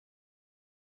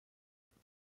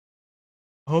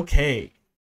Okay,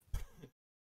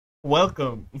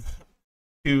 welcome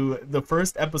to the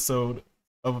first episode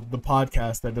of the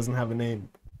podcast that doesn't have a name.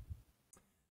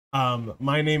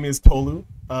 My name is Tolu,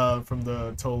 from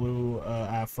the Tolu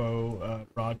Afo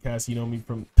broadcast. You know me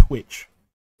from Twitch.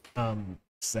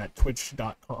 It's at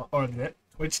twitch.com or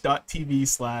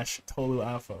twitch.tv/Tolu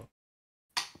Afo.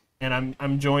 And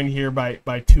I'm joined here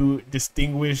by two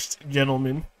distinguished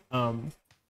gentlemen,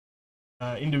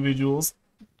 individuals,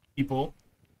 people,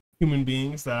 human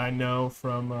beings that I know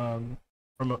from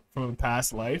a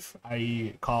past life,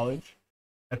 i.e., college.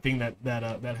 A thing that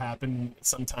happened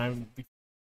sometime,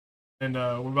 and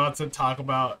we're about to talk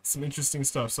about some interesting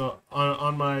stuff. So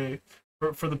on my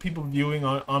for the people viewing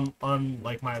on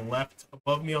like my left,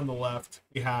 above me on the left,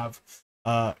 we have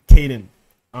Cadin.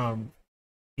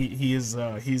 He's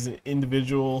an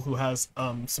individual who has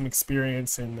some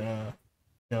experience in I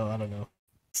don't know,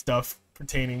 stuff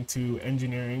pertaining to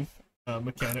engineering,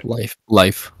 mechanic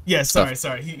life. Yeah, stuff.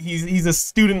 sorry. He's a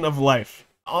student of life.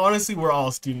 Honestly, we're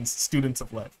all students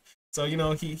of life. So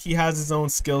he has his own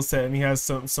skill set, and he has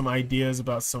some ideas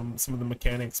about some of the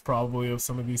mechanics probably of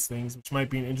some of these things, which might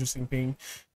be an interesting thing.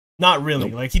 Not really.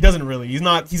 Nope. Like, he doesn't really. He's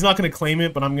not going to claim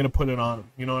it, but I'm going to put it on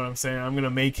him. You know what I'm saying? I'm going to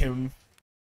make him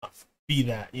be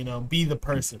that, be the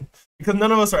person. Because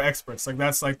none of us are experts. Like,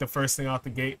 that's like the first thing out the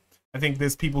gate. I think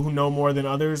there's people who know more than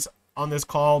others on this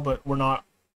call, but we're not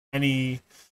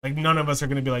none of us are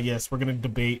going to be like, yes, we're going to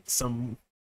debate some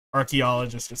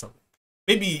archaeologist or something.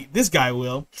 Maybe this guy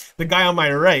will. The guy on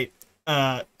my right,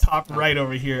 top right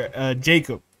over here,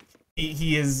 Jacob.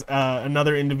 He is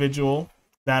another individual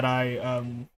that I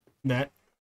met.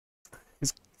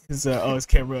 His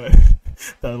camera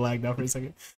that lagged out for a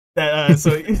second.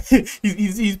 So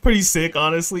he's pretty sick,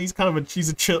 honestly. He's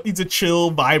a chill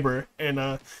viber,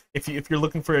 and if you're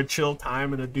looking for a chill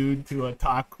time and a dude to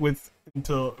talk with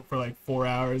for like 4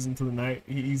 hours into the night,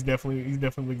 he's definitely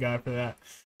the guy for that.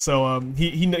 So I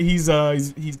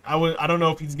don't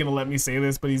know if he's gonna let me say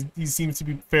this, but he seems to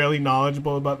be fairly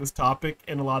knowledgeable about this topic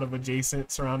and a lot of adjacent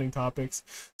surrounding topics.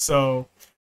 So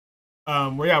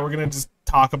we're gonna just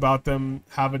talk about them,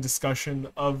 have a discussion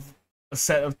of a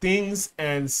set of things,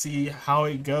 and see how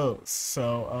it goes.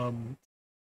 So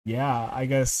I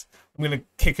guess I'm gonna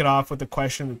kick it off with a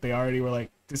question that they already were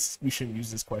like, we shouldn't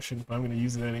use this question, but I'm gonna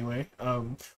use it anyway.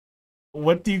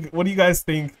 What do you guys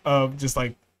think of just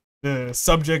like the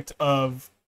subject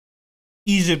of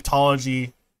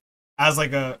Egyptology as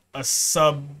like a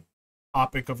sub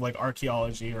topic of like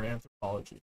archaeology or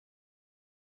anthropology?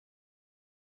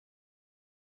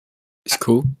 It's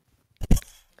cool.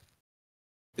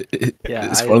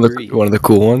 It's I one agree. of the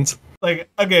cool ones. Like,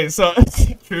 okay, so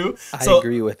true. I So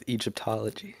agree with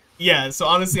Egyptology. yeah, so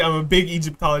honestly, I'm a big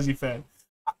Egyptology fan.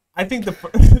 I think the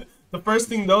first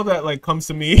thing though that like comes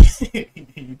to me,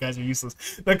 you guys are useless.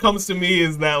 That comes to me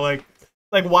is that like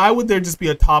why would there just be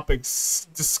a topic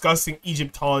discussing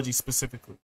Egyptology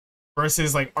specifically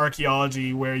versus like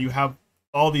archaeology, where you have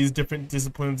all these different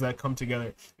disciplines that come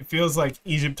together? It feels like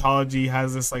Egyptology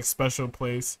has this like special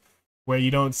place where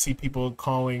you don't see people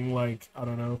calling, like, I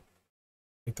don't know,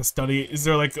 like the study. Is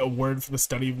there like a word for the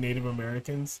study of Native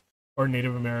Americans or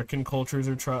Native American cultures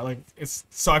or it's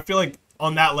so I feel like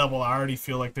on that level, I already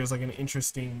feel like there's like an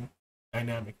interesting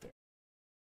dynamic there.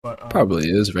 But Probably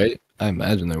is, right? I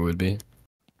imagine there would be.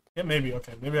 yeah, maybe.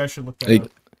 Okay, maybe I should look that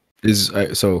up.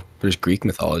 So there's Greek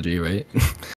mythology, right?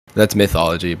 That's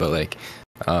mythology, but like,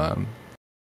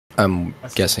 I'm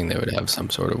guessing they would have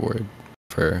some sort of word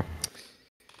for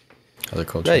other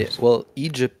cultures. Right. Well,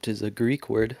 Egypt is a Greek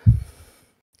word,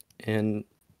 and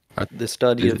the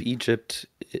study of Egypt,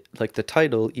 like the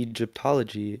title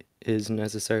Egyptology, isn't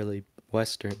necessarily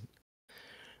Western.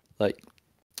 Like,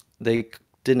 they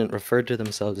didn't refer to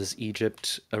themselves as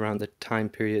Egypt around the time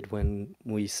period when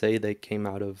we say they came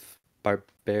out of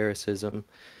barbaricism.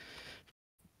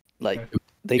 Like,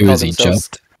 they It called was themselves.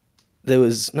 Egypt. It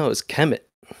was Kemet.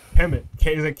 Kemet.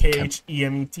 Is it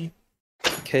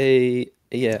Khemet?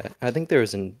 Yeah, I think there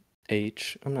was an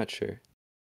H. I'm not sure.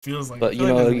 Feels like. But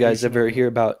you you guys ever hear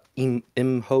about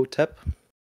Imhotep?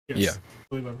 Yes, Yeah. I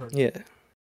believe I've heard. Yeah.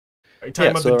 Are you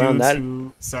talking about so the around dudes that-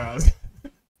 who? Sorry,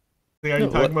 are you No,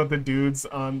 talking about the dudes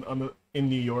in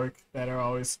New York that are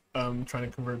always trying to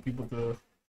convert people to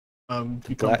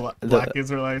become black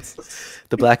Israelites?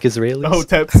 The Black Israelis? The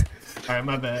Hoteps. Alright,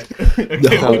 my bad. Okay,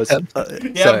 No, yeah,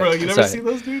 sorry, bro, you never sorry. see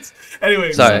those dudes?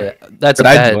 Anyway, Sorry, that's Could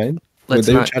I bad. join? Let's Would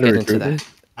they not try to get into recruit me?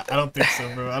 that. I don't think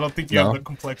so, bro. I don't think you No. have the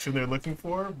complexion they're looking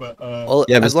for, but Well,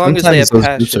 Yeah, but as long as they have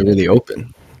sometimes those groups are passion. really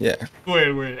open. Yeah.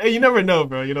 weird. Hey, you never know,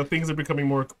 bro. Things are becoming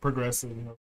more progressive.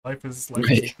 Life is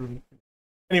Right. improving.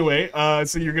 Anyway,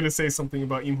 so you're gonna say something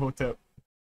about Imhotep.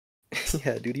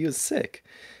 Yeah, dude, he was sick.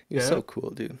 He was Yeah. so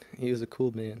cool, dude. He was a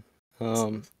cool man.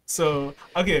 So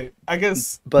okay, I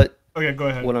guess. But Okay, go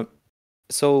ahead. what I'm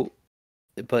so,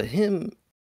 but him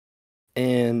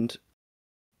and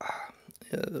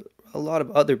a lot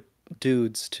of other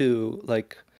dudes too,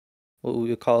 like what we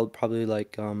would call probably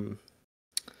like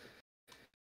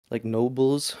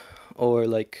nobles, or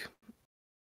like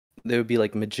there would be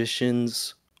like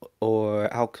magicians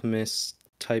or alchemists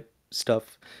type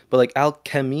stuff. But like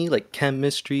alchemy, like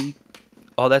chemistry,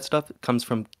 all that stuff comes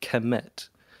from kemet.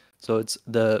 So it's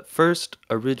the first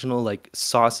original like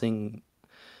saucing,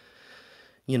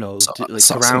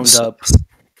 like ground up,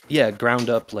 yeah,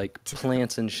 ground up like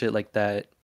plants and shit like that.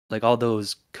 Like all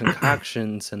those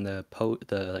concoctions and the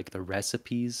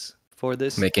recipes for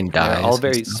this, Making they're all dyes and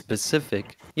very stuff.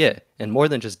 specific. Yeah, and more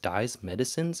than just dyes,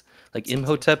 medicines. Like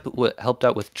Imhotep helped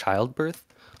out with childbirth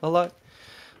a lot.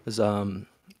 Was and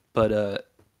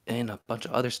a bunch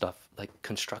of other stuff like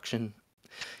construction.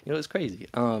 It's crazy.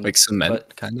 Like cement,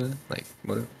 But kind of like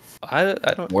what? I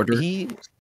don't. Mortar. He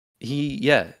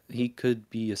could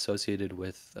be associated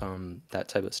with that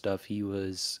type of stuff. He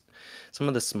was some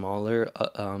of the smaller,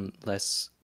 less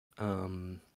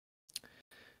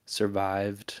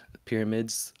survived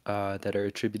pyramids that are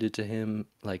attributed to him,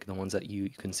 like the ones that you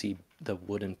can see the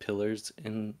wooden pillars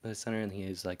in the center, and he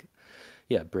is like,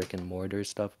 yeah, brick and mortar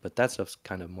stuff, but that stuff's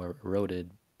kind of more eroded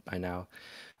by now.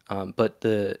 But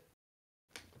they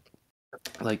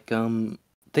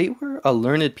were a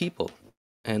learned people,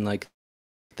 and like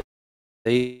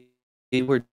they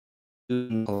were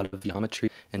doing a lot of geometry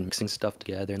and mixing stuff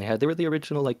together, and they were the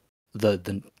original like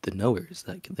the knowers.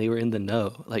 Like they were in the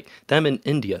know. Like them in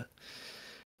India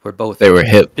were both They were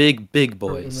hip. big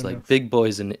boys, like big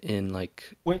boys in like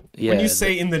when you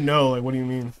say in the know, like what do you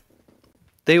mean?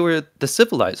 They were the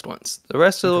civilized ones. The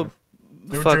rest of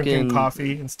they were fucking drinking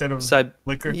coffee instead of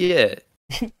liquor. Yeah,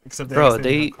 except they have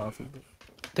coffee.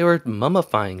 They were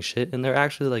mummifying shit, and they're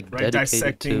actually like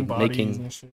dedicated to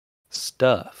making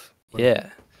stuff.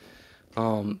 Yeah.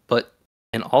 But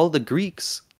and all the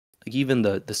Greeks, like even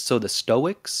the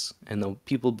Stoics and the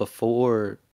people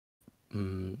before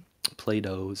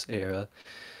Plato's era,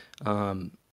 not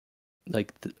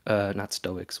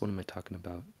Stoics. What am I talking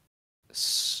about?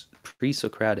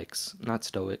 Pre-Socratics, not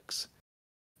Stoics.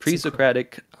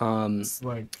 Pre-Socratic.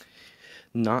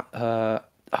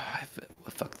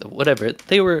 Whatever.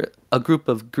 They were a group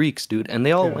of Greeks, dude, and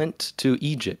they all went to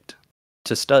Egypt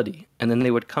to study, and then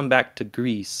they would come back to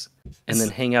Greece and then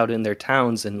hang out in their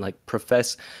towns and like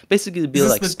profess, basically be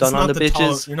like stun on the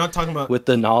bitches. You're not talking about with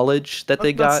the knowledge that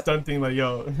they got. Stunting like,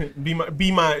 yo,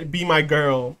 be my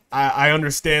girl. I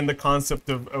understand the concept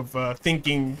of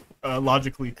thinking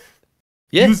logically.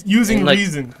 Yeah, using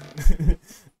reason.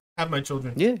 Have my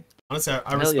children. Yeah, honestly,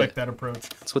 I respect that approach.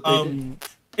 That's what they did.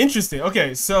 Interesting.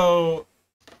 Okay, so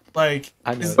like,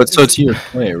 so to your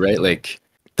point, right? Like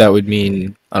that would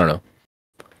mean, I don't know.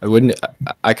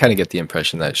 I kind of get the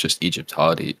impression that it's just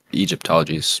Egyptology.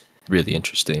 Egyptology is really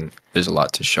interesting. There's a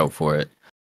lot to show for it.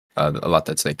 A lot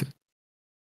that's like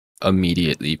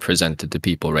immediately presented to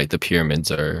people, right? The pyramids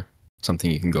are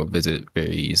something you can go visit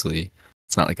very easily.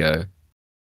 It's not like I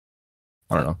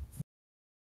don't know.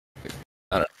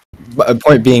 But a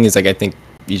point being is like I think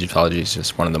Egyptology is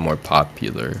just one of the more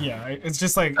popular. Yeah, it's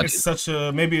just like it's such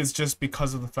a, maybe it's just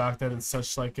because of the fact that it's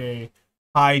such like a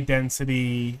high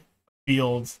density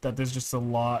field that there's just a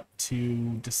lot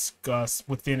to discuss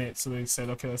within it. So they said,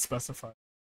 okay, let's specify,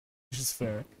 which is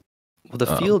fair. Well,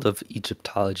 the field of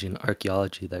Egyptology and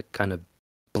archaeology that kind of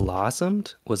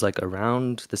blossomed was like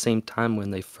around the same time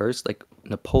when they first, like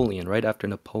Napoleon, right after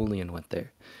Napoleon went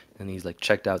there. And he's like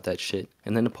checked out that shit.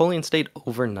 And then Napoleon stayed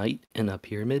overnight in a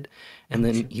pyramid, and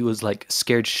then he was like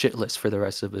scared shitless for the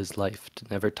rest of his life to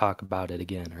never talk about it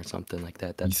again or something like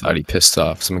that. He thought he pissed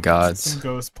off some gods. Some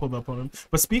ghosts pulled up on him.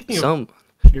 But speaking of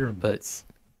pyramids,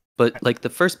 but like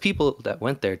the first people that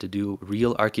went there to do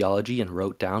real archaeology and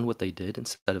wrote down what they did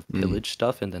instead of pillage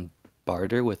stuff and then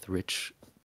barter with rich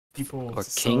people or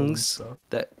kings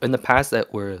that in the past that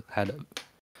had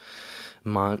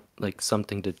like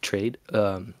something to trade.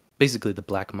 Basically the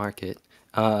black market.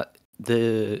 But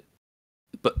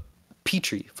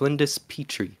Petrie, Flinders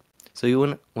Petrie. So he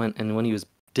went and when he was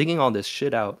digging all this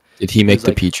shit out. Did he make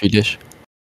the Petri dish?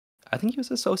 I think he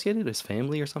was associated with his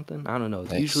family or something. I don't know.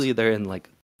 Nice. Usually they're in like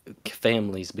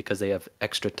families because they have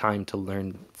extra time to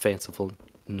learn fanciful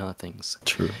nothings.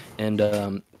 True. And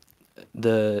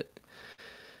it's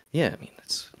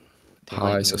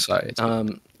high society.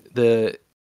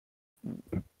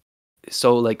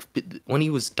 So like when he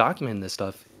was documenting this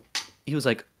stuff, he was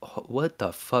like, what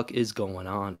the fuck is going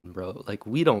on, bro? Like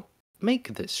we don't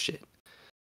make this shit.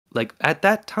 like at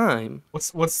that time,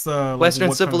 What's the Western what kind of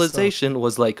stuff? civilization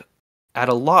was like at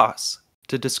a loss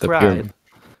to describe, pyramid.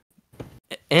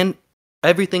 and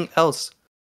everything else,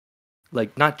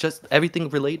 like not just everything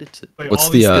related to Like, What's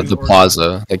all these things the organized.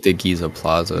 plaza, like the Giza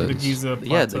Plaza? The Giza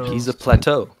plateau. yeah, the Giza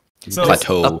plateau. So-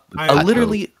 Plateau. A I-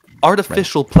 literally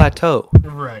artificial plateau.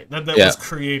 Right, that Yeah. was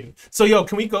created. So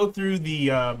can we go through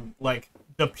the like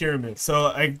the pyramids?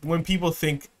 So when people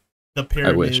think the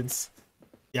pyramids,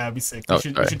 yeah, I'd be sick. Oh,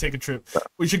 We sorry. should take a trip.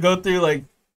 We should go through like,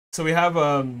 so we have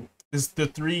this the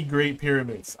 3 great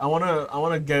pyramids. I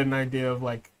wanna get an idea of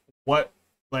like what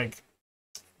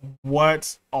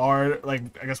are, like,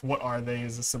 I guess what are they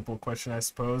is a simple question, I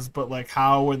suppose, but like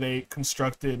how were they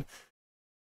constructed?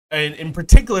 And in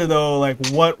particular, though, like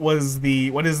what is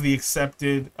the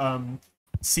accepted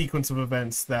sequence of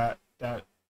events that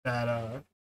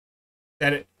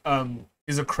it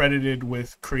is accredited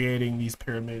with creating these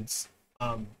pyramids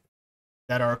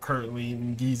that are currently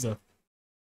in Giza?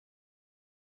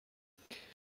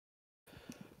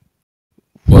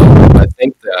 Well, I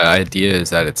think the idea is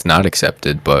that it's not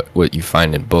accepted, but what you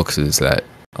find in books is that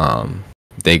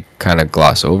they kind of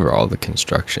gloss over all the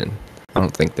construction. I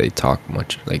don't think they talk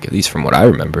much, like at least from what I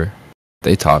remember,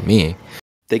 they taught me.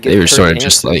 They were sort of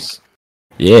just like, answers.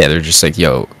 yeah, they're just like,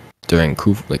 yo, during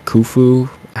Khufu,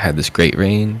 I had this great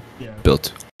reign, Yeah.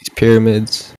 built these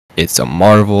pyramids. It's a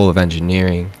marvel of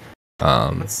engineering,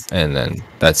 Let's- and then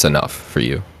that's enough for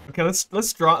you. Okay, let's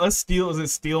steal. Is it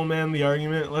Steelman the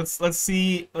argument? Let's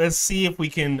see if we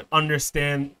can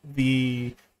understand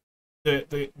the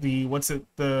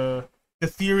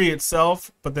theory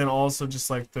itself, but then also just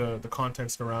like the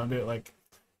context around it, like,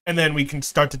 and then we can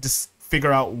start to just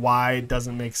figure out why it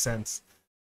doesn't make sense.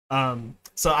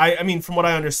 So I mean, from what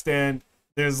I understand,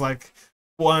 there's like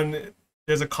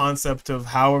there's a concept of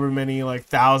however many, like,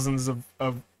 thousands of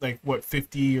like, what,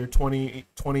 50 or 20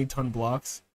 ton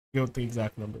blocks. You know what the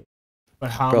exact number is,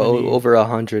 but how many? Over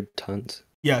 100 tons.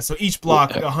 Yeah, so each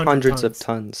block, 100 Hundreds tons. of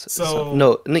tons. So-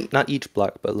 no, not each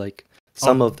block, but like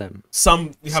some of them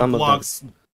Some you have Some of them. blocks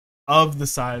of the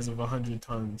size of 100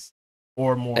 tons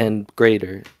or more, and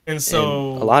greater. and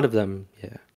so And a lot of them,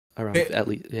 yeah, around It- at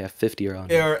least 50 or 100.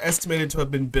 they are estimated to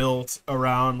have been built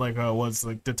around like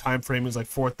the time frame is like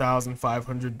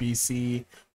 4,500 BC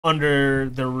under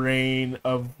the reign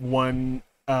of one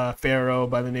pharaoh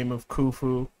by the name of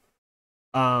Khufu,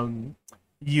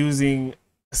 using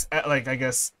like, I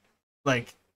guess,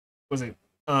 like, was it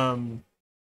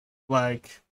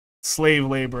like slave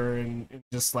labor and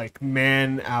just like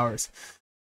man hours.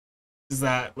 Is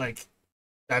that like,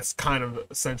 that's kind of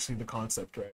essentially the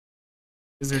concept, right?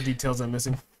 Is there details I'm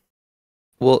missing?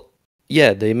 Well,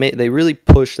 yeah, they really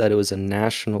pushed that it was a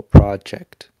national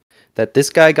project. That this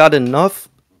guy got enough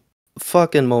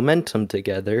fucking momentum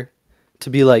together to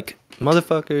be like,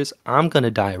 motherfuckers, I'm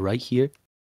gonna die right here,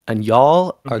 and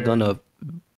y'all are Okay. gonna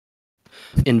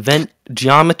invent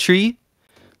geometry.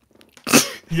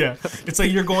 Yeah, it's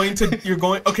like you're going.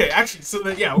 Okay, actually, so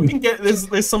that, yeah, we can get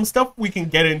there's some stuff we can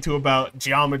get into about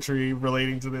geometry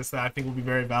relating to this that I think will be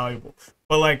very valuable.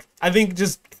 But like, I think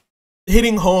just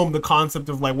hitting home the concept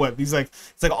of like what these, like,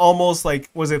 it's like almost like,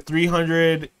 was it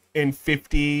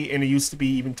 350, and it used to be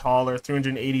even taller,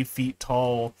 380 feet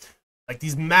tall, like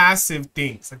these massive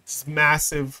things, like these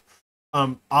massive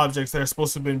objects that are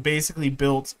supposed to have been basically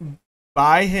built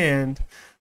by hand,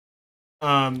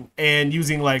 and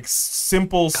using like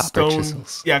simple Copper stone,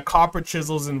 chisels. yeah, copper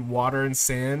chisels and water and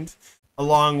sand,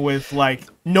 along with like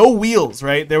no wheels,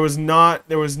 right? There was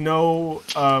no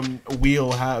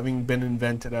wheel having been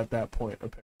invented at that point.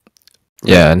 Okay.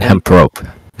 Yeah, and hemp rope.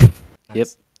 Yep.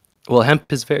 Well,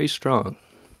 hemp is very strong.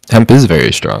 Hemp is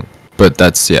very strong, but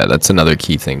that's another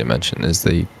key thing to mention is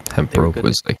the hemp They were rope good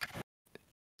was like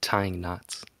Tying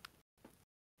knots.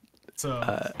 So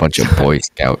a bunch of Boy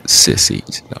Scout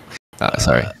sissies. No,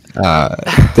 sorry.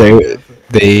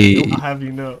 They I'll have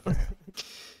you know.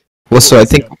 well, so I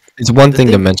think Yeah. it's one The thing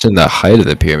to thing- mention the height of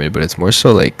the pyramid, but it's more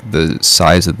so like the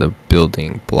size of the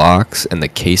building blocks and the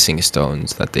casing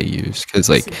stones that they use. Because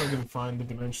Let's like, see if I can find the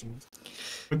dimensions.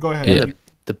 But go ahead. Yeah.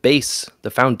 The base, the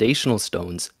foundational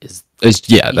stones is it's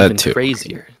that even too.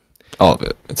 crazier. All of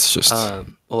it. It's just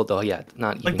Although, yeah,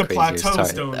 not Like even the crazier. plateau Sorry.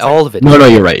 stones, All of it. no.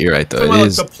 You're right. Though Talking it about, like,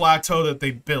 is. the plateau that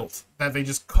they built, that they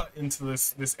just cut into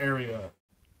this area,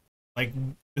 like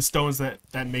the stones that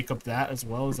make up that as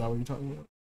well. Is that what you're talking about?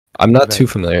 I'm not too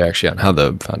Right. familiar actually on how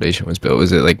the foundation was built.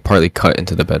 Was it like partly cut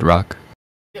into the bedrock?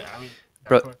 Yeah, I mean,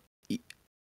 Bro, go ahead.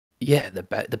 Yeah, the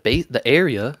base, the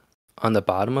area on the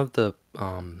bottom of the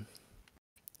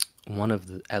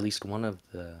at least one of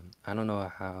the, I don't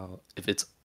know how, if it's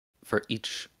for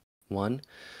each one.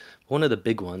 one of the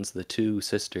big ones, the two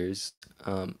sisters,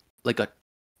 like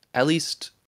at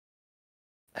least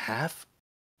half,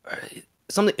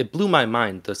 something. It blew my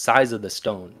mind, the size of the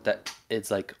stone, that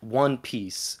it's like one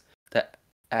piece that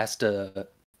has the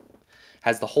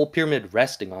whole pyramid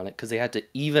resting on it, because they had to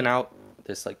even out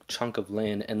this like chunk of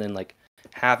land, and then like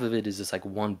half of it is just like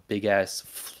one big ass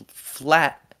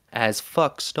flat as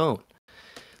fuck stone,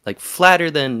 like flatter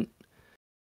than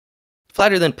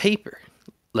paper,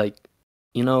 like,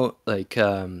 you know, like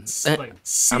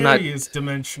serious I'm not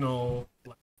dimensional,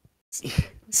 like,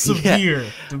 severe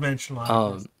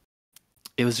dimensional.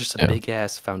 It was just a big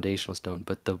ass foundational stone.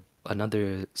 But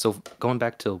so going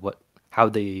back to how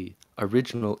the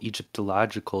original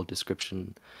Egyptological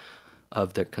description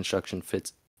of their construction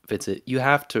fits it, you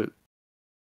have to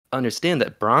understand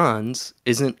that bronze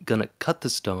isn't gonna cut the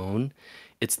stone.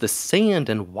 It's the sand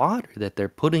and water that they're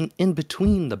putting in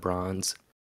between the bronze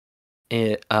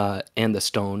and the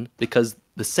stone, because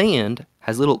the sand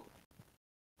has little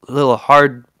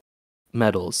hard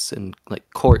metals and like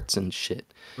quartz and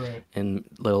shit, right, and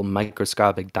little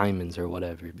microscopic diamonds or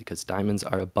whatever, because diamonds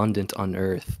are abundant on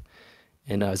Earth.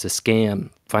 And as a scam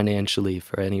financially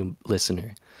for any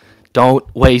listener,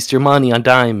 don't waste your money on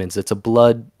diamonds. It's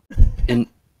it's an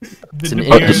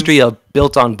industry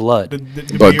built on blood.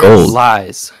 But gold.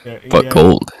 Lies.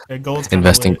 Gold. Yeah, gold's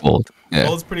investing lit. Gold. Yeah.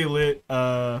 Gold's pretty lit.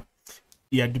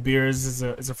 Yeah, De Beers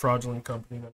is a fraudulent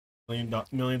company that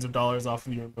millions of dollars off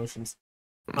of your emotions.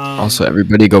 Also,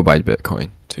 everybody go buy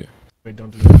Bitcoin too. Wait,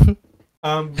 don't do that.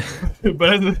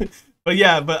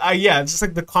 It's just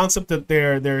like the concept that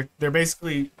they're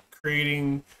basically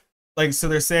creating, like, so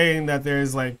they're saying that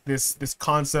there's like this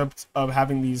concept of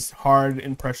having these hard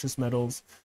and precious metals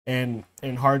and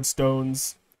hard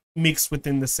stones mixed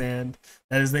within the sand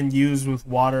that is then used with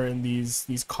water in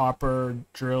these copper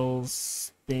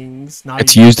drills things.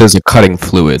 It's used as a cutting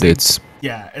fluid.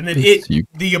 And then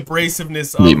the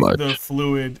abrasiveness of the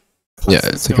fluid. Yeah,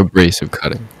 it's like abrasive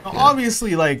cutting.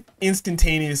 Obviously, like,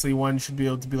 instantaneously, one should be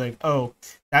able to be like, oh,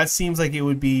 that seems like it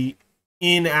would be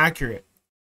inaccurate.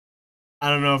 I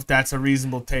don't know if that's a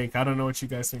reasonable take. I don't know what you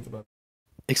guys think about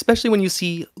that. Especially when you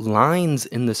see lines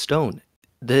in the stone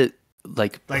that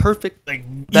perfect, like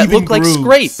that look grooves. Like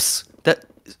scrapes, that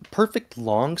perfect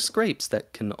long scrapes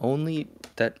that cannot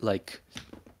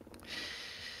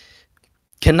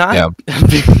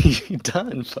be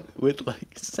done with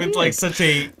sand. Such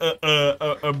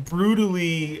a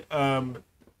brutally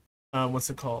what's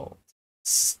it called,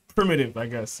 primitive, I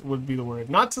guess would be the word.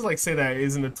 Not to like say that it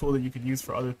isn't a tool that you could use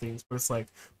for other things, but it's like,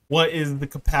 what is the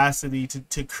capacity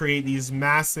to create these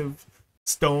massive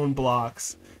stone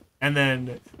blocks, and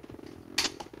then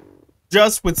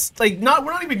just with like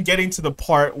we're not even getting to the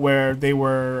part where they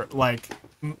were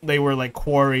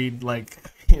quarried like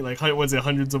was it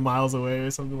hundreds of miles away or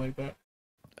something like that.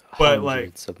 But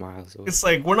hundreds of miles away. It's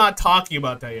like we're not talking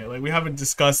about that yet. Like, we haven't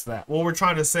discussed that. What we're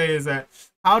trying to say is that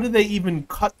how did they even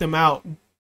cut them out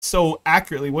so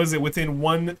accurately? Was it within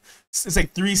it's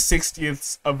like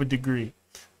 3/60ths of a degree?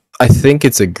 I think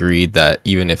it's agreed that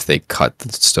even if they cut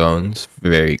the stones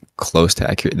very close to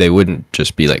accurate, they wouldn't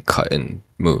just be like cut and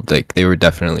moved. Like, they were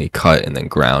definitely cut and then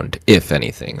ground, if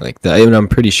anything. Like that, and I'm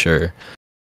pretty sure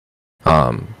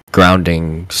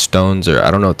grounding stones, or I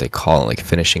don't know what they call it, like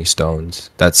finishing stones,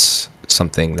 that's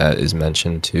something that is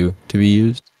mentioned to be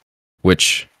used,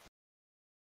 which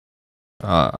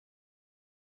when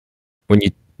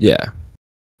you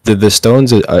the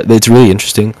stones, it's really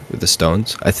interesting with the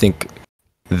stones. I think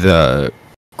the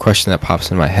question that pops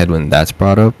in my head when that's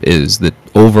brought up is the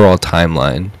overall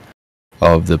timeline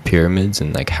of the pyramids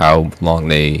and like how long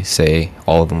they say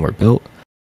all of them were built.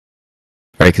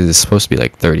 Right, because it's supposed to be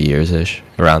like 30 years-ish,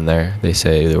 around there. They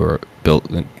say they were built,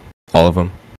 all of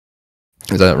them.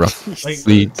 Is that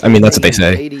roughly? I mean, that's what they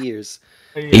say. 80 years.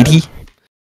 80?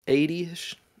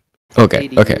 80-ish. Okay,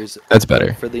 80 years that's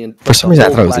better. For some reason, I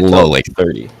thought it was low, like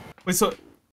 30. Wait, so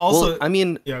also, well, I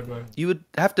mean, go ahead. You would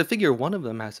have to figure one of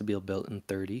them has to be built in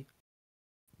 30.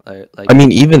 I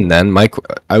mean, even then, Mike,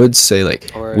 I would say,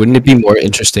 like, wouldn't it be more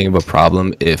interesting of a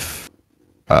problem if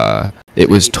it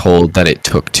was told that it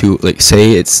took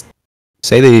say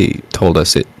they told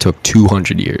us it took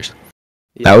 200 years.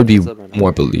 That would be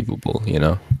more believable, you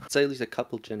know? Say at least a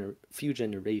few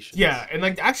generations. Yeah, and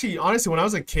like, actually, honestly, when I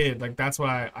was a kid, like, that's what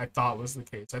I thought was the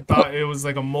case. I thought it was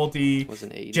like a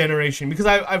multi-generation, because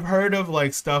I've heard of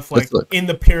like stuff like in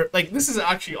the period, like, this is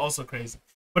actually also crazy,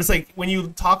 but it's like when you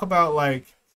talk about like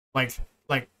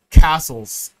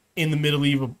castles in the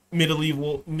medieval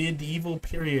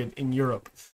period in Europe,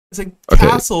 it's like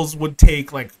castles would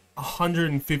take like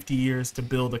 150 years to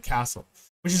build a castle.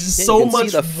 which is just Yeah, so you can much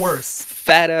see the worse.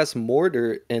 Fat ass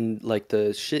mortar and like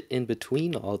the shit in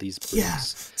between all these bricks. Yeah,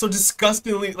 so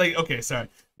disgustingly like. Okay, sorry,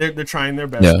 they're trying their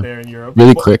best Yeah. there in Europe.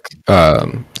 Really But- quick,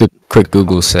 the quick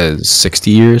Google says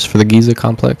 60 years for the Giza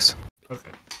complex.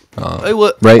 Okay. Wait,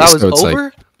 what? Right, That was so it's over?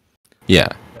 like, yeah,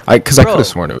 because I could Bro. have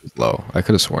sworn it was low. I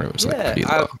could have sworn it was like Yeah, pretty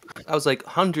low. I was like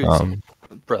hundreds,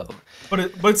 bro.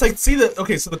 But it's like, see the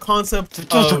okay. So the concept It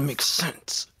doesn't of make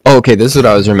sense. Oh, okay, this is what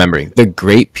I was remembering. The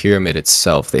Great Pyramid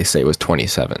itself, they say, was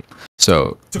 27.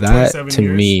 So took that 27 to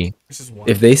years. me, Which is wild.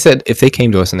 if they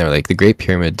came to us and they were like, the Great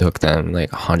Pyramid took them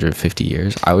like 150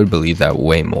 years, I would believe that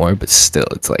way more. But still,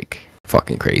 it's like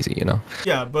fucking crazy, you know?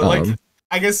 Yeah, but like,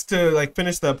 I guess to like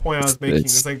finish that point I was making,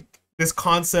 it's like this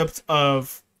concept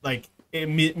of like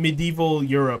in medieval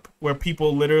Europe, where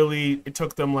people literally, it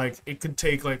took them like, it could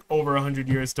take like over 100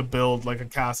 years to build like a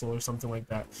castle or something like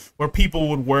that, where people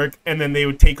would work and then they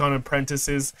would take on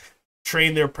apprentices,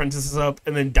 train their apprentices up,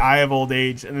 and then die of old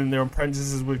age, and then their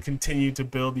apprentices would continue to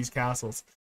build these castles.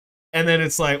 And then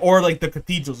it's like, or like the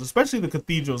cathedrals, especially the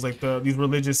cathedrals, like these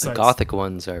religious The sites. Gothic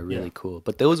ones are really cool,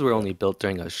 but those were only built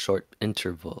during a short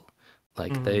interval.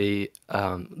 Like they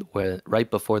were right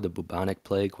before the bubonic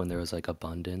plague, when there was like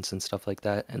abundance and stuff like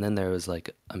that, and then there was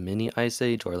like a mini ice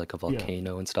age or like a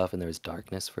volcano and stuff, and there was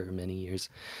darkness for many years.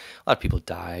 A lot of people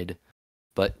died,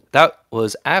 but that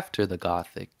was after the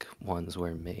Gothic ones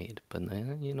were made. But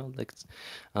you know, like,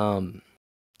 So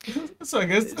I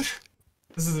guess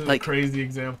this is a like, crazy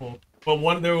example,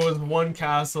 but there was one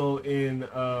castle in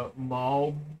Malbark.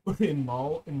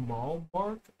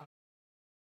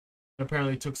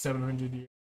 Apparently took 700 years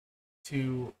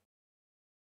to,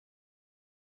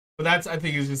 but that's, I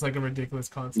think, is just like a ridiculous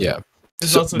concept. Yeah.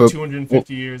 There's also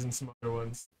 250 years in some other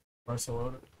ones,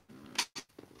 Barcelona.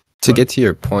 To get to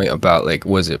your point about like,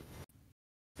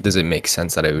 does it make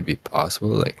sense that it would be possible?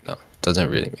 Like, no, it doesn't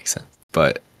really make sense.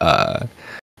 But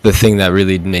the thing that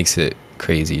really makes it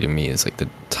crazy to me is like the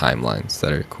timelines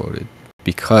that are quoted,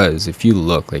 because if you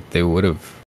look, like they would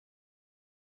have.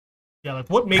 Yeah, like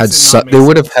what makes it not make they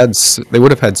would sense?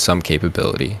 have had some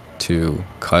capability to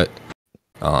cut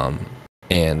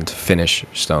and finish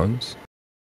stones.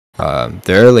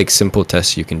 There are like simple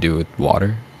tests you can do with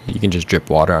water. You can just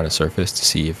drip water on a surface to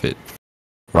see if it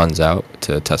runs out,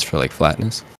 to test for like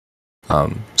flatness.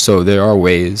 So there are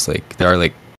ways, like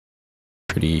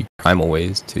pretty primal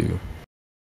ways to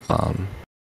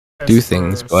do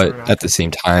things, but at the same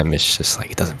time, it's just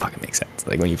like it doesn't fucking make sense.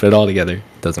 Like when you put it all together,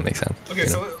 it doesn't make sense. Okay,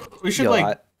 so we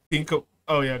should think of.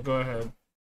 Oh yeah, go ahead.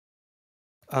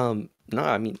 No,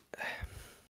 I mean,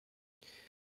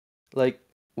 like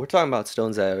we're talking about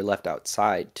stones that are left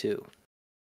outside too.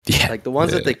 Yeah, like the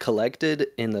ones that they collected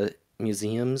in the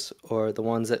museums, or the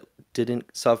ones that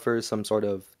didn't suffer some sort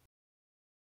of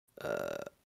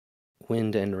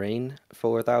wind and rain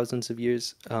for thousands of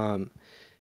years.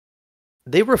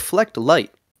 They reflect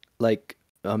light like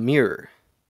a mirror.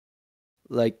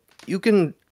 Like you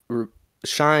can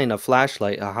shine a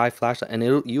flashlight, a high flashlight,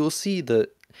 and you'll see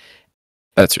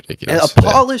That's ridiculous. A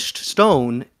polished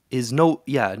stone is no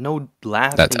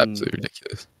laughing. That's absolutely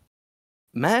ridiculous.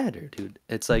 Matter, dude.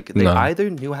 It's like they either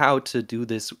knew how to do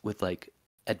this with like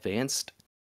advanced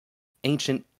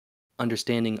ancient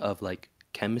understanding of like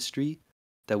chemistry,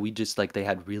 that we just like they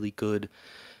had really good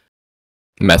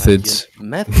methods.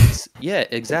 Yeah,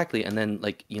 exactly. And then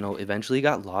like, you know, eventually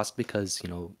got lost because, you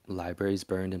know, libraries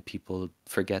burned and people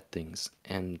forget things,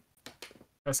 and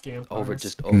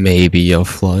maybe a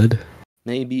flood.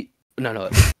 Maybe no.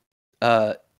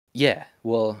 Yeah.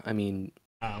 Well, I mean,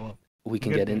 we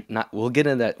can get in. We'll get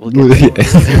in that. We'll get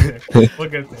there. We'll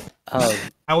get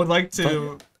there. I would like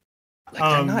to.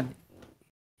 They're not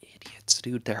idiots,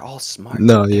 dude. They're all smart.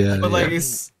 No, yeah. But like,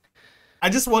 I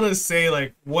just want to say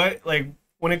like, what like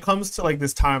when it comes to like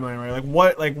this timeline, right?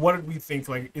 Like what did we think?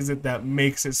 Like, is it that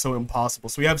makes it so impossible?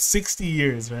 So we have 60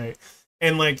 years, right?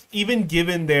 And like, even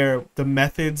given the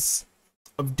methods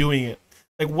of doing it,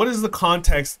 like, what is the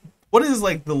context? What is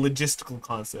like the logistical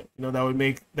concept? You know, that would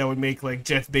make like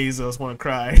Jeff Bezos want to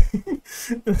cry.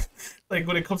 Like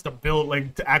when it comes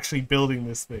to actually building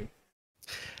this thing.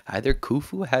 Either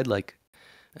Khufu had like,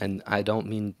 and I don't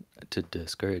mean to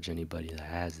discourage anybody that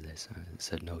has this. I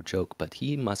said no joke, but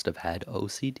he must have had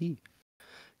OCD,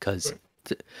 because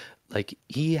like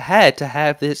he had to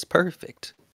have this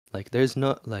perfect. Like there's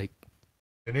no like.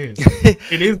 It is.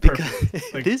 It is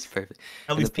perfect. Like, it is perfect.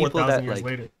 At least 4,000 years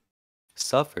later.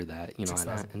 Suffer that, you know,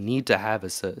 and need to have a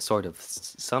sort of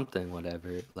something,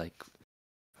 whatever. Like,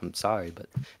 I'm sorry, but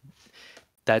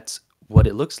that's what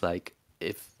it looks like.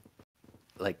 If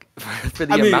like for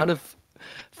the amount of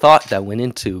thought that went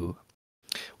into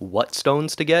what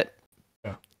stones to get,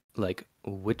 like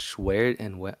where,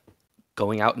 and what,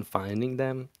 going out and finding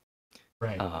them.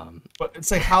 Right. But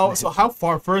it's like how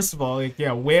far, first of all, like,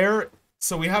 yeah, where,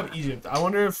 so we have Egypt. I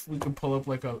wonder if we could pull up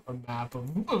like a map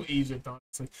of Egypt,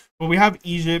 honestly. But we have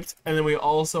Egypt, and then we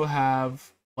also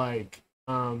have like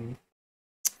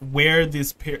where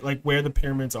where the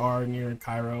pyramids are near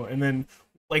Cairo, and then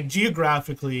like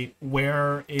geographically,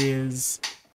 where is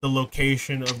the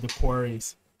location of the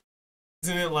quarries?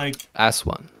 Isn't it like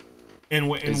Aswan? And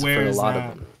where is that?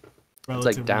 Of them. It's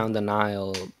like down the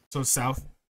Nile. So south.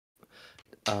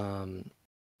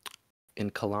 In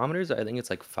kilometers, I think it's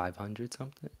like 500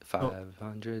 something,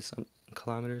 500 something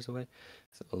kilometers away.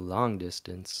 It's a long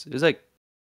distance. It was like,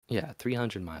 yeah,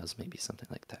 300 miles, maybe something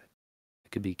like that.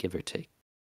 It could be give or take.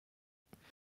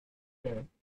 Okay.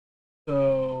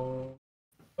 So,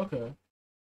 okay.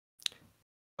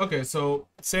 So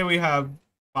say we have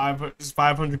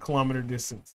 500 kilometer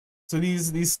distance. So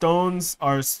these stones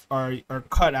are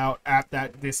cut out at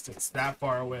that distance, that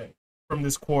far away from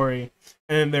this quarry,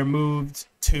 and they're moved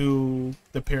to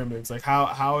the pyramids. Like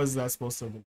how is that supposed to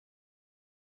be?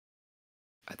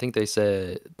 I think they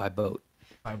said by boat.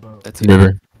 By boat. That's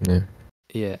river.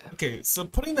 Yeah. Okay, so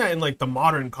putting that in like the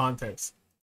modern context,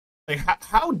 like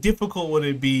how difficult would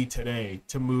it be today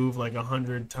to move like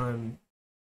 100-ton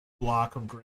block of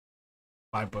granite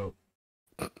by boat?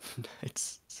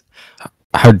 It's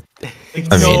how,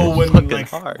 fucking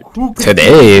hard.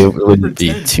 Today it wouldn't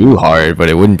be too hard, but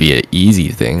it wouldn't be an easy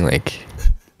thing. Like,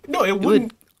 no, it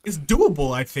wouldn't. It's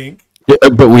doable, I think. Yeah,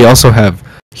 but we also have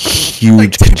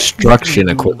huge construction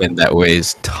equipment that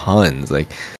weighs tons.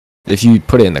 Like, if you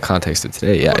put it in the context of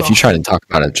today, yeah. If you try to talk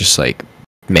about it just like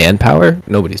manpower,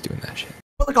 nobody's doing that shit.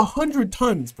 But like 100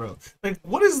 tons, bro. Like,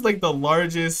 what is like the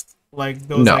largest like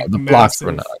those? No, like, the massive, blocks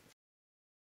were not.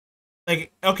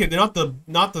 Like, okay, they're not the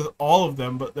all of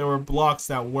them, but there were blocks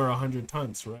that were 100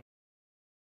 tons, right?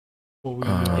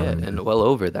 Yeah, and well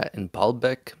over that in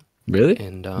Baalbek. Really?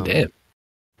 And damn,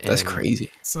 that's crazy.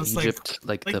 So it's Egypt,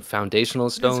 like the foundational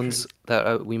stones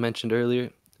that we mentioned earlier.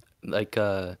 Like,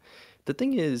 the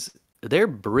thing is, they're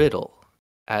brittle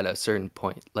at a certain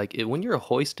point. Like when you're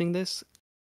hoisting this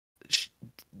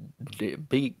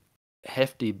big,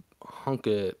 hefty hunk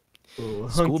of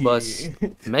school bus,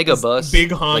 mega bus,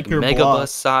 big honker, like mega block.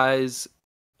 bus size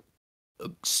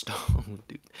stone,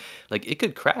 dude. Like it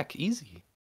could crack easy.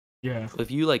 Yeah. If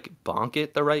you like bonk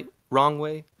it the wrong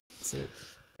way. That's it.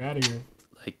 Get out of here.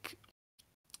 Like.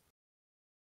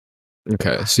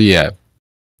 Okay, so yeah.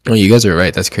 Oh, you guys are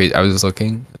right. That's crazy. I was just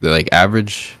looking. The like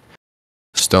average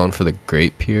stone for the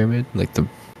Great Pyramid, like the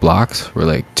blocks were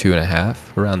like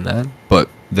 2.5 around that. But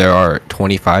there are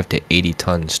 25 to 80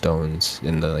 ton stones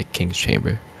in the like King's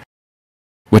Chamber,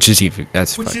 which is crazy.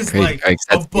 Like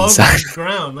above the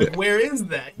ground. Like where is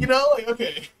that? You know, like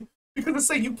okay, because it's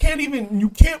like you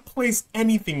can't place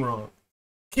anything wrong.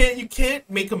 You can't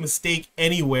make a mistake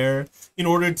anywhere in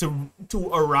order to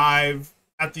arrive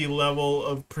at the level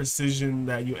of precision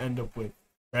that you end up with,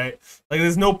 right? Like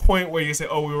there's no point where you say,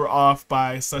 oh, we were off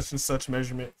by such and such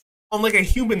measurement on like a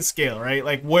human scale, right?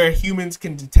 Like where humans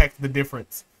can detect the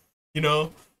difference, you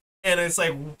know? And it's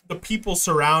like the people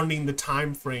surrounding the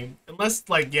time frame, unless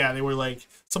like, yeah, they were like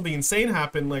something insane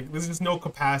happened, like there's just no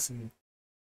capacity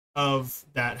of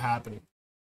that happening.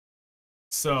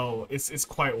 So it's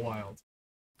quite wild.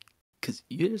 Cause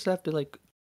you just have to like,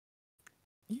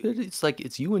 it's like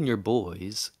it's you and your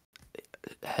boys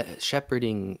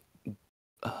shepherding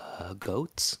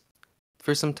goats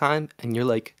for some time, and you're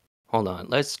like, hold on,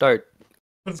 let's go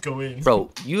in, bro.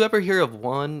 You ever hear of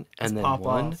one and then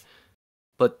one off.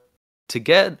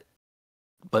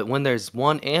 But when there's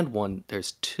one and one,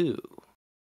 there's two,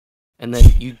 and then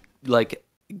you like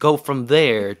go from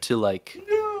there to like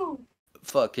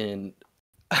fucking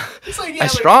it's like, yeah,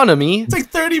 astronomy. Like, it's like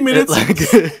 30 minutes.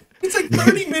 It's like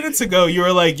 30 minutes ago, you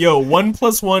were like, yo, 1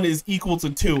 + 1 is equal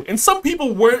to 2. And some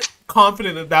people weren't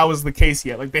confident that that was the case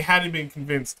yet. Like, they hadn't been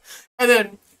convinced. And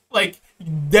then, like,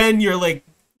 you're like,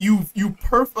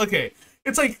 okay.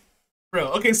 It's like, bro,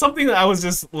 okay, something that I was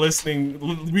just listening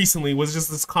recently was just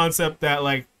this concept that,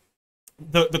 like,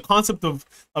 the concept of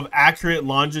accurate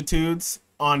longitudes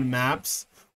on maps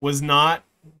was not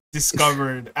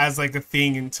discovered as, like, a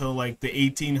thing until, like, the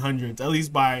 1800s, at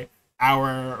least by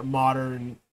our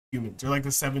modern humans, or like the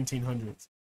 1700s.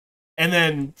 And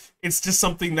then it's just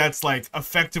something that's like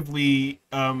effectively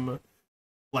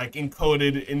like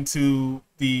encoded into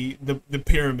the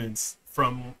pyramids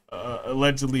from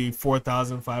allegedly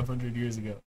 4,500 years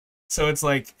ago. So it's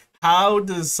like, how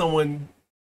is someone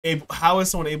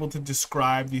able to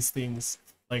describe these things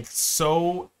like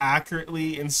so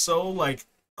accurately and so like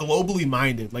globally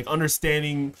minded, like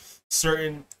understanding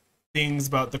certain things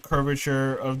about the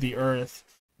curvature of the Earth,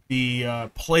 the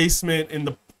placement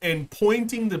and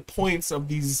pointing the points of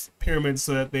these pyramids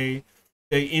so that they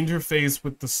interface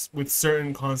with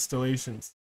certain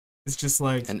constellations. It's just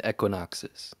like and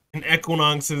equinoxes. And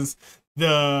equinoxes,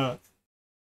 the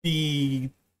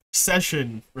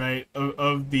precession, right,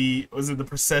 of the the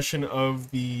precession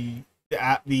of the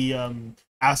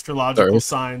astrological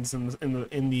signs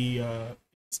in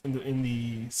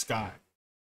the sky,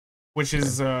 which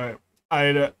is I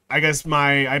guess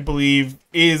I believe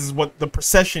is what the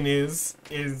precession is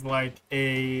like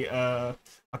a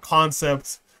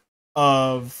concept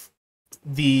of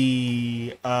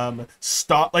the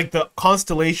like the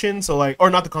constellation, so like, or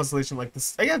not the constellation, like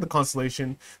this, the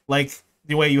constellation, like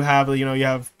the way you have, you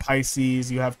have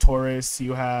Pisces, you have Taurus,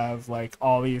 you have like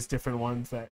all these different ones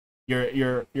that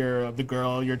you're the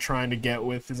girl you're trying to get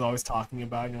with is always talking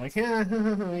about, and you're like,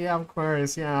 yeah, of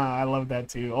course, yeah, I love that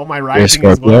too. Oh, my rising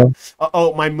as well.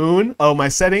 Oh, my moon. Oh, my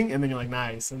setting. And then you're like,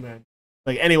 nice. And then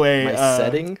like, anyway, my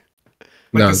setting.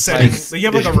 Like no, setting. So you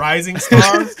have like a rising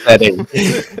star. Setting.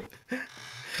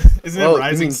 Isn't it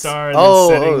rising star? And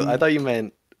oh, I thought you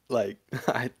meant like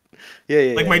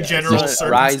yeah. Like my general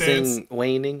circumstance. Rising,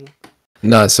 waning.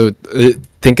 No, so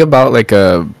think about like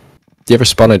do you ever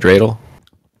spun a dreidel?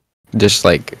 Just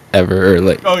like ever, or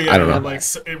like, oh yeah, I don't know. Like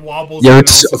it wobbles. You ever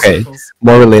okay, circles.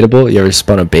 More relatable. You ever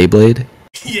spun a Beyblade?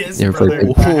 Yes, you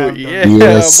ever brother.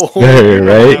 Yes,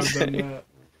 right.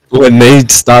 When they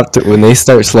start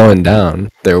slowing down,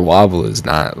 their wobble is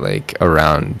not like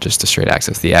around just a straight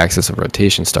axis. The axis of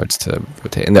rotation starts to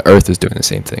rotate, and the Earth is doing the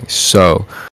same thing. So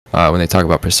when they talk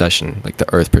about precession, like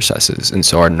the Earth precesses, and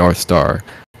so our North Star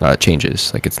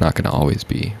changes. Like it's not going to always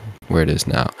be where it is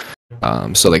now.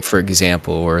 So like for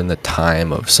example, we're in the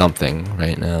time of something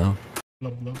right now.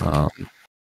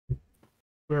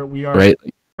 Where we are right?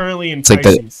 currently in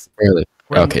Pisces. Like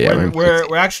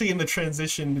we're actually in the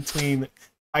transition between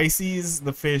Pisces,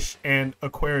 the fish, and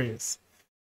Aquarius.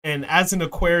 And as an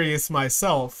Aquarius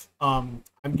myself, I'm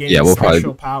gaining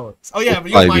special powers. Oh yeah,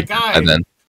 but you're my guy. And then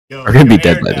yo, we're gonna be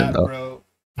dead by then, though. Bro.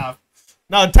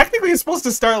 No, technically it's supposed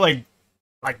to start like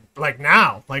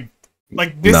now. Like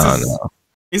this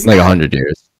is like 100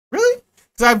 years. Really?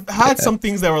 Because I've had some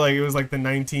things that were like, it was like the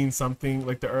 19 something,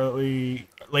 like the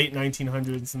late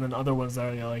 1900s, and then other ones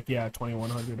that are like 2100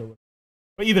 or whatever.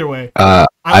 But either way, I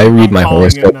read my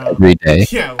horoscope every day.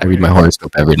 Yeah, I read my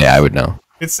horoscope every day. I would know.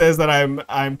 It says that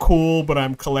I'm cool, but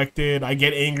I'm collected. I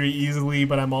get angry easily,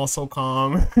 but I'm also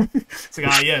calm. It's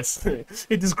like, yes,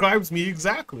 it describes me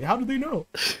exactly. How do they know?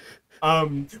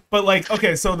 But like,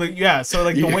 okay, so like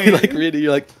the way like really,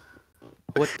 you're like,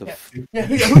 what the?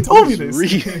 Who told me this?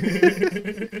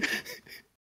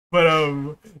 But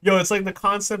it's like the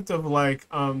concept of like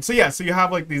so you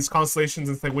have like these constellations.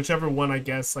 It's like whichever one, I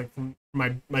guess, like from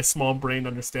my small brain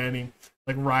understanding,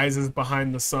 like rises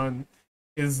behind the sun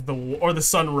is the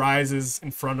sun rises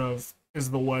in front of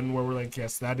is the one where we're like,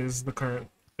 yes, that is the current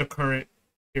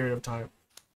period of time.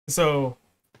 So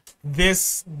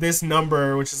this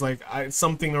number, which is like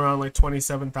something around like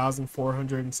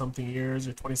 27,400 and something years,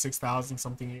 or 26,000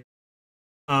 something years,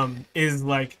 is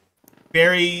like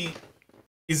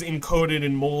is encoded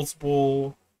in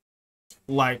multiple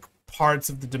like parts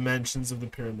of the dimensions of the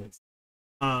pyramids.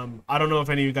 I don't know if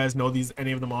any of you guys know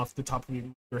any of them off the top of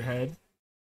your head,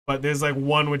 but there's like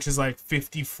one which is like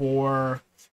 54.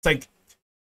 It's like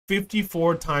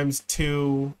 54 times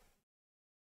 2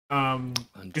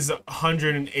 is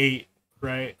 108,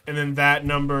 right? And then that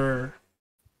number,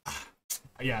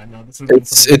 it's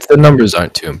the numbers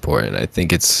aren't too important. I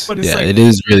think it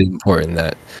is really important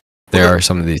that there are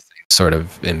some of these things sort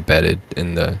of embedded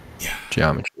in the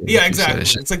geometry. Yeah, exactly.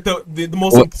 It's like the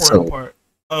most important part.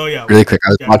 Oh yeah. Really quick, I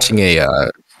was watching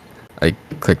I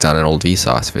clicked on an old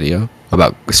Vsauce video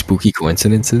about spooky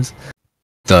coincidences.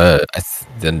 The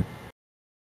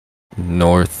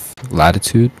north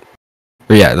latitude,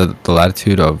 the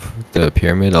latitude of the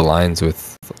pyramid aligns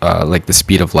with like the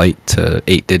speed of light to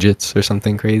 8 digits or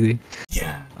something crazy.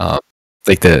 Yeah.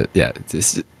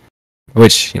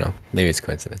 Which maybe it's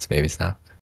coincidence, maybe it's not.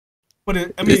 But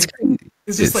it's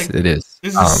just like it is.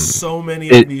 There's just so many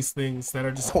of these things that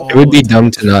are just. It would be dumb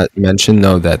to not mention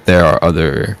though that there are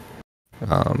other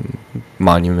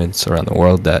monuments around the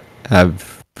world that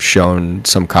have shown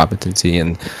some competency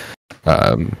in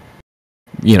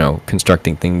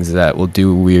constructing things that will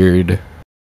do weird.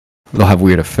 They'll have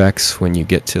weird effects when you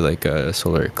get to like a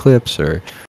solar eclipse or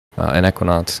an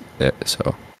equinox.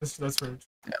 So that's very.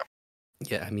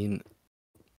 Yeah, I mean,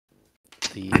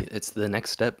 it's the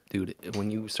next step, dude. When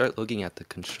you start looking at the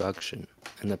construction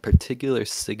and the particular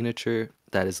signature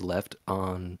that is left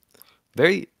on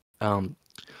very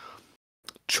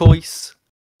choice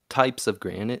types of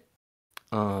granite,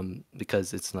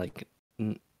 because it's like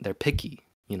they're picky.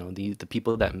 You know, the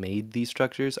people that made these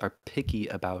structures are picky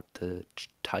about the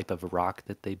type of rock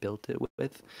that they built it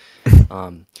with,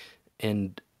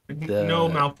 and no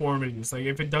malformities. Like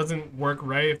if it doesn't work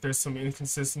right, if there's some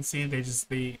inconsistency,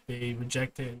 they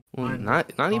reject it. Well,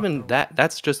 not even that.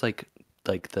 That's just like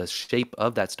the shape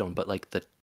of that stone, but like the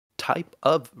type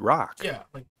of rock. Yeah,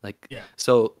 yeah.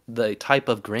 So the type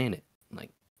of granite,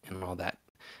 like, and all that.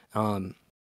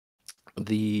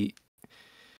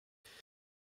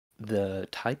 The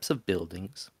types of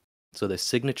buildings, so the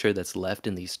signature that's left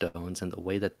in these stones and the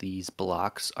way that these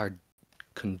blocks are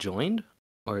conjoined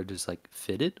or just like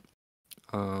fitted,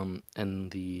 and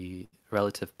the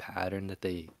relative pattern that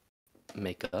they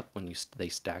make up when they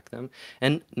stack them,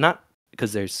 and not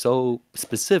because they're so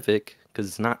specific, because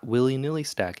it's not willy-nilly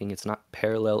stacking, it's not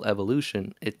parallel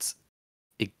evolution, it's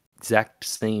exact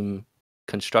same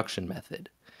construction method,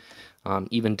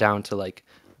 even down to, like,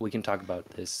 we can talk about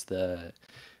this,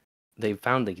 they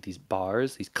found like these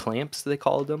bars, these clamps they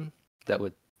called them, that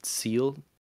would seal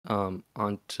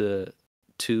onto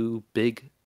two big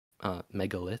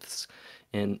megaliths,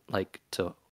 and like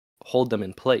to hold them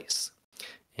in place.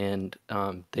 And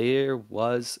there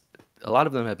was a lot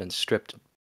of them have been stripped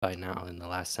by now in the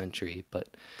last century, but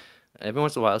every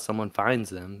once in a while someone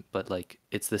finds them. But like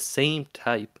it's the same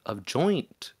type of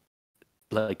joint,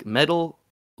 like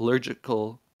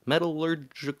metallurgical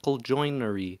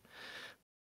joinery.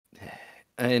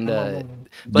 And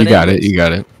but you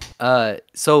got it.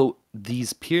 So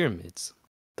these pyramids,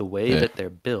 the way that they're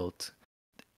built,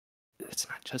 it's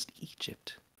not just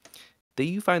Egypt.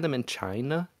 You find them in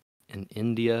China and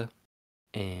India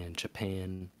and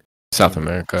Japan, South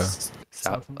America,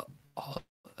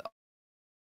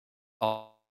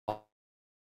 oh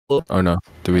no,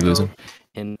 did we lose him?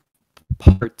 In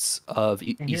parts of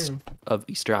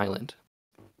Easter Island.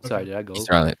 Okay. Sorry, did I go?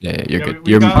 Easter Island, yeah, you're good.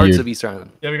 You're parts of Easter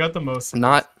Island. Yeah, we got the most.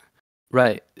 Not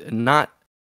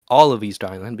all of Easter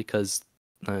Island, because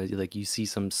like you see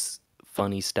some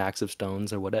funny stacks of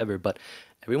stones or whatever, but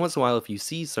every once in a while, if you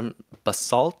see some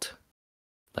basalt,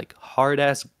 like hard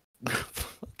ass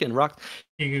fucking rock,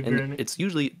 and it's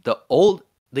usually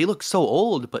they look so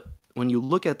old, but when you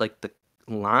look at like the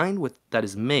line that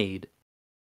is made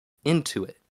into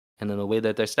it, and then the way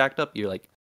that they're stacked up, you're like,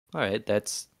 all right,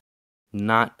 that's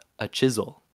not a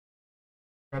chisel.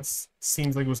 That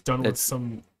seems like it was done with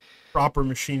some proper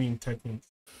machining techniques.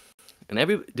 And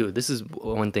this is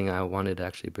one thing I wanted to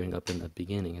actually bring up in the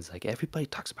beginning, is like everybody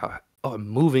talks about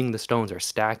moving the stones or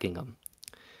stacking them.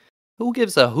 Who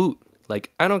gives a hoot?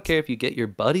 Like, I don't care if you get your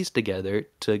buddies together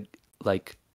to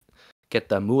like get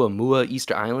the Muamua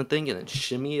Easter Island thing and then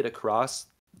shimmy it across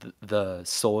the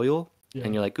soil,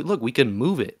 and you're like, look, we can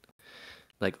move it.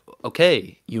 Like,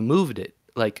 okay, you moved it.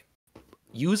 Like,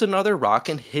 use another rock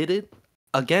and hit it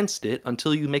against it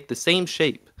until you make the same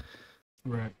shape.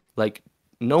 Right. Like,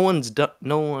 no one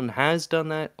has done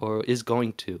that or is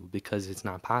going to, because it's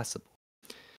not possible.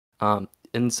 I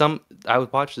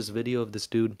would watch this video of this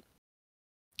dude.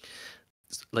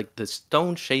 Like, the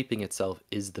stone shaping itself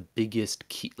is the biggest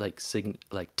key,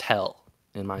 tell,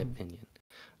 in my opinion.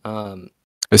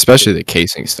 Especially the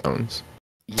casing stones.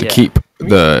 To keep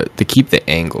the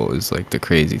angle is like the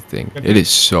crazy thing. It is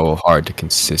so hard to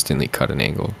consistently cut an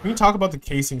angle. Can you talk about the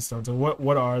casing stones? And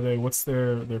what are they? What's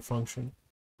their function?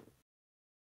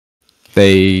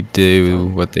 They do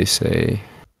what they say.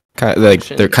 Kind of like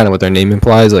they're kind of what their name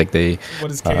implies. Like they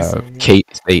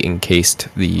they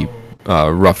encased the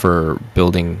rougher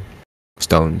building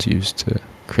stones used to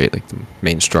create like the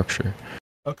main structure.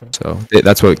 Okay. So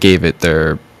that's what gave it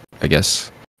their, I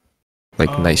guess, like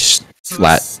nice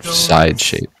flat side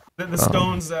shape. The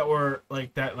stones that were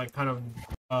like that, like kind of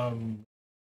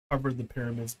covered the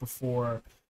pyramids before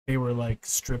they were like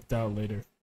stripped out later.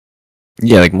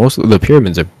 Yeah, like most of the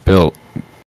pyramids are built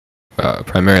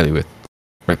primarily with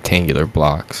rectangular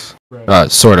blocks. Right.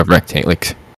 Sort of rectangle,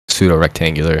 like pseudo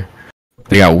rectangular.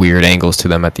 They got weird angles to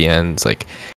them at the ends. Like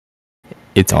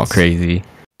it's all crazy.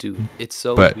 Dude, it's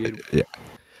so weird. Yeah.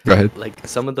 Go ahead. Like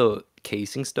some of the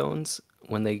casing stones,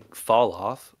 when they fall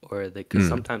off, or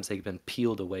sometimes they've been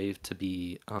peeled away to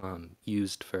be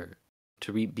used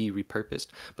be repurposed.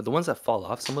 But the ones that fall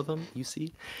off, some of them you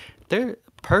see, they're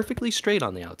perfectly straight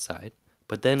on the outside,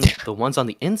 but then the ones on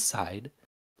the inside,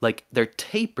 like they're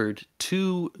tapered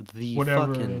to the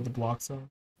whatever the blocks are.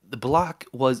 The block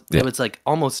was it was like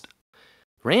almost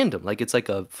random, like it's like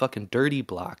a fucking dirty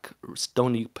block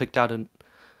stone you picked out in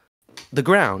the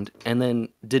ground and then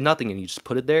did nothing, and you just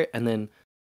put it there, and then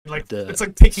it's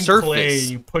like taking clay,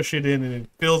 you push it in, and it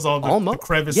fills all the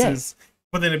crevices.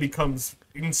 but then it becomes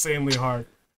insanely hard.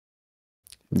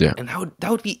 Yeah. And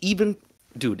that would be even,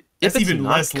 dude. That's If it's even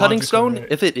not less cutting logical, stone, right?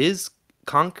 if it is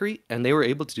concrete, and they were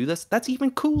able to do this, that's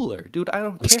even cooler, dude. I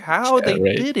don't care how Yeah, they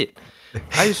right. did it.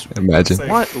 I just Imagine.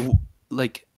 want,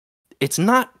 like, it's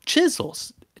not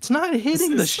chisels. It's not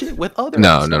hitting the shit with other.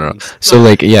 No. things. So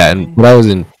like, yeah, and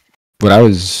when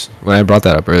I brought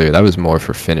that up earlier, that was more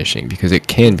for finishing, because it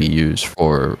can be used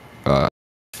for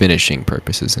finishing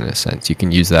purposes in a sense. You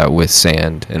can use that with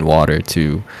sand and water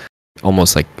to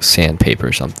almost like sandpaper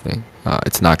or something.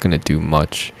 It's not going to do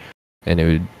much, and it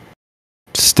would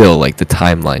still, like, the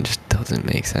timeline just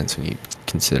doesn't make sense when you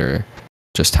consider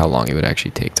just how long it would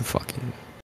actually take to fucking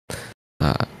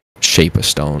shape a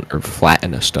stone or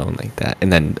flatten a stone like that,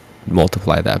 and then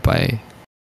multiply that by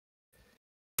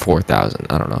 4,000.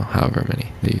 I don't know, however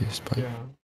many they used, but Yeah.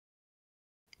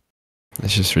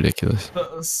 it's just ridiculous.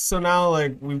 So now,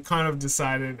 like, we've kind of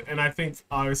decided, and I think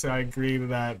obviously I agree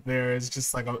that there is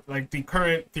just like the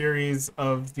current theories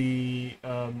of the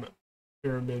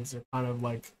pyramids are kind of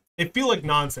like, they feel like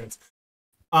nonsense.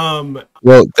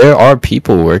 Well, there are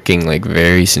people working like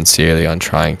very sincerely on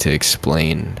trying to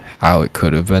explain how it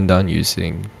could have been done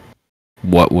using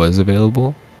what was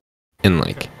available, and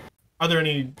like, are there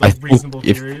any I like think reasonable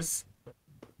if- theories?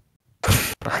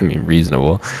 I mean,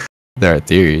 reasonable. There are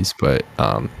theories, but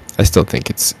I still think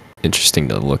it's interesting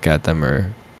to look at them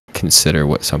or consider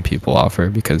what some people offer,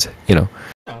 because, you know.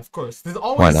 Yeah, of course. There's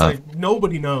always not? like,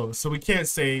 nobody knows, so we can't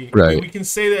say. Right. We can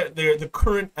say that the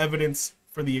current evidence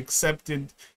for the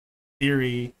accepted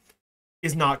theory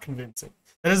is not convincing.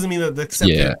 That doesn't mean that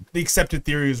the accepted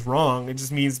theory is wrong. It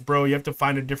just means, bro, you have to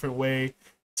find a different way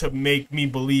to make me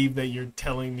believe that you're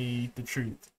telling me the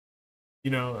truth.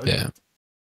 You know? Yeah.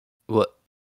 What?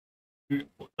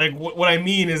 Like, what I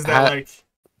mean is that,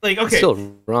 like, okay.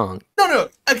 Still wrong. No.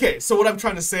 Okay, so what I'm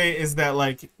trying to say is that,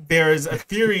 like, there is a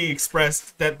theory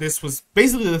expressed that this was,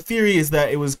 basically the theory is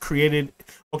that it was created.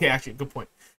 Okay, actually, good point.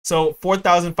 So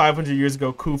 4,500 years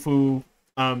ago, Khufu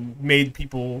made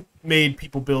people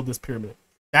build this pyramid.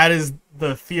 That is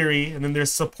the theory, and then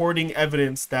there's supporting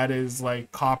evidence that is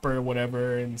like copper or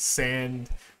whatever, and sand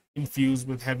infused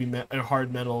with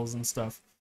hard metals and stuff.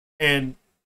 And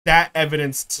that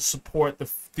evidence to support the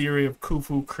theory of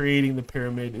Khufu creating the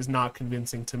pyramid is not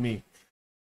convincing to me,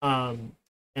 and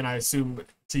I assume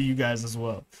to you guys as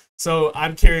well. So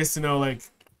I'm curious to know, like,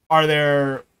 is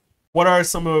there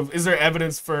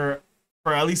evidence for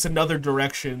at least another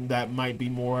direction that might be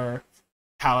more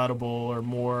palatable or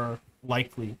more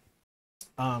likely?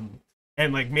 And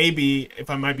like, maybe,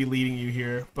 if I might be leading you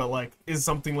here, but like, is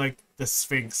something like the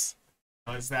Sphinx,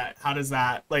 how does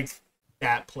that like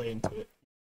that play into it?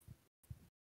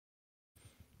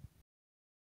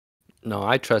 No,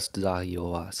 I trust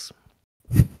Zahiwas.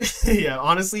 Yeah,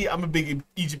 honestly, I'm a big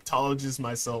Egyptologist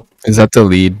myself. Is that the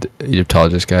lead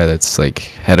Egyptologist guy that's like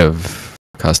head of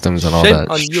customs and all Shame that?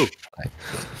 on you.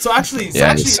 So actually,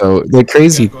 So the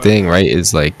crazy thing, right,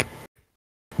 is like,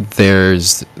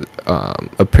 there's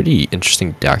a pretty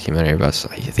interesting documentary about,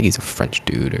 I think he's a French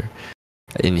dude,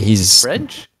 and he's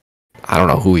French? I don't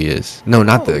know who he is. No,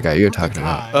 not the guy you're talking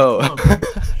about. Oh.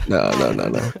 No.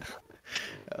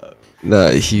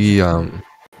 No,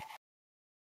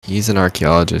 he's an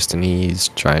archaeologist, and he's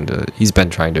been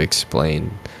trying to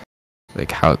explain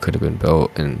like how it could have been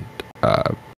built. And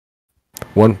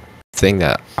one thing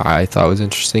that I thought was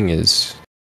interesting is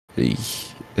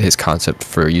his concept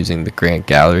for using the Grand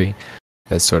Gallery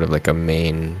as sort of like a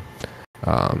main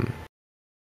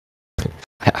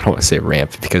I don't want to say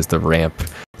ramp, because the ramp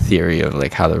theory of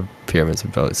like how the pyramids are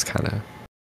built is kind of,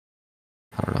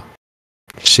 I don't know,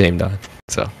 shamed on.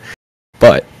 So,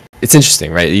 but it's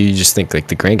interesting, right? You just think like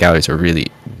the Grand Gallery is a really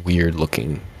weird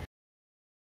looking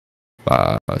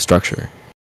structure.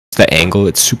 The angle,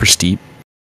 it's super steep.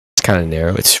 It's kind of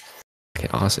narrow. It's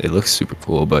awesome. It looks super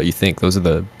cool, but you think those are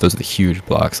the huge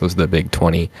blocks. Those are the big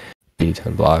 20, 80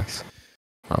 ton blocks.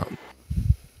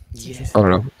 Yeah. I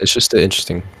don't know. It's just an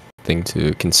interesting thing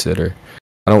to consider.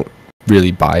 I don't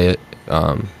really buy it.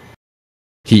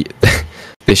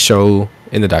 They show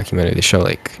in the documentary, they show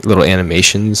like little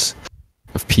animations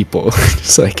of people,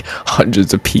 just like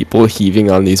hundreds of people heaving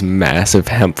on these massive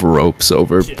hemp ropes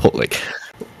over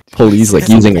pulleys, like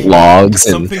using logs,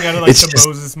 and something out of like the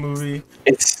Moses movie.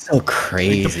 It's so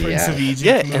crazy. Like the Prince of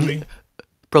Egypt movie. And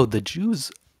bro, the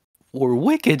Jews were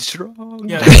wicked strong.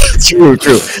 Yeah, true.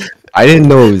 I didn't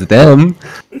know it was them.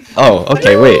 Oh,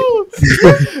 okay, wait.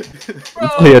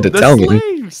 You had to tell me.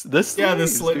 The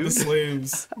slaves, the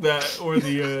slaves that, or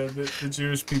the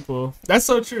Jewish people. That's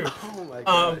so true. Oh my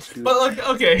gosh, dude. But like,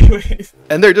 okay, wait.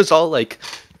 And they're just all like,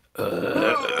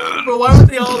 Bro, why would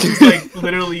they all just like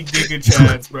literally Giga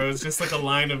Chads, bro? It's just like a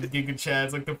line of Giga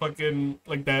Chads, like the fucking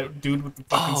like that dude with the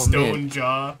fucking stone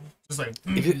jaw, just like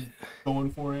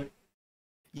going for it.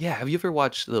 Yeah, have you ever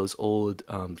watched those old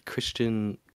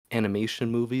Christian animation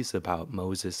movies about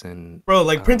Moses and bro,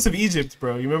 like Prince of Egypt,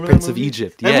 bro? You remember Prince that movie? of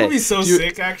Egypt? That yeah, movie's so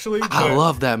sick, actually. I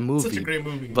love that movie. Such a great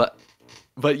movie.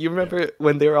 But you remember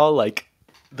when they were all like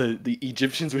the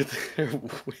Egyptians with their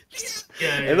whips,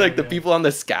 and like the people on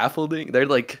the scaffolding, they're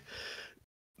like,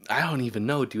 I don't even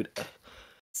know, dude.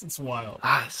 It's wild.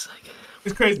 It's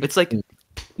crazy. It's like,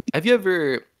 have you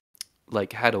ever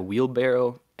like had a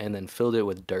wheelbarrow and then filled it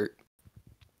with dirt,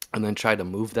 and then tried to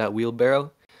move that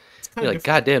wheelbarrow? You're like,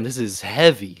 God damn, this is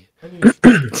heavy. Like,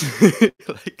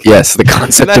 yes, the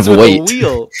concept of weight.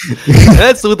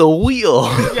 That's with a wheel.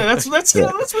 Yeah, that's with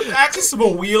the axis of a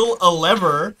wheel, a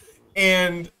lever,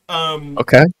 and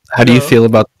okay. How do you feel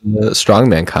about the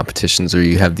strongman competitions where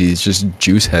you have these just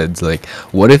juice heads? Like,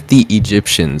 what if the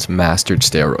Egyptians mastered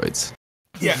steroids?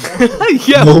 Yeah.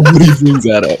 Yeah. Nobody brings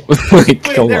that up. Like,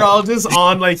 wait, they're all just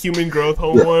on like human growth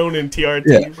hormone and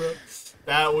TRT, bro.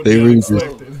 That would be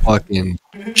unexpected. Fucking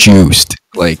juiced,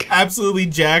 like absolutely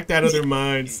jacked out of their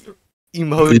minds.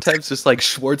 Emo types just like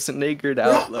Schwarzeneggered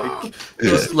out, like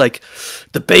just like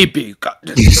the baby.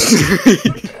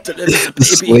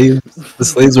 The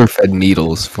slaves were fed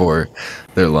needles for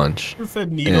their lunch. They were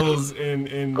fed needles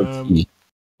and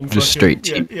just straight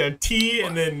tea. Yeah, tea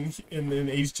and then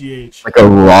HGH. Like a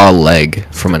raw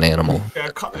leg from an animal. Yeah,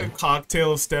 a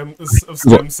cocktail of stem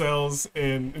cells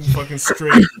and fucking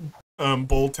straight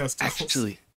bull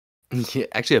testicles.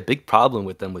 Actually, a big problem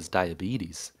with them was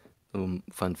diabetes.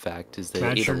 Fun fact is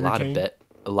they ate a lot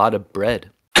of bread.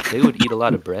 They would eat a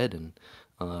lot of bread and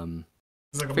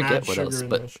like I forget what else.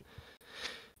 But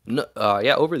no,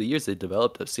 over the years they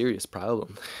developed a serious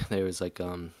problem. There was like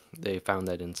they found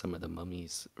that in some of the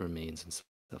mummies' remains and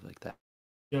stuff like that.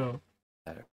 Yo,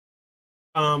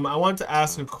 I want to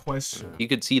ask a question. You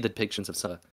could see the depictions of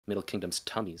some Middle Kingdom's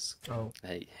tummies. Oh,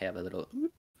 they have a little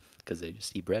because they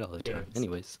just eat bread all the time.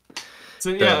 Anyways,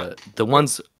 so the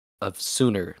ones of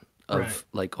Sumer of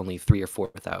like only 3,000 or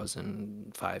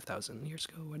 4,000, 5,000 years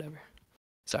ago, whatever.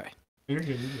 Sorry. You're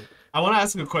good. I want to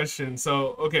ask a question.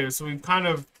 So we've kind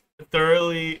of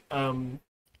thoroughly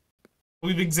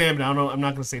we've examined. I don't know. I'm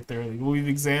not going to say thoroughly, but we've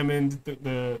examined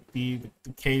the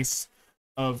case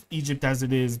of Egypt as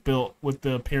it is built with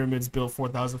the pyramids built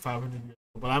 4,500 years ago.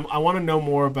 But I want to know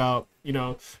more about,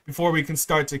 before we can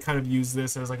start to kind of use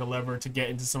this as like a lever to get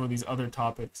into some of these other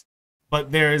topics.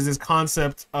 But there is this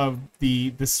concept of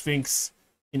the Sphinx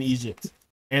in Egypt.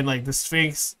 And like the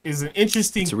Sphinx is an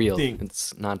interesting thing.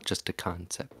 It's not just a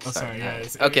concept. Oh, sorry. Yeah.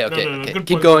 Okay. Good Keep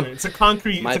point, going. It's a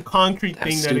concrete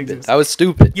thing that exists. I was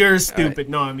stupid. You're stupid. Right.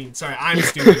 No, I mean, sorry, I'm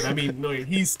stupid. I mean, no,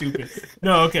 he's stupid.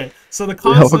 No, okay. So the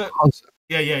concept.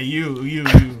 Yeah, you.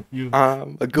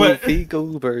 I'm a goofy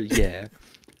goober, yeah.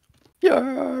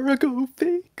 You're a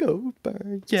goofy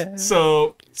goober, yeah.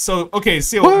 So okay,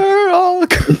 so we're all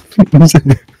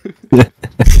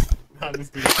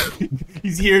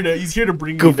He's here to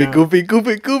bring goofy, me down.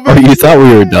 Goofy. Oh, you thought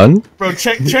we were done? Bro,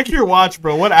 check your watch,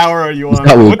 bro. What hour are you on?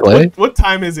 What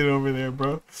time is it over there,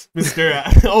 bro? Mister.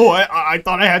 I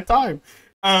thought I had time.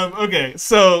 Okay,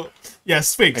 so yeah,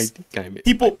 Sphinx.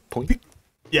 People.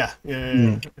 Yeah.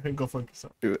 Go fuck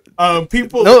yourself.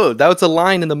 People. No, that was a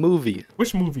line in the movie.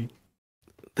 Which movie?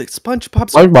 The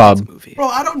SpongeBob movie. Bro,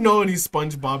 I don't know any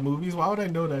SpongeBob movies. Why would I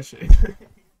know that shit?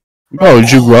 Bro, did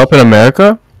you grow up in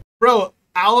America? Bro,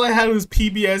 all I had was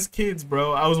PBS Kids,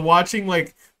 bro. I was watching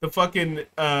like the fucking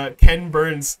Ken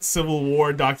Burns Civil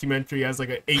War documentary as like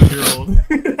an 8-year-old.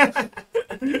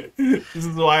 This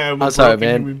is why I'm a sorry,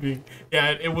 man. human being.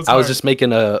 Yeah, it was. I was just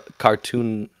making a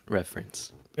cartoon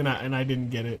reference. And I didn't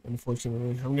get it,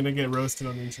 unfortunately. I'm gonna get roasted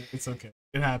on the internet. It's okay.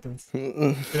 It happens.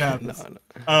 It happens. No.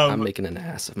 I'm making an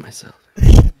ass of myself.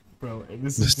 Bro,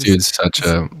 this dude's such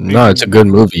a... No, it's a good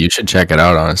movie. You should check it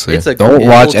out, honestly. Don't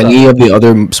watch any of the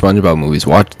other SpongeBob movies.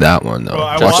 Watch that one, though.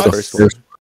 Bro, watch the first one.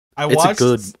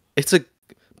 It's a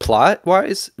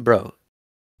plot-wise, bro.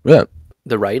 Yeah.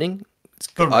 The writing?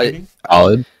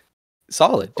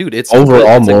 Solid. Dude, it's...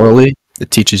 Overall, morally,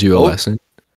 it teaches you a lesson.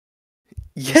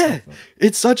 Yeah,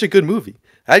 it's such a good movie.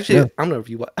 Actually, yeah. I'm gonna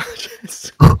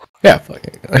rewatch. Yeah, fuck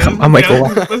it. I might go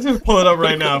watch. Let's just pull it up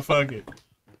right now. Fuck it.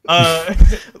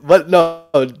 But no.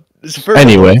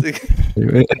 Anyway.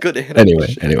 Good.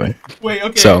 Anyway. Wait.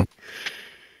 Okay. So.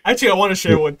 Actually, I want to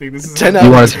share one thing. This is. You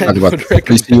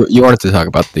wanted to talk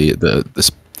about the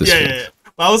Yeah.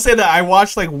 Well, I will say that I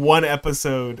watched like one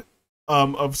episode,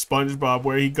 of SpongeBob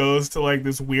where he goes to like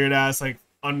this weird ass like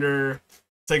under.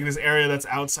 It's like this area that's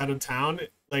outside of town,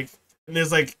 like, and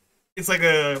there's like it's like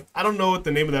a, I don't know what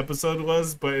the name of the episode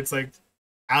was, but it's like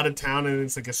out of town and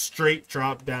it's like a straight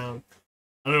drop down.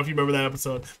 I don't know if you remember that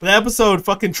episode, but that episode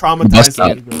fucking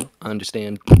traumatized me, bro. I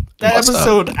understand. That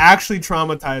episode actually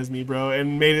traumatized me, bro,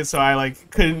 and made it so I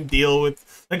like couldn't deal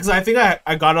with, like, because I think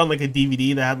I got on like a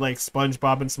DVD that had like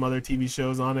SpongeBob and some other TV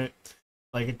shows on it,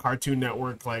 like a Cartoon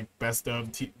Network like best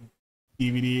of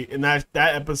DVD, and that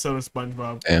episode of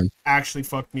SpongeBob actually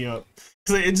fucked me up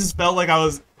because it just felt like I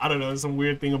was, I don't know, some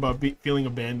weird thing about feeling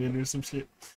abandoned or some shit.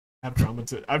 I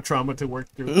have trauma to work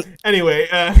through. Anyway,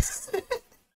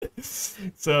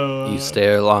 so you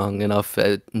stare long enough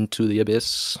into the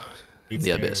abyss.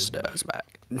 The abyss stares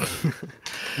back.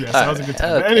 Yes, that was a good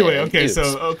time. Okay, anyway, okay,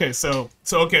 so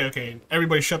okay.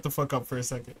 Everybody, shut the fuck up for a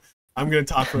second. I'm gonna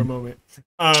talk for a moment.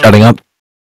 Shutting up.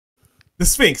 The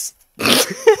Sphinx.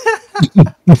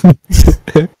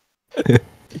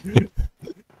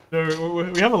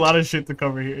 We have a lot of shit to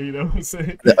cover here, you know what I'm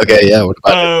saying? Okay, yeah. What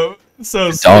about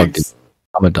so dog? Sphinx.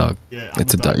 I'm a dog. Yeah,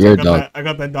 it's a dog. You're a dog. I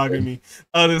got that dog in me.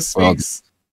 The Sphinx.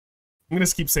 I'm gonna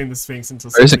keep saying the Sphinx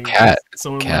until there's a cat.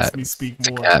 Someone lets me speak more. It's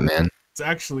a cat, man. It's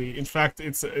actually, in fact,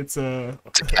 it's a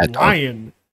cat lion.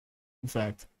 Dog. In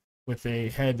fact, with a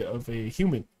head of a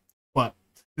human. But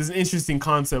there's an interesting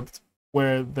concept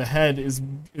where the head is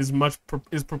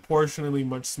proportionally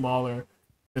much smaller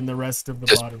than the rest of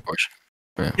the body.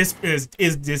 Yeah.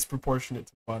 Is disproportionate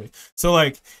to the body. So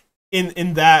like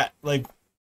in that, like,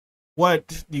 what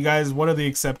are the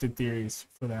accepted theories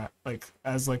for that? Like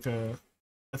as like a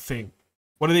thing.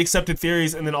 What are the accepted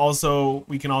theories? And then also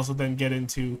we can also then get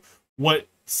into what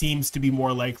seems to be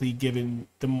more likely given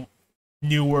the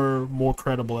newer, more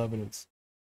credible evidence.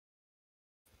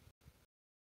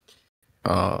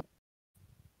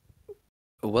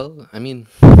 Well, I mean,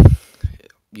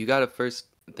 you gotta first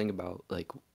think about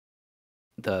like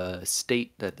the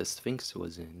state that the Sphinx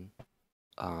was in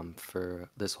for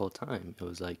this whole time. It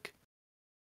was like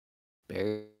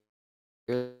barely.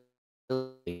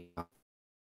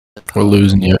 We're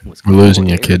losing you. We're losing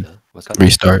you, kid.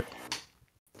 Restart.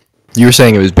 You were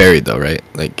saying it was buried though, right?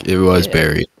 Like it was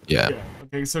buried. Yeah.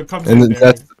 Okay, so it comes and in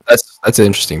that's an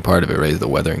interesting part of it, right? Is the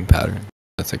weathering pattern.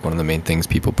 That's like one of the main things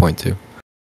people point to.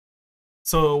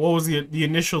 So what was the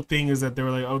initial thing is that they were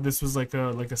like, oh, this was like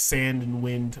a sand and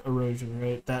wind erosion,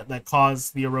 right? That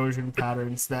caused the erosion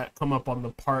patterns that come up on the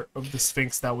part of the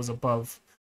Sphinx that was above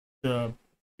the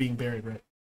being buried, right?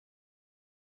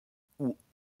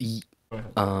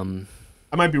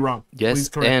 I might be wrong. Yes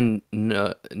and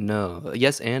no.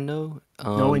 Yes and no.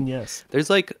 No and yes. There's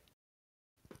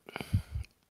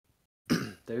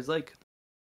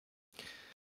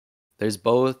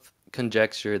both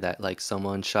conjecture that like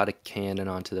someone shot a cannon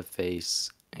onto the face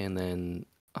and then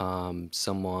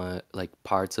somewhat like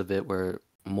parts of it were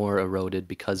more eroded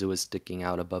because it was sticking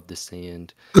out above the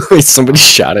sand. Somebody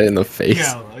shot it in the face.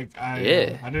 Yeah, like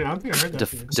I don't think I heard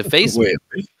that. Defacement.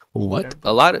 Wait, what?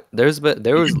 A lot. There was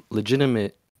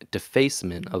legitimate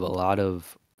defacement of a lot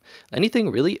of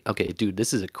anything really. Okay, dude,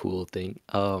 this is a cool thing.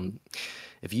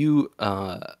 If you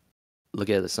look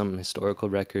at some historical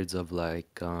records of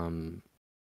like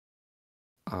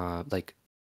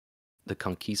the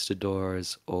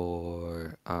conquistadors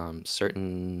or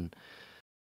certain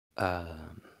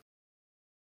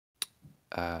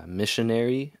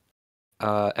missionary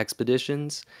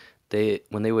expeditions,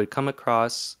 when they would come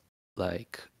across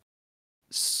like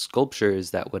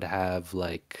sculptures that would have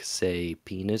like say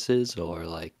penises or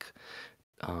like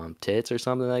tits or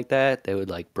something like that, they would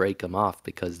like break them off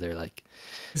because they're like,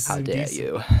 how dare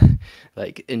you,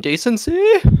 like indecency,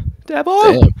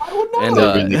 devil. I would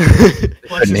know.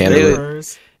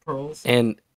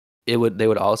 And they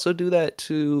would also do that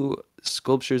to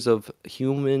sculptures of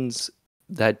humans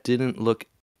that didn't look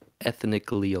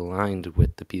ethnically aligned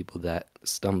with the people that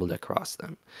stumbled across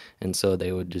them, and so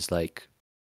they would just like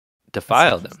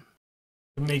defile them.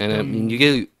 I mean, you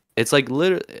get, it's like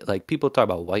literally like people talk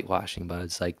about whitewashing, but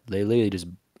it's like they literally just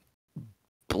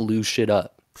blew shit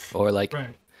up, or like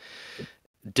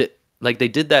like they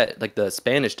did that, like the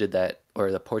Spanish did that,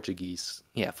 or the Portuguese.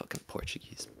 Yeah, fucking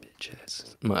Portuguese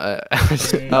bitches.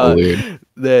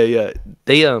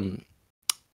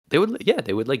 They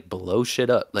would like blow shit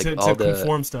up, like to all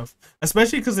conform stuff,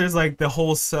 especially because there's like the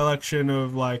whole selection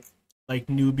of like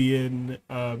Nubian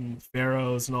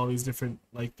pharaohs and all these different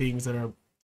like things that are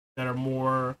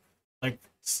more like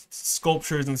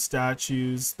sculptures and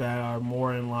statues that are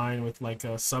more in line with like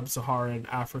a sub-Saharan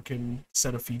African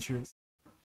set of features.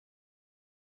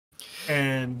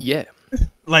 And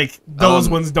like those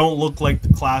ones don't look like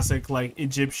the classic like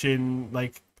Egyptian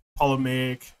like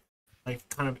Ptolemaic like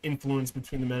kind of influence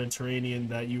between the Mediterranean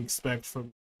that you expect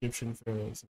from Egyptian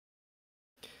pharaohs.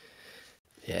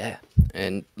 Yeah,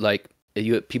 and like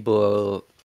people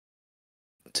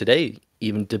today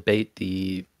even debate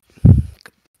the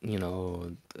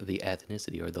the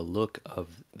ethnicity or the look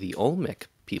of the Olmec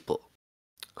people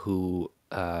who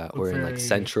were in like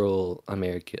Central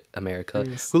America,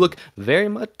 who look very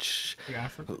much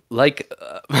like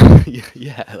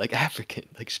yeah, like African,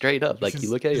 like straight up. Like you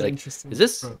look at it, you're like, is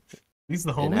this these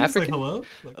the homies? African? Like,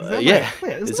 hello? Yeah,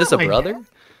 is this a brother?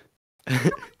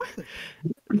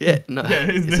 Yeah, no.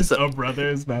 Yeah, is this a brother?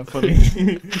 Is that funny?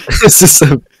 Is this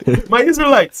my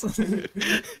Israelites?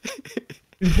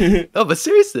 No, but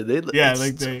seriously,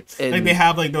 they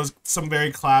have like some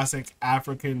very classic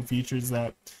African features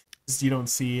that you don't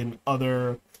see in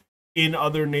other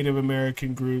Native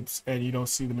American groups, and you don't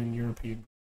see them in European.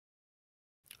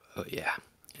 Oh yeah,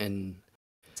 and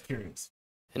it's curious.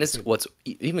 And it's what's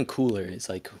even cooler is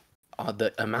like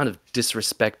the amount of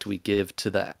disrespect we give to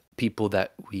the people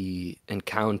that we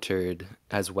encountered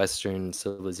as Western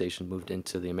civilization moved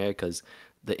into the Americas.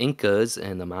 The Incas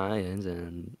and the Mayans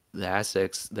and the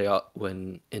Aztecs, they all,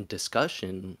 when in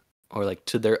discussion or like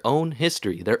to their own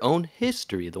history,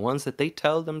 the ones that they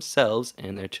tell themselves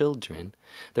and their children,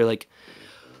 they're like,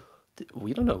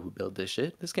 we don't know who built this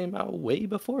shit. This came out way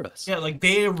before us. Yeah, like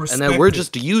they respect. And then we're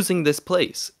just using this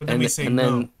place, and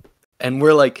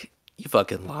we're like, you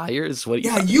fucking liars! What?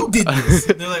 Yeah, you did this.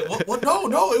 And they're like, what?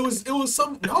 No, it was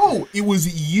some. No, it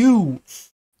was you.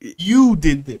 You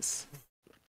did this.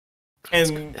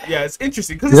 And yeah, it's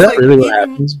interesting because it's like really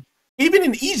even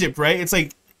in Egypt, right? It's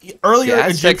like earlier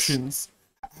Egyptians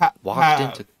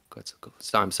walked into.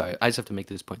 I'm sorry, I just have to make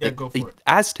this point. Yeah, go for it.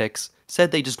 Aztecs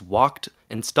said they just walked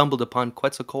and stumbled upon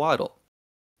Quetzalcoatl,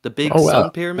 the big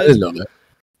sun pyramid. I didn't know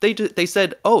that. They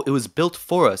said, "Oh, it was built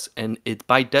for us, and it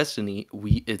by destiny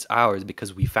it's ours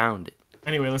because we found it."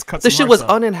 Anyway, let's cut. The shit was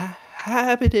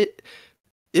uninhabited.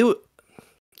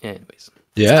 Anyways.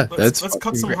 Yeah, let's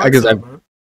cut some hearts out, man.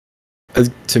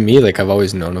 To me, like I've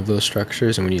always known of those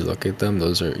structures, and when you look at them,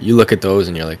 you look at those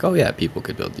and you're like, oh yeah, people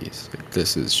could build these. Like,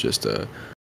 this is just a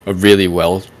really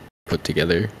well put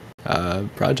together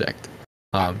project.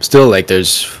 Still, like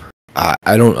there's,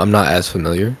 I'm not as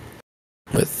familiar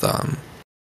with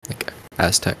like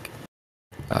Aztec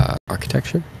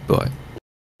architecture, but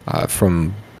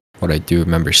from what I do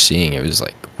remember seeing, it was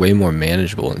like way more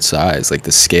manageable in size. Like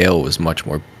the scale was much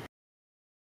more,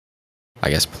 I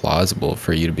guess, plausible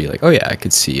for you to be like, oh yeah, I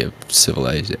could see a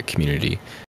civilized community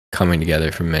coming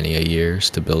together for many years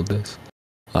to build this.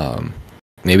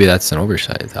 Maybe that's an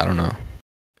oversight. I don't know.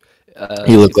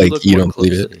 You look like you don't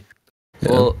believe it.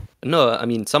 Yeah. Well, no, I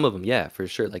mean, some of them, yeah, for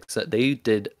sure. Like, so they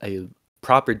did a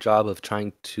proper job of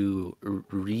trying to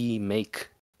remake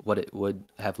what it would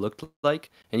have looked like.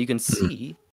 And you can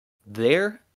see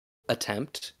their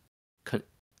attempt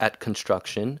at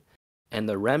construction and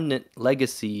the remnant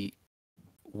legacy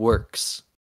works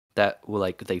that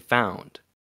they found.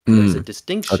 There's a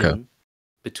distinction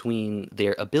between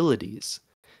their abilities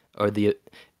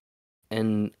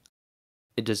and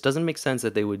it just doesn't make sense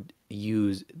that they would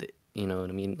use you know what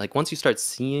I mean? Like once you start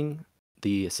seeing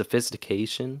the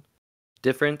sophistication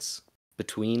difference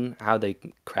between how they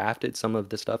crafted some of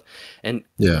the stuff, and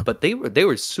but they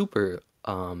were super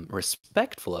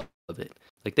respectful of it.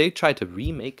 Like they tried to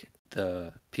remake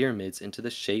the pyramids into the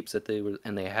shapes that they were,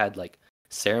 and they had like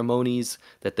ceremonies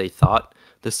that they thought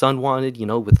the sun wanted, you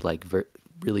know, with like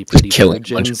really pretty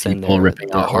virgins and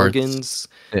their organs.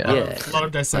 Yeah. A lot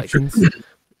of dissections.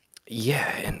 Yeah,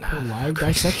 and live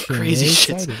dissection. Crazy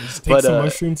shit. Just take some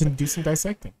mushrooms and do some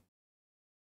dissecting.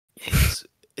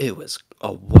 It was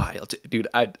a wild, dude.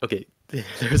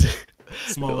 There's a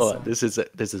small. This is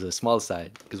a small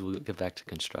side because we'll get back to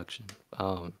construction.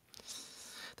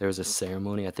 There was a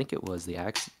ceremony. I think it was the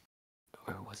or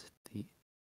was it the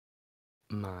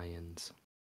Mayans?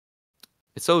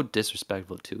 It's so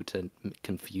disrespectful too to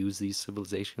confuse these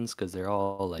civilizations because they're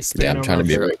all like I'm trying to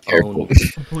be very careful.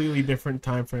 Completely different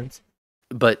time frames.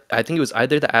 But I think it was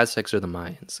either the Aztecs or the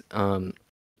Mayans.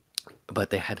 But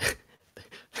they had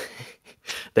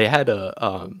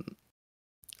a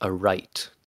rite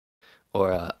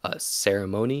or a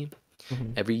ceremony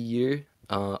every year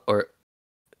or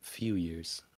few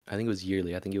years. I think it was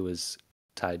yearly. I think it was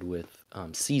tied with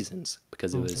seasons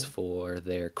because it was for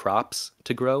their crops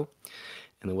to grow.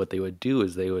 And then what they would do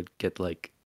is they would get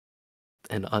like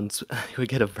they would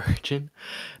get a virgin.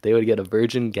 They would get a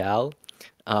virgin gal,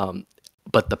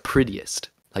 but the prettiest.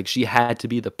 Like she had to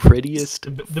be the prettiest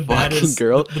the baddest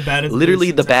girl, the baddest, literally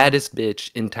the baddest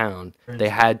bitch in town. They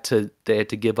had to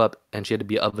give up, and she had to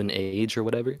be of an age or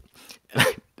whatever.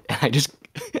 And I'm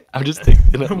just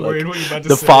thinking of like,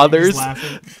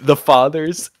 the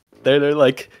fathers. They're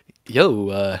like,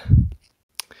 yo,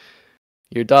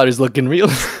 your daughter's looking real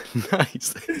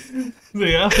nice.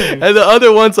 Yeah. And the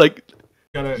other one's like,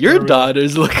 your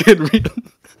daughter's looking real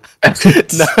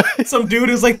nice. Some dude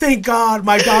is like, thank God,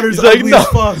 my daughter's He's like, ugly no, as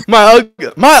fuck.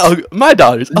 my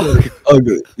daughter's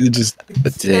ugly. You just damn.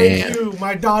 Thank you.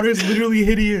 My daughter's literally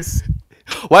hideous.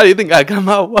 Why do you think I come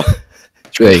out? Like,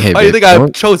 hey, Why do you think I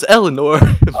chose Eleanor?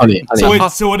 Honey. So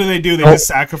what do? They just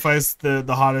sacrifice the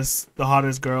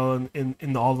hottest girl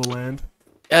in all the land?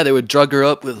 Yeah, they would drug her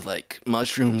up with like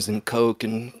mushrooms and coke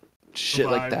and shit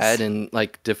like Vibes. that, and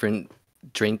like different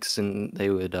drinks, and they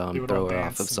would throw her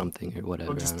off of something or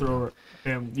whatever. Or just throw her.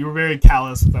 Damn, you were very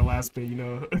callous with that last bit, you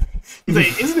know. He's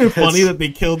like, isn't it funny that they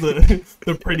killed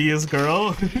the prettiest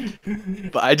girl?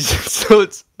 But I just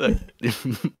it's like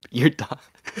your daughter.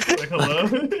 Like, hello.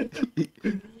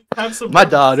 Have some.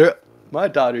 My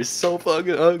daughter's so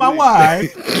fucking ugly. My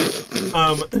wife.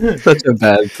 Such a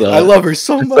bad thought. I love her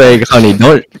so much. Like, honey,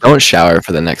 don't shower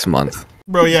for the next month.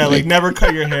 Bro, yeah, like never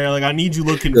cut your hair. Like, I need you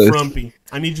looking frumpy.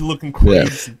 I need you looking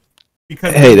crazy. Yeah.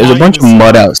 Because hey, there's a bunch of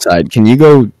mud outside. Can you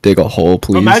go dig a hole,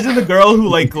 please? Imagine the girl who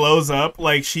like glows up.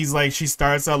 Like she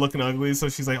starts out looking ugly, so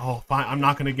she's like, oh, fine, I'm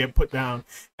not gonna get put down.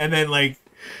 And then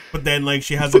but then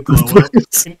she has a glow up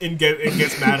and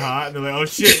gets mad hot, and they're like, oh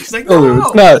shit. She's like,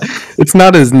 no. It's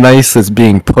not as nice as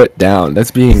being put down.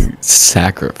 That's being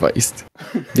sacrificed.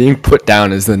 Being put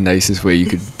down is the nicest way you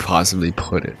could possibly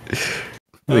put it.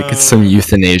 Like it's some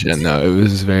euthanasia. No, it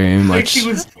was very much. She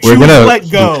was let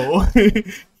go.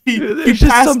 he just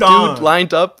passed some on. dude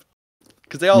lined up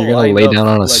because they all. You're gonna lay down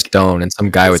on a stone, and some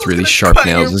guy with really sharp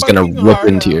nails is gonna rip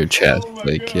into your chest.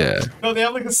 God. Yeah. No, they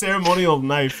have like a ceremonial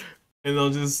knife, and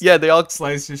they'll just they all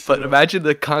slice your shit. But imagine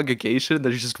the congregation.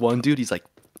 There's just one dude. He's like,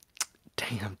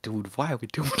 "Damn, dude, why are we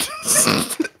doing this?"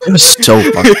 It was so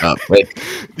fucked up. Like,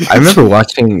 I remember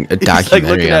watching a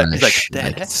documentary on this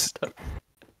shit.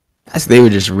 They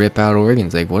would just rip out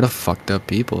organs. Like, what a fucked up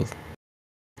people.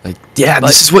 Like, yeah,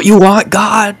 this is what you want,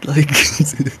 God. Like,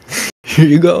 here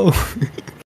you go.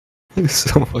 It's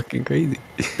so fucking crazy.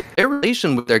 Their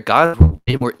relation with their God was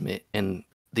way more intimate, and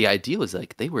the idea was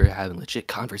like they were having legit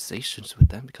conversations with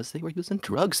them because they were using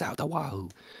drugs out the wahoo.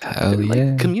 Hell they were, yeah.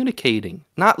 like, communicating,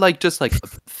 not like just like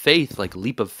faith, like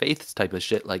leap of faith type of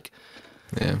shit. Like,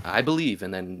 yeah, I believe,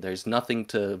 and then there's nothing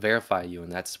to verify you,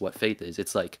 and that's what faith is.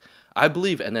 It's like I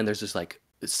believe, and then there's just like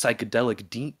psychedelic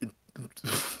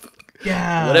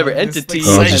whatever entity,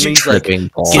 like, and he's like,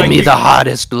 give me the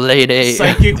hottest lady.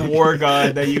 Psychic war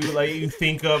god that you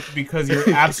think of because you're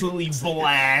absolutely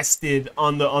blasted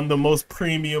on the most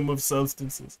premium of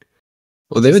substances.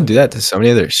 Well, they would do that to so many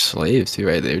of their slaves too,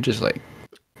 right? They would just like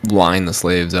line the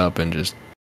slaves up and just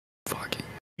fucking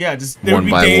just there would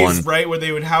be days, right, where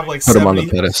they would have like put them on the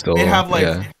pedestal. They'd have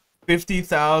like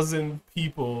 50,000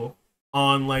 people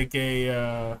on like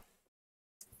a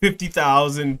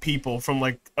 50,000 people from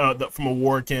like from a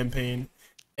war campaign,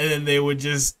 and then they would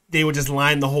just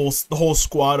line the whole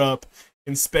squad up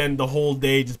and spend the whole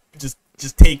day just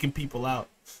taking people out,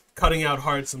 cutting out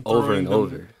hearts and over and them,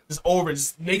 over.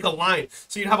 Just make a line.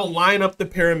 So you'd have a line up the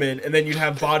pyramid, and then you'd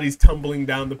have bodies tumbling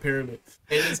down the pyramid,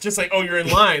 and it's just like, oh, you're in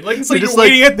line. Like it's like you're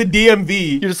waiting at the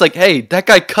DMV. You're just like, hey, that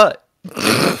guy cut.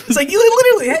 It's like you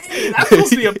literally, hey, that's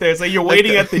supposed to be up there. It's like you're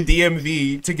waiting at the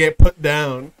DMV to get put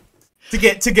down. To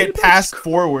get passed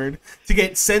forward, to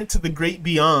get sent to the great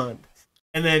beyond,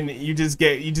 and then you just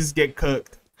get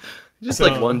cooked. Just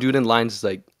like one dude in line is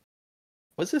like,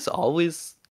 "Was this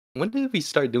always? When did we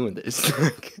start doing this?"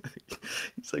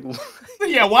 He's like, what?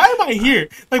 "Yeah, why am I here?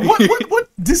 Like, what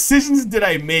decisions did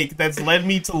I make that's led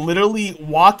me to literally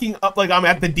walking up like I'm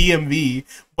at the DMV,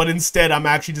 but instead I'm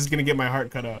actually just gonna get my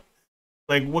heart cut out?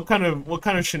 Like, what kind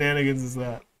of shenanigans is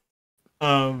that?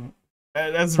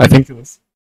 That's ridiculous."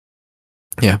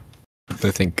 Yeah, I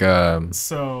think.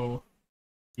 So,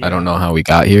 I don't know how we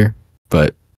got here,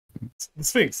 but the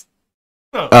Sphinx.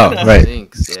 Oh, right.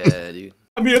 Sphinx, yeah, dude.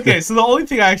 I mean, okay. So the only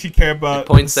thing I actually care about it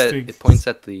points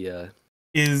at the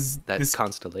is this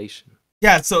constellation.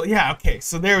 Yeah. So yeah. Okay.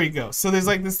 So there we go. So there's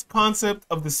like this concept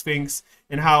of the Sphinx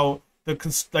and how there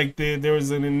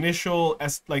was an initial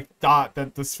thought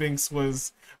that the Sphinx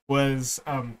the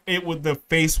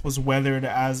face was weathered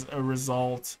as a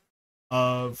result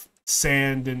of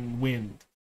sand and wind,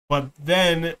 but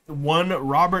then one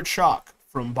Robert Schoch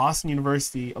from Boston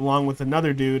University, along with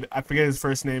another dude, I forget his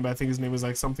first name, but I think his name was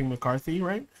like something McCarthy,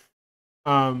 right?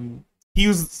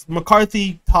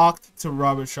 McCarthy talked to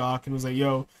Robert Schoch and was like,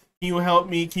 "Yo, can you help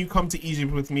me? Can you come to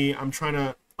Egypt with me? I'm trying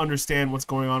to understand what's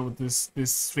going on with this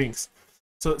Sphinx."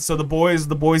 So the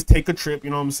boys take a trip,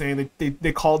 you know what I'm saying? They do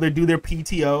their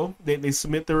PTO, they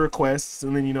submit their requests,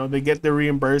 and then they get their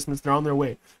reimbursements. They're on their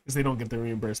way because they don't get their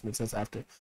reimbursements. That's after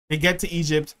They get to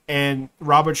Egypt, and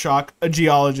Robert Schoch, a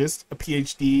geologist, a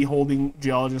PhD holding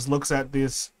geologist, looks at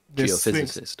this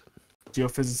geophysicist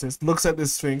looks at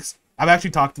this Sphinx. I've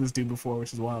actually talked to this dude before,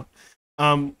 which is wild.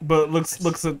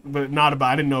 But not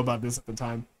about. I didn't know about this at the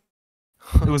time.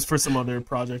 It was for some other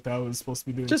project I was supposed to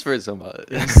be doing. Just for some other.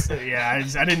 Yeah,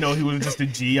 I didn't know he was just a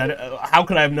G. How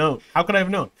could I have known?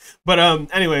 But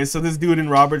anyway, so this dude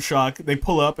and Robert Schoch, they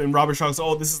pull up, and Robert Schoch's,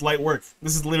 oh, this is light work.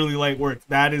 This is literally light work.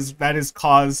 That is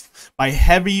caused by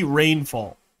heavy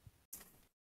rainfall.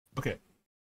 Okay.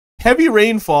 Heavy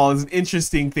rainfall is an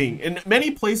interesting thing. In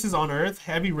many places on Earth,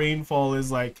 heavy rainfall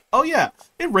is like, oh yeah,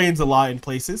 it rains a lot in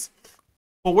places.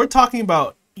 But we're talking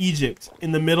about Egypt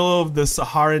in the middle of the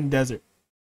Saharan desert.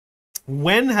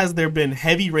 When has there been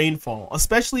heavy rainfall,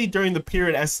 especially during the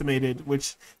period estimated,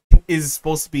 which is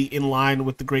supposed to be in line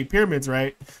with the Great Pyramids,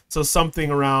 right? So something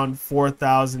around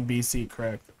 4000 BC,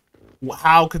 correct?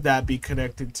 How could that be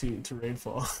connected to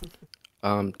rainfall?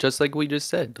 Just like we just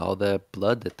said, all the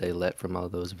blood that they let from all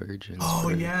those virgins. Oh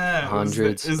yeah,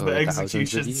 hundreds is the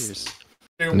executions.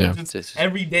 Just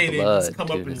every day they just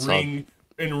come up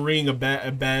and ring a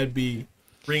bad bee,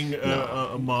 ring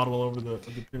a model over the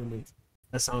pyramids.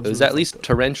 That sounds. It was at least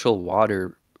torrential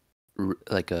water,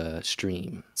 like a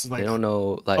stream. So like, they don't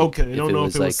know, like, okay, they don't know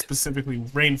if it was specifically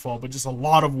rainfall, but just a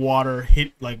lot of water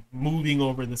hit, like moving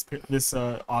over this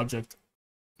object.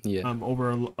 Yeah.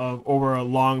 Over a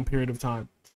long period of time.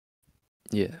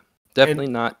 Yeah, definitely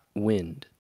not wind.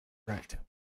 Right.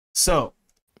 So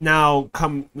now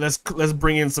let's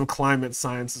bring in some climate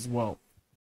science as well.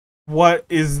 What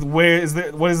is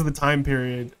the time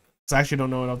period? I actually don't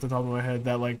know it off the top of my head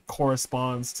that like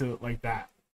corresponds to like that,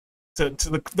 to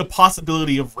the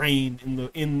possibility of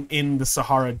rain in the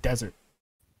Sahara Desert.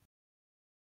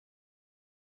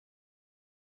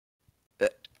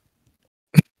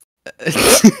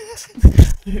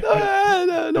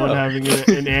 No. Not having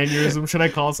an aneurysm. Should I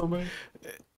call somebody?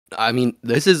 I mean,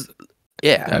 this is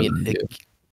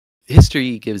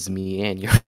history gives me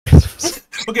aneurysms.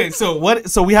 Okay, so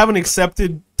we have an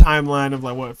accepted timeline of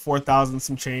like what 4000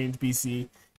 some change BC.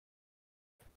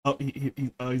 Oh,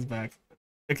 he's back.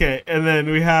 Okay, and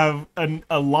then we have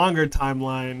a longer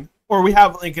timeline, or we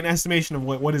have like an estimation of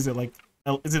what is it like?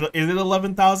 Is it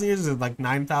 11,000 years? Is it like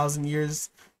 9,000 years?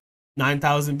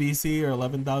 9,000 BC or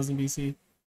 11,000 BC?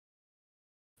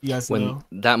 You guys know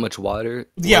that much water?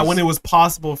 Yeah, when it was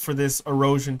possible for this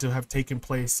erosion to have taken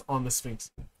place on the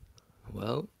Sphinx.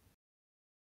 Well,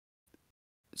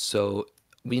 so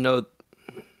we know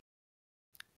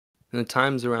in the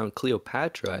times around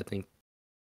Cleopatra, I think,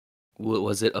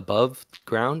 was it above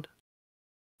ground?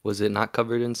 Was it not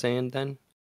covered in sand then?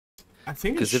 I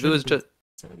think because if it was just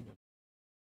sure.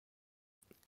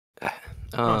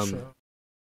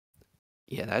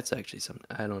 Yeah, that's actually something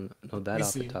I don't know that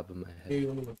off the top of my head.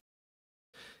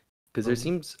 Because there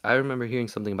seems, I remember hearing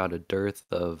something about a dearth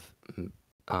of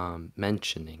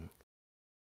mentioning.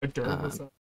 A dearth?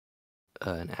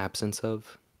 An absence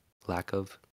of, lack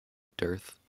of,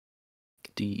 dearth.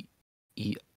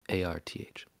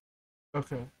 DEARTH.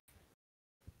 Okay.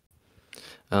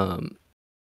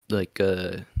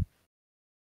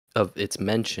 Of its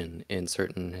mention in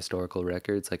certain historical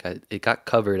records, like it got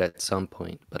covered at some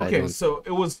point, but okay, so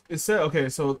it said okay,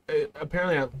 so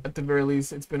apparently at the very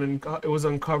least it was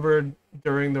uncovered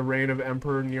during the reign of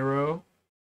Emperor Nero.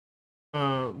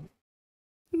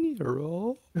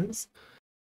 Nero.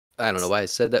 I don't know why I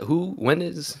said that.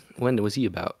 When was he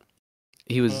about?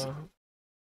 He was.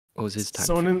 What was his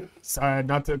time? Sorry,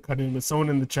 not to cut in, but someone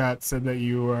in the chat said that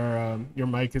your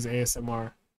mic is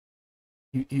ASMR.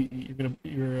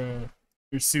 You're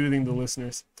soothing the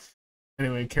listeners.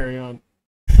 Anyway, carry on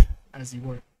as you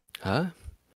were. Huh?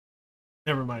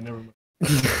 Never mind.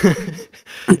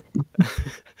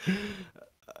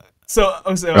 So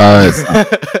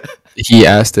he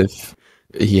asked if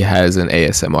he has an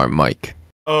ASMR mic.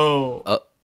 Oh.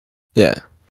 Yeah.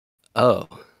 Oh.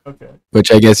 Okay.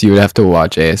 Which I guess you would have to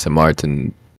watch ASMR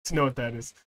to know what that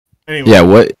is. Anyway. Yeah.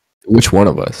 Which one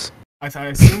of us? I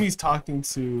assume he's talking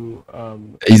to.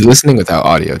 He's listening without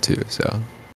audio too, so.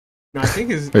 No, I think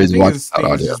his thing is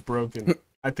just broken.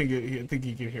 I think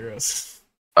he can hear us.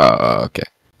 Okay.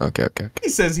 He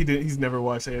says he's never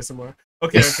watched ASMR.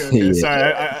 Okay. Yeah.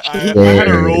 Sorry, I had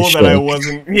a rule that I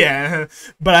wasn't. Yeah,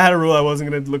 but I had a rule I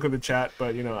wasn't gonna look at the chat.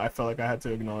 But I felt like I had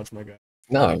to acknowledge my guy.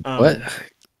 No, what?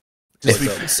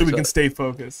 So we can stay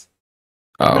focused.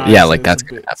 Oh yeah, like that's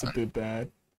gonna happen. It's a bit bad.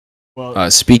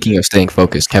 Well, speaking of staying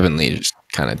focused, Kevin Lee just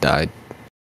kind of died.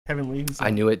 Kevin Lee. I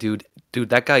knew it, dude. Dude,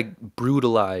 that guy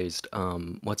brutalized.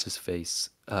 What's his face?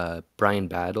 Brian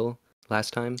Battle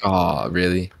last time. Oh,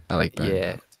 really? I like Brian.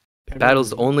 Yeah,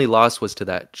 Battle's only loss was to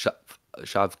that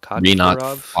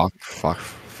Shavkatcharov.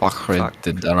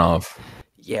 Fakhretdinov.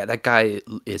 Yeah, that guy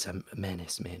is a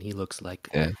menace, man. He looks like.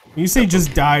 Yeah. When you say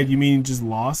just died, you mean just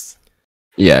lost?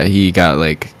 Yeah, he got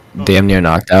like damn near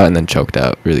knocked out and then choked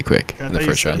out really quick in the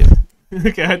first round.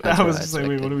 Okay, I was just like,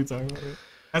 wait, what are we talking about?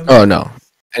 Oh no.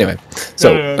 Anyway,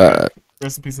 so no.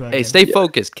 Rest in peace of that. Hey, stay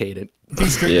focused, Cadin.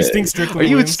 You think Strickland Are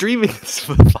you wins? streaming this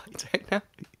fight right now?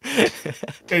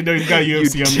 Hey, no, you got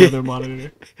UFC on the other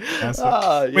monitor.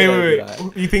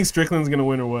 Wait. You think Strickland's gonna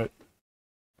win or what?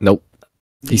 Nope.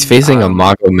 He's facing a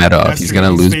Magomedov. He's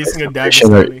gonna lose. He's gonna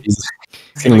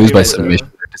lose by submission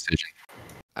or decision.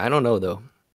 I don't know though.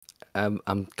 I'm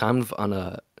kind of on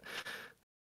a.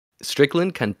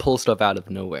 Strickland can pull stuff out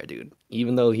of nowhere, dude.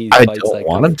 Even though I don't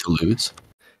want him to lose.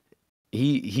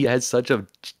 He has such a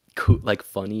cool, like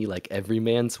funny, like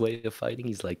everyman's way of fighting.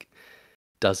 He's like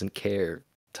doesn't care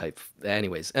type.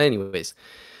 Anyways, we're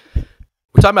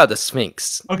talking about the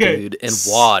Sphinx, dude, and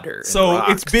water. So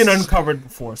and it's been uncovered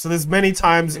before. So there's many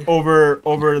times over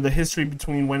the history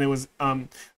between when it was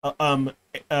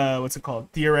what's it called?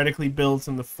 Theoretically built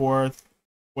in the fourth,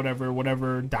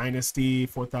 whatever dynasty,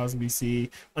 4000 BC,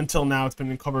 until now. It's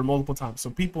been uncovered multiple times. So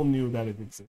people knew that it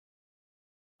existed.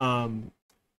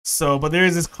 But there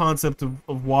is this concept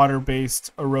of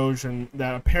water-based erosion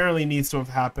that apparently needs to have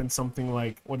happened something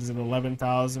like,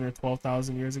 11,000 or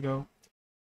 12,000 years ago.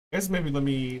 I guess maybe let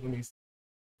me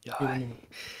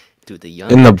dude, the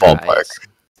young in the ballpark.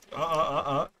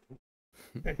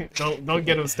 Don't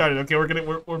get him started. Okay,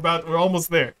 we're almost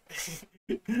there.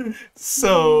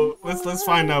 So let's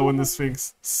find out when the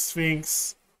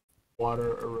Sphinx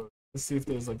water erosion. Let's see if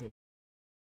there's like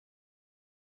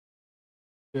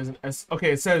there's an S.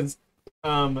 Okay, it says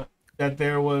that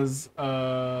there was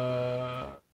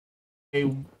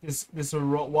this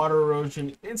water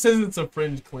erosion. It says it's a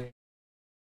fringe claim.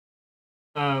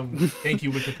 Thank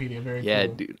you, Wikipedia. Very cool.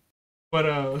 Dude. But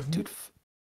dude,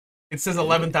 it says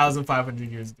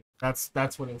 11,500 years. That's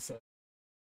what it says.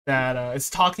 That it's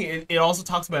talking. It also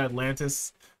talks about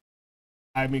Atlantis.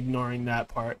 I'm ignoring that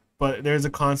part, but there's a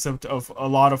concept of a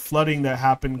lot of flooding that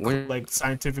happened, like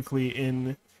scientifically,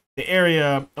 in the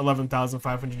area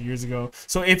 11,500 years ago.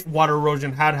 So if water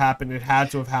erosion had happened, it had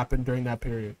to have happened during that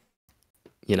period.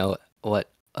 You know what?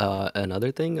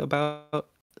 Another thing about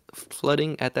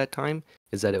flooding at that time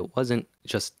is that it wasn't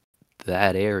just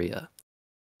that area.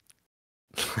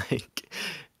 Like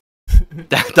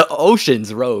that the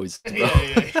oceans rose. Bro.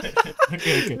 Yeah.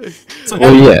 Okay. So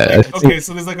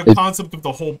so there's like a concept of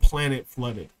the whole planet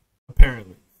flooded,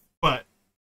 apparently, but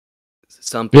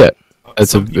some people. Yeah.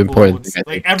 That's an important thing.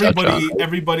 Like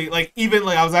everybody, like even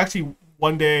like I was actually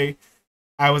one day,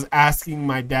 I was asking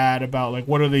my dad about like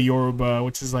what are the Yoruba,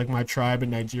 which is like my tribe in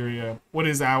Nigeria. What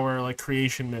is our like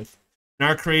creation myth? And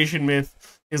our creation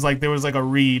myth is like there was like a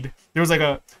reed. There was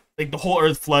like the whole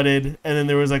earth flooded, and then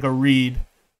there was like a reed,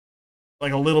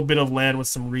 like a little bit of land with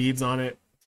some reeds on it.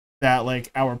 That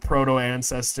like our proto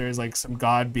ancestors, like some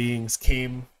god beings,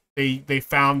 came. They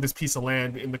found this piece of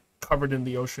land covered in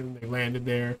the ocean. They landed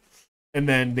there. And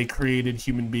then they created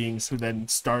human beings who then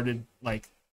started like,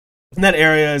 and that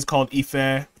area is called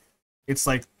Ife. It's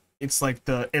like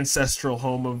the ancestral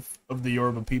home of the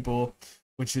Yoruba people,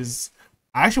 which is,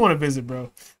 I actually want to visit, bro.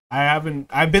 I've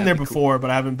been there before, but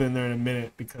I haven't been there in a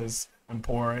minute because I'm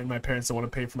poor and my parents don't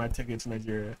want to pay for my ticket to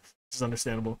Nigeria, which is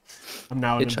understandable. I'm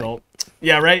now an adult.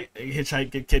 Yeah, right.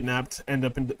 Hitchhike, get kidnapped, end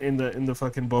up in the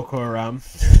fucking Boko Haram,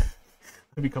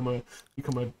 become a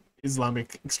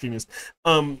Islamic extremist.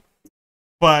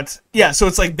 But yeah, so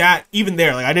it's like that. Even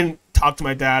there, like I didn't talk to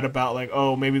my dad about like,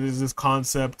 oh, maybe there's this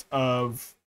concept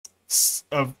of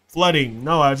flooding.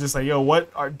 No, I was just like, yo,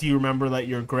 do you remember that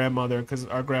your grandmother? Because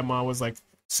our grandma was like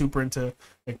super into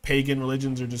like pagan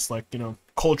religions or just like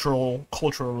cultural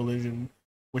religion,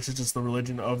 which is just the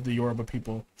religion of the Yoruba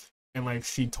people. And like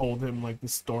she told him like the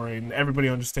story, and everybody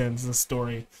understands the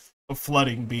story of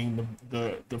flooding being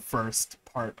the first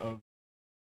part of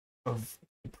the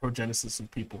progenesis of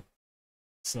people.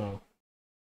 So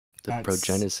the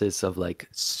progenesis of like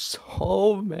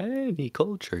so many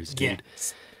cultures, dude.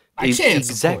 By chance,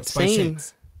 exact same.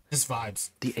 Just vibes.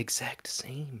 The exact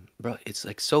same, bro. It's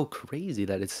like so crazy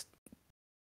that it's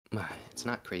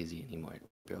not crazy anymore,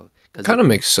 bro. It kind of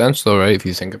makes sense though, right? If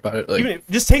you think about it, like even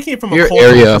just taking it from a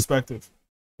cultural perspective,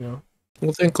 Well,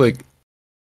 think like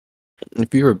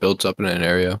if you were built up in an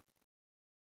area,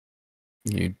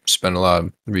 you spend a lot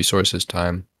of resources,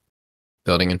 time,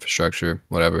 building infrastructure,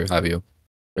 whatever have you,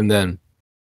 and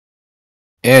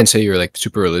say you're like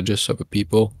super religious of a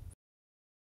people,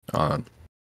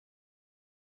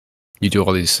 you do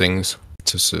all these things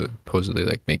to supposedly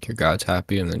like make your gods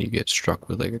happy, and then you get struck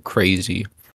with like a crazy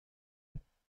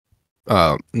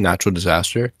natural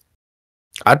disaster,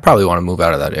 I'd probably want to move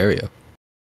out of that area.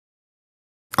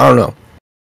 I don't know.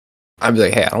 I'd be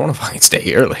like, hey, I don't want to fucking stay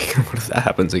here. Like, what if that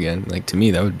happens again? Like, to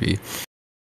me, that would be.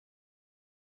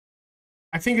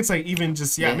 I think it's like even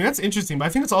just I mean that's interesting, but I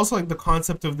think it's also like the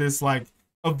concept of this like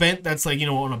event that's like, you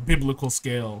know, on a biblical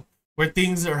scale, where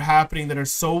things are happening that are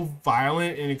so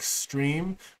violent and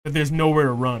extreme that there's nowhere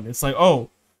to run. It's like, oh,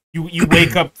 you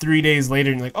wake up 3 days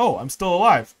later and you're like, oh, I'm still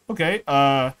alive. Okay,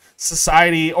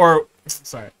 society or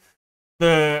sorry,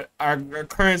 our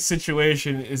current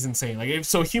situation is insane. Like, if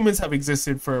so, humans have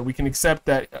existed for, we can accept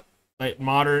that like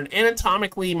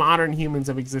anatomically modern humans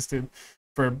have existed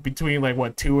for between like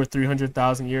what 200,000 or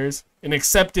 300,000 years, and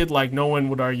accepted like no one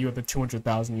would argue at the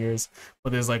 200,000 years,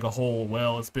 but there's like a whole,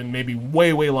 well, it's been maybe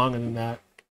way longer than that.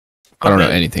 I don't know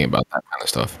anything about that kind of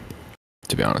stuff,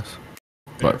 to be honest.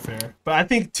 Fair. But I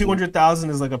think 200,000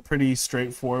 is like a pretty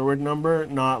straightforward number,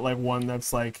 not like one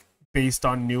that's like based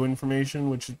on new information,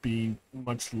 which would be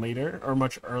much later or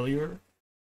much earlier.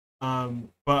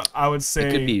 But I would say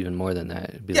it could be even more than that.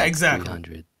 It'd be exactly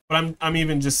 300. But I'm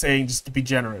even just saying, just to be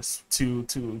generous to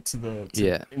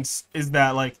is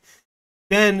that like,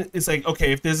 then it's like,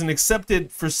 okay, if there's an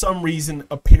accepted, for some reason,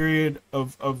 a period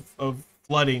of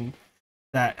flooding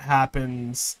that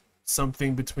happens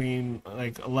something between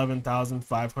like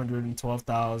 11,500 and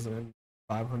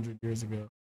 12,500 years ago,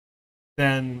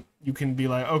 then you can be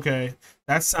like, okay,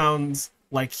 that sounds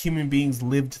like human beings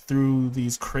lived through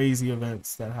these crazy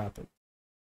events that happened.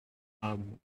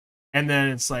 And then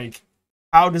it's like,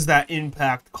 how does that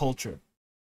impact culture?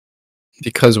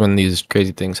 Because when these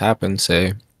crazy things happen,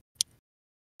 say,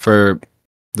 for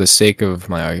the sake of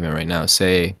my argument right now,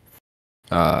 say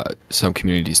some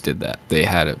communities did that. They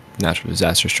had a natural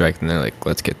disaster strike, and they're like,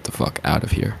 let's get the fuck out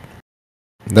of here.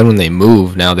 Then when they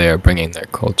move, now they are bringing their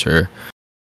culture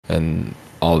and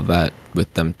all of that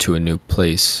with them to a new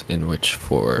place in which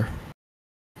for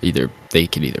either they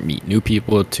can either meet new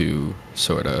people to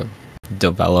sort of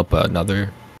develop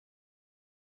another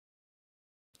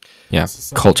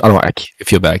culture. I don't know, I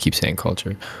feel bad I keep saying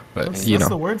culture, but that's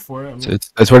the word for it. I mean,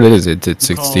 that's what it is. It's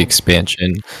the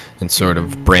expansion and sort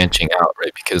of branching out,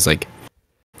 right? Because like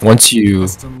once you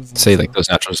say like those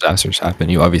natural disasters happen,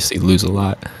 you obviously lose a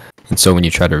lot, and so when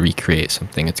you try to recreate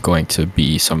something, it's going to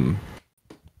be some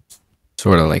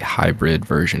sort of like hybrid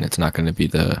version. It's not going to be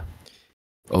the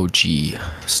OG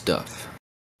stuff.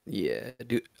 Yeah,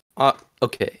 dude.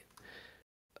 Okay.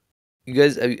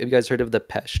 Have you guys heard of the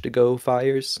Peshtigo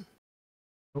fires?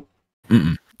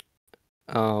 Mm-mm.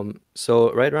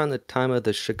 So right around the time of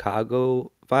the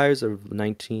Chicago fires of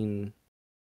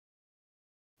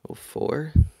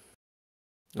 1904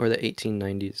 or the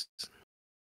 1890s.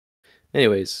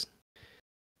 Anyways,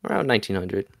 around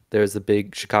 1900, there was the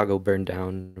big Chicago burn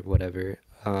down or whatever.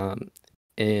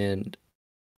 And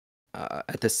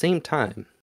at the same time,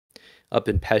 up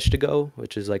in Peshtigo,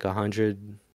 which is like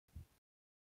 100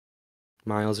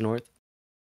 miles north,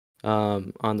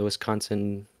 on the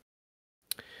Wisconsin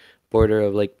border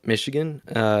of Lake Michigan,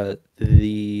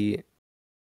 the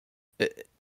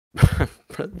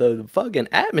fucking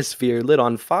atmosphere lit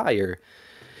on fire,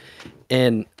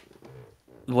 and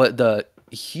what the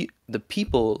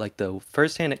people, like the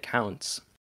firsthand accounts,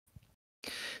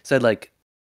 said like,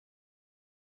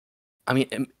 I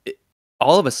mean,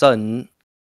 all of a sudden,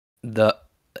 the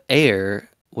air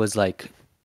was like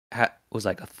a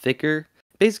thicker,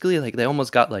 basically like they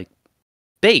almost got like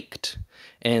baked,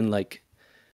 and like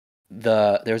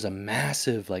there's a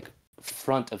massive like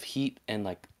front of heat and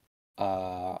like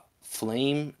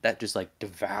flame that just like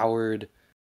devoured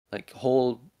like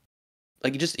whole,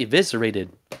 like it just eviscerated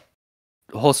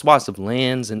whole swaths of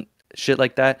lands and shit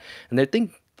like that. And they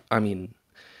think, I mean,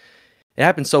 it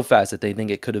happened so fast that they think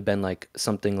it could have been like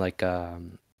something like a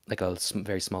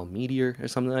very small meteor or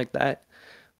something like that,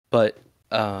 but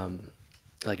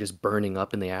like just burning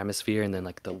up in the atmosphere, and then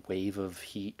like the wave of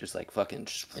heat just like fucking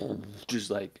just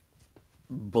like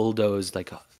bulldozed like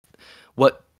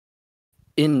what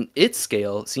in its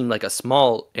scale seemed like a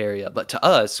small area, but to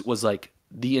us was like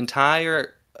the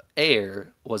entire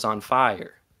air was on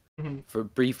fire for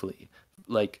briefly,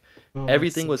 like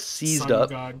everything was seized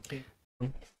up.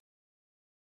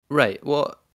 Right.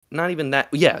 Well, not even that.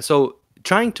 Yeah. So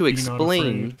trying to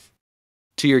explain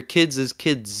to your kids as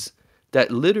kids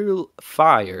that literal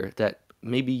fire that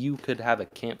maybe you could have a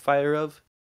campfire of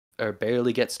or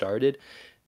barely get started,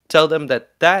 tell them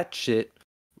that shit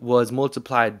was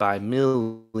multiplied by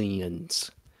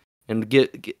millions, and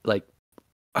get like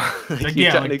Like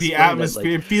yeah, like the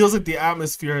atmosphere. It feels like the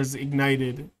atmosphere has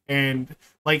ignited, and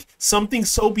like something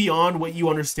so beyond what you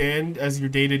understand as your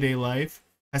day-to-day life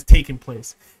has taken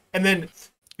place, and then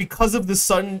because of the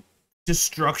sudden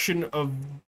destruction of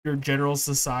your general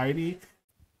society,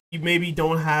 you maybe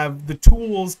don't have the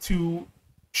tools to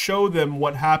show them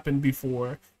what happened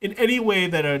before in any way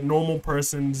that a normal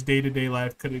person's day-to-day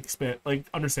life could expect, like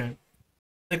understand.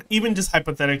 Like even just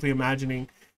hypothetically imagining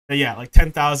that, yeah, like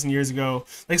 10,000 years ago,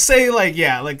 like say like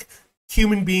yeah, like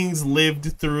human beings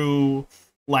lived through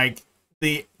like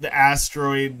the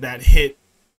asteroid that hit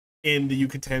in the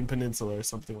Yucatan Peninsula or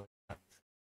something like that.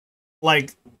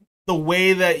 Like the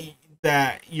way that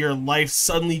your life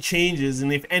suddenly changes,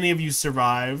 and if any of you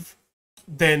survive,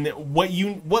 then what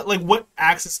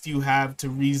access do you have to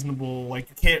reasonable, like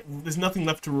you can't, there's nothing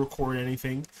left to record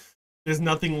anything, there's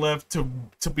nothing left to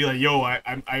be like, yo,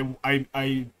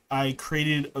 I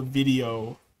created a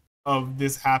video of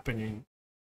this happening,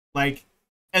 like,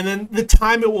 and then the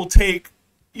time it will take,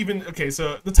 even okay,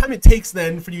 so the time it takes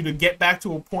then for you to get back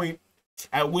to a point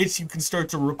at which you can start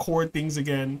to record things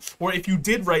again, or if you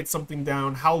did write something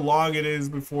down, how long it is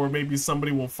before maybe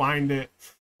somebody will find it,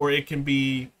 or it can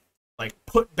be like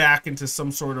put back into some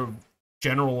sort of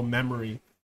general memory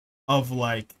of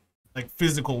like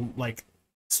physical like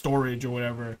storage or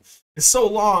whatever. It's so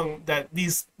long that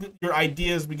these your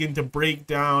ideas begin to break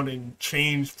down and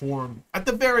change form at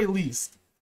the very least.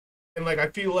 And like I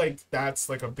feel like that's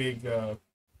like a big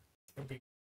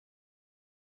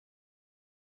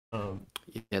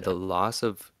yeah, the loss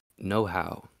of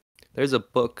know-how. There's a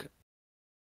book.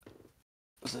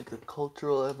 It's like the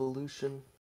cultural evolution.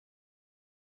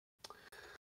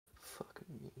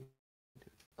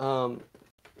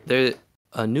 There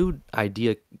a new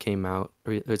idea came out.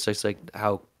 It's just like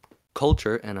how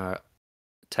culture and our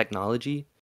technology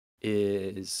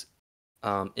is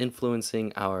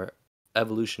influencing our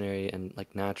evolutionary and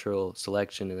like natural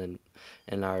selection,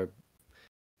 and our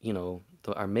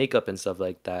our makeup and stuff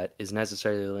like that is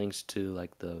necessarily linked to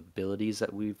like the abilities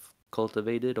that we've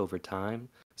cultivated over time.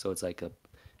 So it's like a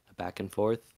back and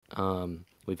forth.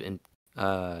 We've in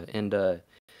and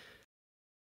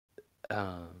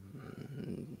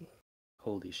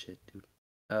holy shit, dude.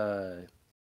 A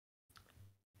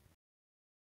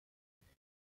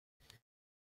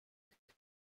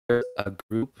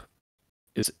group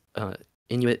is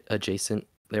Inuit adjacent.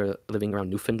 They were living around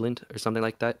Newfoundland or something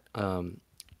like that.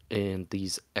 And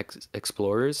these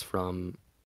explorers from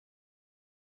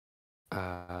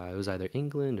it was either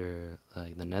England or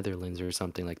like the Netherlands or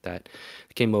something like that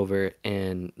came over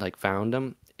and like found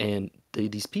them. And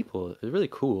these people, it was really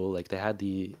cool. Like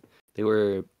they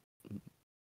were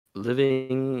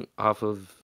living off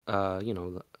of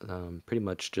pretty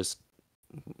much just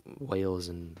whales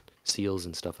and seals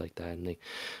and stuff like that. And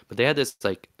they had this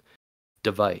like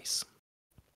device.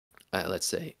 Let's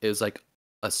say it was like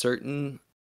a certain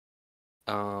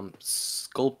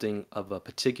sculpting of a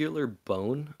particular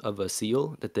bone of a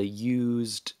seal that they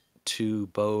used to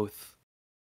both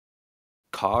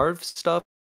carve stuff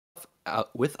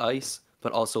out with ice,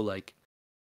 but also like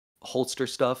holster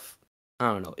stuff.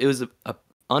 I don't know. It was a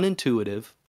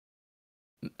unintuitive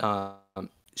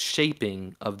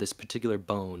shaping of this particular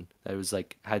bone that was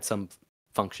like had some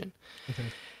function. okay.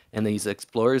 And these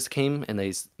explorers came and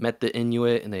they met the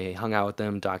Inuit and they hung out with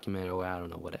them, documented, I don't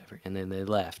know, whatever. And then they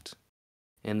left.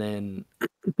 And then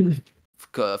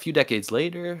a few decades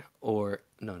later, or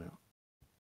no,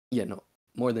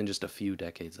 more than just a few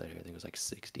decades later, I think it was like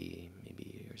 60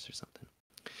 maybe years or something.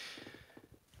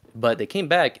 But they came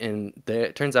back, and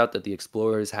it turns out that the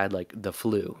explorers had like the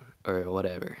flu or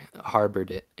whatever, harbored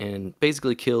it, and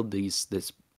basically killed this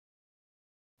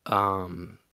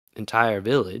entire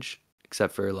village,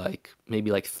 except for like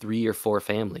maybe like 3 or 4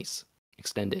 families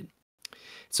extended.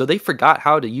 So they forgot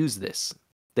how to use this.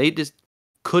 They just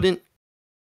couldn't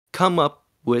come up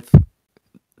with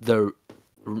the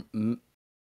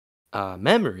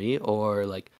memory or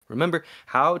like remember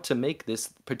how to make this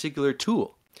particular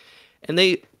tool, and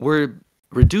they were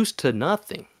reduced to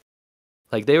nothing.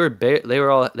 Like they were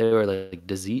like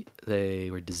diseased. They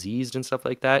were diseased and stuff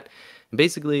like that. And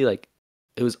basically, like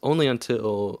it was only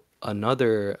until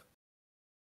another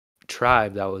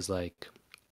tribe that was like,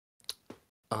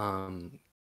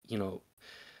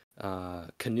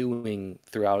 canoeing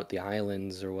throughout the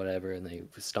islands or whatever, and they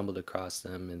stumbled across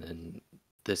them, and then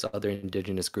this other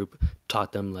indigenous group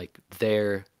taught them like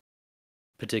their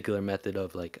particular method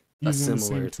of like Using a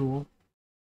similar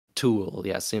tool,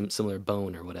 yeah, similar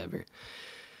bone or whatever.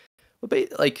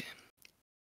 But like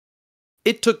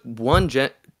it took one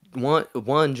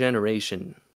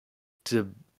generation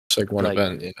to It's like one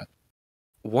event, yeah.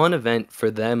 one event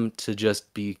for them to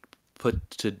just be put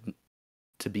to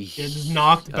be just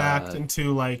knocked back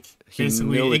into like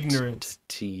basically ignorance.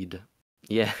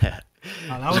 Yeah.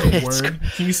 That was a word.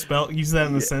 Can you use that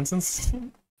in a sentence?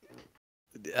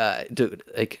 Dude,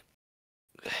 like,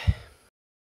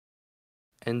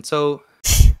 and so,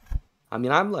 I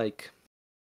mean, I'm like,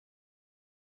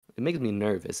 it makes me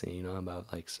nervous, you know,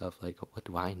 about like stuff like, what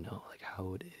do I know? Like, how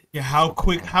would it? Yeah,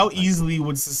 how easily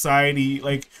would society,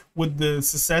 like, would the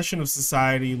secession of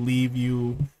society leave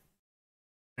you,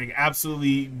 like,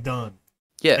 absolutely done?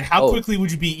 Yeah. Like, how quickly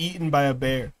would you be eaten by a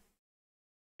bear?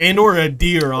 And or a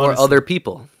deer, honestly. Or other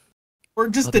people. Or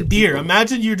just a deer. People.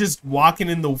 Imagine you're just walking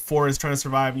in the forest trying to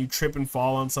survive, and you trip and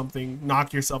fall on something,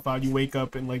 knock yourself out, you wake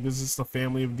up, and like there's just a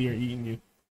family of deer eating you.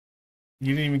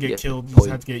 You didn't even get killed; you just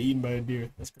had to get eaten by a deer.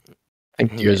 That's crazy. I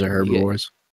think deers are herbivores.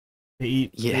 They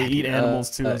eat animals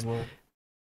too as well.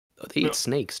 They eat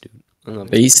snakes, dude.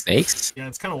 They eat snakes? Yeah,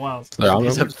 it's kind of wild.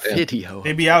 There's a video.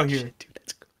 They be out here. Dude,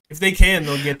 if they can,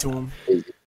 they'll get to them.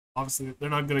 Obviously, they're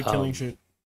not good at killing shit.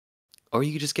 Or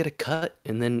you could just get a cut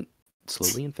and then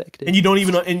slowly infect it. And you don't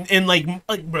even know. And like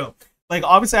bro, like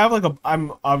obviously I have like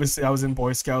I was in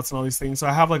Boy Scouts and all these things, so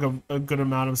I have like a good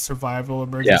amount of survival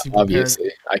emergency. Yeah,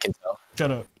 obviously, I can tell. Shut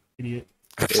up, idiot.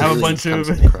 I have a bunch of.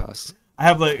 I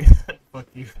have like fuck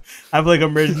you. I have like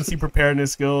emergency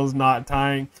preparedness skills, knot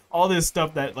tying, all this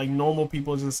stuff that like normal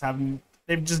people just haven't.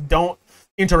 They just don't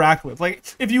interact with. Like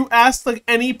if you ask like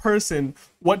any person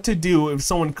what to do if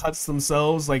someone cuts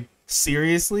themselves, like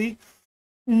seriously,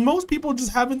 most people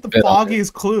just haven't the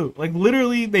foggiest clue. Like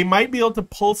literally, they might be able to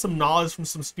pull some knowledge from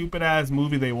some stupid ass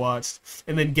movie they watched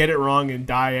and then get it wrong and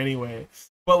die anyway.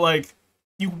 But like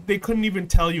they couldn't even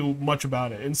tell you much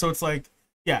about it, and so it's like.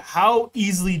 Yeah, how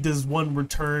easily does one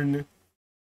return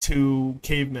to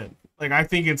cavemen? Like, I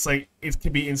think it's like it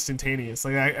could be instantaneous.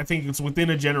 Like, I think it's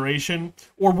within a generation,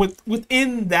 or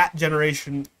within that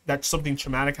generation that something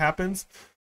traumatic happens.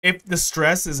 If the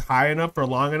stress is high enough for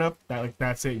long enough,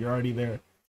 that's it. You're already there.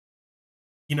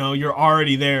 You know, you're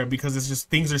already there because it's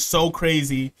just things are so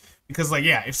crazy. Because like,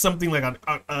 yeah, if something like an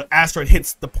asteroid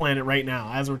hits the planet right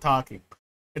now as we're talking,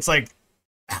 it's like.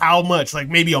 How much? Like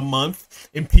maybe a month,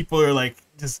 and people are like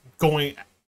just going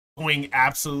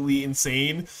absolutely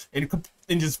insane and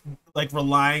just like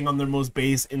relying on their most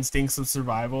base instincts of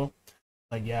survival.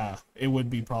 Like yeah, it would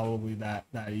be probably that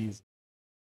easy.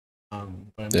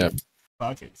 But yeah,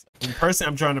 fuck it. In person,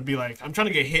 I'm trying to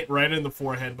get hit right in the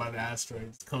forehead by the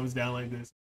asteroid. It comes down like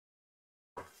this.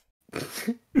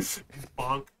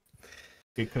 Bonk.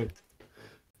 Get cooked.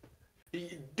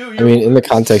 I mean, in the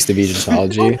context of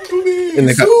Egyptology, in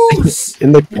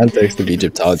the context of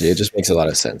Egyptology, it just makes a lot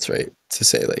of sense, right? To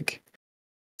say like,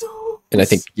 and I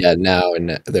think now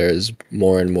and there's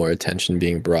more and more attention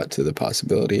being brought to the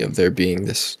possibility of there being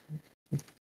this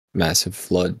massive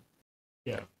flood.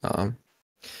 Yeah.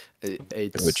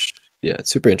 It's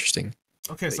super interesting.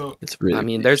 Okay, so it's really. I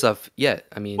mean, there's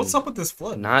what's up with this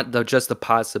flood? Not just the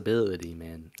possibility,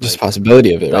 man. Just the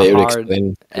possibility of it, right? It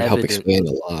would help explain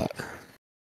a lot.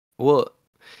 Well,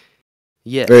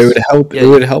 yes. Or it would help. Yeah, it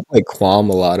would help like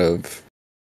calm a lot of,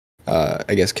 I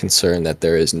guess, concern that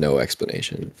there is no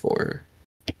explanation for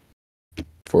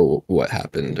what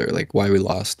happened or like why we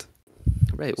lost.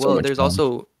 Right. Well, there's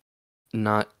also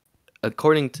not,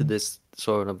 according to this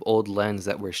sort of old lens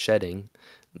that we're shedding,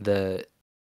 the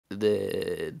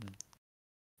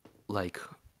like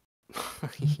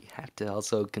you have to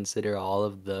also consider all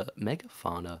of the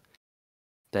megafauna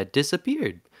that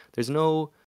disappeared. There's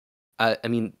no. I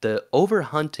mean, the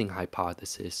overhunting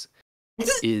hypothesis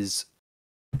is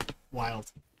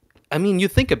wild. I mean, you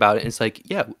think about it, and it's like,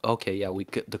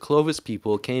 the Clovis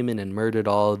people came in and murdered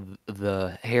all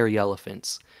the hairy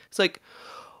elephants. It's like,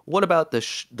 what about the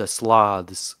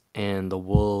sloths and the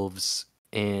wolves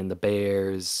and the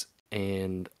bears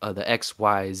and the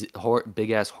XYs, big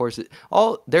ass horses?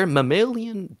 They're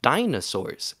mammalian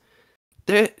dinosaurs.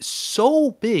 They're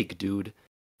so big, dude.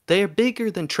 They're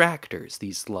bigger than tractors,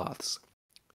 these sloths.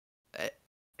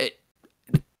 I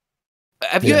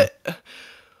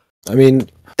mean,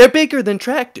 they're bigger than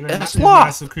tractors. They're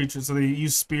massive creatures, so they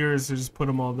use spears to just put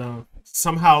them all down.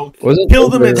 Somehow kill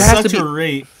them at such a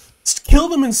rate. Kill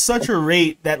them in such a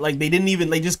rate that like they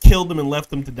just killed them and left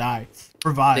them to die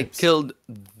for vibes. They killed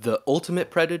the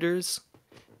ultimate predators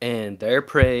and their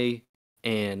prey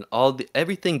and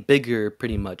everything bigger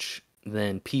pretty much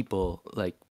than people.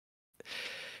 Like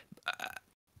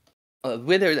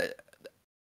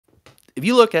if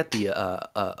you look at the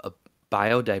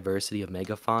biodiversity of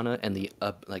megafauna and the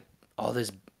like all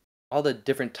the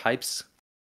different types,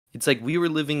 it's like we were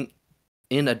living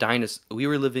in a dinosaur. We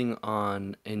were living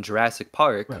in Jurassic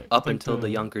Park up like until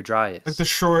the Younger Dryas. Like the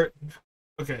short.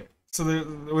 Okay, so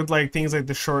with like things like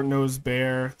the short-nosed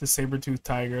bear, the saber-toothed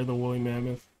tiger, the woolly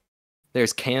mammoth.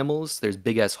 There's camels. There's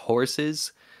big ass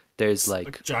horses. There's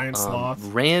like giant sloths,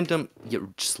 random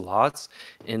sloths,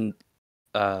 and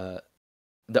they're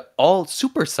all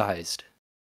supersized,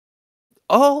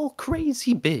 all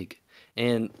crazy big,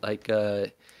 and like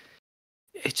it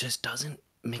just doesn't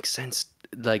make sense.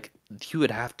 Like you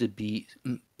would have to be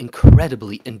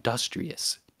incredibly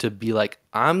industrious to be like,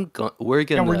 we're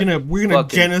gonna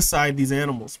genocide these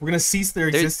animals. We're gonna cease their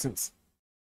existence.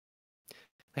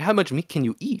 Like, how much meat can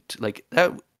you eat? Like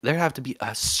that, there have to be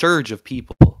a surge of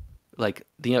people. Like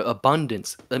the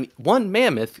abundance. I mean, one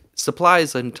mammoth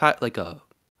supplies like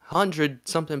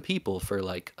 100-something people for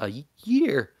like a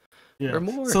year or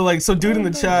more. So dude in the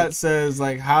chat says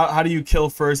like, how do you kill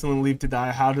first and then leave to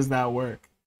die? How does that work?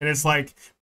 And it's like,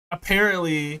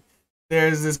 apparently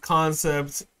there's this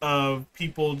concept of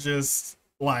people just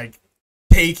like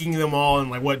taking them all and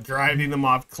like driving them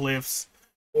off cliffs,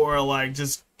 or like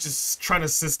just trying to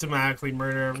systematically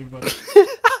murder everybody.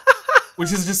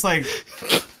 Which is just like,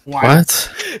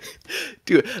 what?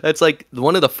 Dude, that's like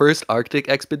one of the first Arctic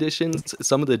expeditions.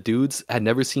 Some of the dudes had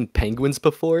never seen penguins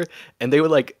before, and they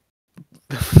would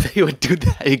do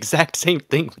the exact same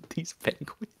thing with these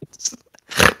penguins.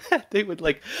 They would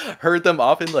like herd them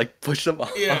off and like push them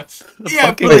off. Yeah, for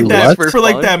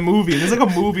that movie. There's like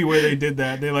a movie where they did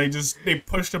that. They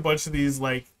pushed a bunch of these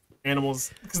like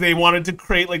animals because they wanted to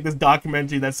create like this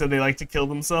documentary that said they like to kill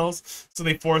themselves, so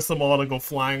they forced them all to go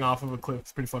flying off of a cliff.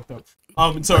 It's pretty fucked up.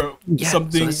 So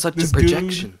it's such a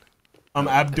projection.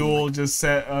 Abdul just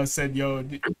said, "Yo,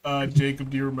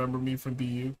 Jacob, do you remember me from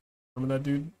BU? Remember that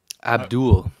dude?"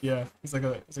 Abdul. Yeah, he's like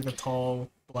a tall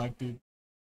black dude.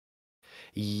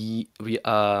 He's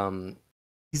lying.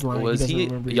 Was he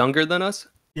younger than us?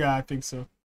 Yeah, I think so.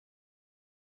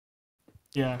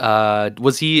 Yeah.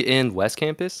 Was he in West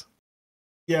Campus?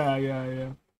 Yeah.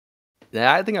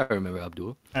 Yeah, I think I remember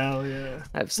Abdul. Hell yeah.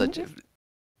 I have such a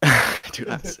dude.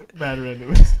 Bad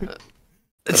random.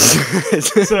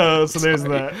 So there's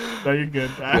that. No, you're good.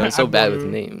 I'm so bad with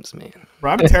names, man.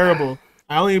 Bro, I'm terrible.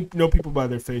 I only know people by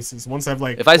their faces. Once I've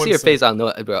like, if I see your face, I'll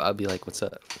know, bro. I'll be like, "What's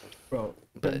up, bro?"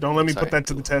 But don't let me put that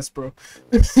to the test, bro.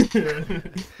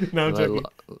 No, I'm joking.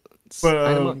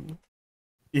 But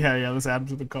yeah, let's add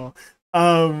to the call.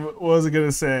 What was I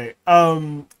gonna say?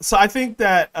 So I think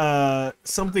that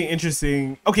something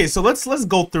interesting. Okay, so let's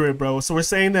go through it, bro. So we're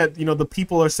saying that the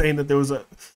people are saying that there was a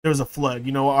flood.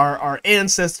 Our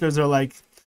ancestors are like,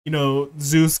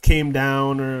 Zeus came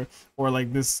down, or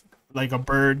like this, like a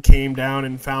bird came down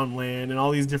and found land, and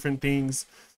all these different things.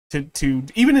 To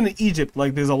even in Egypt,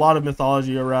 like there's a lot of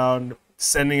mythology around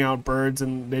sending out birds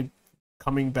and they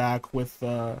coming back with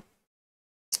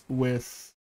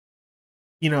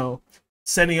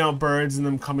sending out birds and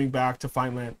them coming back to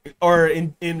find land. Or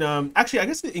in actually, I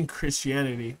guess in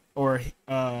Christianity or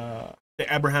the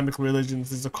Abrahamic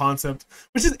religions, there's a concept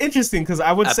which is interesting because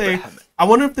I would say I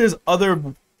wonder if there's other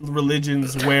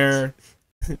religions where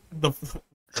you're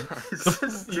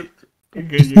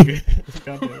good.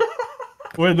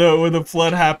 Where the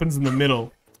flood happens in the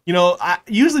middle.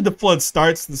 Usually the flood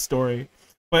starts the story,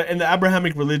 but in the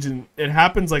Abrahamic religion, it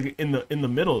happens like in the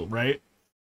middle, right?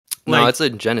 No, it's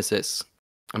in Genesis.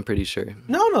 I'm pretty sure.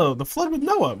 No, the flood with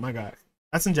Noah, my guy.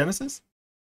 That's in Genesis?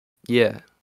 Yeah.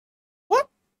 What?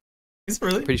 Is it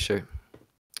really? Pretty sure.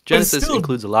 Genesis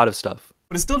includes a lot of stuff.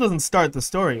 But it still doesn't start the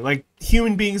story. Like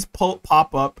human beings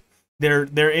pop up.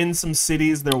 They're in some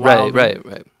cities. They're wild. Right.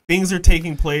 Things are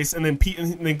taking place, and then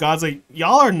God's like,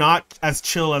 y'all are not as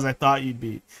chill as I thought you'd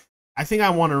be. I think I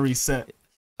want to reset.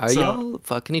 Are y'all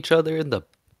fucking each other in the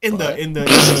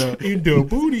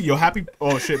booty? Yo, happy!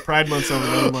 Oh shit! Pride Month's over.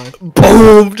 Never mind.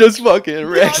 Boom! Just fucking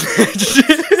wrecked.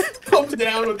 Comes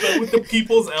down with the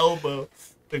people's elbow.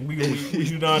 Like we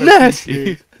do not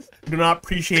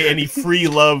appreciate any free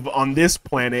love on this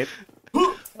planet.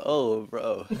 Oh,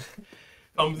 bro.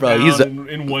 Comes down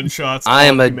in one shot. I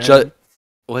am a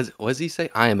what does he say?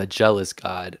 I am a jealous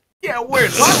god. Yeah,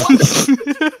 weird. What?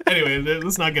 Anyway,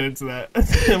 let's not get into that.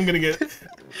 I'm gonna get.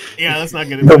 Yeah, let's not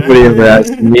get into that. Nobody ever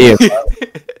asked me about.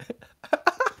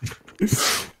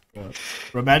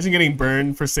 Imagine getting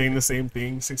burned for saying the same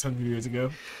thing 600 years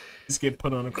ago. Just get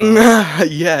put on a cross.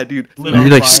 Yeah, dude. You're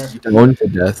like stoned to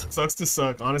death. Sucks to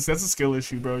suck. Honestly, that's a skill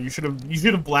issue, bro. You should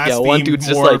have blasphemed one dude's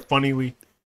more just like, funnily.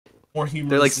 More humorously.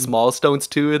 They're like small stones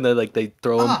too, and they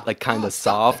throw them like kind of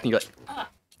soft, and you're like,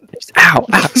 ow,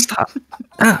 stop.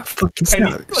 Fucking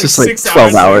stop. It's just like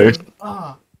 12 hours.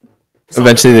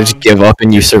 Eventually, they just give up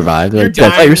and you survive. They're You're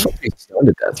like, I thought you were dying. supposed to be stoned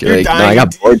to death. You're You're like, no, I dying.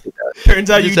 got bored to death. Turns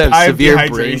out You you just have die of severe brain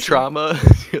dehydration. trauma,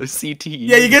 CTE.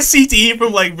 Yeah, you get CTE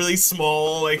from like really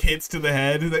small like hits to the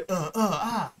head. It's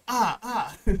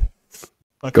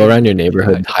like Go around your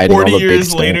neighborhood hiding all 40 the big years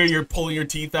stones. later, you're pulling your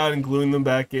teeth out and gluing them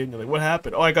back in. You're like, what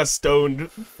happened? Oh, I got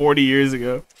stoned 40 years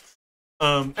ago.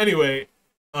 Anyway,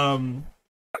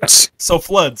 so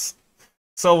floods.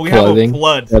 So we have a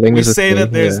flood. Flooding We is a say that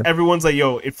thing, there's yeah. everyone's like,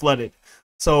 yo, it flooded.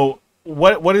 So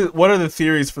what are the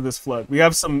theories for this flood? We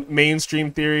have some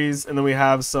mainstream theories, and then we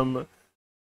have some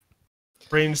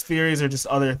fringe theories, or just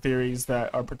other theories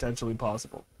that are potentially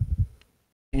possible.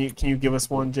 Can you give us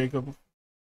one, Jacob?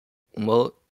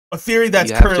 Well, A theory that's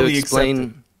you have to currently explain.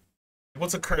 accepted.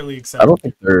 What's a currently accepted? I don't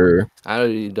think they're.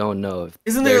 I don't know if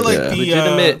Isn't there like there's the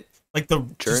legitimate like the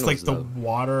just like journals, the though.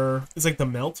 water? It's like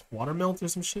the water melt or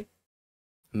some shit.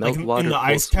 Meltwater Like in the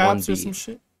ice Pulse caps or 1b. some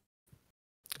shit.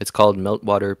 It's called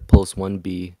Meltwater Pulse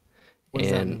 1b, What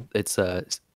does that mean?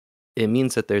 and it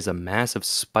means that there's a massive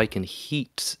spike in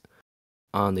heat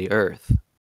on the Earth,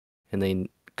 and they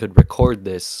could record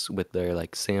this with their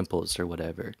like samples or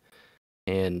whatever.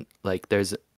 And like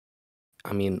there's,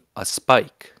 I mean, a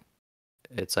spike.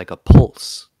 It's like a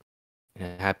pulse.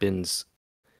 And it happens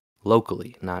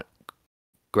locally, not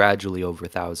gradually over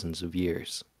thousands of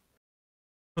years.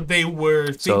 But they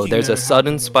were So thinking there's that a it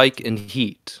sudden happened spike in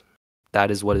heat. That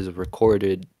is what is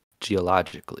recorded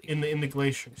geologically in the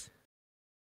glaciers.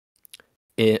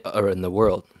 or in the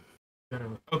world.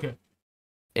 Okay.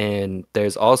 And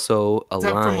there's also a Is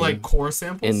that line from like core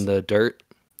samples? in the dirt.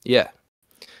 Yeah.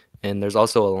 And there's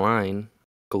also a line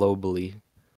globally.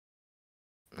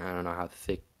 I don't know how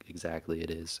thick exactly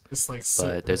it is. Just like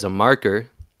But there's a marker,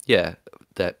 yeah,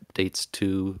 that dates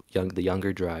to the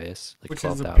Younger Dryas, like which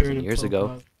is a 12,000 period years of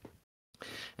ago.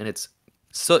 And it's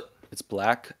soot. It's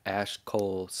black ash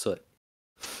coal soot,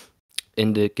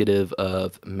 indicative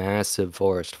of massive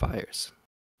forest fires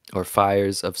or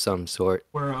fires of some sort.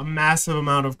 where a massive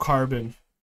amount of carbon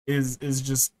is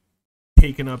just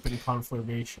taken up in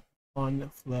conflagration.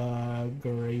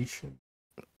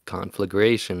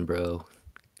 Conflagration, bro.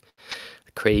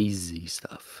 Crazy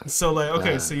stuff. So like,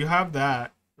 okay, so you have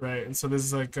that, right? And so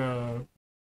there's like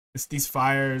these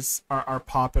fires are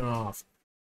popping off.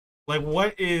 Like,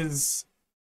 what is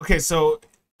okay? So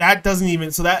that doesn't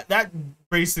even, so that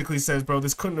basically says, bro,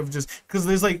 this couldn't have just, because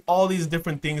there's like all these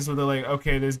different things where they're like,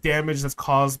 okay, there's damage that's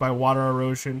caused by water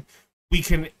erosion. We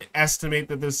can estimate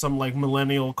that there's some like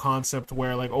millennial concept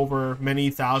where like over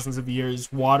many thousands of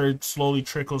years, water slowly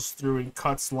trickles through and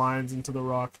cuts lines into the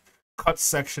rock, cuts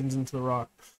sections into the rock.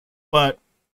 But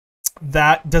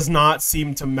that does not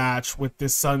seem to match with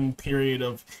this sudden period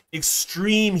of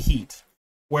extreme heat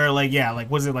where like, yeah,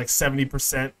 like was it like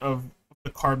 70% of the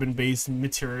carbon-based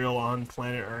material on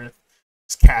planet Earth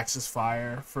just catches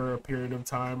fire for a period of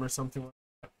time or something like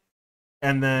that.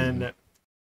 And then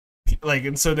like,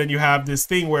 and so then you have this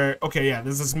thing where, okay, yeah,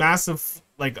 there's this massive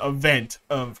like event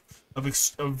of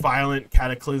violent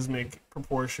cataclysmic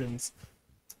proportions,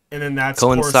 and then that's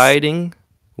coinciding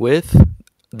with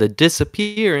the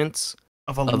disappearance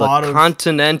of a lot of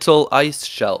continental ice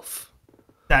shelf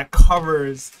that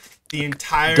covers the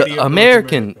entirety of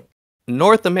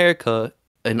North America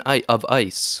of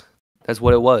ice. That's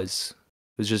what it was.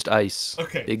 It was just ice.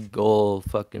 Okay. Big old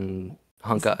fucking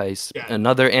hunk of ice. Yeah.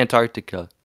 Another Antarctica.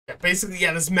 Yeah, basically,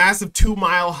 yeah, this massive 2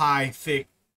 mile high thick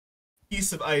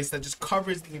piece of ice that just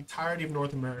covers the entirety of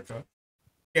North America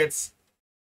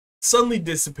suddenly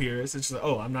disappears. It's just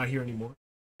like, oh, I'm not here anymore.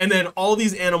 And then all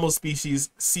these animal species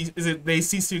they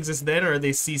cease to exist then, or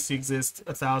they cease to exist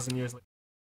 1,000 years later?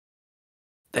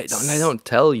 They don't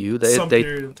tell you. Some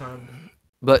period of time.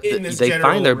 But they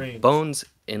find their range. bones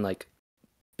in like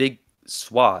big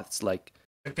swaths, like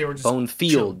they were just bone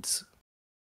fields.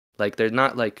 Like they're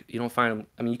not like, you don't find them.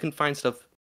 I mean, you can find stuff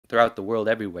throughout the world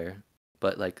everywhere,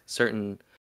 but like certain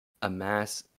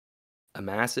amasses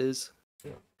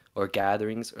or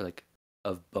gatherings or like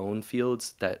of bone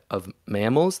fields that of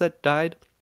mammals that died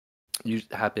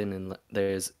happen in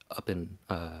there's up in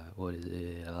what is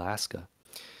it, Alaska,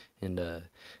 and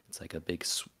it's like a big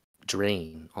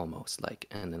drain almost, like,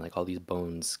 and then like all these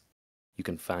bones, you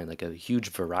can find like a huge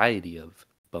variety of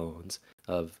bones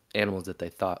of animals that they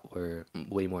thought were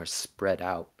way more spread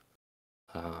out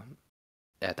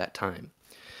at that time.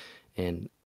 And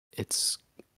it's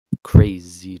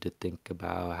crazy to think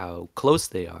about how close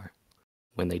they are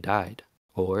when they died,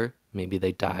 or maybe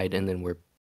they died and then were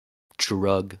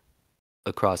drug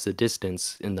across the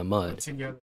distance in the mud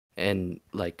together and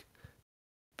like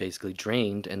basically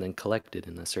drained and then collected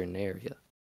in a certain area.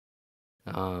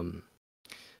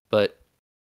 But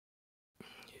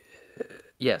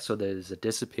Yeah, so there's a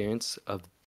disappearance of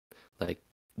like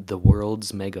the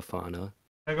world's megafauna.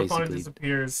 Megafauna Basically,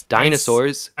 disappears.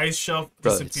 dinosaurs, Ice shelf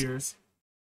bro, disappears.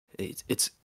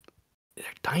 It's they're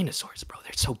dinosaurs, bro.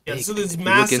 They're so Yeah, big. so there's You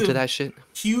look into massive, that shit.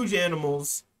 huge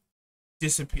animals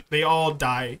disappear. They all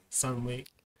die suddenly.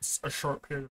 It's a short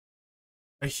period.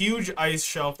 A huge ice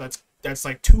shelf that's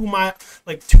like 2 miles,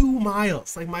 like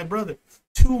my brother,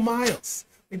 2 miles.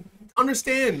 Like,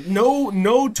 understand?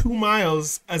 No 2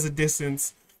 miles as a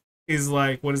distance is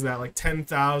like, what is that? Like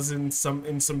 10,000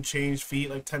 some change feet,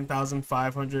 like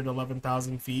 10,500,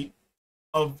 11,000 feet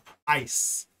of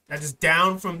ice. That is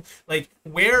down from like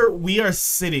where we are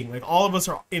sitting. Like all of us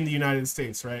are in the United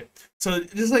States, right? So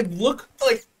just like look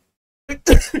like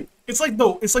it's like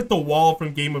the wall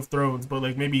from Game of Thrones, but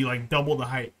like maybe like double the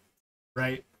height,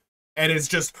 right? And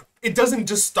it doesn't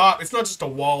just stop. It's not just a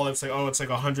wall. It's like, oh, it's like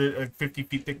 150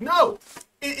 feet thick. No,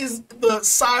 it is the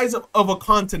size of a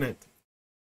continent,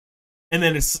 and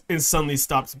then it suddenly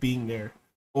stops being there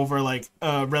over like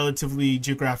a relatively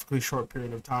geographically short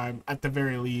period of time, at the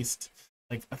very least,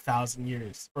 like 1,000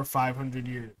 years or 500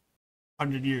 years,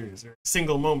 100 years, or a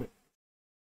single moment.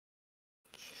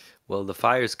 Well, the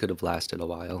fires could have lasted a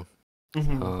while.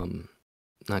 Mm-hmm.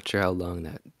 Not sure how long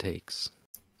that takes.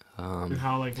 And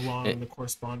how like long the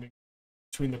corresponding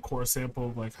between the core sample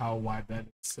of like how wide that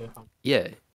is. Yeah,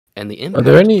 and the impact. Are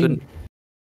there any?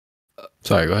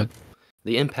 Sorry, go ahead.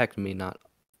 The impact may not.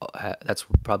 That's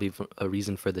probably a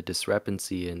reason for the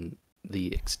discrepancy in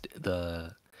the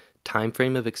time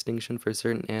frame of extinction for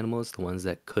certain animals. The ones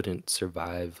that couldn't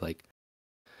survive like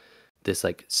this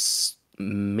like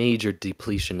major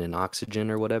depletion in oxygen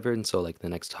or whatever, and so like the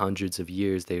next hundreds of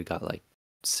years they got like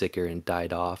sicker and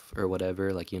died off or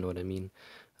whatever, like, you know what I mean.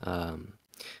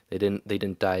 They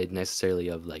didn't die necessarily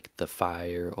of like the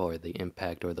fire or the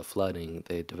impact or the flooding.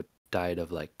 They died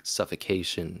of like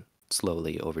suffocation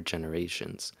slowly over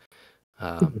generations,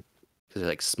 because there's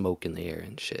like smoke in the air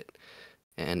and shit.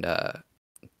 And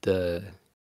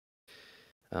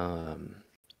and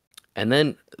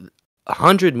then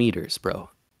 100 meters,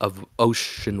 bro, of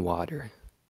ocean water.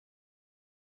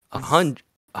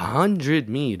 100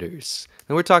 meters,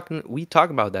 and we talk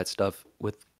about that stuff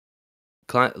with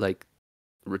like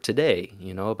today,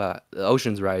 you know, about the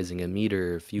oceans rising a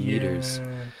few meters.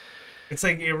 It's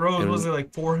like it rose. Was it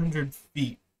like 400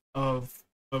 feet of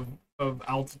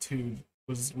altitude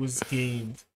was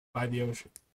gained by the ocean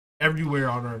everywhere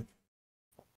on Earth.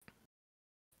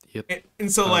 Yep. And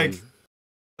so like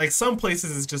some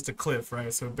places it's just a cliff,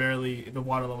 right? So barely the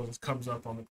water level just comes up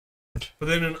on the. But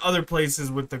then in other places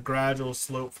with the gradual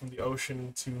slope from the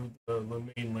ocean to the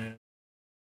mainland,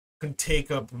 can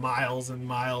take up miles and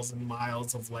miles and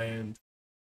miles of land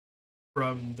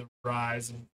from the rise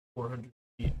of 400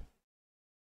 feet.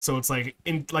 So it's like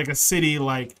in like a city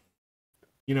like,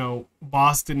 you know,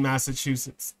 Boston,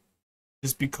 Massachusetts,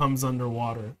 just becomes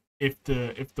underwater if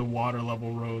the water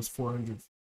level rose 400 feet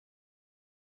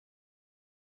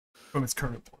from its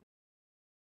current point.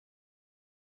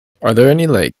 Are there any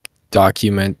like maybe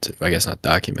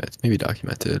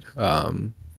documented,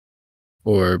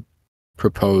 or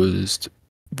proposed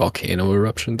volcano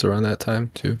eruptions around that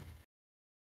time too?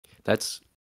 That's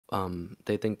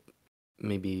they think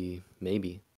maybe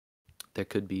there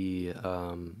could be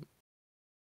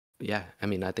yeah, I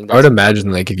mean, I think I would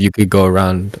imagine like if you could go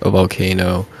around a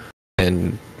volcano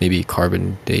and maybe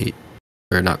carbon date,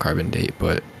 or not carbon date,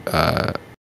 but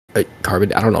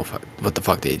carbon, I don't know what the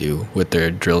fuck they do with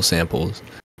their drill samples,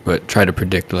 but try to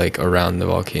predict like around the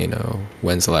volcano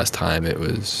when's the last time it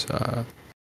was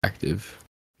active.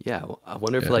 Yeah, I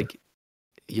wonder if like,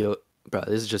 you know, bro,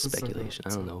 this is just speculation. I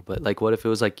don't know, but like, what if it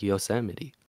was like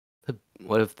Yosemite?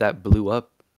 What if that blew up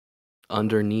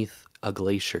underneath a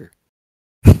glacier?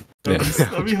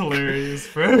 That'd be hilarious,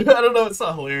 bro. I don't know. It's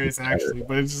not hilarious actually,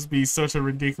 but it'd just be such a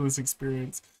ridiculous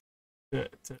experience. Bro,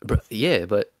 yeah,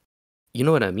 but you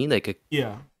know what I mean? Like, could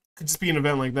just be an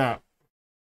event like that,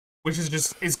 which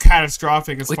is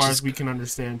catastrophic as far as we can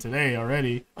understand today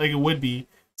already. Like it would be.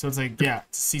 So it's like, to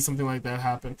see something like that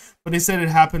happen. But they said it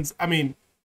happens. I mean,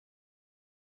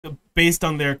 based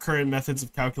on their current methods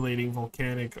of calculating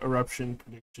volcanic eruption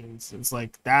predictions, it's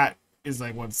like that is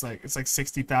like it's like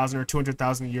 60,000 or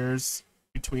 200,000 years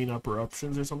between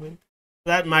eruptions or something.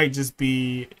 That might just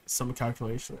be some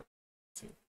calculation.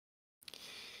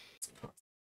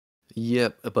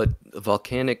 Yep, but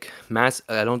volcanic mass.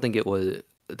 I don't think it was.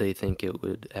 They think it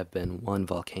would have been one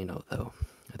volcano though.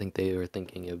 I think they were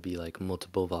thinking it would be like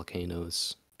multiple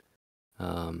volcanoes,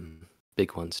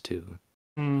 big ones too.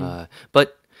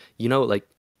 But you know, like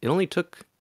it only took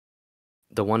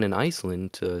the one in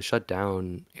Iceland to shut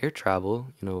down air travel.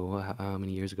 You know, how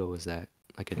many years ago was that?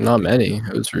 like a Not decade many. ago.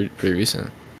 It was pretty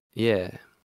recent. Yeah,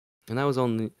 and that was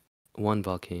only one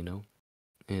volcano,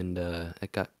 and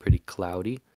it got pretty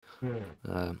cloudy. Yeah.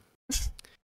 Uh,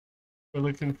 We're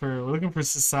looking for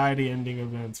society-ending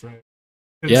events, right?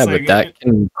 It's Yeah, like but that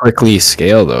can quickly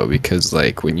scale though, because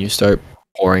like when you start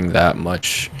pouring that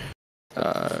much,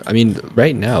 I mean,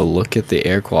 right now look at the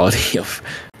air quality of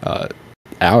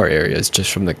our areas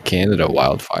just from the Canada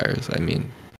wildfires. I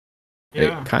mean, it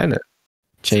yeah, kind of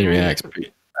it's chain very reacts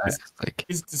pretty fast. Like,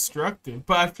 it's destructive.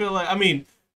 But I feel like, I mean,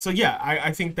 so yeah,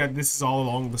 I think that this is all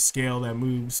along the scale that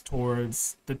moves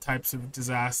towards the types of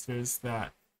disasters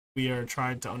that we are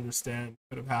trying to understand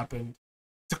could have happened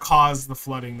to cause the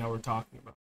flooding that we're talking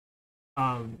about.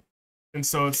 And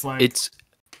so it's like it's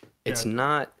yeah,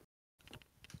 not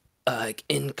like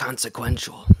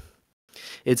inconsequential.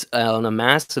 It's on a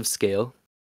massive scale,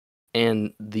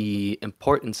 and the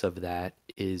importance of that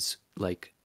is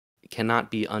like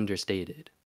cannot be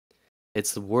understated.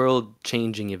 It's the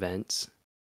world-changing events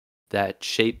that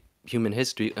shape human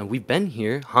history, and we've been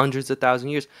here hundreds of thousand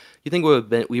years. You think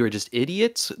we were just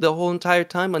idiots the whole entire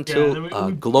time yeah. And until then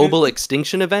a global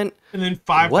extinction event? and then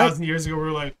What? 5,000 years ago we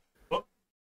were like, oh,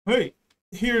 hey,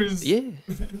 here's Yeah.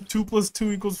 2 +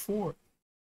 2 = 4.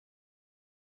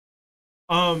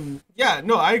 Yeah,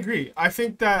 no, I agree. I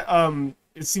think that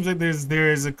it seems like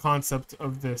there is a concept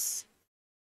of this.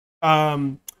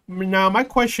 Now my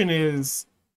question is,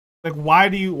 like, why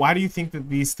do you think that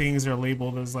these things are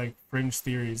labeled as like fringe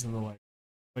theories and the like?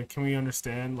 Like, can we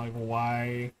understand like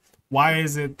why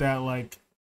is it that like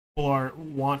people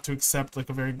want to accept like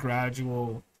a very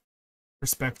gradual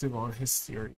perspective on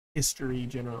history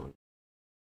generally?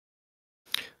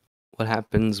 What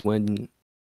happens when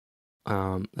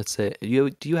let's say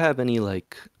do you have any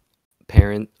like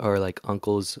parent or like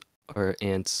uncles or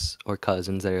aunts or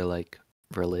cousins that are like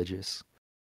religious?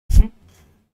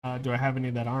 Do I have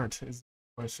any that aren't? Is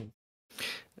the question.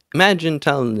 Imagine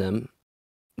telling them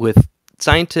with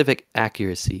scientific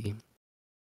accuracy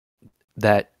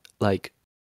that like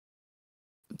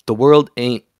the world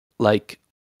ain't like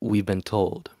we've been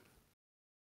told.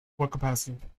 What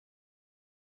capacity?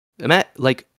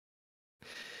 Like,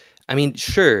 I mean,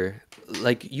 sure,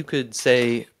 like you could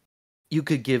say, you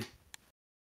could give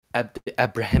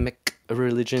Abrahamic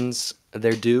religions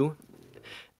their due,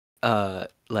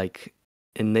 like,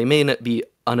 and they may not be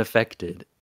unaffected,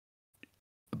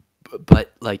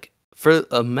 but like for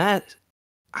a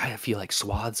I feel like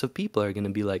swaths of people are gonna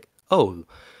be like, oh,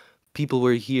 people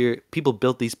were here, people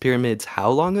built these pyramids how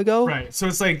long ago? Right. So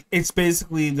it's like it's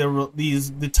basically the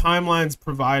timelines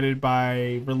provided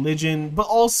by religion, but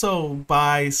also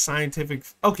by scientific.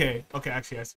 Okay.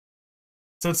 Actually, yes.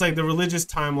 So it's like the religious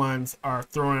timelines are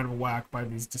thrown out of whack by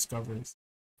these discoveries.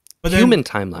 But human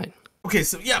timeline. Okay.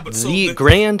 So yeah, but the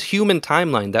grand human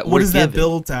timeline that what we're is given. that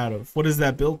built out of? What is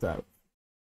that built out of?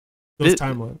 Those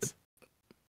timelines.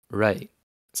 Right.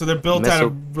 So they're built out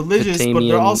of religious, but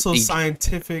they're also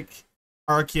scientific,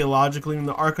 archaeological. Even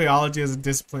the archaeology as a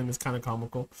discipline is kind of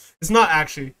comical. It's not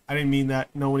actually. I didn't mean that.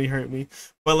 Nobody hurt me.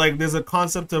 But like, there's a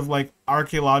concept of like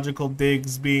archaeological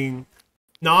digs being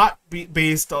not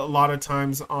based a lot of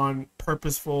times on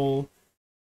purposeful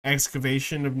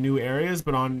excavation of new areas,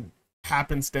 but on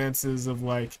happenstances of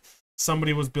like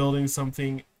somebody was building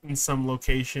something in some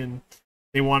location.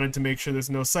 They wanted to make sure there's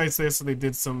no sites there, so they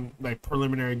did some like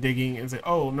preliminary digging and say,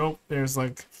 "Oh nope, there's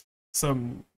like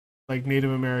some like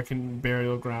Native American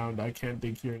burial ground. I can't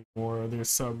dig here anymore. Or there's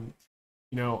some,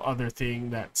 other thing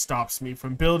that stops me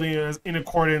from building in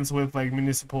accordance with like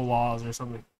municipal laws or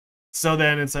something." So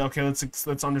then it's like, okay,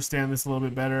 let's understand this a little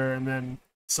bit better, and then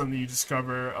suddenly you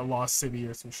discover a lost city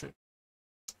or some shit.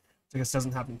 I guess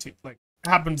doesn't happen it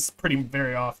happens pretty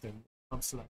very often when it comes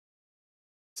to that.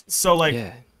 So like.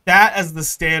 Yeah. That as the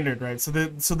standard, right? So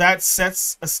that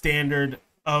sets a standard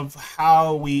of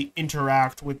how we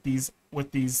interact with these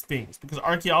things, because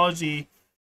archaeology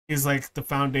is like the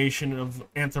foundation of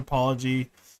anthropology,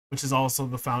 which is also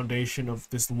the foundation of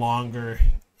this longer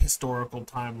historical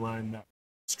timeline that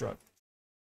we construct.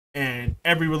 And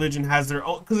every religion has their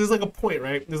own, because there's like a point,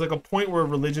 right? There's like a point where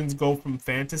religions go from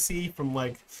fantasy, from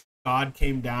like God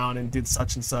came down and did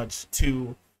such and such,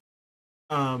 to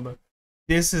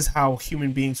this is how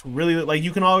human beings really like.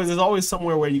 There's always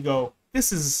somewhere where you go,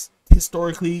 this is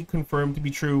historically confirmed to be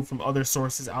true from other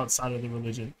sources outside of the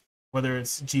religion, whether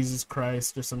it's Jesus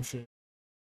Christ or some shit,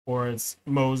 or it's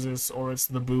Moses, or it's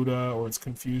the Buddha, or it's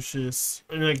Confucius,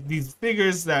 and like these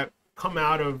figures that come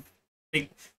out of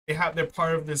they're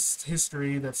part of this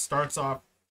history that starts off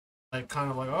like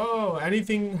kind of like, oh,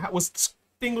 anything was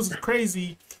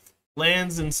crazy,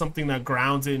 lands in something that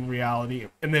grounds it in reality,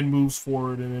 and then moves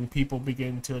forward, and then people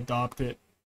begin to adopt it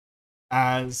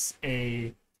as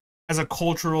a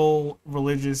cultural,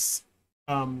 religious,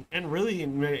 and really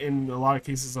in a lot of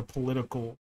cases a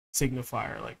political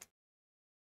signifier. Like,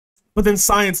 but then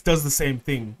science does the same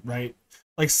thing, right?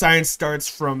 Like science starts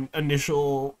from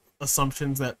initial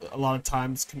assumptions that a lot of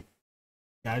times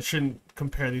I shouldn't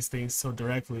compare these things so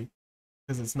directly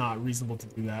because it's not reasonable to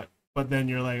do that. But then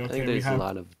you're like, okay,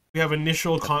 we have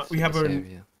initial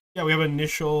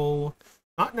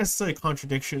not necessarily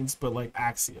contradictions, but like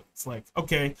axioms. Like,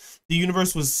 okay, the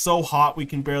universe was so hot we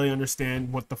can barely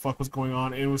understand what the fuck was going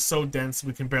on, and it was so dense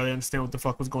we can barely understand what the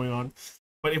fuck was going on.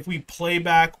 But if we play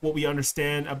back what we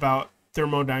understand about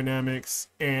thermodynamics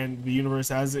and the universe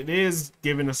as it is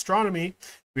given astronomy,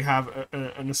 we have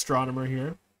an astronomer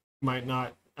here.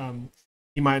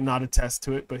 He might not attest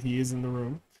to it, but he is in the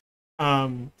room.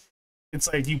 It's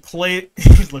like you play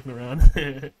he's looking around.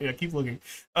 Yeah, keep looking.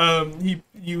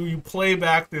 You play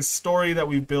back this story that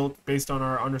we built based on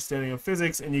our understanding of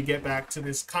physics, and you get back to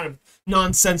this kind of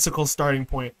nonsensical starting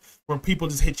point where people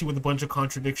just hit you with a bunch of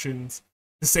contradictions.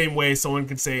 The same way someone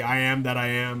could say, I am that I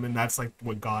am, and that's like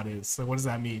what God is. So what does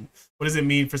that mean? What does it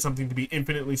mean for something to be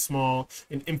infinitely small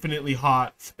and infinitely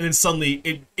hot, and then suddenly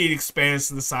it expands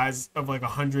to the size of like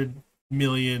 100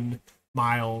 million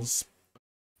miles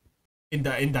in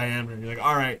diameter? You're like,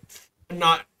 all right,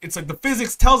 it's like the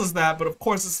physics tells us that, but of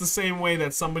course it's the same way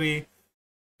that somebody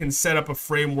can set up a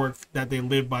framework that they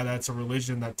live by that's a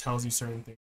religion that tells you certain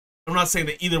things. I'm not saying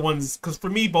that either one's, because for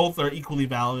me both are equally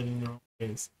valid in their own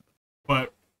ways.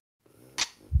 But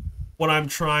what I'm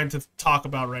trying to talk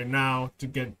about right now to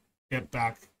get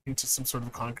back into some sort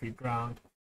of concrete ground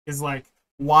is like,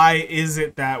 why is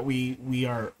it that we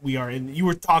are in? You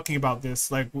were talking about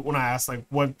this, like when I asked, like,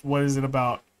 what is it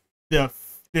about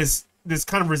this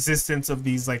kind of resistance of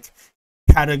these like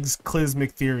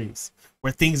cataclysmic theories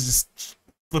where things just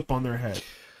flip on their head?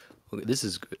 Okay, this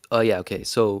is good. Oh yeah, okay.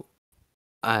 So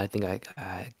I think I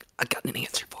got an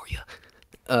answer for you.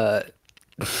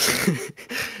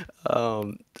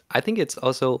 I think it's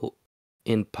also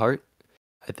in part,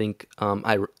 I think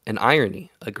an irony,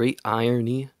 a great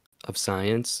irony of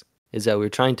science is that we're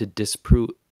trying to disprove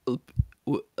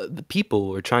the people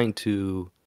were trying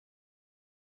to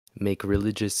make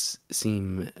religious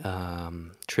seem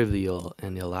trivial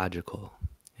and illogical,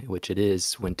 which it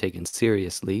is when taken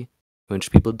seriously,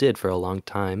 which people did for a long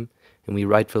time, and we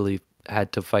rightfully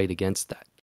had to fight against that.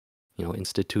 You know,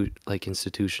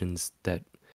 institutions that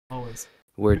always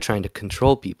were trying to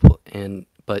control people,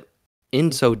 but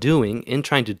in so doing, in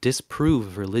trying to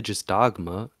disprove religious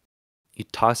dogma, you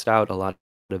tossed out a lot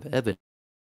of evidence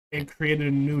and created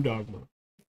a new dogma.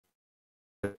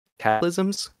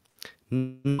 Cataclysms?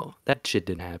 No, that shit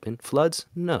didn't happen. Floods?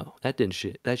 No, that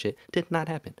shit did not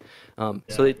happen.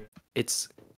 So it's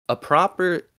a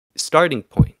proper starting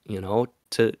point, you know,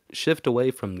 to shift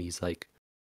away from these like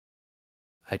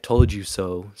I told you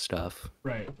so stuff.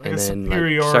 Right. Like and a then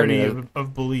superiority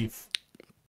of belief.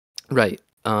 Right.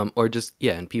 Or just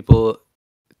and people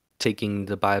taking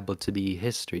the Bible to be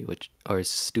history, or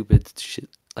stupid shit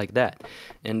like that.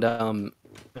 And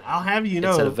I'll have you know,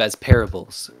 instead of as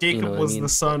parables. Jacob was the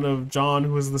son of John,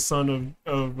 who was the son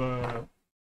of I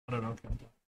don't know.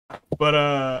 But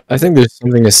I think there's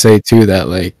something to say too that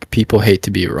like people hate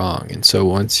to be wrong, and so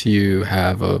once you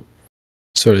have a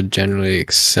sort of generally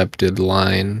accepted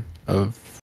line of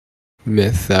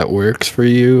myth that works for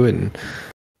you, and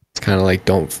it's kind of like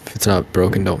if it's not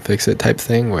broken, don't fix it type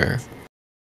thing, where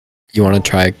you want to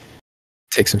try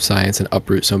take some science and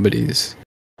uproot somebody's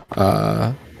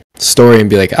story and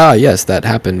be like, yes, that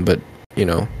happened, but you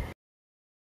know,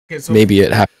 so maybe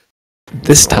it happened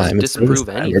this time. Disprove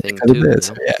anything too. You know?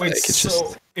 Yeah, wait, like,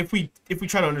 so if we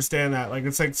try to understand that, like,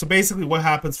 it's like, so basically what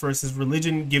happens first is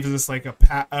religion gives us like a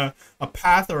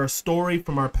path or a story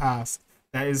from our past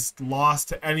that is lost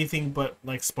to anything but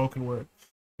like spoken word,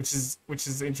 which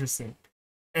is interesting,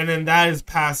 and then that is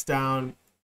passed down.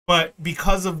 But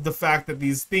because of the fact that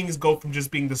these things go from just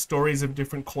being the stories of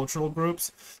different cultural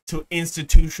groups to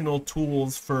institutional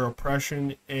tools for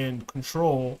oppression and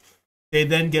control, they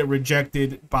then get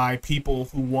rejected by people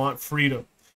who want freedom.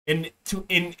 And to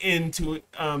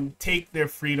take their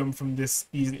freedom from these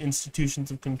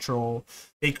institutions of control,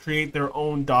 they create their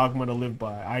own dogma to live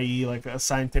by, i.e. like a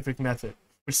scientific method,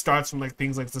 which starts from like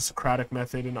things like the Socratic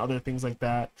method and other things like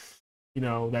that, you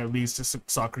know, that leads to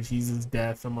Socrates'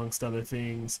 death, amongst other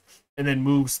things, and then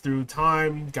moves through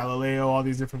time, Galileo, all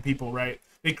these different people, right?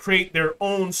 They create their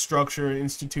own structure and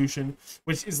institution,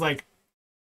 which is like,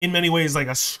 in many ways, like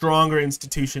a stronger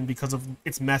institution because of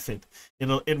its method.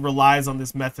 It relies on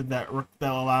this method that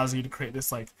allows you to create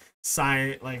this like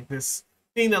science, like this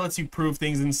thing that lets you prove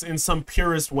things in some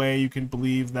purest way. You can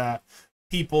believe that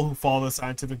people who follow the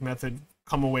scientific method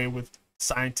come away with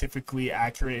scientifically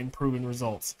accurate and proven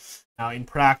results. Now, in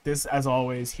practice, as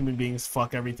always, human beings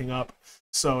fuck everything up,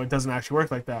 so it doesn't actually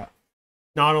work like that.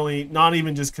 Not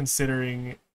even just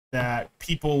considering that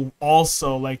people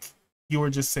also, like you were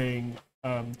just saying,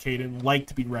 Cadin, like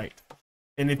to be right.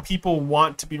 And if people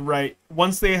want to be right,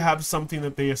 once they have something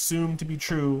that they assume to be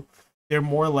true, they're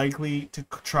more likely to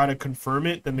try to confirm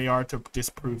it than they are to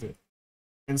disprove it.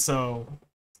 And so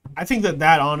I think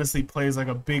that honestly plays like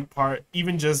a big part,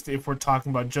 even just if we're talking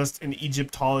about just in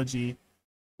Egyptology,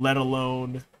 let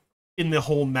alone in the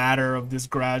whole matter of this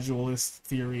gradualist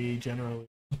theory generally.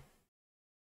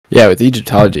 Yeah, with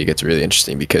Egyptology, it gets really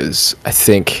interesting because I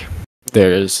think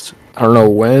I don't know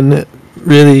when it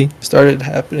really started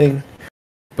happening,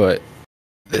 but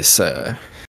this,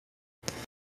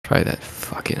 probably that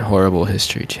fucking horrible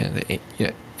History Channel,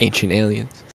 Ancient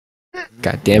Aliens.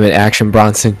 God damn it, Action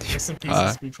Bronson.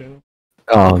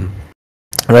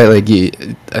 Right, like,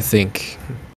 I think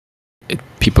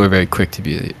people are very quick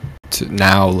to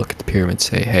now look at the pyramids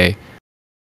and say, hey,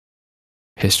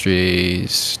 history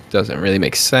doesn't really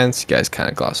make sense. You guys kind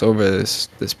of gloss over this.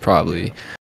 This probably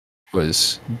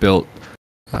was built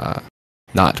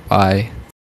not by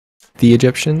the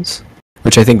Egyptians,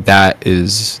 which I think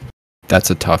that's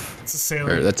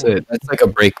like a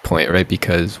break point, right?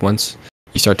 Because once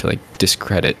you start to like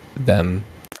discredit them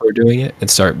for doing it and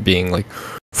start being like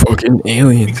fucking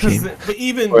aliens, but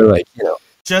even or like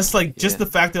just the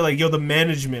fact that like the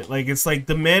management, like it's like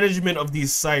the management of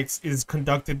these sites is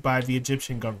conducted by the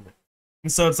Egyptian government,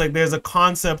 and so it's like there's a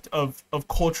concept of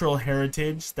cultural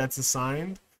heritage that's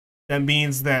assigned. That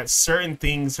means that certain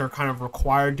things are kind of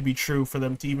required to be true for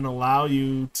them to even allow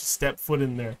you to step foot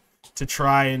in there to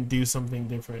try and do something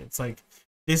different. It's like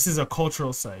this is a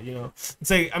cultural site,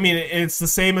 It's like, I mean, it's the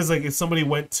same as like if somebody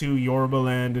went to Yoruba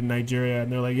land in Nigeria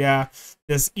and they're like, yeah,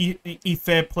 this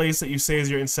Ife place that you say is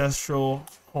your ancestral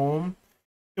home,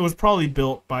 it was probably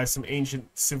built by some ancient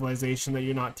civilization that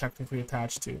you're not technically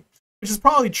attached to, which is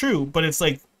probably true, but it's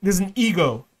like there's an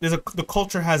ego. The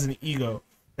culture has an ego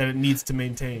that it needs to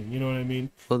maintain. You know what I mean?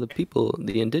 Well,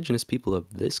 the indigenous people of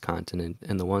this continent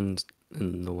and the one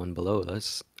below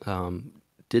us,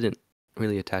 didn't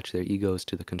really attach their egos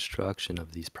to the construction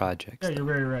of these projects. Yeah, you're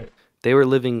very right. They were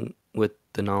living with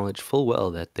the knowledge full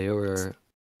well that they were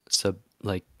subpar.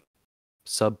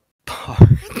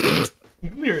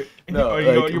 You're about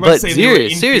to say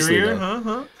seriously,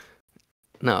 huh?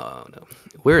 No.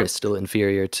 We're still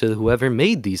inferior to whoever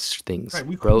made these things. Right,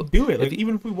 we couldn't do it. Like,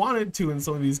 even if we wanted to in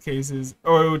some of these cases,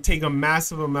 or it would take a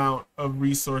massive amount of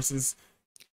resources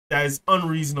that is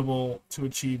unreasonable to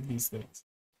achieve these things.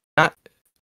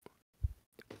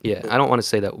 Yeah, I don't want to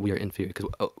say that we are inferior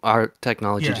because our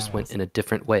technology just went in a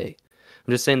different way.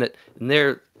 I'm just saying that in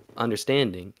their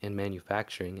understanding and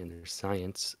manufacturing and their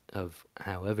science of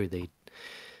however they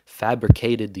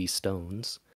fabricated these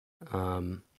stones,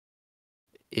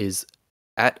 is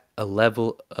at a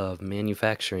level of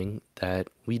manufacturing that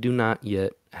we do not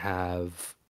yet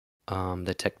have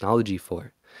the technology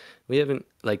for. We haven't,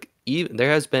 like, even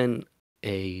there has been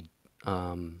a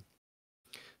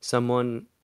someone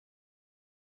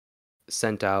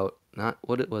sent out, not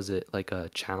what was it, like a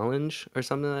challenge or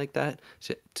something like that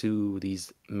to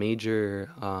these major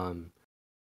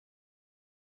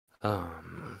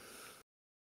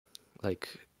like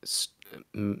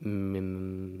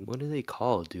what do they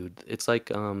call, dude? It's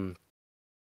like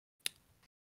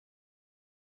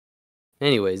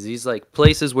anyways, these like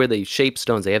places where they shape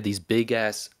stones. They have these big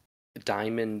ass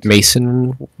diamond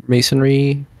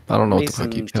masonry. I don't know what the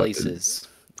fuck you places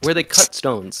where they cut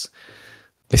stones.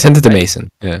 They sent it to Mason.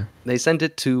 Yeah. They sent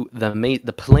it to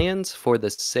the plans for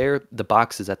the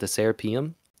boxes at the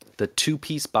Serapeum, the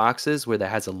 2-piece boxes where that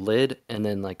has a lid and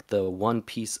then like the one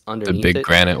piece underneath the big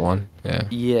granite one. Yeah.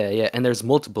 Yeah. And there's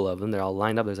multiple of them. They're all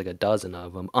lined up. There's like a dozen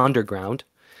of them underground,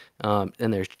 and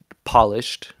they're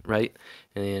polished, right?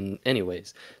 And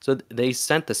anyways, so they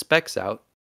sent the specs out.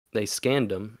 They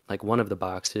scanned them, like one of the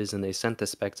boxes, and they sent the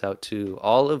specs out to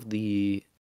all of the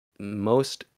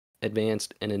most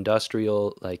advanced and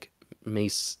industrial like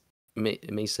mason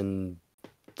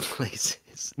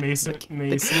places.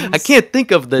 I can't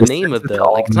think of the name of the,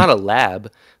 like, it's not a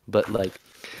lab, but like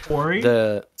quarry,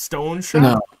 the stone shop.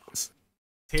 No.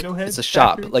 Potato head. It's a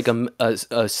shop, like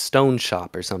a stone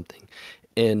shop or something,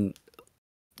 and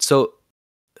so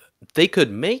they could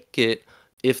make it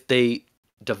if they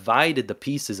divided the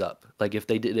pieces up, like if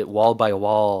they did it wall by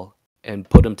wall and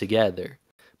put them together.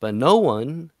 But no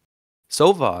one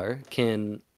so far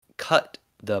can cut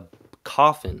the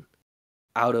coffin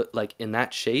out of, like, in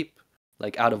that shape,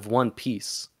 like out of one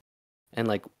piece, and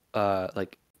like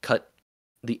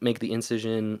make the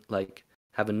incision, like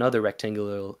have another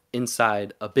rectangle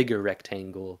inside a bigger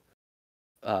rectangle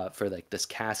for like this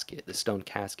stone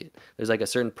casket. There's like a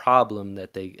certain problem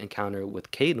that they encounter with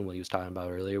Cadin, what he was talking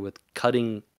about earlier, with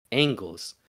cutting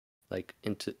angles, like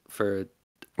internal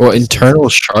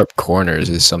sharp corners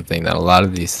is something that a lot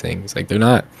of these things, like, they're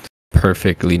not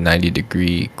perfectly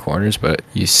 90-degree corners, but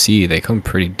you see they come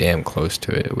pretty damn close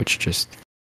to it, which just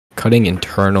cutting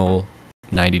internal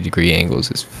 90-degree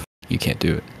angles you can't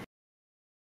do it.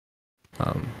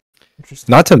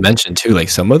 Not to mention too, like,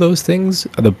 some of those things,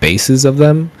 the bases of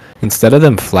them, instead of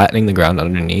them flattening the ground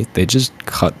underneath, they just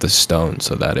cut the stone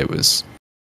so that it was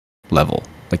level.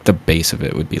 Like, the base of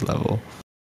it would be level.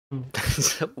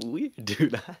 That's so weird,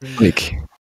 dude. Like,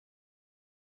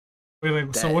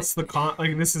 wait, so what's the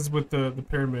like? This is with the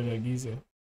pyramid at Giza.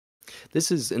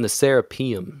 This is in the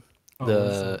Serapeum.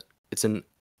 It's an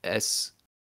Serrapaum,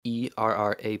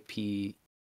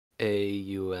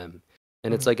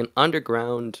 and it's like an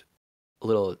underground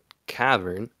little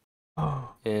cavern.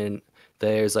 And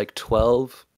there's like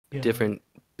 12 different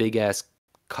big ass.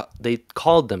 They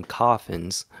called them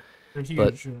coffins,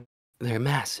 but they're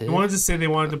massive. They wanted to say they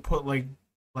wanted to put like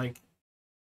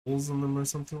holes in them or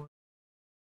something.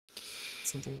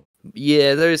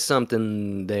 Yeah, there's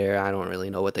something there. I don't really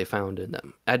know what they found in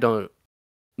them.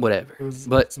 Whatever.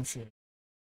 But some shit.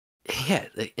 Yeah,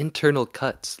 the internal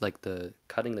cuts, like the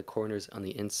cutting the corners on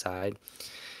the inside.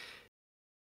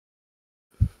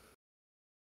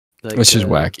 Like, it's just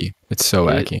wacky. It's so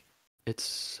wacky. It's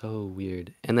so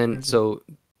weird. And then, so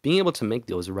being able to make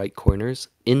those right corners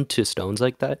into stones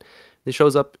like that, it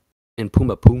shows up in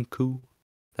Pumapunku.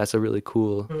 That's a really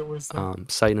cool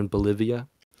site in Bolivia.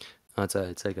 But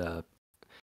it's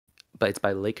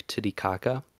by Lake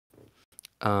Titicaca.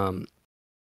 And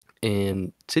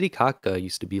Titicaca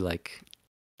used to be like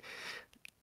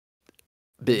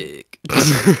big.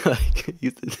 Like,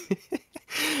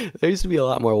 there used to be a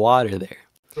lot more water there.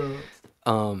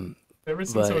 Ever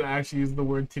since someone actually used the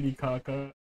word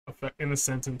Titicaca in a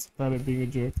sentence without it being a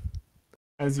joke,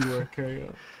 as you were, carry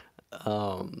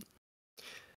on.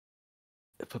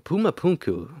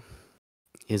 Pumapunku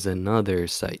is another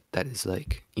site that is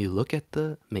like, you look at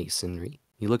the masonry,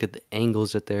 you look at the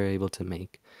angles that they're able to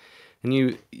make, and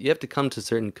you have to come to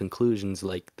certain conclusions,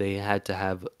 like they had to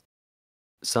have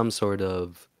some sort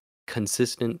of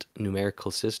consistent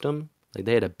numerical system. Like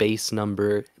they had a base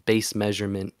number, base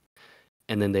measurement,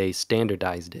 and then they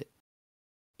standardized it.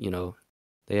 You know,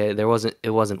 it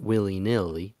wasn't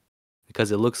willy-nilly,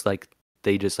 because it looks like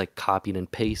they just like copied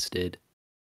and pasted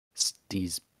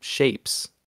these shapes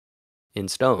in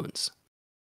stones.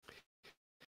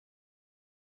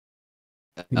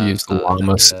 Use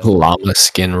llama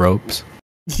skin ropes.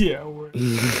 Yeah.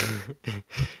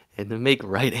 And to make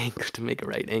right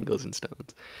angles in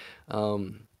stones. Oh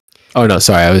no,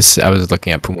 sorry. I was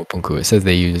looking at Pumapunku. It says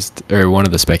they used, or one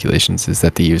of the speculations is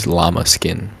that they used llama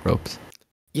skin ropes.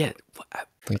 Yeah.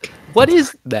 What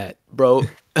is that, bro?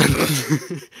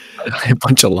 A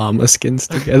bunch of llama skins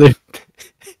together.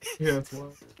 Yeah, that's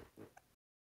wild.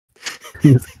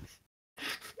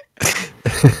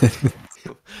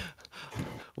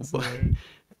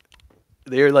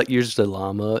 They're like, you're just a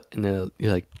llama, and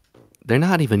you're like, they're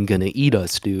not even gonna eat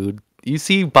us, dude. You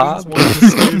see Bob?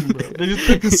 They just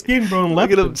took the skin, bro, and left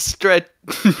Look at him stretch.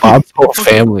 Bob's whole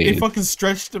family. They fucking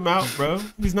stretched him out, bro.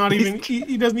 He's not even.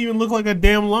 He doesn't even look like a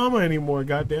damn llama anymore.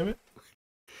 God damn it.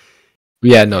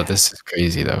 Yeah, no, this is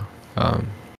crazy though.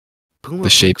 The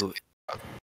shape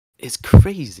is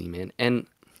crazy, man, and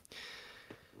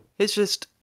it's just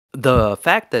the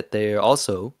fact that they're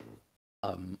also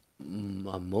a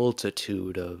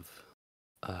multitude of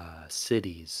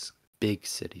cities, big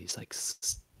cities, like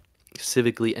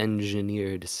civically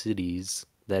engineered cities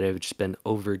that have just been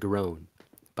overgrown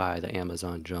by the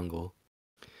Amazon jungle.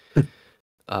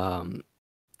 And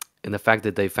the fact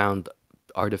that they found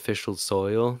artificial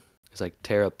soil, it's like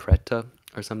terra preta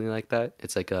or something like that.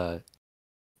 It's like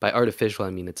by artificial,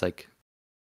 I mean it's like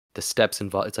the steps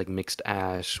involved. It's like mixed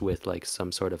ash with like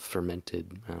some sort of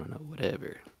fermented, I don't know,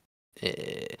 whatever.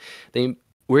 They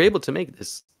were able to make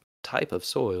this type of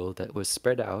soil that was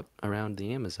spread out around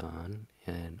the Amazon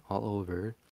and all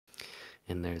over.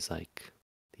 And there's like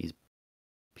these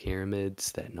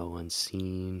pyramids that no one's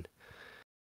seen.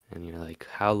 And you're like,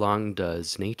 how long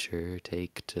does nature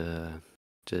take to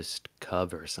just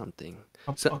cover something?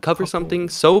 Cover something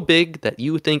so big that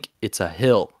you think it's a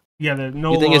hill. Yeah,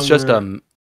 you think it's just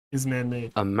is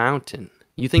man-made. A mountain.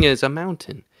 You think it's a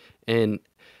mountain. And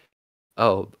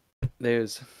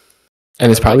there's...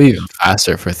 And it's probably even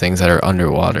faster for things that are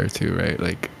underwater too, right?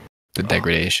 Like the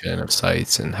degradation of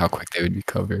sites and how quick they would be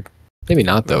covered. Maybe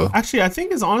not though. Actually, I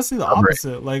think it's honestly the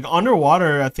opposite. Like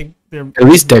underwater, I think at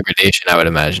least degradation. I would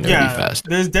imagine it would be faster.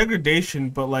 There's degradation,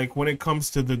 but like when it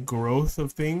comes to the growth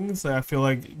of things, I feel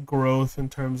like growth in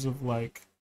terms of like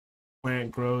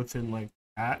plant growth and like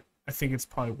that, I think it's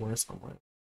probably worse on land.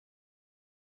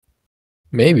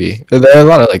 Maybe there are a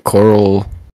lot of like coral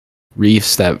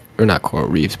reefs that, or not coral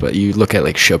reefs, but you look at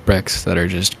like shipwrecks that are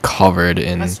just covered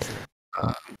in.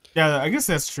 Yeah, I guess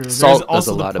that's true. Salt There's also does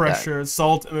a the lot of pressure,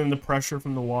 salt, and then the pressure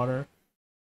from the water.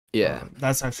 Yeah,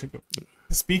 that's actually good.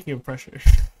 Speaking of pressure,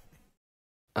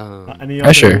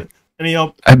 pressure. Any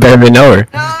y'all? I better know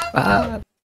her.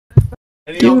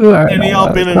 Any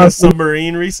y'all been in a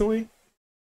submarine recently?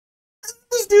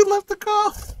 This dude left the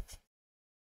call.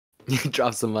 He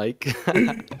drops the mic.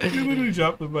 He literally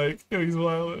dropped the mic. Yo, he's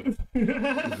wild.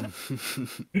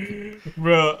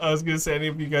 Bro, I was gonna say, any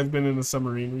of you guys been in a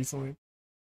submarine recently?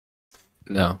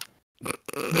 No.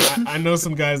 I know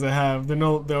some guys that have. They're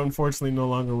unfortunately no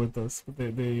longer with us.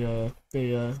 But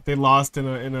they lost in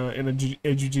a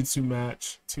jiu-jitsu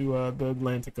match to the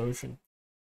Atlantic Ocean.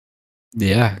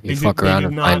 Yeah, you fuck around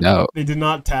and find out. They did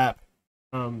not tap.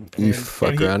 You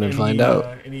fuck around and find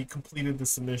out. And he completed the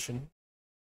submission.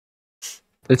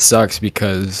 It sucks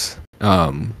because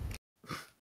I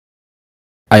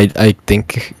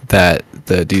think that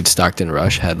the dude Stockton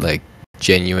Rush had like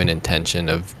genuine intention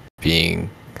of being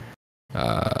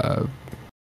like,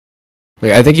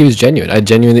 I think he was genuine. I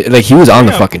genuinely, like, he was on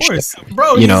the fucking shit,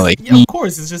 bro. You know, like, of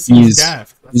course, it's just he's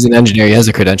daft. He's an engineer. He has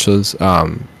the credentials.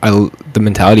 The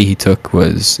mentality he took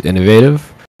was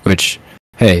innovative. Which,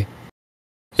 hey,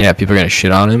 yeah, people are gonna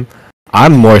shit on him.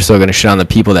 I'm more so gonna shit on the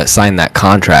people that signed that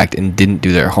contract and didn't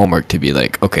do their homework to be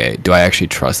like, okay, do I actually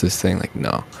trust this thing? Like,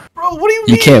 no. Bro, what do you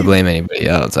mean? You can't blame anybody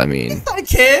else. I mean, yes, I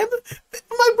can.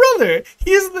 My brother,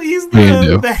 he's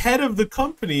the head of the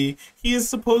company. He is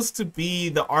supposed to be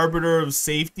the arbiter of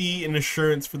safety and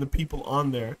assurance for the people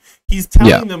on there. He's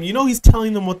telling them, he's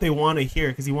telling them what they want to hear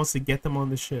because he wants to get them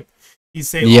on the ship. He's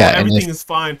saying, everything is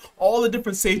fine. All the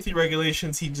different safety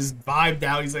regulations, he just vibed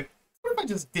out. He's like, what if I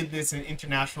just did this in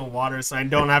international waters so I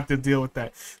don't have to deal with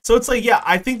that? So it's like,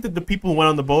 I think that the people who went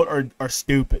on the boat are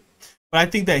stupid. But I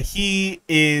think that he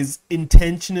is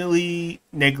intentionally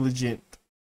negligent.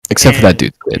 Except for that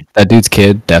dude's kid. That dude's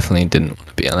kid definitely didn't want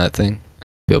to be on that thing.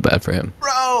 I feel bad for him.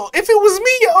 Bro, if it was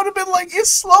me, I would have been like, it's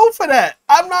slow for that.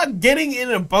 I'm not getting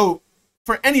in a boat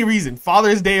for any reason,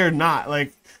 Father's Day or not.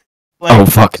 Like oh,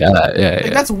 fuck that. Yeah.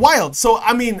 That's wild. So,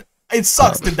 I mean, it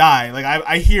sucks to die. Like,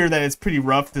 I hear that it's pretty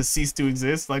rough to cease to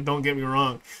exist. Like, don't get me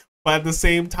wrong. But at the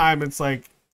same time, it's like,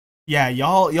 yeah,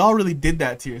 y'all really did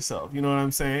that to yourself. You know what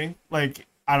I'm saying? Like,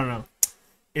 I don't know.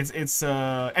 It's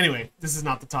anyway, this is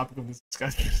not the topic of this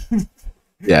discussion.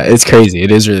 Yeah, it's crazy.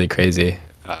 It is really crazy.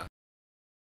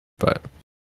 But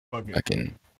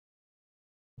fucking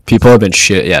people have been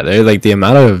shit. Yeah, they're like, the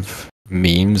amount of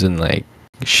memes and like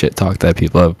shit talk that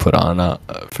people have put on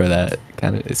for that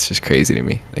kind of, it's just crazy to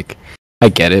me. Like, I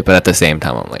get it, but at the same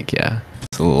time, I'm like, yeah,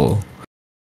 it's a little.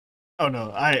 Oh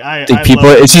no, I think people.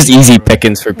 It's just easy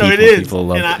pickings for people. No, it is. People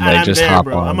love and like just there, hop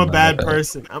bro. on. I'm a bad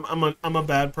person. I'm a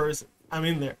bad person. I'm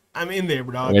in there,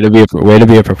 bro. Way to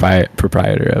be a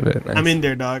proprietor of it. Nice. I'm in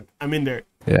there, dog. I'm in there.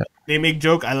 Yeah. They make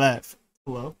joke, I laugh.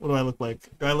 Hello, what do I look like?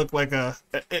 Do I look like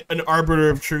an arbiter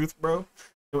of truth, bro?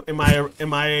 Am I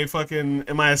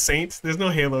a saint? There's no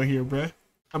Halo here, bro.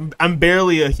 I'm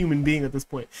barely a human being at this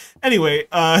point. Anyway,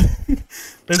 so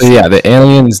yeah, the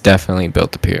aliens definitely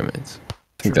built the pyramids.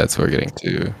 I think that's what we're getting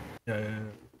to.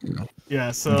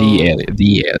 Yeah. So the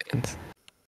aliens.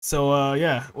 So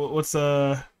yeah, what's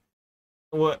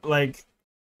what, like,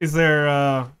 is there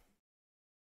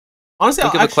honestly,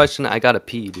 think of a question. I gotta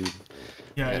pee, dude.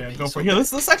 Yeah, go for it. Here,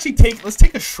 let's actually take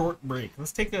a short break.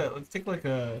 Let's take like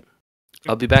a.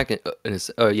 I'll be back in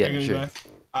oh yeah, sure.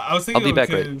 I was thinking I'll be back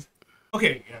right.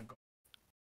 Okay, yeah. Go.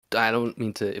 I don't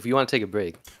mean to. If you want to take a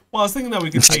break. Well, I was thinking that we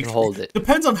could hold it.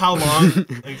 Depends on how long,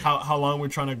 like how long we're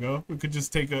trying to go. We could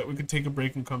just take a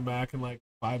break and come back in like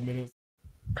 5 minutes.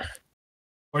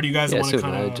 Or do you guys want to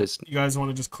kind of you guys want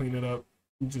to just clean it up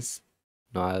and just?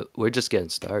 No, we're just getting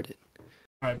started.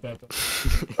 All right, bet.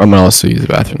 I'm gonna also use the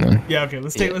bathroom then. Yeah, okay.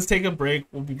 Let's take a break.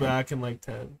 We'll be back in like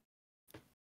 10.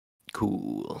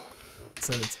 Cool.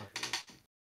 Set a time.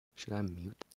 Should I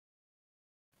mute?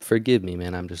 Forgive me,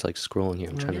 man. I'm just like scrolling here.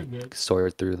 I'm trying to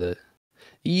sort through the.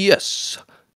 Yes,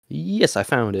 I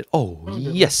found it. Oh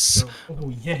yes.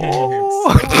 Oh yes.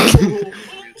 Oh.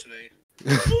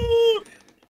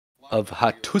 Of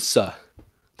Hattusa,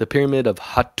 the pyramid of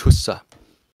Hattusa.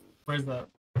 Where's that?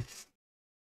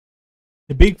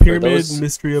 The big pyramid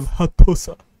mystery of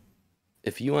Hattusa.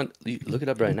 If you want, look it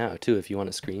up right now too. If you want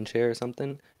a screen share or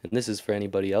something, and this is for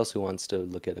anybody else who wants to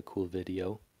look at a cool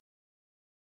video.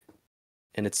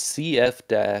 And it's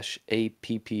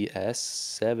CF-APPS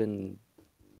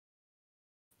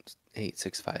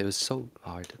 7865. It was so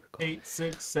hard to recall.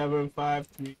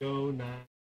 8675309.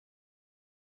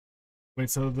 Wait,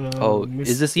 so the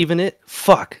is this even it?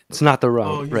 Fuck, it's not the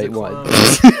right one.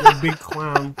 The big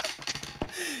clown.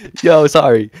 Yo,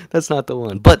 sorry, that's not the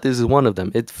one. But this is one of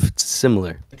them. It's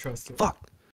similar. I trust it. Fuck.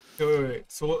 Wait.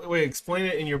 So wait, explain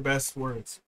it in your best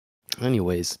words.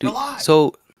 Anyways, dude.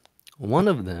 So one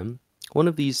of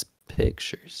these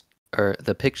pictures, or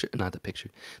the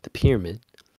pyramid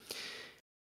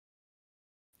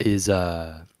is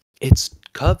it's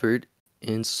covered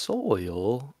in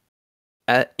soil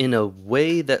in a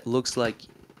way that looks like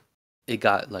it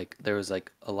got like there was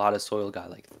like a lot of soil got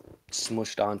like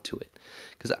smushed onto it.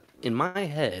 Because in my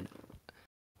head,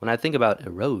 when I think about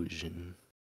erosion,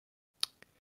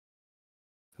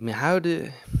 I mean,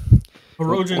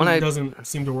 erosion doesn't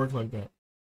seem to work like that.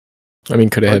 I mean,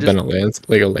 could it have been a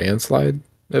landslide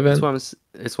event?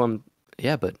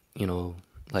 Yeah, but you know,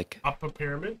 like up a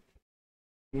pyramid.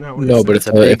 No, but if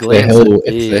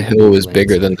the hill was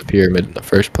bigger than the pyramid in the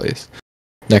first place,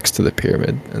 next to the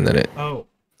pyramid, and then it. Oh,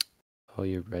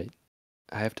 you're right.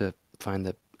 I have to find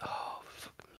the. Oh,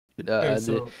 fuck.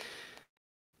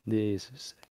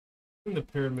 This in the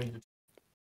pyramid.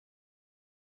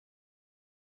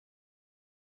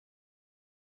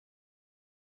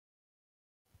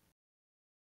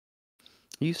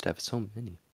 You used to have so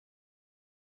many.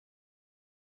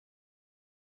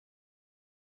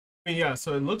 I mean, yeah,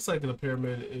 so it looks like the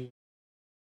pyramid is.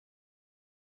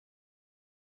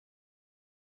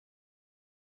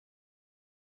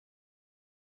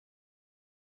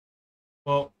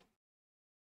 Well,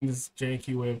 this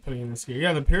janky way of putting this here.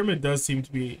 Yeah, the pyramid does seem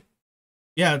to be.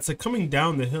 Yeah, it's like coming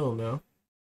down the hill now.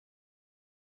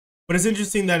 But it's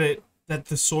interesting that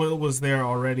the soil was there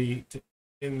already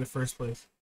in the first place.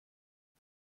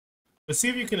 Let's see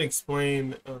if you can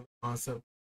explain the concept.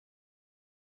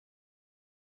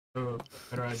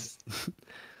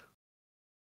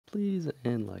 Please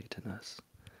enlighten us.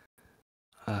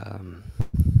 Damn,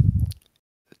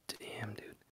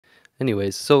 dude.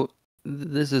 Anyways, so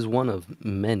this is one of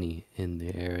many in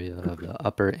the area of the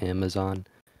Upper Amazon,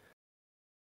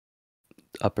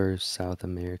 Upper South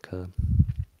America,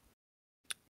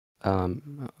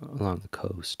 along the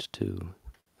coast too,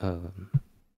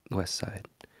 west side.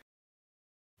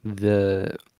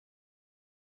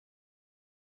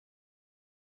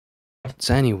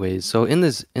 So anyways, so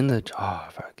this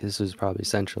is probably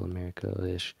Central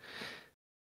America-ish.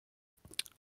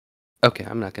 Okay,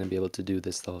 I'm not going to be able to do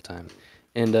this the whole time.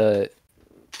 And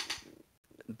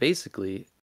basically,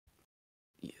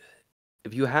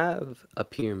 if you have a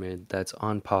pyramid that's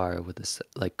on par with this,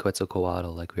 like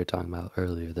Quetzalcoatl, like we were talking about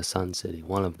earlier, the Sun City,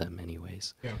 one of them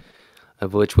anyways, yeah.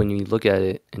 Of which when you look at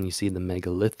it and you see the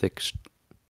megalithic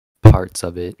parts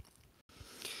of it,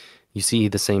 you see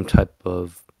the same type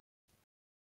of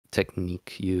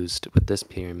technique used with this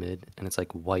pyramid, and it's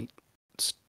like white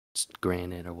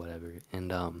granite or whatever,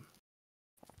 and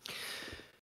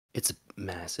it's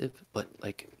massive, but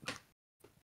like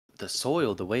the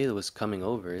soil, the way it was coming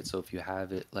over it, so if you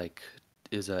have it like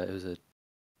it was a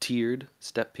tiered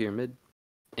step pyramid,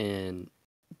 and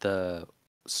the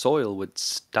soil would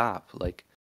stop like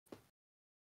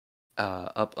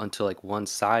up until like one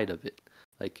side of it,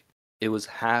 like it was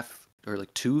half or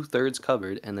like 2/3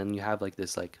 covered, and then you have like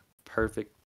this like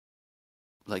perfect,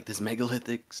 like this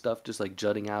megalithic stuff just like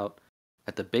jutting out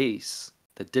at the base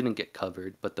that didn't get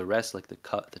covered, but the rest, like the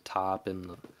top and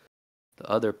the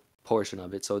other portion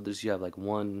of it, so you have like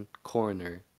one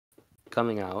corner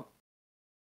coming out,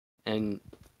 and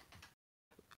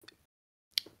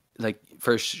like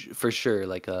for sure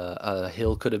like a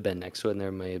hill could have been next to it and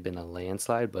there may have been a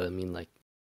landslide, but I mean like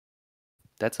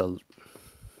it's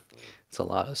a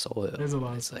lot of soil. There's a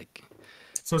lot. It's like,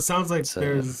 so it sounds like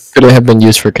there's. Could it have been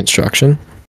used for construction?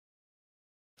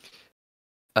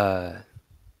 What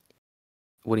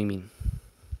do you mean?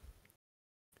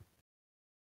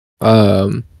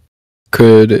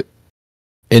 Could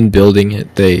in building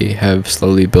it they have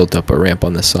slowly built up a ramp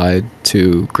on the side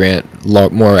to grant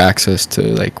more access to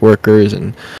like workers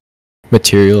and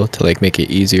material to like make it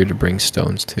easier to bring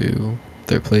stones to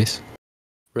their place?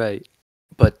 Right,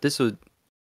 but this would.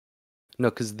 No,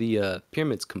 because the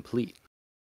pyramid's complete.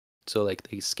 So, like,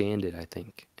 they scanned it, I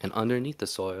think. And underneath the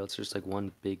soil, it's just, like,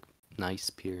 one big,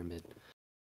 nice pyramid.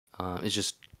 It's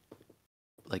just,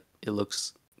 like, it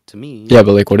looks, to me... Yeah,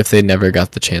 but, like, what if they never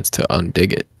got the chance to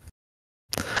undig it?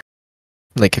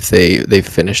 Like, if they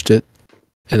finished it,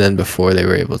 and then before they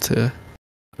were able to,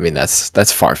 I mean,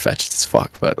 that's far-fetched as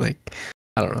fuck, but like,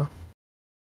 I don't know.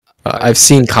 I've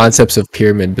seen concepts of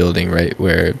pyramid building, right,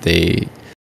 where they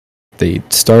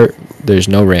start, there's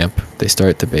no ramp, they start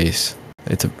at the base.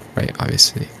 It's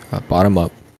obviously a bottom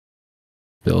up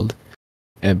build,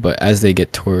 but as they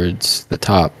get towards the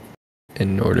top,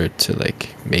 in order to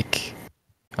like make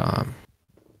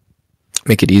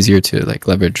it easier to like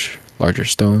leverage larger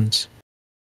stones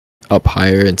up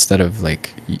higher, instead of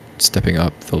like stepping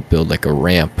up, they'll build like a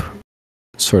ramp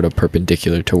sort of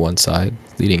perpendicular to one side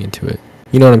leading into it.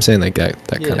 You know what I'm saying? Like that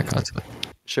kind of concept.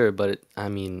 Sure, but I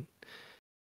mean,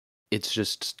 it's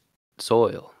just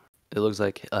soil. It looks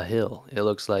like a hill. It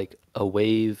looks like a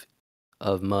wave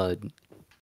of mud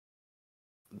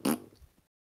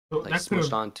like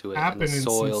smushed onto it, and the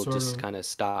soil just kind of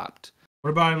stopped.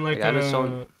 What about in like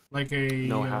a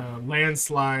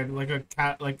landslide, like a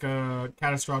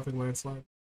catastrophic landslide?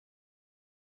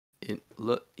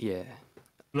 But it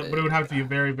would have to be a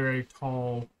very, very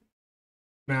tall,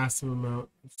 massive amount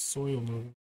of soil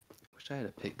moving. Wish I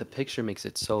had the picture makes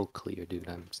it so clear, dude.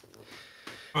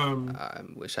 I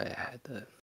wish I had the.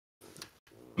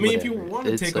 I mean, if you want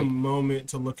to take a moment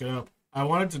to look it up, I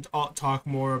wanted to talk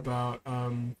more about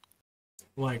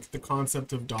like the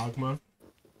concept of dogma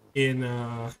in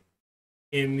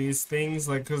these things,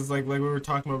 like, because like we were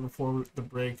talking about before the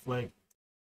break, like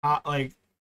I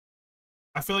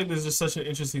feel like there's just such an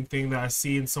interesting thing that I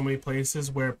see in so many places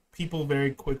where people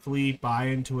very quickly buy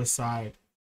into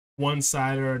one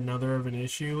side or another of an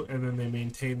issue, and then they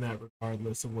maintain that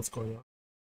regardless of what's going on.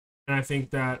 And I think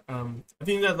that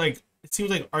like it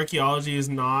seems like archaeology is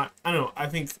not. I don't know. I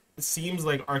think it seems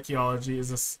like archaeology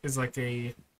is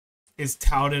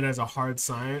touted as a hard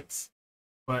science,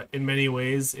 but in many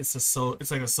ways it's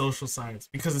like a social science,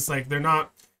 because it's like they're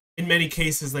not, in many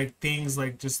cases, like things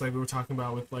like just like we were talking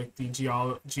about with like the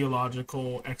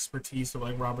geological expertise of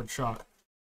like Robert Schoch.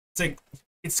 It's like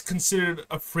it's considered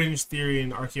a fringe theory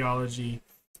in archaeology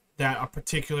that a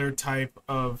particular type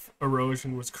of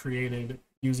erosion was created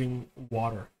using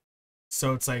water.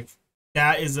 So it's like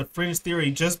that is a fringe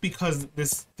theory just because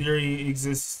this theory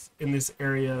exists in this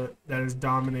area that is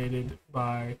dominated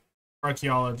by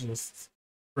archaeologists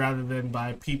rather than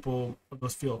by people of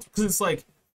those fields. Because it's like,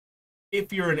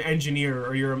 if you're an engineer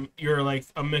or you're like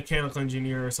a mechanical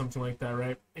engineer or something like that,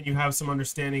 right? And you have some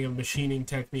understanding of machining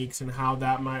techniques and how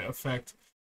that might affect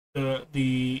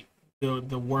the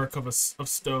work of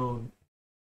stone,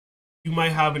 you might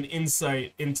have an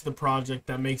insight into the project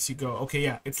that makes you go, okay,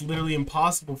 yeah, it's literally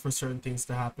impossible for certain things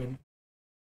to happen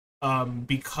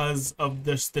because of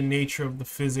the nature of the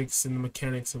physics and the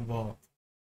mechanics involved.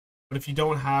 But if you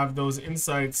don't have those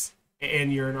insights,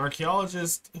 and you're an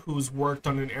archaeologist who's worked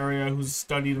on an area, who's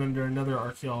studied under another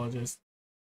archaeologist,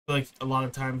 like a lot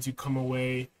of times you come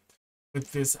away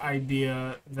with this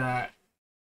idea that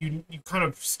you kind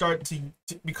of start to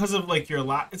because of like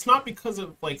it's not because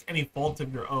of like any fault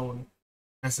of your own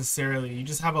necessarily. You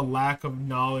just have a lack of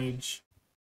knowledge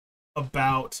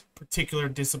about particular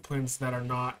disciplines that are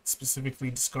not specifically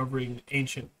discovering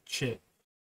ancient shit.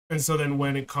 And so then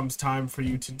when it comes time for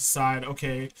you to decide,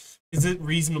 okay, is it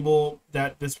reasonable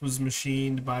that this was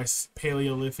machined by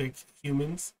Paleolithic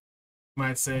humans? You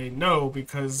might say no,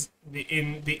 because the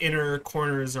inner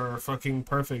corners are fucking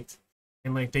perfect,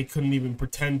 and like they couldn't even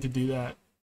pretend to do that.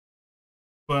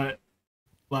 But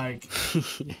like,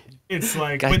 it's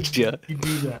like, gotcha. But you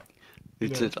do that.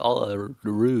 It's all a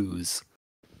ruse.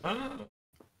 So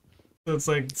it's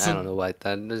like, I don't know why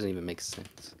that doesn't even make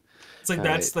sense. It's like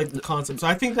that's like the concept. So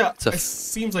I think that it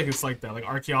seems like it's like that. Like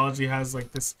archaeology has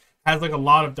like a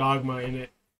lot of dogma in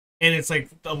it, and it's like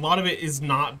a lot of it is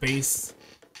not based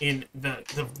in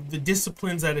the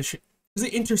disciplines that it should, because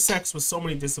it intersects with so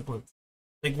many disciplines.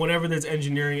 Like whenever there's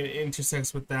engineering, it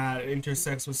intersects with that. It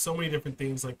intersects with so many different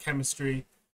things like chemistry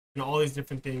and all these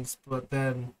different things. But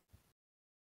then,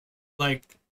 like,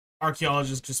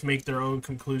 archaeologists just make their own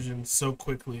conclusions so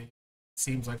quickly. It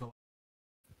seems like a lot.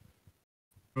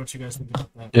 What you guys think about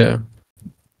that? Yeah,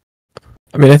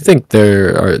 I mean, I think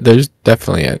there's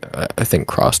definitely I think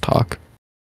crosstalk.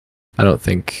 I don't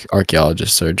think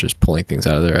archaeologists are just pulling things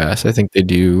out of their ass. I think they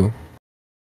do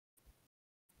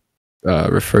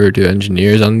refer to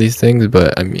engineers on these things,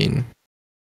 but I mean,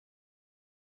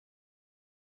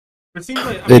 it seems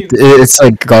like it's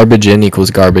like garbage in equals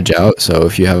garbage out. So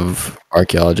if you have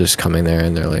archaeologists coming there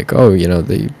and they're like, oh, you know,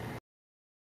 they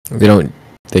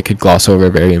could gloss over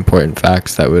very important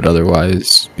facts that would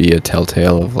otherwise be a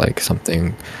telltale of like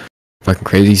something fucking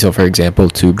crazy. So for example,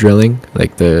 tube drilling,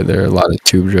 like there are a lot of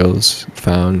tube drills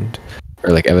found, or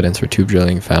like evidence for tube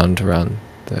drilling found around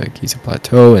the Giza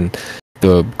plateau, and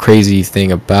the crazy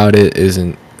thing about it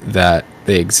isn't that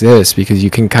they exist, because you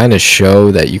can kind of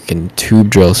show that you can tube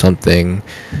drill something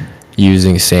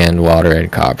using sand, water,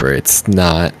 and copper. It's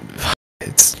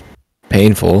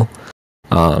painful,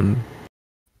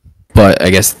 but I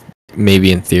guess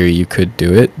maybe in theory you could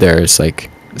do it. There's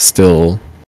like still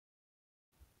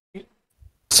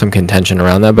some contention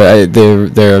around that, but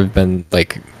there have been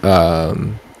like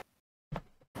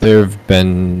there have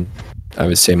been, I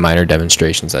would say, minor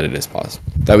demonstrations that it is possible.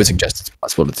 That would suggest it's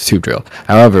possible to tube drill.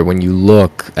 However, when you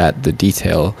look at the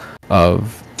detail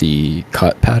of the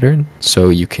cut pattern, so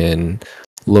you can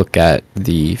look at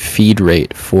the feed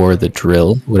rate for the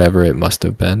drill, whatever it must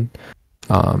have been.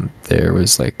 There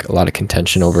was like a lot of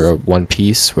contention over one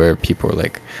piece where people were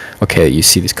like, okay, you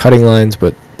see these cutting lines,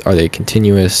 but are they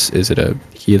continuous? Is it a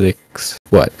helix?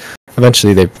 What?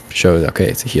 Eventually they showed, okay,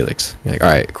 it's a helix. You're like, all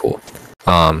right, cool.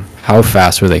 How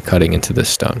fast were they cutting into this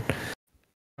stone?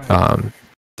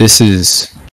 This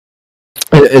is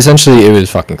essentially, it was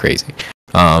fucking crazy.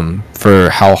 For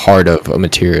how hard of a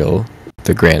material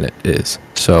the granite is.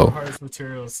 So hardest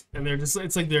materials, and they're just,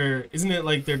 it's like isn't it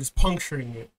like they're just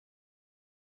puncturing it?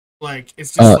 Like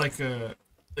it's just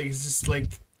it's just like,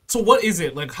 so what is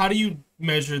it? Like how do you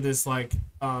measure this, like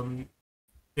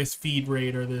this feed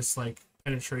rate or this like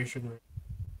penetration rate?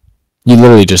 You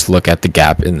literally just look at the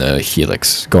gap in the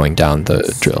helix going down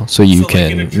the drill. So you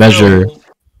can like measure.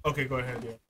 Okay, go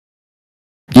ahead.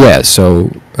 Yeah.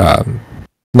 So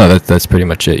no, that's pretty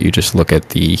much it. You just look at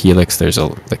the helix. There's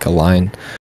a line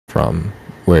from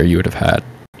where you would have had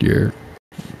your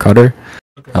cutter,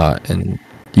 and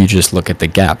you just look at the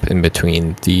gap in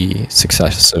between the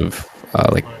successive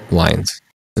lines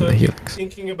in the helix.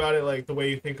 Thinking about it like the way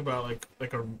you think about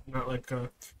like a not like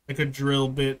a drill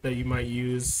bit that you might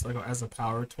use like as a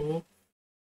power tool,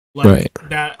 like right.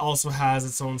 That also has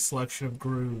its own selection of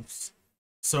grooves.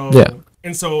 So yeah.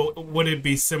 And so would it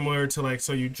be similar to like,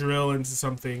 so you drill into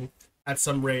something at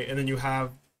some rate and then you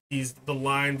have the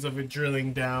lines of it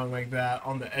drilling down like that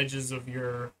on the edges of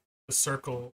the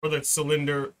circle or the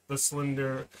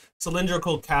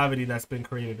cylindrical cavity that's been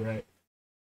created, right?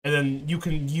 And then you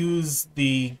can use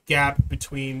the gap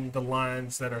between the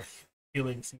lines that are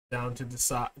helixing down to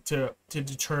decide to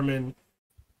determine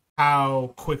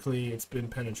how quickly it's been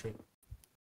penetrated.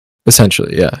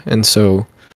 Essentially, yeah. And so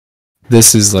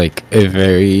this is like a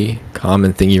very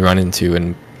common thing you run into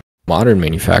in modern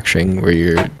manufacturing, where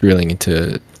you're drilling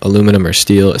into aluminum or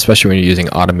steel, especially when you're using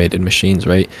automated machines,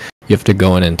 right? You have to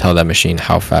go in and tell that machine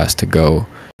how fast to go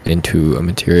into a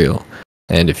material.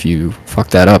 And if you fuck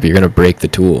that up, you're going to break the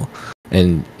tool.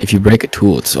 And if you break a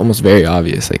tool, it's almost very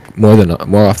obvious. Like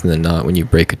more often than not, when you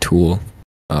break a tool,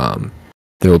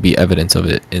 there will be evidence of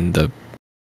it in the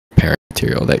parent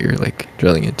material that you're like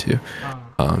drilling into.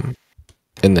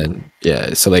 And then,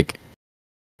 yeah, so like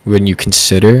when you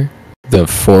consider the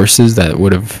forces that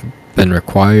would have been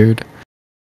required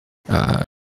to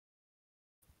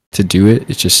do it,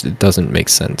 it doesn't make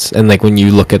sense. And like when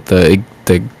you look at the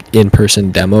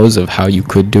in-person demos of how you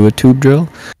could do a tube drill,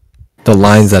 the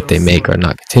lines that they make are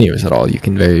not continuous at all. You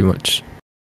can very much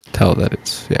tell that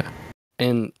it's, yeah.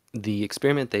 And the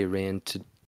experiment they ran to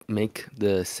make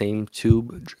the same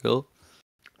tube drill,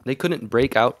 they couldn't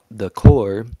break out the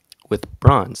core with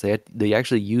bronze. They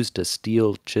actually used a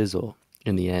steel chisel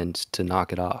in the end to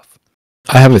knock it off.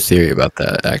 I have a theory about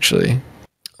that, actually.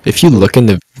 If you look in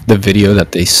the video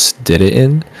that they did it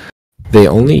in, they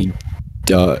only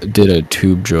did a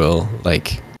tube drill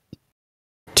like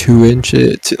 2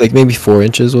 inches, like maybe 4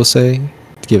 inches, we'll say.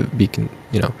 Yeah.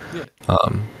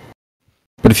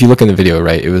 But if you look in the video,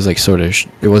 right, it was like sort of,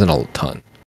 it wasn't a ton.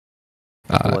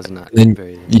 It was not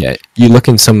very. Yeah, you look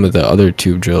in some of the other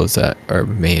tube drills that are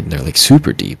made, and they're like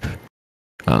super deep.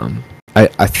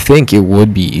 I think it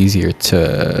would be easier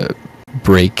to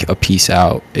break a piece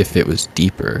out if it was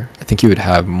deeper. I think you would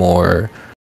have more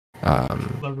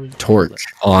torque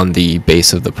on the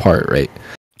base of the part, right?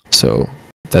 So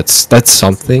that's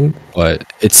something, but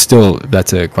it's still,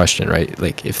 that's a question, right?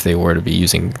 Like if they were to be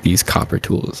using these copper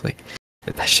tools, like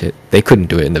that shit, they couldn't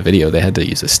do it in the video. They had to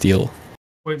use a steel.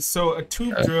 Wait, so a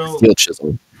tube drill? Steel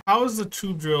chisel. How is the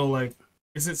tube drill like?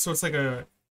 Is it so it's like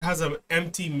has an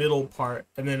empty middle part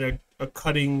and then a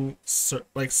cutting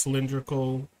like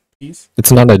cylindrical piece?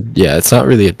 It's not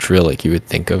really a drill like you would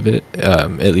think of it.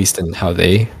 At least in how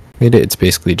they made it, it's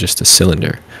basically just a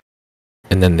cylinder,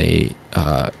 and then they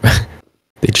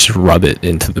they just rub it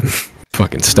into the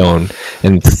fucking stone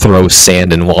and throw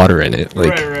sand and water in it.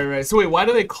 Like right. So wait, why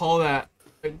do they call that?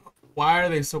 Like, why are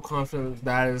they so confident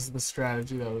that is the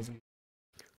strategy that was used?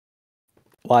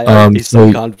 Why are they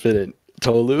so confident?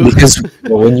 Tolu. Because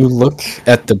when you look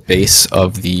at the base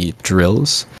of the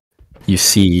drills, you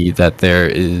see that there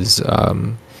is,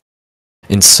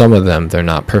 in some of them, they're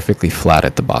not perfectly flat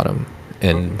at the bottom,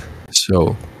 and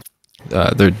so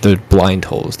they're blind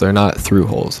holes. They're not through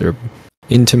holes. They're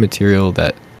into material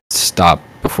that stop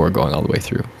before going all the way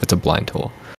through. It's a blind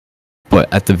hole.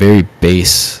 But at the very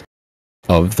base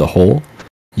of the hole,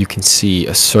 you can see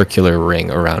a circular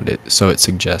ring around it. So it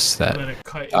suggests that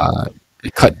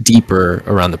it cut deeper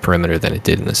around the perimeter than it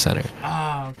did in the center.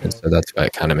 Ah, okay. And so that's why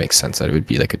it kind of makes sense that it would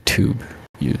be like a tube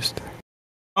used.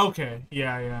 Okay,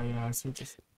 yeah. I see what you're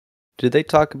saying. Did they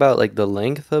talk about like the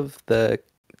length of the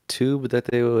tube that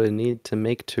they would need to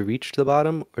make to reach the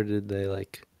bottom, or did they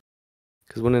like?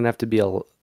 Because wouldn't it have to be a long?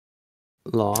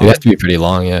 It'd have to be pretty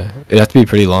long, yeah. It'd have to be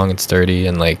pretty long and sturdy,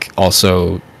 and like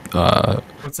also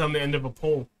what's on the end of a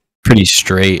pole? pretty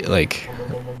straight. Like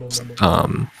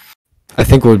I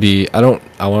think would be I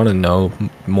want to know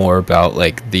more about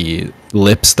like the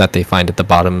lips that they find at the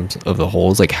bottoms of the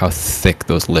holes, like how thick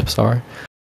those lips are.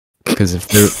 Because if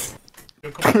they're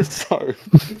I'm sorry.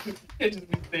 It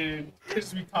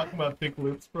just be talking about thick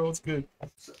lips, bro. It's good.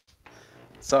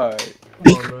 Sorry.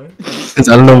 Come on, man. I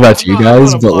don't know about you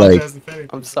guys, but like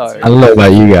I'm sorry. I don't know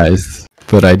about you guys,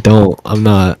 but I'm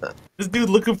not. This dude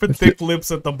looking for thick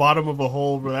lips at the bottom of a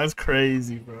hole, bro. That's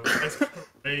crazy, bro. That's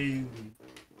crazy.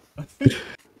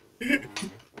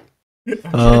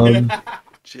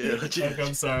 Chill. Okay,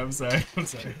 I'm sorry.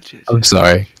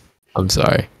 I'm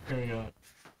sorry. There we go.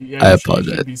 Yeah, I you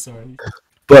apologize. should be sorry.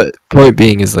 But point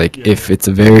being is like Yeah. if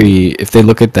they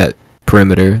look at that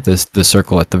perimeter, the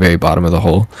circle at the very bottom of the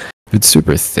hole, if it's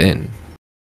super thin,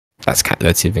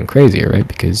 that's even crazier, right?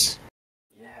 Because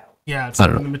Yeah, it's I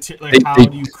like, don't like how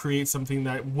do you create something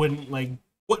that wouldn't like?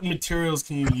 What materials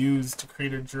can you use to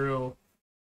create a drill?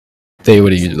 they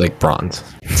would have used like bronze.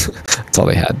 That's all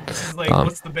they had. This is like,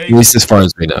 what's the base? At least as far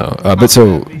as we know. But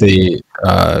so they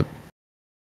what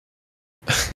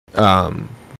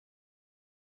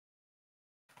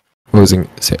was I gonna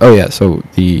say? Oh yeah, so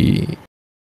the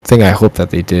thing I hope that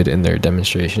they did in their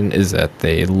demonstration is that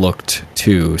they looked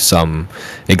to some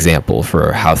example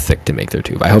for how thick to make their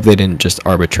tube. I hope they didn't just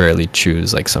arbitrarily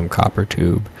choose like some copper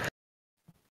tube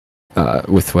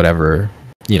with whatever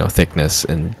thickness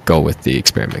and go with the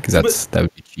experiment, because that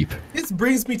would be cheap. This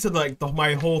brings me to like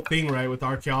my whole thing, right, with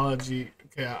archaeology.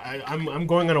 Okay, I'm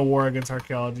going on a war against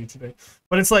archaeology today,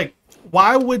 but it's like,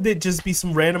 why would it just be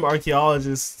some random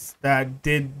archaeologists that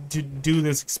did do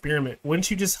this experiment? Wouldn't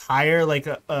you just hire like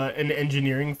an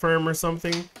engineering firm or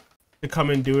something to come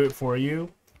and do it for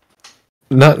you?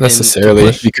 Not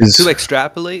necessarily, because to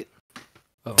extrapolate.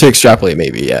 To extrapolate,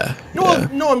 maybe, yeah.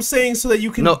 No, I'm saying so that you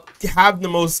can have the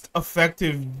most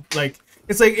effective. Like,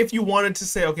 it's like if you wanted to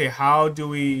say, okay, how do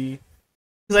we?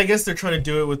 Because I guess they're trying to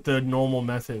do it with the normal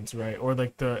methods, right, or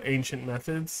like the ancient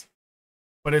methods.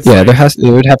 But it's there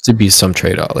would have to be some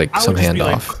trade-off, like some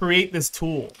handoff. Like, create this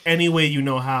tool any way you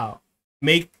know how.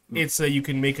 Make it so you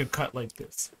can make a cut like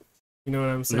this. You know what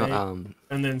I'm saying? No,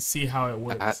 and then see how it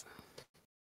works.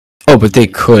 But they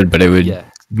could, but it would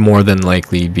more than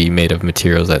likely be made of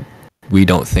materials that we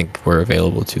don't think were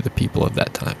available to the people of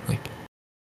that time. Like,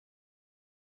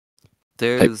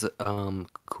 there's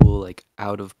cool like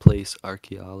out of place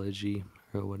archaeology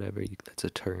or whatever. That's a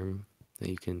term that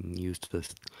you can use to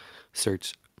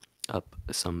search up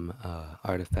some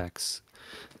artifacts.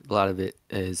 A lot of it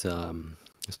is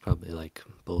it's probably like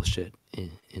bullshit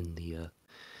in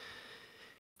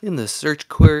the search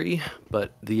query,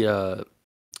 but the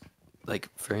like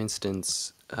for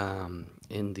instance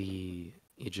in the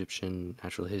Egyptian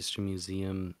Natural History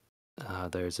Museum,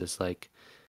 there's this like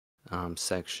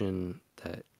section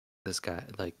that this guy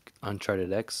like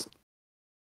Uncharted X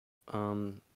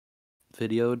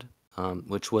videoed,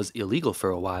 which was illegal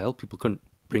for a while. People couldn't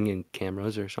bring in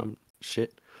cameras or some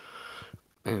shit.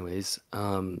 Anyways,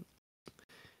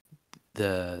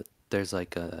 there's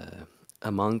like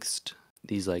amongst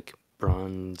these like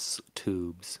bronze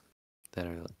tubes that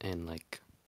are in like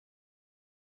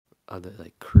other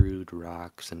like crude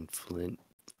rocks and flint,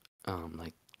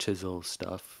 like chisel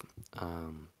stuff.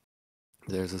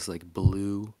 There's this like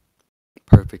blue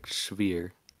perfect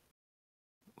sphere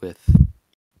with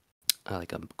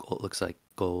like looks like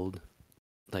gold,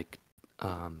 like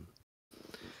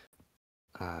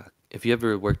if you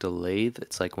ever worked a lathe,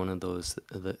 it's like one of those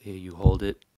that you hold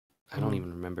it. I don't even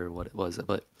remember what it was,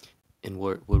 but in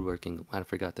woodworking, I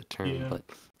forgot the term, but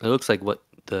it looks like what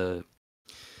the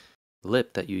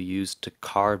lip that you use to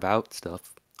carve out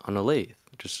stuff on a lathe,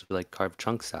 just like carve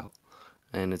chunks out,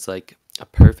 and it's like a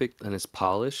perfect, and it's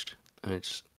polished, and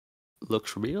it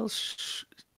looks real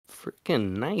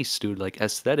freaking nice, dude. Like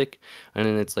aesthetic, and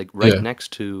then it's like right next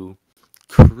to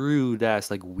crude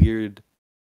ass, like weird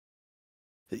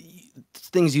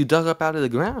things you dug up out of the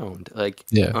ground. Like,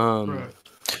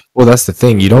 well, that's the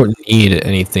thing. You don't need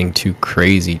anything too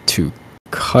crazy to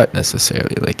cut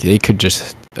necessarily. Like they could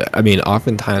just, I mean,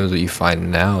 oftentimes what you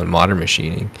find now in modern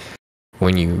machining,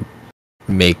 when you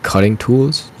make cutting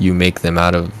tools, you make them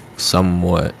out of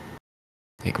somewhat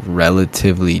like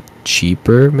relatively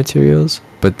cheaper materials,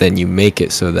 but then you make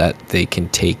it so that they can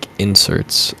take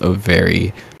inserts of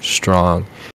very strong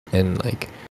and like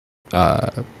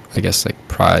I guess like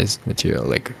prized material.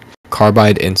 Like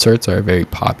carbide inserts are a very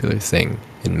popular thing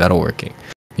in metalworking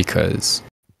because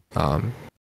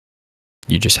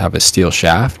you just have a steel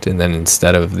shaft, and then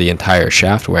instead of the entire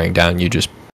shaft wearing down, you just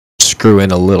screw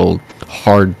in a little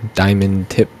hard diamond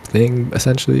tip thing.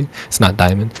 Essentially, it's not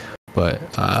diamond, but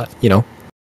you know,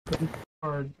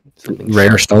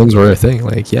 rare stones were a thing.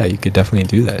 Like, yeah, you could definitely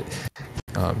do that.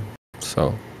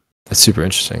 So that's super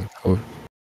interesting.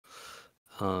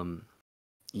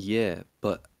 Yeah,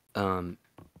 but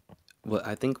what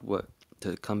I think, what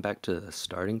to come back to the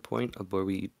starting point of where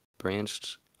we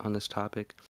branched on this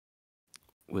topic,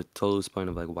 with Tolu's point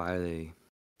of like, why are they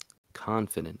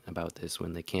confident about this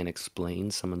when they can't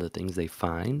explain some of the things they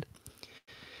find?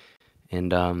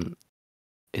 And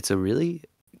it's a really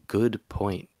good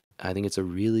point. I think it's a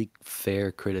really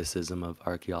fair criticism of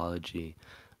archaeology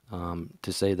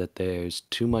to say that there's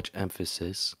too much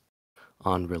emphasis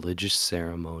on religious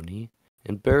ceremony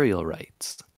and burial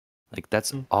rites. Like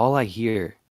that's all I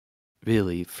hear,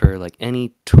 really, for like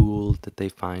any tool that they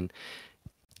find.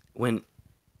 When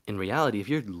in reality, if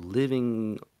you're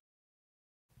living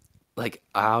like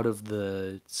out of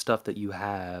the stuff that you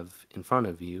have in front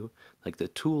of you, like the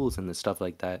tools and the stuff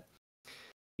like that,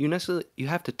 you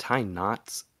have to tie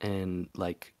knots, and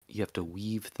like you have to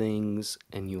weave things,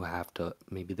 and you have to,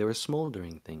 maybe they were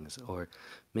smoldering things, or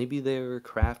maybe they were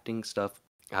crafting stuff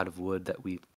out of wood that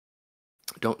we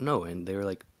don't know. And they're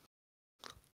like,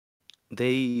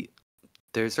 there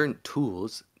are certain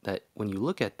tools that when you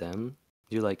look at them,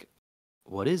 you're like,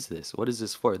 what is this? What is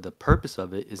this for? The purpose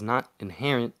of it is not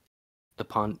inherent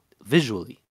upon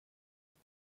visually.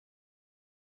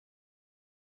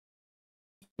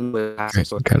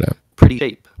 Pretty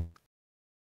shape.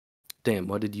 Damn,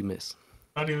 what did you miss?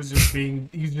 I thought he was just hitting.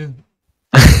 He's just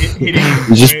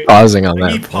pausing on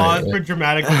that. He paused for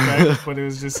dramatic effect, but it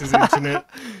was just his internet.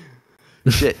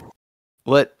 Shit.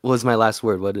 What was my last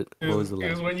word? What was the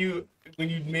last? It was when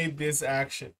you made this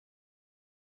action.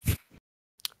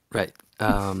 Right.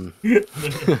 Yeah.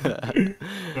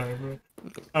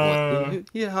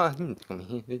 No,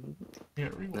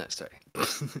 sorry.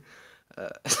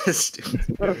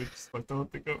 Stupid.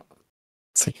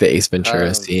 It's like the Ace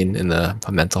Ventura scene in the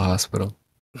mental hospital.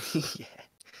 Yeah.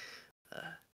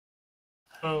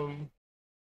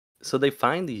 So they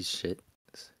find these shit.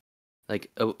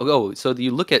 Like, so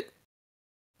you look at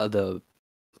the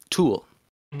tool,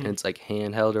 and it's like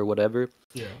handheld or whatever.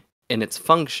 Yeah. And its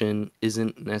function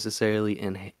isn't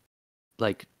necessarily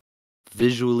like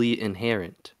visually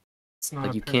inherent. It's not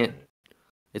like you apparent. Can't.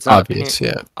 It's not obvious.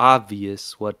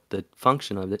 obvious what the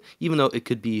function of it. Even though it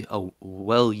could be a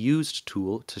well-used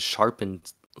tool to sharpen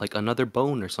like another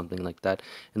bone or something like that,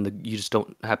 and you just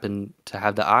don't happen to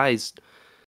have the eyes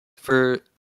for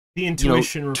the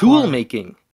intuition tool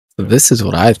making. So this is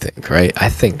what I think, right? I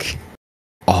think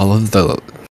all of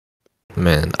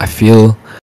I feel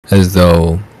as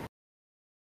though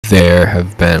there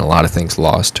have been a lot of things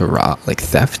lost to like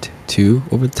theft too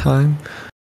over time.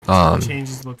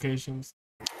 Changes locations.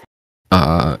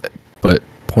 But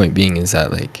point being is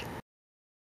that like,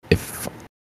 if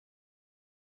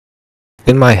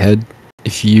in my head,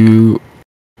 if you,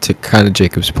 to kind of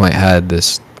Jacob's point, had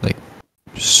this like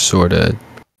sort of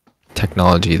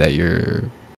technology that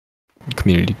your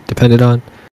community depended on,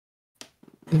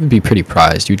 it would be pretty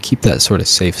prized. You'd keep that sort of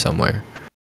safe somewhere.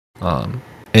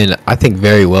 And I think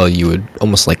very well you would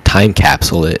almost like time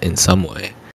capsule it in some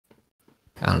way.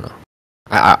 I don't know.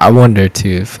 I wonder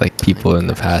too if like people in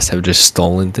the past have just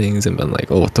stolen things and been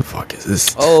like, "Oh, what the fuck is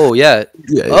this?" Oh yeah,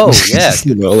 oh yeah,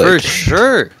 for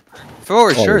sure,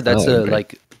 for sure. That's time,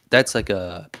 that's like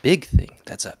a big thing.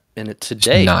 And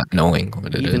today, just not knowing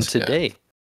what it even is. today,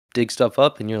 dig stuff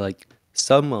up and you're like,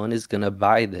 someone is gonna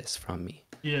buy this from me.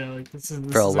 Yeah, like this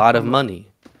for a lot of money,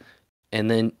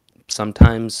 and then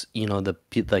sometimes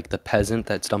the peasant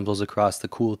that stumbles across the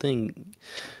cool thing.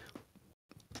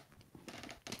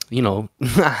 And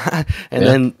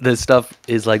then the stuff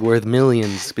is like worth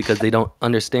millions because they don't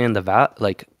understand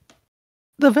the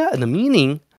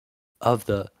meaning of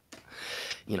the,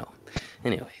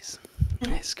 anyways,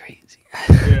 it's crazy.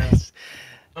 Yeah.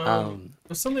 Um,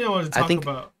 There's something I wanted to I talk think,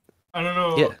 about. I don't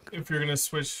know yeah. if you're gonna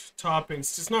switch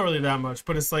topics. It's not really that much,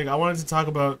 but it's like I wanted to talk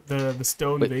about the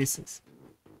stone Wait, vases.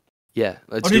 yeah,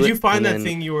 Oh, let's did do you it. find And that then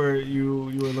thing you were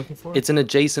looking for? it's an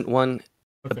adjacent one,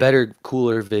 a Okay. better,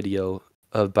 cooler video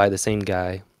of by the same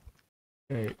guy.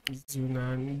 Okay. Zoom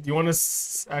in. Do you want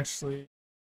to actually?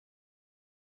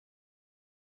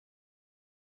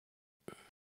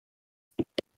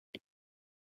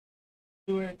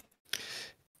 Do it.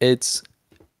 It's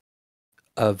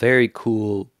a very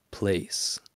cool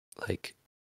place. Like,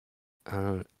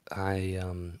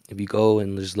 if you go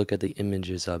and just look at the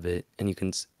images of it, and you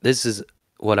can, this is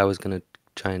what I was gonna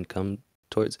try and come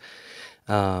towards.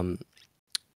 Um,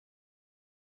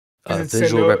 Is it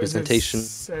visual Seno? Is it representation.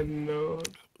 Seno?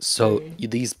 So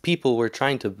these people were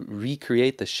trying to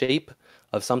recreate the shape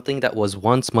of something that was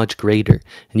once much greater,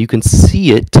 and you can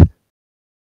see it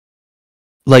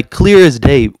like clear as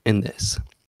day in this.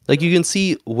 Like you can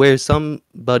see where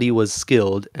somebody was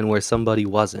skilled and where somebody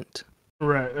wasn't.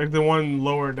 Right, like the one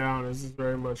lower down is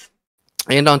very much.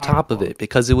 And on top of it,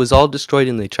 because it was all destroyed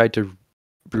and they tried to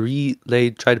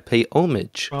try to pay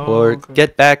homage or okay.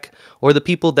 get back, or the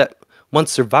people that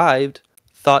once survived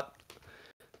thought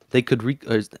they could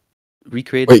recreate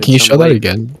it. Wait, can in you some show that way.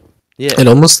 again? Yeah. It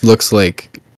almost looks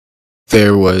like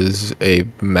there was a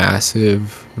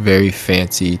massive, very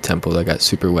fancy temple that got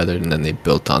super weathered, and then they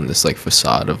built on this like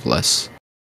facade of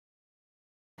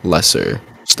lesser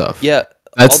stuff. Yeah,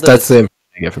 that's the impression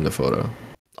I get from the photo.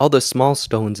 All the small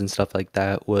stones and stuff like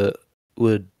that would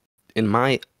in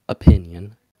my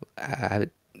opinion,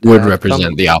 would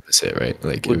represent the opposite, right?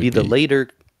 Like would be the later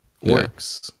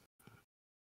works.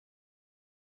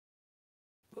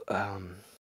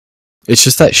 It's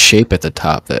just that shape at the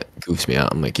top that goofs me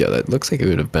out. I'm like, yeah, that looks like it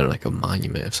would have been like a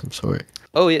monument of some sort.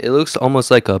 Oh yeah, it looks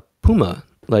almost like a puma,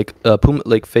 like a puma,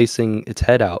 like facing its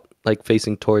head out, like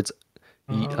facing towards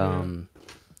okay.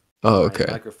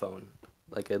 Microphone.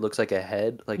 Like it looks like a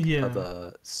head, like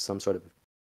of some sort of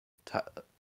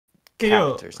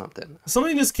cat or something.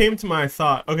 Something just came to my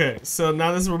thought. Okay, so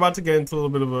now we're about to get into a little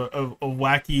bit of a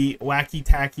wacky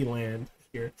tacky land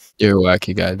here. You're a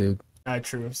wacky guy, dude.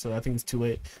 True. So I think it's too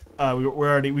late.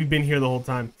 We've been here the whole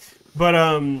time, but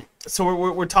so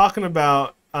we're talking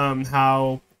about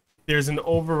how there's an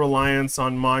over reliance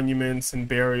on monuments and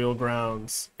burial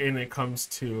grounds when it comes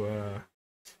to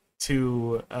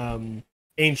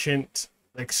ancient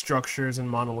like structures and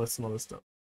monoliths and all this stuff.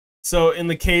 So in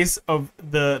the case of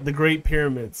the Great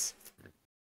Pyramids,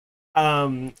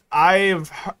 I've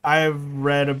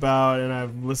read about and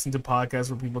I've listened to podcasts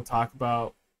where people talk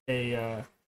about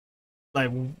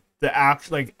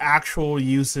actual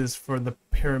uses for the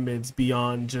pyramids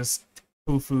beyond just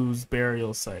Khufu's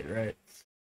burial site, right?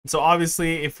 So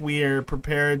obviously, if we are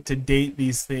prepared to date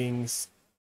these things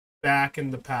back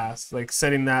in the past, like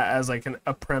setting that as like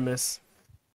a premise,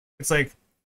 it's like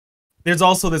there's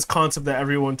also this concept that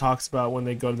everyone talks about when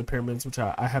they go to the pyramids, which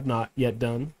I have not yet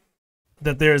done,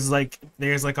 that there's like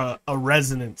a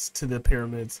resonance to the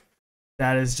pyramids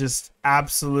that is just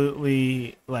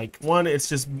absolutely like one.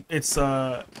 It's what's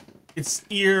it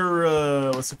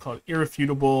called?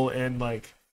 Irrefutable and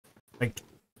like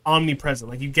omnipresent.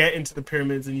 Like you get into the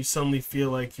pyramids and you suddenly feel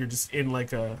like you're just in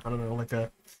like a like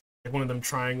one of them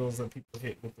triangles that people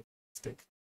hit with the stick.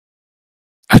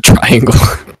 A triangle.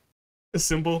 A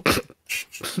symbol.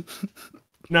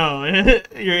 No,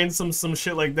 you're in some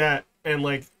shit like that, and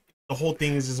like the whole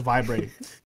thing is just vibrating.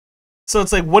 So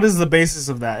it's like, what is the basis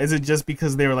of that? Is it just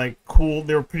because they were like cool,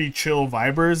 they were pretty chill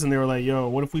vibers, and they were like, yo,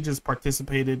 what if we just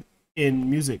participated in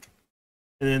music,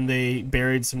 and then they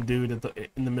buried some dude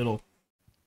in the middle,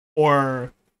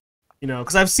 or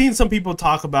because I've seen some people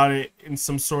talk about it in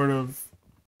some sort of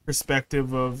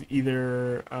perspective of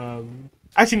either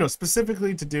actually no,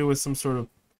 specifically to do with some sort of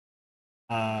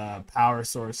power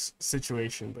source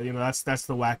situation, but that's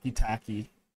the wacky tacky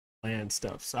land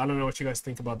stuff. So I don't know what you guys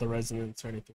think about the resonance or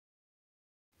anything.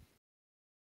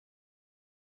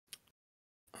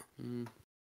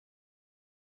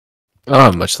 I don't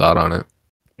have much thought on it.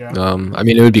 Yeah. I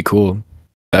mean, it would be cool.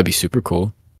 That'd be super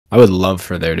cool. I would love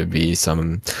for there to be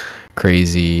some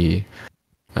crazy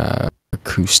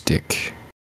acoustic,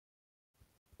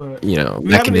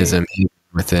 mechanism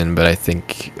within. But I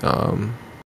think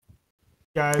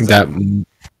guys, that I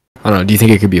don't know. Do you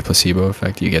think it could be a placebo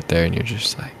effect? You get there and you're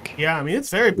just like, yeah. I mean,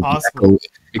 it's very possible.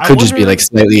 It could just be like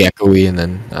slightly echoey, and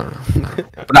then I don't know.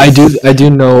 But I do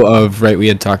know of, right, we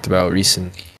had talked about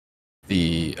recently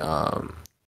the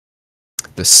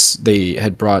they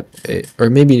had brought or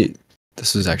maybe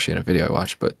this was actually in a video I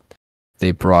watched, but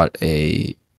they brought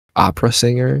a opera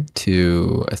singer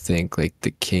to I think like the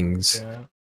king's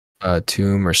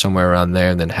tomb or somewhere around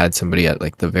there, and then had somebody at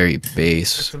like the very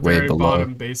base, the way very below.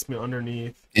 bottom basement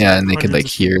underneath. Yeah, and they could like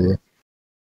Hundreds of hear. people.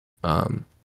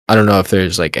 I don't know if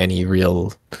there's like any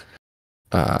real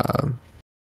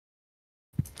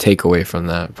takeaway from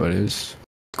that, but it was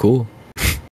cool.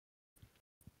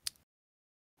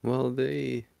 Well,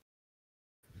 they.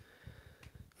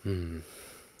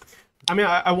 I mean,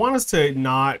 I want us to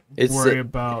not It's worry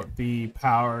about the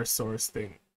power source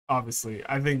thing. Obviously,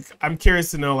 I think I'm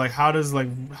curious to know like how does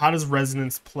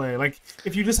resonance play? Like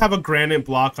if you just have a granite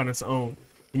block on its own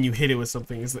and you hit it with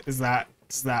something, does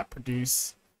that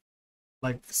produce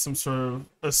like some sort of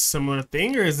a similar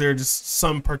thing, or is there just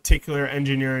some particular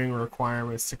engineering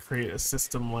requirements to create a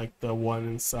system like the one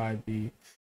inside the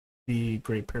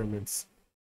Great Pyramids?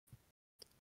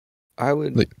 I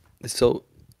would so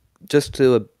just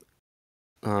to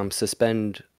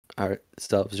suspend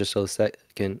ourselves just a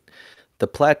second. The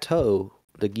plateau,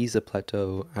 the Giza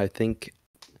plateau, I think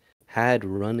had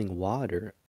running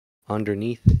water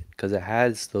underneath it because it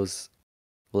has those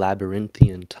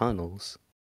labyrinthian tunnels,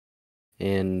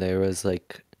 and there was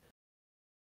like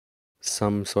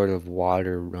some sort of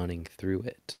water running through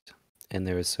it, and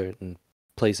there was certain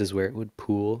places where it would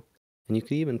pool, and you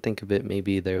could even think of it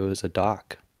maybe there was a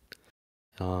dock.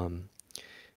 I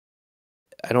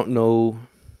don't know.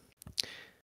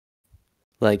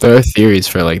 Like there are theories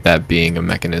for like that being a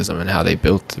mechanism and how they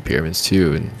built the pyramids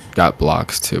too, and got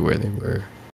blocks to where they were.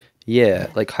 Yeah,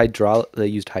 like they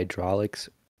used hydraulics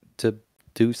to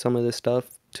do some of this stuff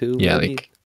too. Yeah, maybe.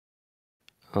 like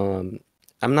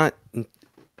I'm not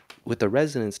with the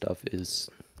resonance stuff is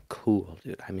cool,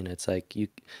 dude. I mean, it's like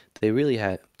they really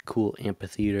had cool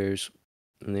amphitheaters,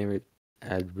 and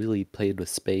had really played with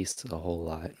space a whole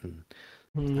lot, and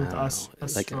I don't know,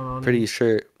 like pretty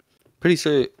sure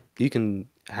you can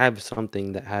have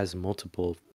something that has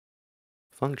multiple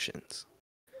functions.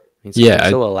 I mean, something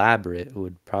so elaborate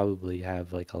would probably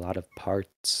have like a lot of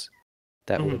parts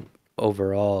that would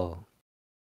overall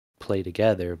play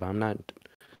together, but I'm not,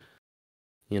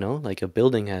 like a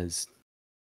building has,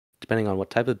 depending on what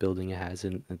type of building it has,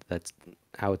 and that's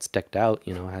how it's decked out,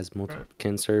 has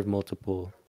can serve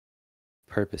multiple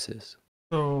purposes.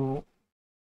 So,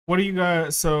 what do you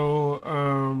guys? So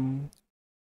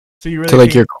you really to like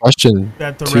think your question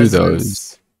that the to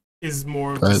resonance is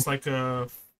more of just like a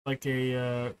kind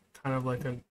of like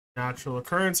a natural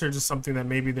occurrence, or just something that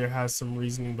maybe there has some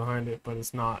reasoning behind it, but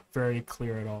it's not very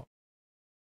clear at all?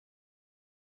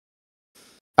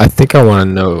 I think I want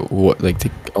to know what like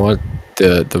I want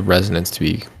the resonance to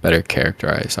be better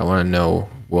characterized. I want to know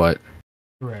what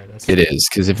it is,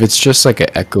 because if it's just like an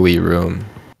echoey room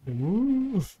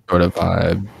sort of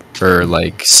vibe, or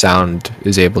like sound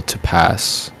is able to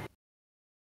pass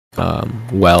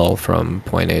well from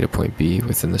point A to point B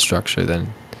within the structure,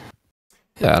 then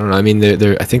yeah, I don't know. I mean,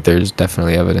 there I think there's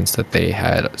definitely evidence that they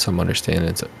had some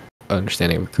understanding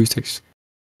of acoustics,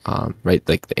 right?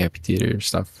 Like the amphitheater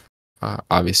stuff,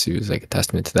 obviously was like a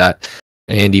testament to that,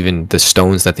 and even the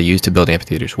stones that they used to build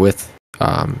amphitheaters with.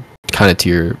 Kind of to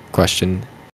your question,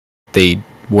 they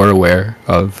were aware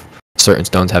of certain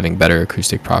stones having better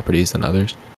acoustic properties than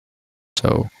others,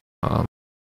 so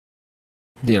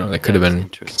that could have been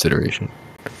consideration.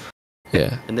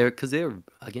 Yeah, and because they're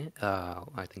again,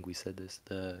 I think we said this,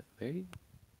 the very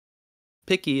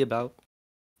picky about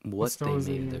what they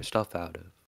made their stuff out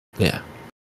of. Yeah,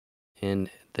 and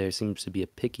there seems to be a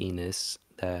pickiness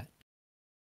that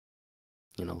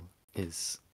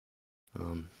is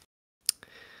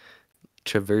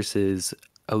traverses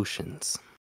oceans.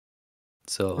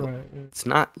 So it's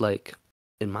not like,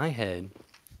 in my head,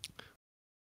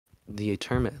 the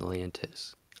term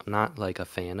Atlantis, I'm not like a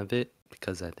fan of it,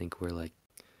 because I think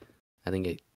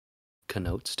it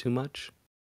connotes too much.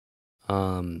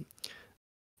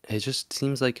 It just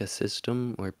seems like a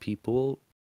system where people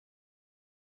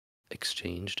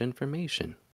exchanged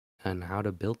information on how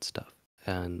to build stuff,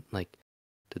 and like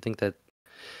to think that,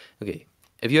 okay,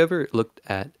 have you ever looked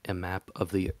at a map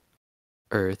of the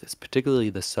Earth, it's particularly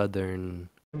the southern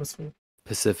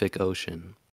Pacific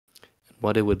Ocean,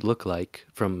 what it would look like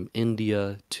from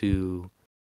India to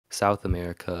South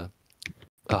America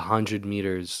 100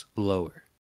 meters lower,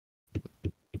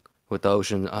 with the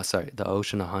ocean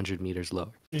 100 meters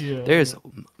lower? There's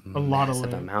a lot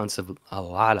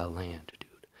of land,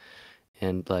 dude,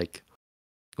 and like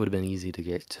it would have been easy to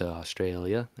get to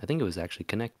Australia. I think it was actually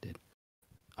connected.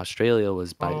 Australia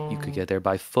was you could get there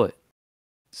by foot.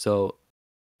 So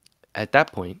at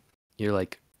that point, you're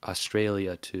like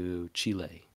Australia to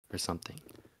Chile or something.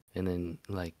 And then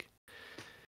like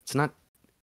it's not,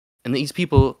 and these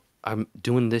people I'm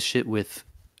doing this shit with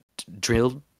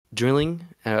drilling.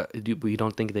 We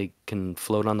don't think they can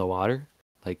float on the water.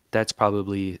 Like that's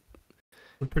probably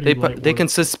they can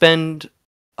suspend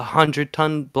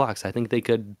 100-ton blocks. I think they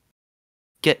could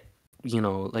get,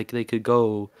 like they could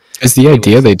go. Is the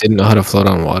idea they didn't know how to float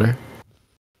on water?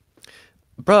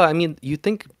 Bro, I mean, you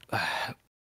think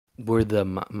were the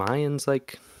Mayans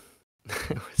like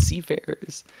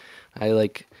seafarers?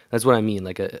 That's what I mean,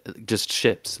 like just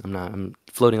ships. I'm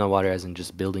floating on water as in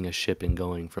just building a ship and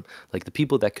going from, like, the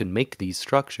people that could make these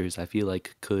structures, I feel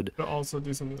like could also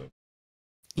do something like,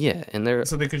 yeah, and they're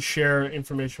so they could share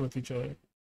information with each other.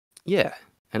 Yeah,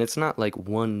 and it's not like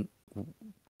one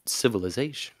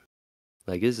civilization.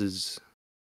 Like this is,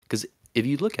 because if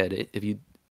you look at it,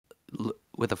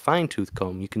 with a fine-tooth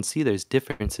comb, you can see there's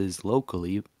differences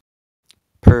locally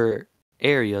per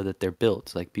area that they're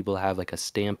built. Like people have like a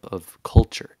stamp of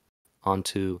culture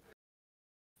onto,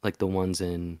 like, the ones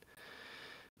in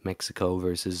Mexico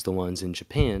versus the ones in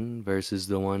Japan versus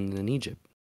the ones in Egypt.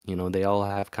 They all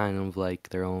have kind of like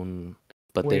their own,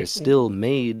 but they're still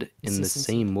made in the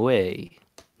same way,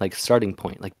 like starting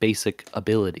point, like basic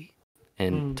ability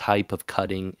and type of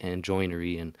cutting and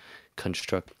joinery and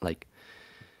construct, like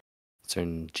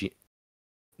certain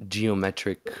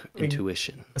geometric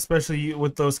intuition. Especially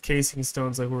with those casing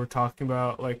stones, like we were talking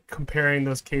about, like comparing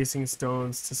those casing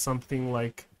stones to something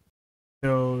like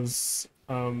those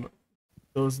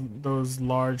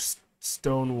large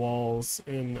stone walls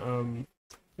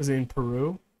in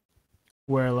Peru,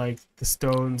 where like the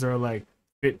stones are like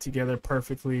fit together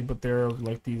perfectly, but they're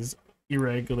like these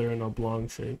irregular and oblong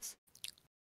shapes.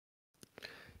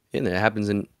 And it happens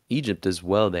in Egypt as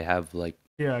well. They have like,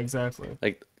 yeah, exactly,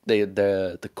 like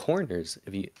the corners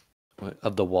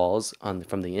of the walls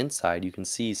from the inside, you can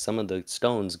see some of the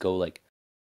stones go like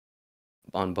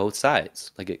on both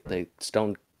sides. Like the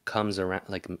stone comes around,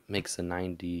 like makes a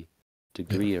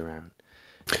 90-degree around.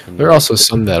 There are also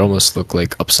some that almost look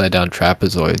like upside down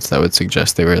trapezoids that would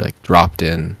suggest they were like dropped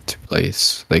in to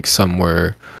place. Like some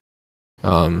were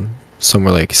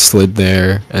like slid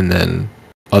there, and then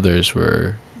others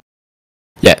were.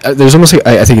 Yeah, there's almost like,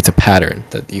 I think it's a pattern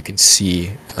that you can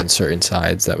see on certain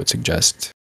sides that would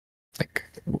suggest like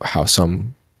how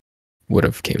some would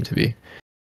have came to be.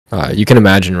 You can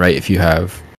imagine, right, if you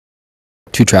have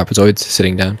two trapezoids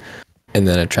sitting down and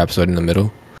then a trapezoid in the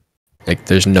middle, like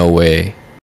there's no way.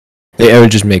 It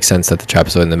would just make sense that the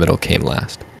trapezoid in the middle came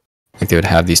last. Like they would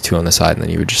have these two on the side, and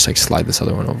then you would just like slide this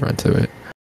other one over into it.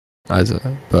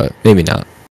 But maybe not.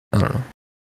 I don't know.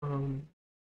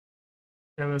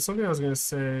 Yeah, there's something I was gonna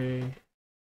say.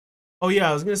 Oh yeah,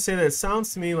 I was gonna say that it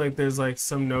sounds to me like there's like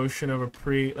some notion of a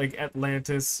like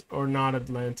Atlantis or not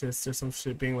Atlantis or some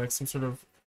shit being like some sort of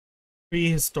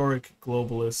prehistoric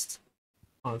globalist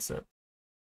concept.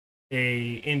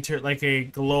 Like a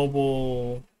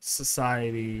global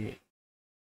society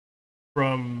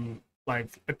from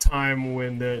like a time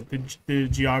when the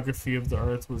geography of the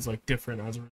earth was like different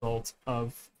as a result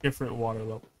of different water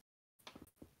levels.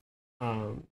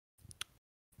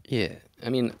 Yeah, I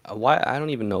mean, why? I don't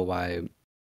even know why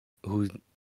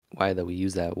that we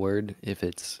use that word, if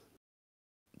it's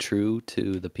true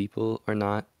to the people or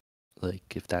not. Like,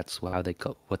 if that's what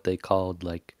they called,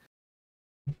 like,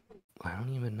 I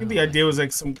don't even know. I think the idea was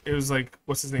like it was like,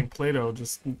 what's his name? Plato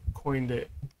just coined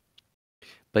it.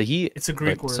 But it's a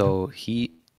Greek word. So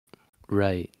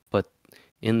right. But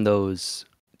in those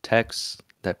texts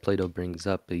that Plato brings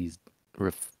up, the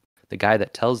guy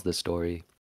that tells the story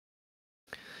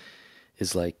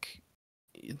is like,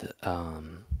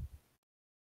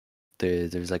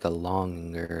 there's like a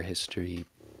longer history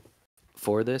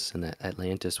for this, and that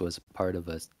Atlantis was part of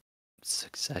a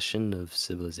succession of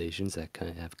civilizations that kind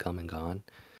of have come and gone,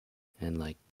 and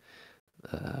like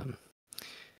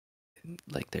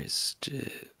there's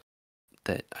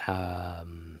that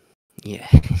yeah.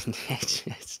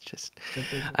 it's just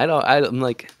I'm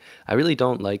like, I really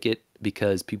don't like it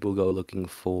because people go looking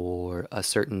for a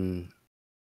certain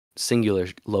singular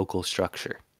local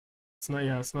structure. It's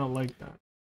not like that.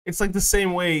 It's like the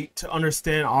same way to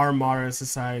understand our modern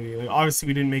society. Like obviously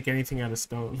we didn't make anything out of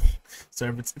stone,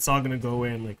 so it's all gonna go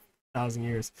away in like 1,000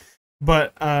 years.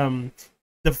 But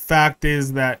the fact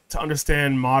is that to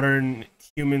understand modern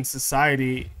human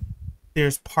society,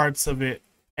 there's parts of it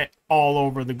all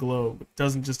over the globe. It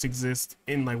doesn't just exist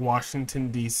in like Washington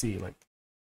D.C. Like,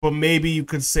 but maybe you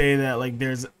could say that like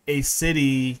there's a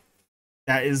city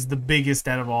that is the biggest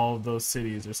out of all of those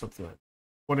cities or something like that.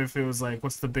 What if it was like,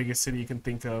 what's the biggest city you can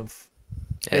think of?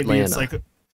 Atlanta. Maybe it's like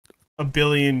a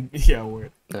billion. Yeah,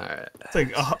 weird. All right. It's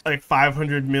like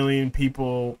 500 million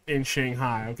people in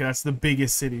Shanghai. Okay, that's the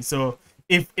biggest city. So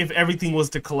if everything was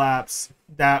to collapse,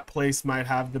 that place might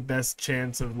have the best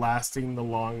chance of lasting the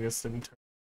longest in terms.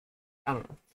 I don't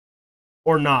know.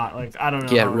 Or not. Like, I don't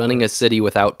know. Yeah, running a city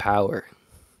without power.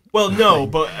 Well, no,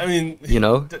 but I mean,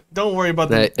 don't worry about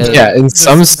that. Yeah, in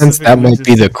some sense, that might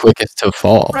be the quickest to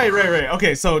fall. Right.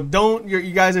 Okay, so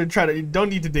you guys are you don't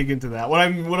need to dig into that. What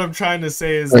I'm trying to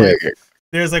say is like,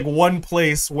 there's like one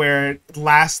place where it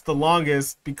lasts the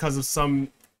longest because of some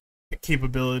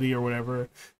capability or whatever.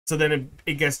 So then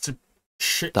it gets to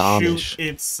shoot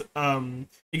its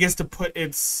it gets to put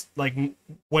its like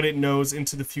what it knows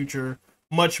into the future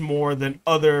much more than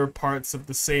other parts of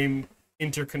the same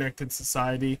interconnected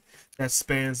society that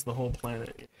spans the whole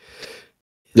planet.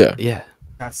 Yeah.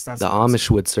 That's the Amish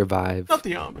would survive. Not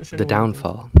the Amish. The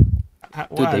downfall.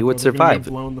 Dude, they would survive.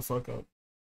 Blown the fuck up.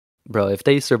 Bro, if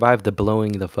they survive the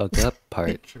blowing the fuck up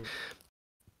part,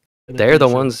 they're the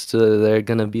ones they're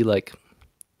gonna be like,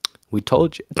 we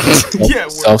told you. Yeah,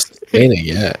 self-sustaining.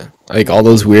 Yeah, like all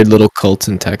those weird little cults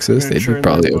in Texas, they'd be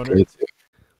probably okay too.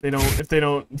 If they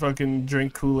don't fucking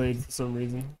drink Kool-Aid for some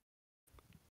reason.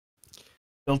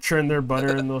 They'll churn their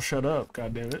butter and they'll shut up.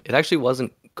 God damn it! It actually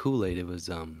wasn't Kool-Aid. It was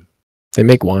They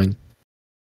make wine.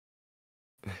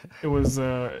 It was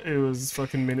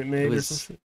fucking Minute Maid or some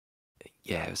shit.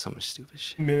 Yeah, it was so much stupid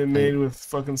shit. Minute Maid with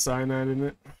fucking cyanide in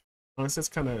it. Honestly,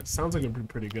 it sounds like it'd be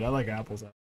pretty good. I like apples.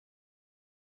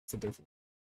 It's a different.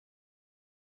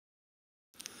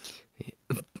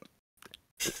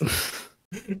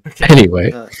 Okay. Anyway,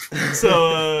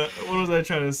 so what was I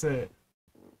trying to say?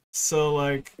 So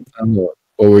like, I don't know.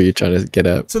 What were you trying to get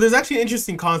at? So there's actually an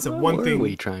interesting concept. What were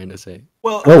we trying to say?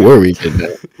 Well, what were we getting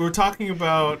at? We were talking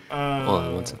about hold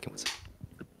on 1 second.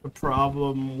 The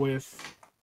problem with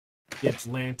the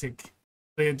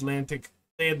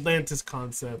Atlantis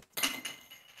concept.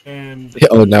 And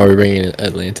now we're bringing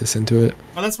Atlantis into it.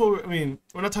 Well, that's what I mean.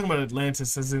 We're not talking about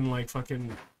Atlantis as in like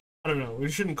fucking. I don't know. We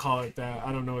shouldn't call it that.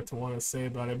 I don't know what to want to say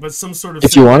about it, but some sort of.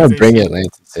 If you want to bring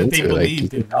Atlantis into it, like you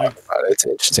can talk about it. It's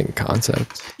an interesting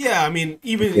concept. Yeah, I mean,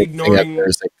 even ignoring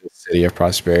there's like the city of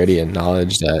prosperity and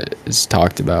knowledge that is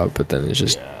talked about, but then it's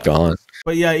just gone.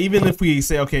 But yeah, even if we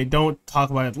say okay, don't talk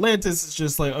about Atlantis, it's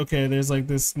just like okay, there's like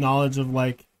this knowledge of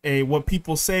like what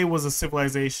people say was a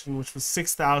civilization which was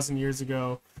 6,000 years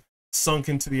ago, sunk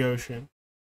into the ocean,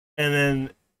 and then.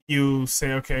 You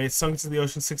say, okay, it sunk to the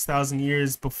ocean 6,000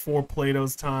 years before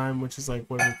Plato's time, which is like,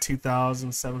 what is it,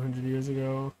 2,700 years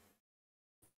ago?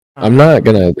 I'm not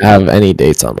going to have any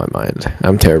dates on my mind.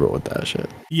 I'm terrible with that shit.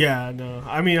 Yeah, no.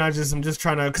 I mean, I'm just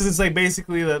trying to, because it's like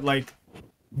basically that, like,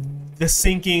 the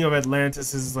sinking of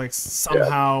Atlantis is like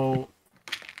somehow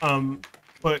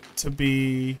put to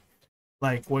be,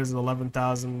 like, what is it,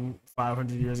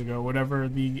 11,500 years ago, whatever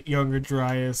the Younger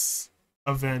Dryas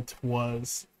event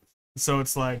was. So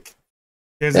it's like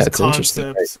there's this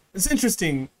concept. Right? It's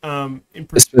interesting,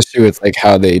 especially with like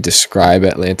how they describe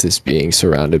Atlantis being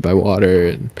surrounded by water,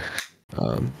 and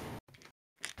I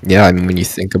mean when you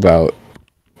think about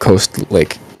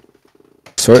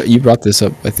you brought this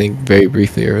up I think very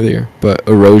briefly earlier, but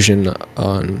erosion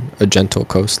on a gentle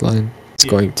coastline, it's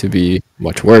going to be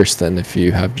much worse than if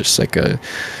you have just like a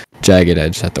jagged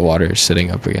edge that the water is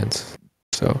sitting up against.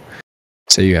 So.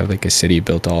 So you have like a city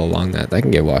built all along that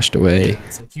can get washed away. Yeah,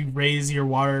 it's like you raise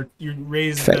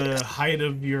the height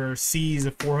of your seas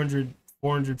at 400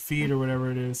 feet or whatever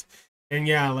it is, and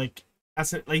like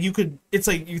that's it. Like it's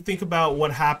like you think about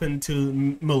what happened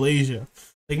to Malaysia.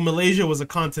 Like Malaysia was a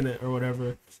continent or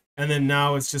whatever, and then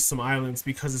now it's just some islands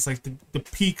because it's like the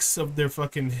peaks of their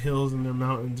fucking hills and their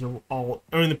mountains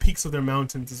the peaks of their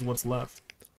mountains is what's left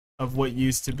of what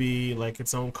used to be like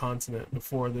its own continent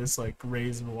before this like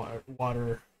raise in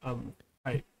water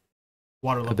height,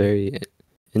 water level. A very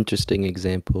interesting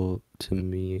example to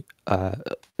me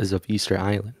is of Easter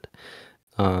Island.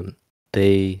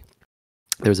 There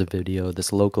was a video.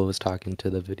 This local was talking to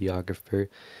the videographer.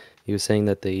 He was saying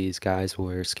that these guys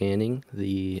were scanning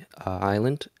the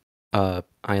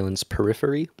island's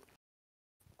periphery,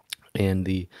 and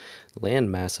the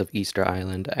landmass of Easter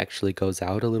Island actually goes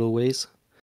out a little ways.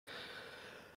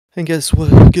 And guess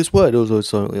what? It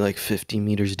was only like 50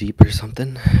 meters deep or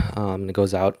something. It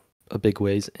goes out a big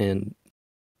ways, and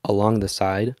along the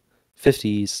side,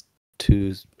 50s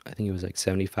to I think it was like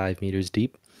 75 meters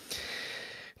deep,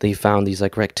 they found these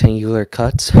like rectangular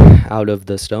cuts out of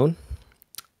the stone,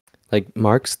 like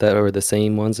marks that are the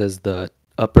same ones as the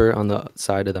upper on the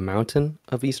side of the mountain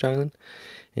of East Island.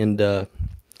 And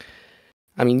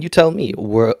I mean, you tell me,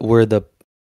 were the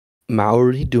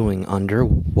Maori doing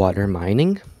underwater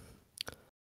mining?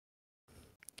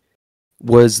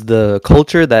 Was the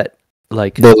culture that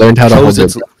like they learned how to hold their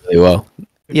breath really well?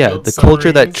 Yeah, the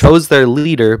culture that chose their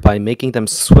leader by making them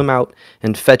swim out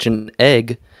and fetch an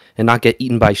egg and not get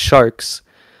eaten by sharks.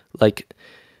 Like,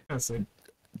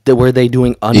 were they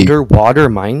doing underwater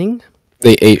mining?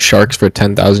 They ate sharks for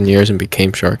 10,000 years and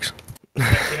became sharks.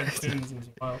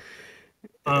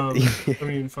 I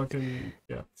mean, fucking,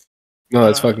 yeah. No,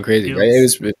 that's fucking crazy,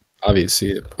 right?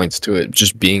 Obviously, it points to it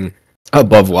just being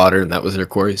above water, and that was their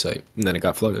quarry site, and then it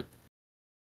got flooded.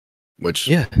 Which,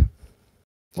 yeah,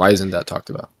 why isn't that talked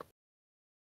about?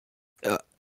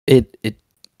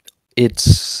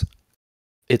 It's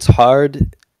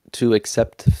hard to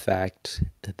accept the fact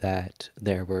that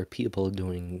there were people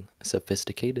doing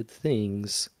sophisticated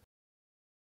things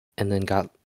and then got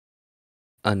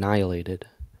annihilated,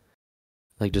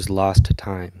 like just lost to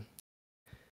time.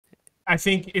 I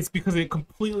think it's because it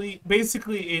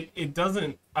it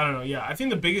doesn't, I don't know, yeah. I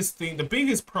think the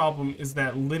biggest problem is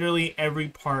that literally every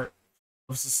part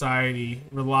of society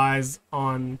relies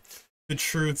on the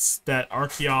truths that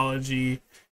archaeology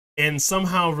and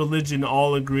somehow religion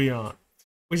all agree on,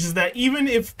 which is that even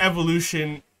if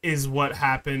evolution is what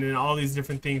happened and all these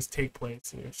different things take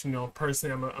place,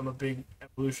 personally, I'm a big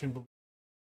evolution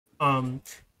believer,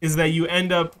 is that you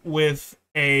end up with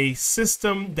a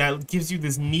system that gives you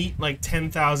this neat, like,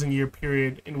 10,000 year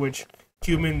period in which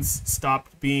humans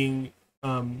stopped being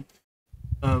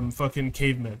fucking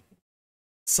cavemen.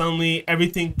 Suddenly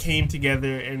everything came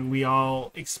together and we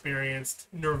all experienced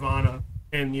nirvana,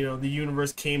 and the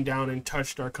universe came down and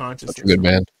touched our consciousness. Such a good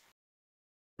man.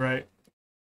 Right.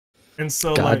 And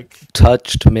so God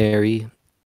touched Mary.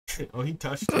 Oh, he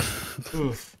touched her.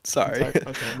 Oof. Sorry.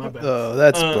 Okay, my bad. Oh,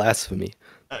 that's blasphemy.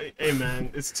 Hey man,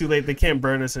 it's too late. They can't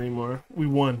burn us anymore. We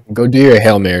won. Go do your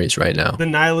Hail Marys right now. The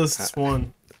nihilists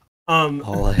won.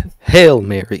 Oh, Hail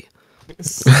Mary.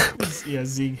 Yeah,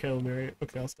 Zeke Hail Mary.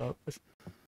 Okay, I'll stop.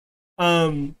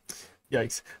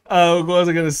 Yikes. What was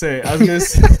I gonna say? I was gonna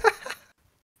say.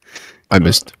 I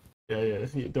missed. Yeah.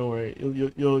 Don't worry.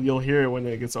 You'll hear it when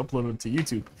it gets uploaded to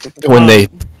YouTube. When they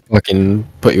fucking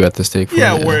put you at the stake.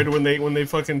 Yeah, word. When they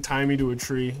fucking tie me to a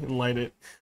tree and light it.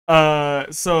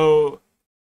 So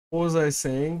what was I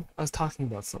saying? I was talking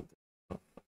about something.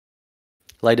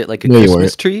 Light it like a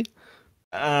Christmas tree?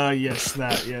 Yes,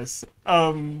 that, yes.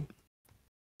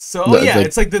 So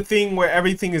it's like the thing where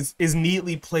everything is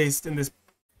neatly placed in this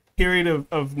period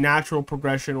of natural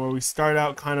progression where we start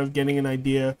out kind of getting an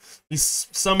idea. We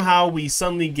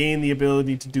suddenly gain the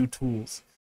ability to do tools.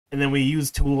 And then we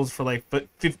use tools for like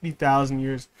 50,000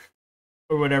 years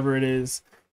or whatever it is.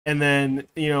 And then,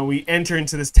 we enter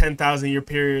into this 10,000 year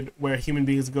period where human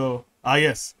beings go,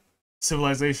 yes,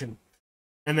 civilization.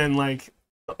 And then, like,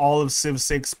 all of Civ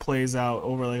 6 plays out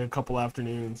over, like, a couple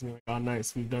afternoons. And you're like, oh,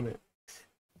 nice, we've done it.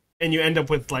 And you end up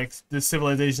with, like, the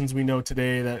civilizations we know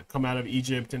today that come out of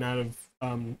Egypt and out of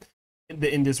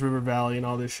the Indus River Valley and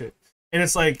all this shit. And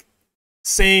it's, like,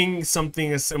 saying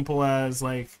something as simple as,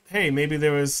 like, hey, maybe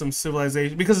there was some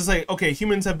civilization. Because it's like, okay,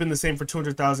 humans have been the same for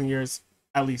 200,000 years,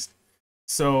 at least.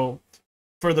 So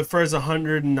for the first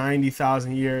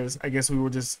 190,000 years, I guess we were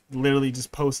just literally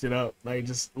just posted up, like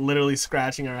just literally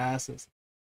scratching our asses.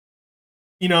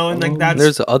 And like that's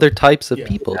there's other types of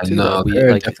people too. No,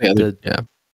 like the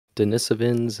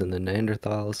Denisovans and the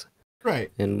Neanderthals,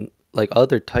 right? And like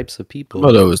other types of people.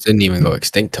 Well, those didn't even go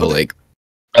extinct till like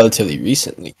relatively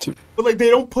recently too. But like they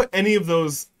don't put any of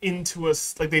those into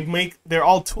us. Like they're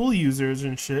all tool users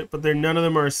and shit, but none of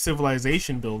them are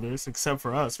civilization builders except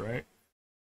for us, right?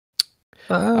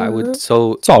 I would it's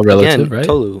all relative, right?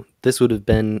 Tolu, they would have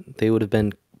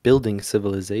been building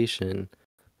civilization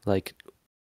like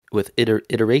with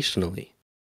iterationally,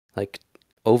 like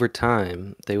over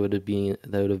time they would have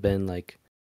been like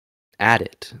at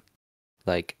it,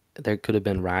 like there could have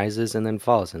been rises and then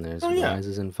falls, and there's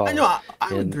rises and falls. I know,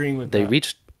 I'm agreeing with they that.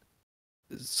 Reached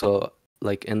so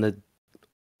like in the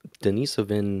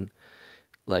Denisovan,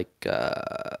 like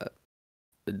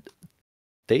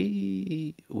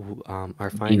they are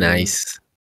finding nice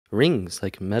rings,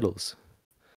 like metals.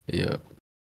 Yeah.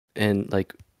 And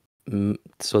like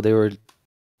so they were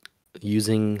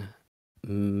using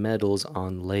metals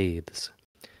on lathes.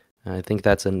 And I think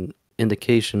that's an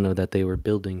indication of that they were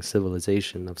building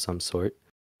civilization of some sort.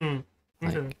 Okay.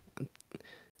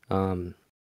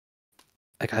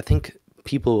 Like I think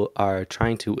people are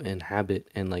trying to inhabit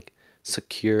and like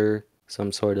secure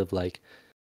some sort of like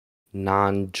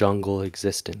non-jungle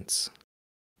existence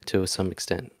to some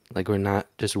extent. Like we're not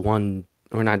just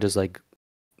like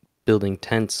building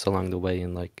tents along the way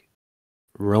and like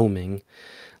roaming.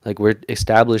 Like we're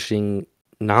establishing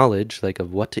knowledge like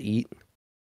of what to eat,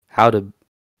 how to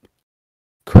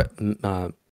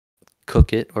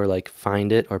cook it or like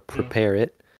find it or prepare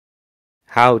it,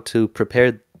 how to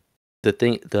prepare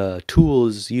the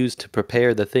tools used to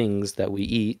prepare the things that we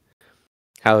eat,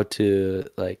 how to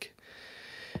like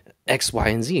X, Y,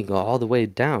 and Z, go all the way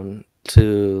down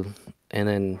to, and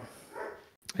then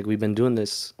like we've been doing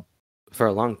this for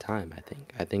a long time.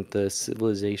 I think the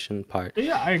civilization part,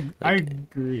 Yeah, I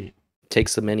agree.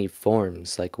 takes so many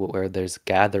forms, like where there's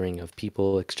gathering of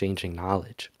people exchanging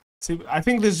knowledge. See, I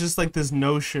think there's just like this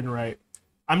notion, right?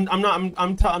 I'm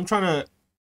trying to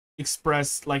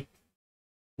express like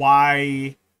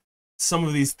why some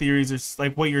of these theories are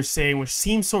like what you're saying, which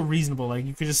seems so reasonable. Like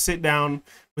you could just sit down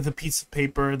with a piece of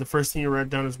paper. The first thing you write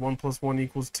down is 1 + 1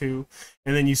 = 2,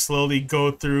 and then you slowly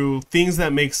go through things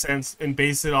that make sense and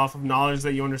base it off of knowledge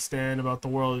that you understand about the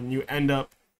world, and you end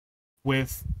up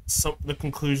with the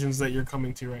conclusions that you're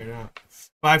coming to right now.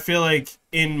 But I feel like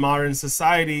in modern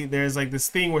society, there's like this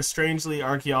thing where strangely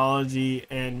archaeology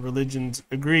and religions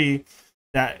agree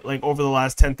that like over the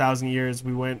last 10,000 years,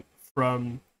 we went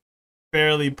from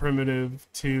fairly primitive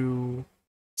to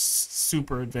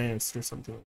super advanced or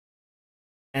something.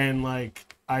 And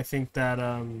like, I think that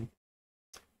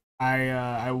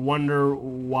I wonder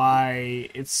why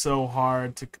it's so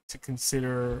hard to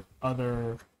consider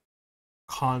other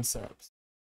concepts.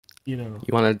 You know,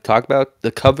 You want to talk about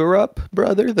the cover up,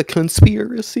 brother? The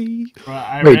conspiracy?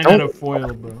 I Wait, ran out don't- of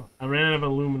foil, bro. I ran out of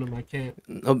aluminum. I can't.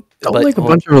 No, Don't but- like a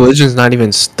bunch of religions not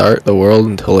even start the world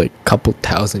until like a couple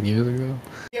thousand years ago?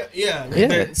 Yeah.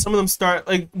 Yeah. Some of them start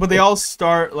like, but they all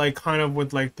start like kind of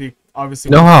with like the obviously.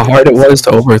 You know how hard it was to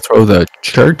overthrow the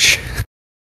church?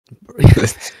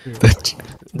 The But,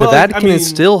 like, Vatican I mean- is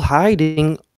still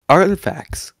hiding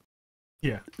artifacts.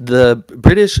 Yeah. The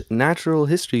British Natural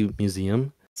History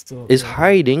Museum Still is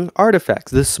hiding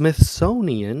artifacts. The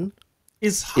Smithsonian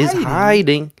is is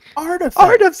hiding artifacts.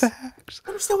 artifacts.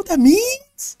 Understand what that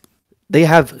means? They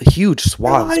have huge They're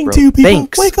swaths, lying bro. to you, people.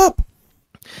 Banks. Wake up.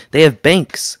 They have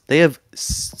banks. They have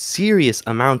serious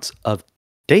amounts of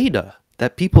data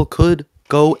that people could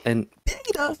go and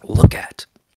Data. look at.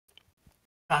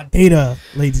 Data,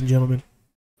 ladies and gentlemen.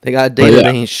 They got data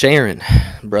yeah. they ain't sharing,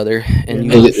 brother. And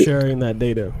You're you, not sharing that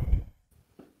data.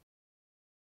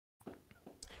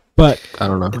 But I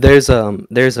don't know.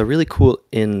 there's a really cool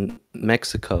in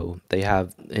Mexico. They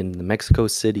have in the Mexico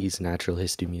City's Natural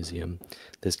History Museum.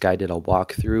 This guy did a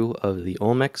walkthrough of the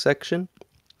Olmec section,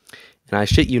 and I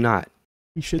shit you not.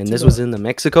 you should. And this was in the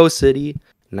Mexico City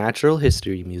Natural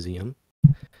History Museum.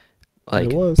 Like,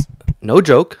 it was. no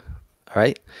joke. All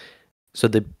right. So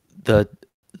the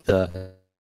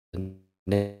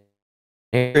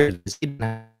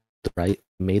right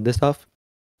made this stuff,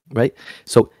 right?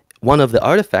 So one of the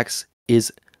artifacts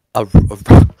is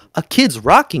a kid's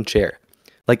rocking chair,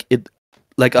 like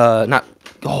not,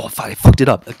 oh fuck, I fucked it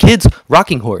up. A kid's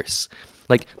rocking horse,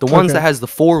 like the ones Okay. that has the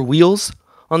 4 wheels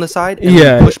on the side and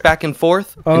Yeah. you push back and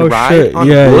forth Oh and ride shit! on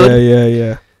Yeah, wood,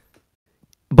 yeah.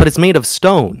 but it's made of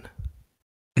stone.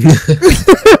 That's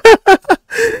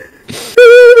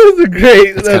a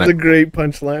great. That's That's kinda- a great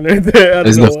punchline right there. I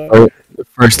This don't is know why. the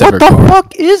first What ever the car.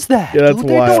 fuck is that? Yeah, that's Dude,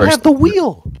 they wild. don't have the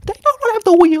wheel. They don't have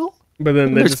the wheel. But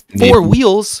then they There's just 4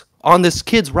 wheels on this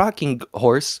kid's rocking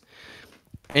horse,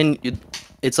 and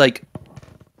it's like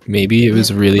Maybe it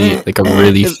was really like a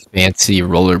really fancy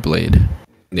rollerblade.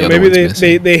 The other maybe one's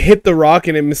missing. they hit the rock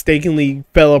and it mistakenly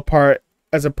fell apart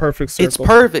as a perfect circle. it's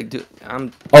perfect, dude.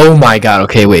 Oh my god,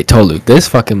 okay, wait, Tolu, this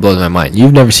fucking blows my mind.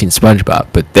 You've never seen SpongeBob,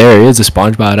 but there is a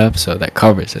SpongeBob episode that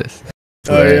covers this.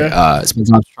 Oh, Where, yeah?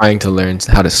 SpongeBob's trying to learn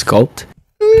how to sculpt,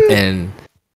 and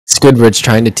Squidward's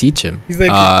trying to teach him. He's like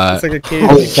it's like a kid.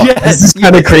 Holy fuck, this is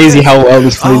kind of crazy how well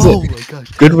this plays Oh out. my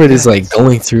gosh. Squidward is like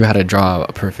going through how to draw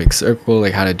a perfect circle,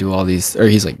 like how to do all these, or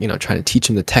he's like, trying to teach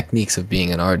him the techniques of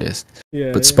being an artist.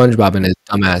 Yeah, But yeah. SpongeBob in his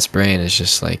dumbass brain is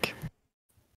just like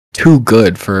too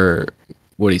good for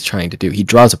what he's trying to do. He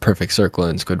draws a perfect circle,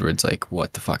 and Squidward's like,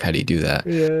 "What the fuck? How do you do that?"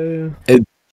 Yeah.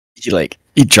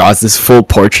 He draws this full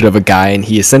portrait of a guy, and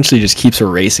he essentially just keeps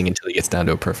erasing until he gets down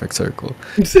to a perfect circle.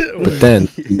 But then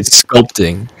he's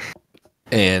sculpting,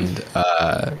 and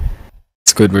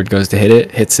Squidward goes to hit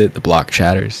it, hits it, the block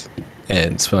shatters,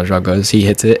 and SpongeBob goes, he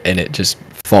hits it, and it just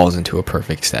falls into a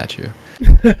perfect statue.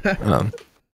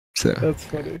 So That's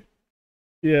funny.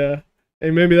 Yeah.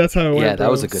 And maybe that's how it went. Yeah, that bro.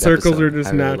 was a good Circles episode. are just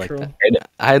I really liked natural. that.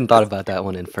 I hadn't thought about that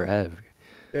one in forever.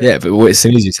 yeah, but as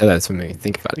soon as you said that, that's what made me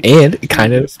think about it. And it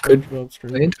kind of could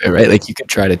play into it, right? Like you could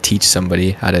try to teach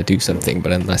somebody how to do something,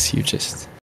 but unless you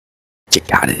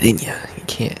got it in you, you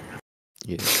can't.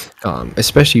 Yeah.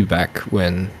 Especially back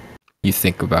when you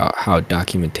think about how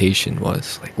documentation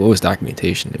was. Like, what was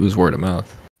documentation? It was word of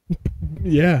mouth.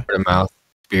 Yeah. Word of mouth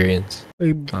experience.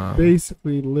 Like, Um,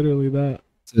 basically, literally that.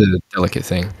 It's a delicate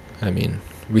thing. I mean,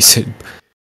 we said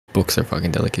books are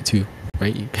fucking delicate too,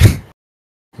 right?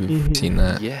 We've seen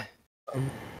that. Yeah.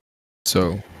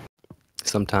 So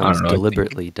sometimes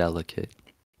deliberately delicate.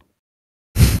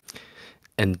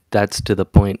 And that's to the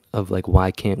point of like,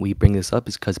 why can't we bring this up?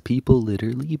 Is because people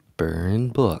literally burn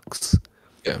books.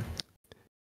 Yeah.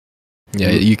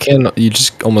 Yeah, you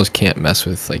just almost can't mess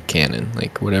with like canon.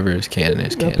 Like whatever is canon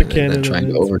is canon. And then trying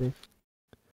to over.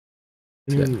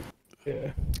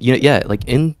 Yeah, like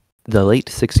in the late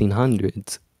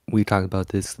 1600s, we talk about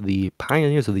this, the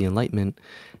pioneers of the Enlightenment,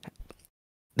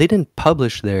 they didn't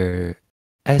publish their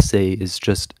essays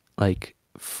just like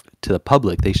to the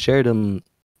public. They shared them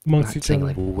amongst each other.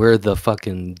 Like, we're the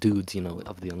fucking dudes, you know,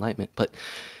 of the Enlightenment. But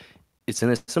it's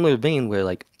in a similar vein where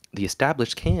like the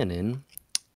established canon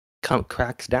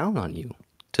cracks down on you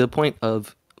to the point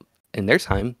of, in their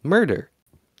time, murder.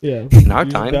 Yeah. In our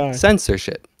time,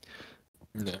 censorship.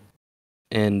 Yeah.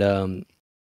 And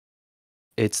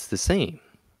it's the same.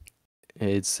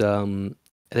 It's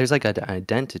there's like an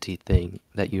identity thing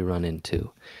that you run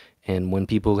into. And when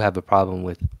people have a problem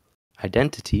with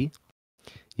identity,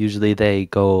 usually they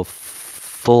go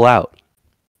full out,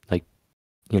 like,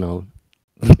 you know,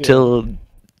 till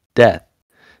death.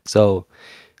 So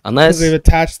unless they've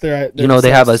attached their you know,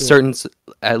 they have a certain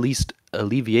at least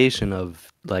alleviation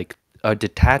of like a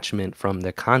detachment from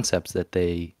the concepts that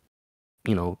they,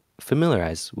 you know,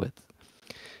 familiarize with.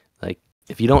 Like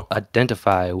if you don't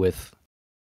identify with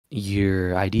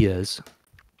your ideas,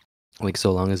 like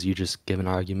so long as you just give an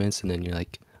arguments and then you're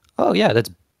like, oh yeah, that's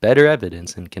better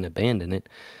evidence, and can abandon it.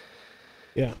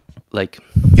 Yeah. Like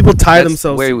people tie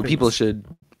themselves where to people should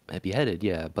be headed,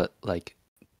 yeah, but like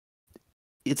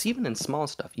it's even in small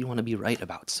stuff. You want to be right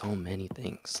about so many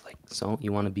things. Like so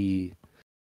you want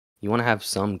to have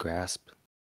some grasp,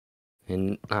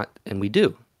 and we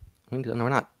do. I mean, we're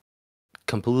not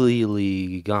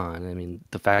completely gone. I mean,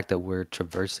 the fact that we're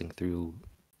traversing through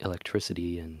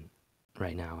electricity and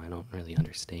right now I don't really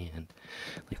understand.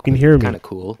 Like, you can hear me. Kind of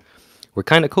cool. We're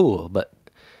kind of cool, but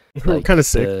we're kind of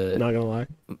sick. Not gonna lie.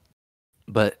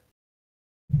 But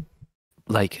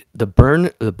like the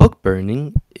book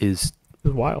burning is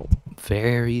wild.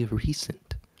 Very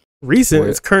recent.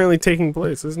 It's currently taking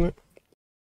place, isn't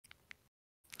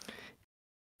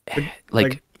it?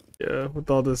 Like yeah, with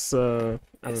all this I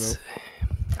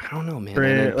don't know,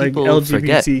 man. Like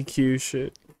LGBTQ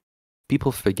shit.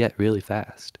 People forget really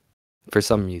fast for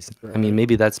some reason. Right. I mean,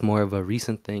 maybe that's more of a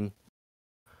recent thing.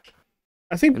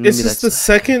 I think it's just the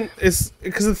second is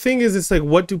because the thing is, it's like,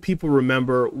 what do people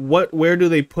remember? Where do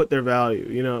they put their value?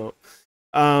 You know,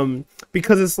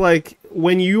 because it's like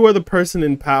when you are the person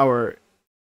in power,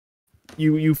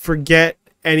 you forget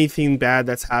anything bad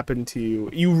that's happened to you.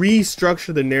 You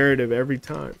restructure the narrative every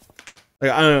time.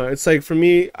 Like I don't know. It's like for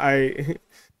me,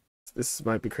 this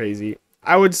might be crazy.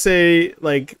 I would say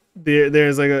like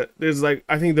there's I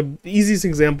think the easiest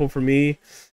example for me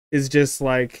is just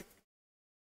like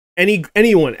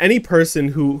any person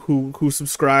who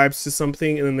subscribes to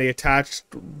something and then they attach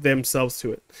themselves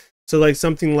to it. So like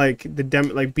something like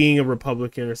like being a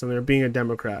Republican or something, or being a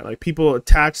Democrat, like people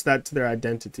attach that to their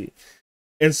identity.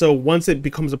 And so once it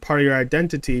becomes a part of your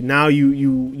identity, now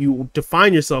you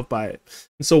define yourself by it.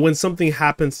 And so when something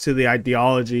happens to the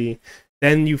ideology,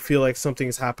 then you feel like something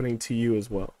is happening to you as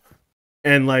well.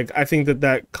 And like I think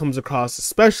that comes across,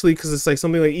 especially because it's like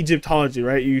something like Egyptology,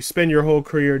 right? You spend your whole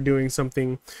career doing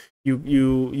something.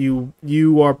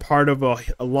 You are part of a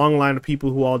long line of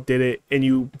people who all did it, and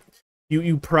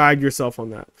you pride yourself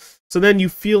on that. So then you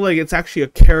feel like it's actually a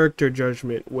character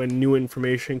judgment when new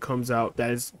information comes out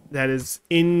that is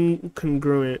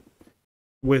incongruent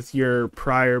with your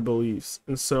prior beliefs.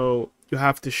 And so you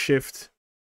have to shift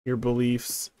your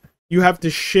beliefs. You have to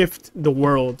shift the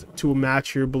world to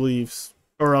match your beliefs,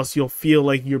 or else you'll feel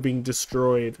like you're being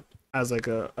destroyed as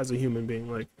a human being.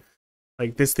 Like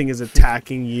this thing is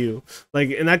attacking you. Like,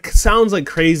 and that sounds like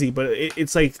crazy, but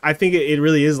it's like, I think it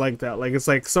really is like that. Like, it's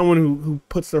like someone who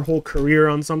puts their whole career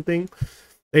on something.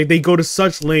 They go to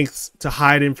such lengths to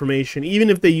hide information, even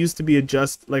if they used to be a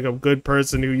good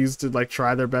person who used to like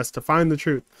try their best to find the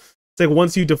truth. It's like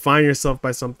once you define yourself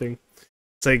by something,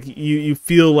 it's like you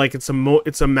feel like it's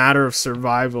a matter of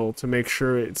survival to make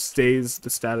sure it stays the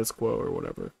status quo or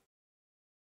whatever.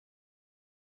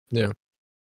 Yeah.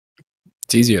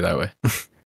 It's easier that way.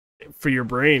 For your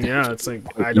brain, yeah. It's like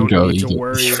I don't need to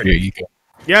worry. For your ego.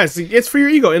 Yeah, it's for your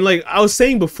ego. And like I was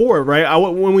saying before, right?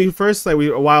 When we first a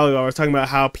while ago, I was talking about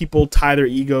how people tie their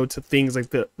ego to things like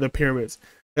the pyramids.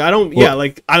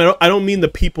 Like, I don't mean the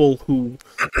people who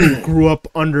grew up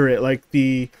under it, like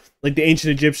the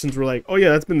ancient Egyptians were like, oh yeah,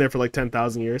 that's been there for like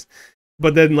 10,000 years.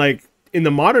 But then like in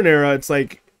the modern era, it's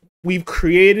like we've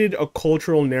created a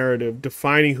cultural narrative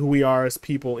defining who we are as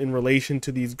people in relation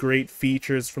to these great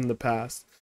features from the past,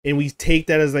 and we take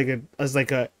that as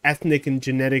like a ethnic and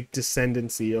genetic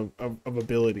descendancy of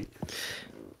ability.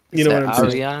 You know what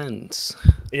I'm saying? Aryans.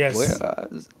 Yes.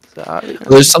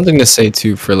 There's something to say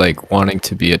too for like wanting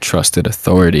to be a trusted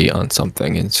authority on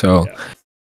something, and so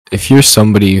if you're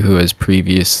somebody who has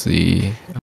previously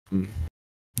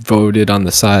voted on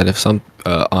the side of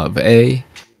of A,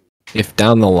 if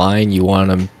down the line you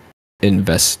want to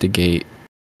investigate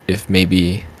if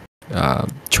maybe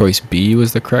choice B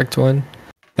was the correct one,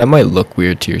 that might look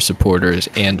weird to your supporters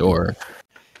and or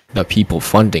the people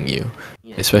funding you,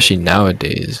 especially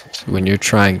nowadays when you're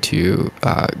trying to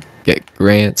get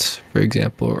grants, for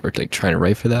example, or like trying to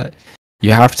write for that.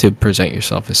 You have to present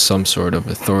yourself as some sort of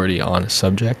authority on a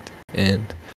subject,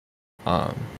 and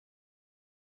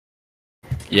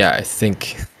yeah, I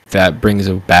think that brings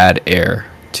a bad air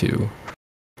to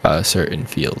certain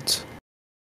fields.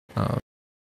 I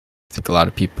think a lot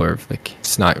of people are like,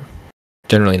 it's not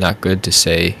generally not good to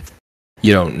say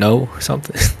you don't know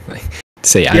something. Like,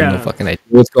 say I have no fucking idea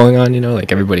what's going on. You know,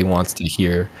 like everybody wants to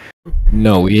hear.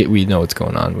 No, we know what's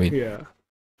going on.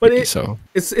 But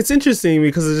it's interesting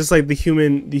because it's just like the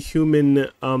human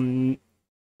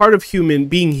part of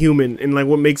being human, and like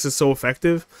what makes it so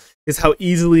effective is how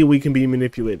easily we can be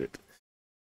manipulated.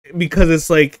 Because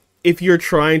it's like, if you're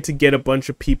trying to get a bunch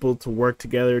of people to work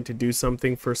together to do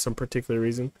something for some particular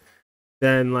reason,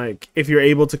 then like if you're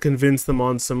able to convince them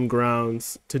on some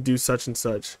grounds to do such and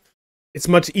such, it's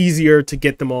much easier to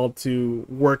get them all to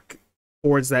work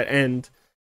towards that end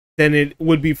than it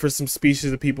would be for some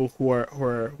species of people who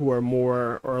are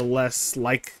more or less,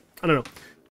 like, I don't know,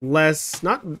 less,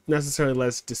 not necessarily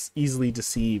less easily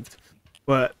deceived,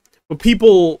 but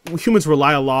humans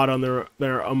rely a lot on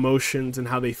their emotions and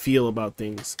how they feel about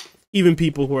things. Even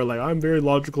people who are like, I'm very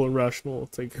logical and rational.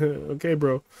 It's like, okay,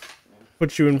 bro,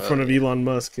 put you in front of Elon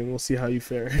Musk and we'll see how you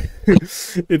fare.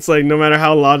 It's like, no matter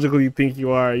how logical you think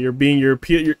you are, your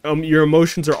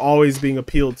emotions are always being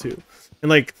appealed to. And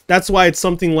like, that's why it's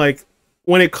something like,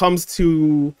 when it comes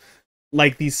to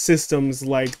like these systems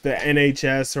like the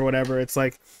NHS or whatever, it's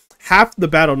like half the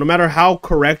battle, no matter how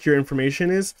correct your information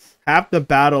is, half the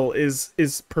battle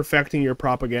is perfecting your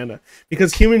propaganda.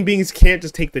 Because human beings can't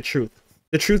just take the truth.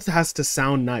 The truth has to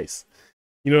sound nice.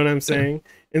 You know what I'm saying?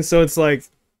 And so it's like,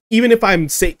 even if I'm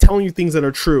telling you things that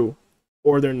are true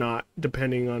or they're not,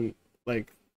 depending on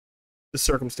like the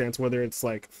circumstance, whether it's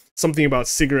like something about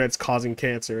cigarettes causing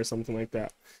cancer or something like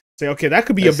that. Say, okay, that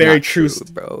could be a very true,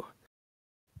 bro.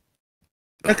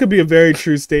 That could be a very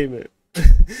true statement.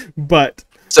 but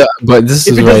this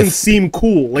if is it doesn't seem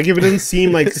cool, like if it doesn't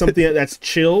seem like something that's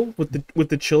chill with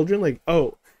the children, like,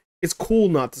 oh, it's cool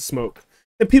not to smoke,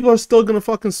 then people are still gonna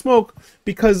fucking smoke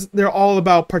because they're all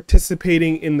about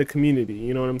participating in the community.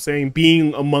 You know what I'm saying?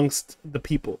 Being amongst the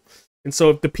people. And so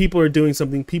if the people are doing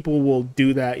something, people will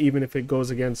do that even if it goes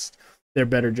against their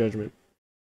better judgment.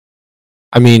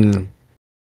 I mean,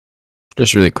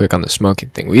 just really quick on the smoking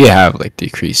thing, we have like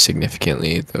decreased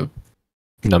significantly the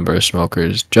number of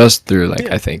smokers just through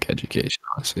like I think education,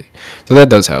 honestly. So that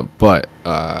does help, but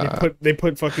they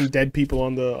put fucking dead people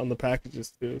on the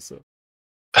packages too. So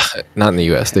not in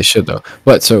the US, they should though.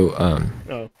 But so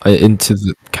into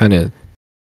the kind of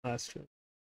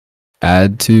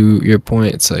add to your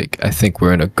point, it's like I think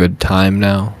we're in a good time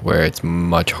now where it's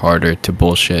much harder to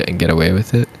bullshit and get away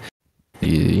with it.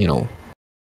 You know,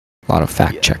 a lot of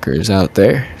fact checkers out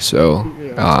there, so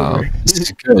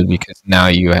it's good because now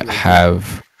you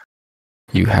have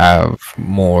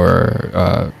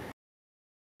more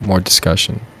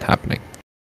discussion happening,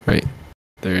 right?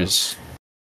 There's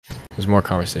more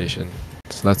conversation,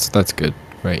 so that's good,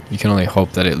 right? You can only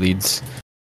hope that it leads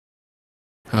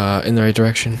in the right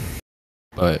direction,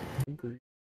 but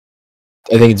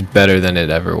I think it's better than it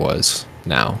ever was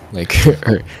now, like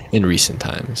in recent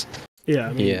times. Yeah,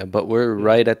 I mean, but we're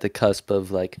right at the cusp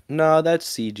of like, no, that's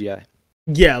CGI.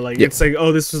 Yeah, like it's like,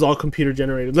 oh, this was all computer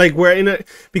generated. Like we're in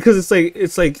because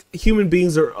it's like human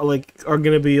beings are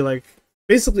gonna be like,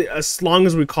 basically, as long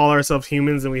as we call ourselves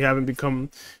humans and we haven't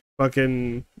become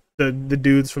fucking the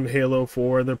dudes from Halo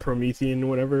 4, the Promethean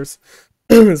whatever's.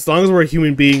 As long as we're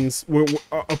human beings,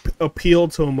 appeal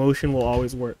to emotion will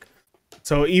always work.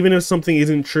 So even if something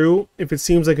isn't true, if it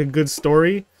seems like a good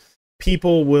story,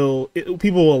 people will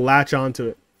latch onto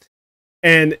it.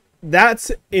 And that's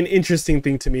an interesting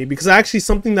thing to me, because actually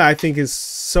something that I think is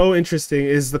so interesting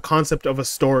is the concept of a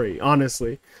story,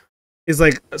 honestly. Is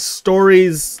like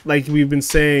stories, like we've been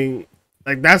saying,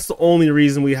 like that's the only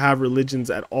reason we have religions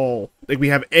at all. Like we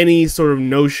have any sort of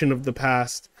notion of the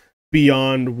past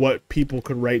beyond what people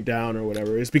could write down or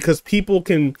whatever. It's because people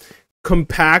can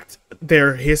compact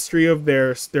their history of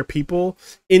their people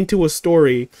into a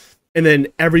story, and then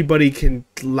everybody can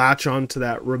latch on to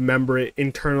that, remember it,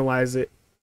 internalize it,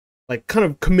 like kind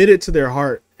of commit it to their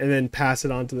heart, and then pass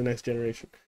it on to the next generation.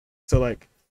 So like,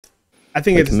 I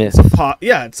think like it's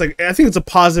it's like, I think it's a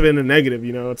positive and a negative,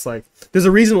 you know. It's like there's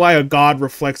a reason why a god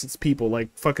reflects its people. Like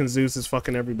fucking Zeus is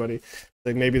fucking everybody.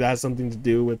 Like maybe that has something to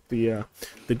do with the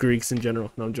Greeks in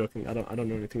general. No, I'm joking. I don't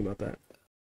know anything about that.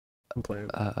 I'm playing.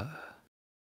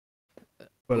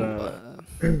 But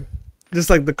just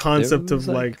like the concept of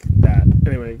like that.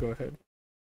 Anyway, go ahead.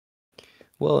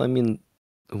 Well, I mean,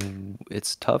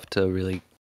 it's tough to really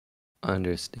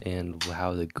understand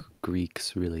how the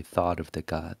Greeks really thought of the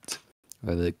gods,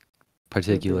 or the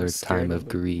particular time of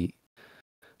Greek.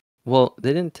 Well,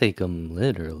 they didn't take them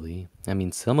literally. I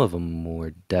mean, some of them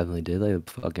more definitely did. They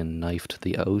fucking knifed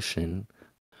the ocean,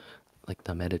 like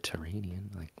the Mediterranean.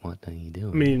 Like, what are you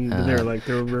doing? I mean, there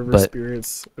were river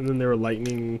spirits, and then there were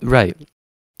lightning. Right.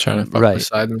 Trying to fuck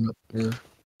beside them. Yeah.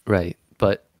 Right.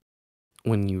 But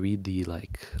when you read the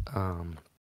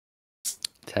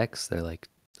text, they're like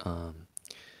they're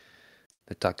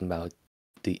talking about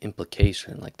the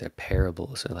implication, like their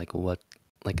parables, or like what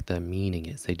like the meaning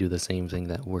is. They do the same thing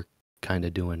that we're kind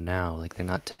of doing now. Like they're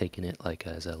not taking it like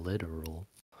as a literal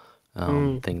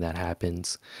thing that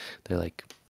happens. They're like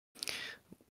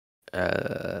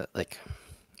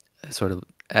sort of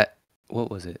at what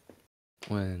was it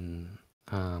when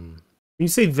you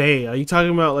say they, are you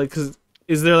talking about like, because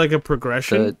is there like a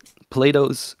progression? Plato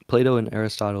and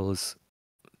Aristotle's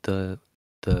the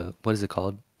what is it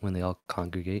called when they all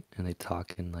congregate and they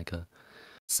talk in like a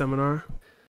seminar?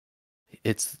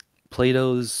 It's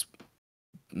Plato's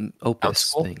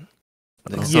opus council? thing.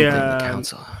 Like something, Yeah, the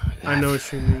council. I know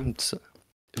what you mean.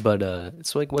 But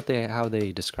it's like how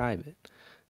they describe it.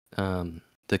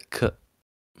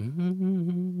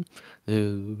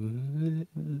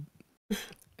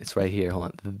 It's right here. Hold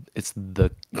on. It's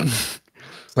the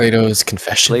Plato's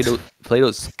Confession.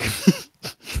 Plato's.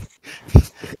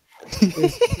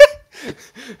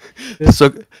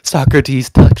 Socrates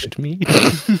touched me.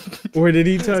 Where did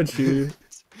he touch you?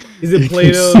 Is it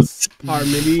Plato's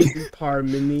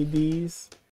Parmenides?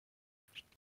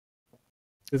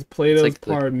 There's Plato's like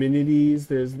Parmenides.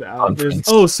 There's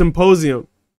Symposium.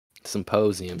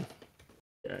 Symposium.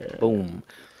 Yeah. Boom.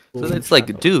 So that's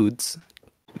like dudes.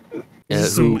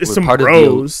 Some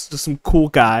bros, just some cool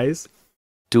guys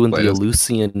doing the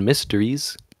Eleusinian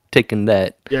mysteries, taking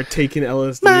that. Yeah, taking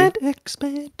LSD. Mind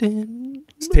expanding.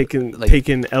 Taking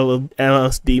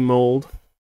LSD mold.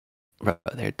 Right,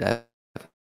 they're definitely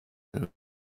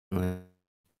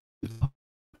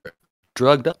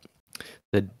drugged up.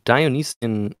 The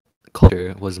Dionysian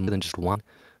culture was more than just one.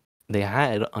 They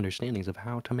had understandings of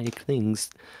how to make things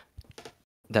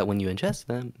that, when you ingest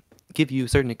them, give you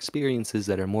certain experiences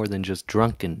that are more than just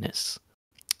drunkenness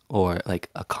or like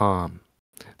a calm.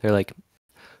 They're like,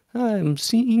 I'm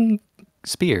seeing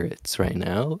spirits right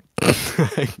now.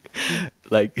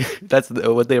 like that's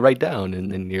what they write down,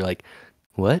 and you're like,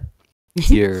 what?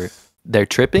 They're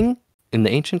tripping in the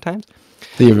ancient times.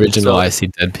 The original I See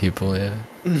Dead people, yeah.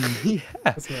 Yeah.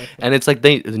 And it's like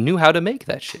they knew how to make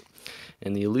that shit.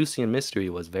 And the Eleusinian mystery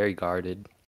was very guarded.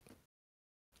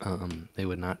 They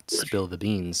would not spill the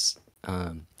beans.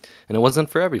 And it wasn't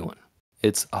for everyone.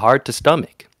 It's hard to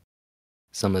stomach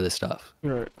some of this stuff.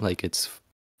 Right. Like, it's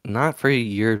not for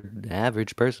your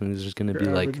average person who's just going to be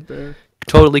like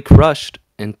totally crushed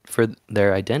and for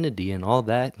their identity and all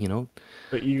that, you know.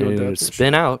 But ego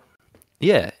spin out.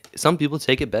 Yeah. Some people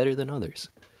take it better than others.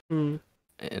 Mm.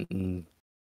 And,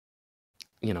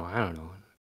 you know, I don't know.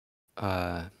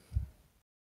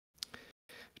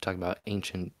 Talking about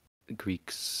ancient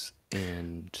Greeks,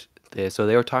 and they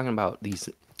were talking about these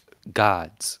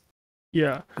gods.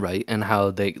 Yeah. Right? And how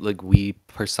we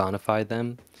personify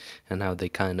them, and how they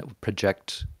kind of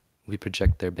project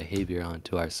their behavior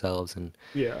onto ourselves, and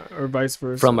or vice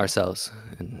versa, from ourselves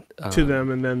and to them,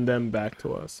 and then them back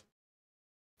to us.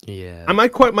 Yeah. And my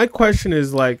question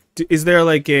is like, is there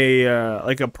like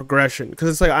a progression? Because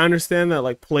it's like, I understand that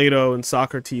like Plato and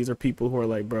Socrates are people who are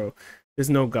like, bro, there's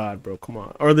no God, bro, come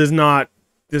on, or there's not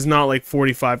like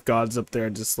 45 gods up there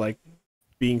just like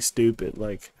being stupid,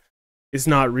 like it's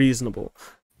not reasonable.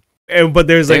 But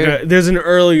there's an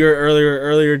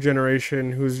earlier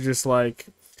generation who's just like,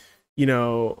 you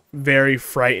know, very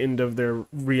frightened of their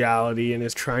reality and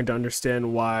is trying to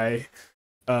understand why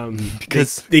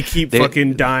because they keep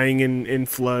fucking dying in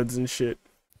floods and shit.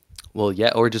 Well,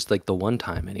 yeah, or just like the one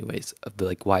time, anyways, of the,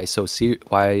 like, why are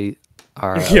why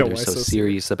they so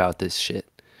serious about this shit?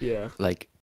 Yeah, like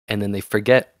and then they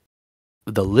forget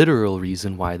the literal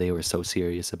reason why they were so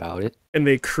serious about it, and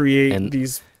they create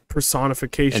these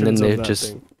personifications and then of that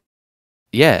thing.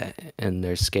 Yeah, and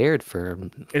they're scared for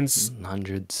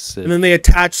hundreds and then they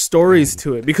attach stories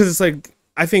to it, because it's like,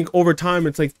 I think over time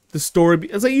it's like the story,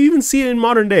 it's like you even see it in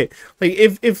modern day. Like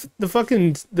if the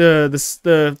fucking the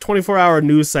 24-hour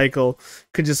news cycle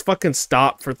could just fucking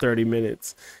stop for 30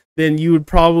 minutes, then you would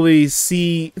probably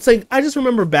see, it's like, I just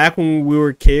remember back when we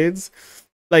were kids,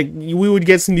 like we would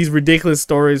get some of these ridiculous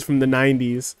stories from the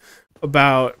 90s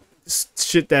about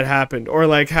shit that happened, or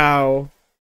like how,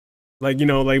 like, you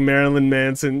know, like Marilyn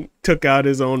Manson took out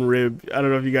his own rib. I don't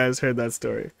know if you guys heard that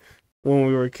story when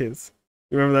we were kids.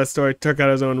 You remember that story? Took out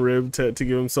his own rib to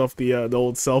give himself the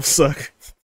old self suck.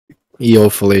 EO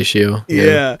fellatio.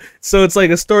 Yeah. So it's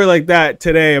like a story like that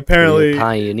today. Apparently,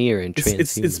 pioneer in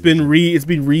transhumanism. It's been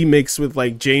remixed with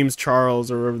like James Charles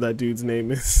or whatever that dude's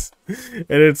name is, and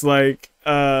it's like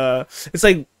I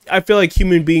feel like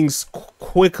human beings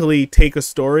quickly take a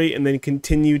story and then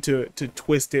continue to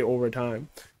twist it over time.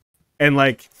 And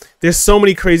like, there's so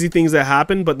many crazy things that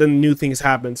happen, but then new things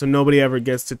happen. So nobody ever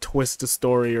gets to twist the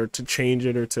story or to change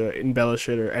it or to embellish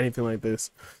it or anything like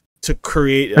this to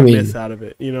create a myth out of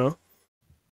it, you know?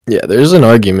 Yeah, there's an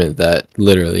argument that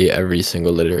literally every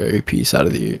single literary piece out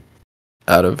of the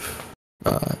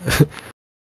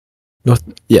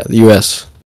U.S.,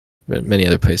 many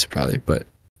other places probably, but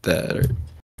that are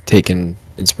taking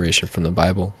inspiration from the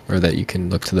Bible, or that you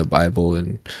can look to the Bible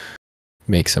and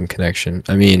make some connection.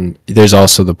 I mean, there's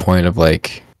also the point of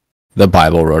like the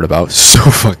Bible wrote about so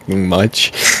fucking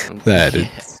much that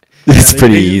it's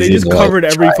pretty easy. They just covered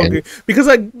every fucking, because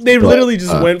like they literally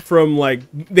just went from like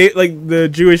the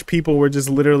Jewish people were just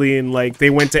literally in like,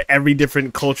 they went to every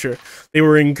different culture. They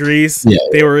were in Greece,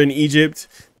 they were in Egypt.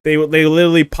 They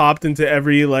literally popped into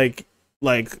every like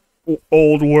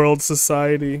old world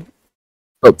society.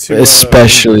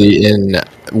 Especially in,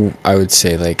 I would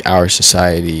say, like our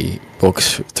society,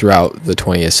 books throughout the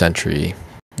 20th century,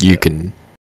 you can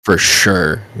for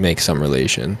sure make some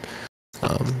relation.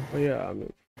 I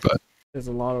mean, but there's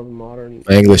a lot of modern.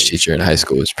 My English teacher in high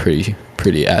school was pretty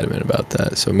adamant about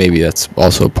that. So maybe that's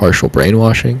also partial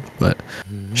brainwashing. But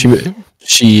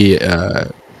she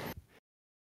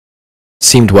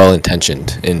seemed well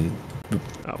intentioned in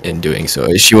doing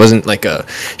so. She wasn't like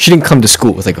she didn't come to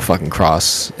school with like a fucking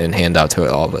cross and hand out to it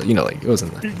all, but you know, like it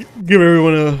wasn't like, give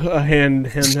everyone a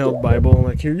handheld Bible,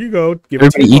 like, here you go, give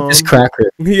it to your mom. This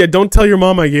cracker. Yeah, don't tell your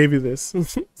mom I gave you this.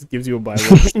 It gives you a Bible.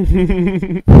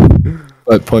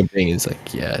 But point being is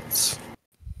like, yeah, it's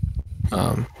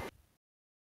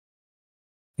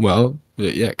well,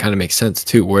 yeah, it kind of makes sense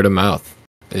too. Word of mouth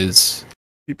is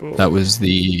that was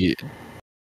the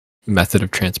method of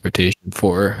transportation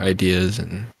for ideas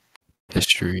and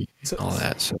history and all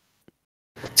that. So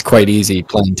it's quite easy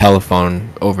playing telephone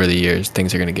over the years.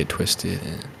 Things are going to get twisted.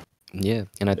 Yeah,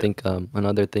 and I think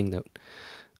another thing to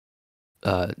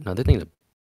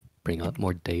bring up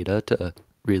more data to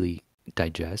really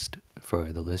digest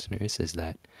for the listeners is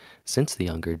that since the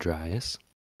Younger Dryas,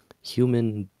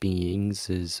 human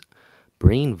beings'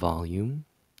 brain volume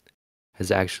has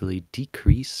actually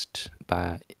decreased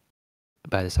by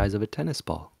the size of a tennis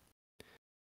ball.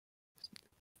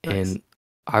 Nice. And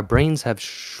our brains have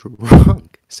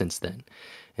shrunk since then.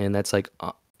 And that's like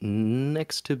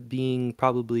next to being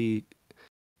probably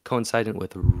coincident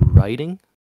with writing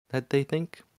that they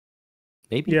think.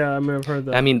 Maybe. Yeah, I mean, I've heard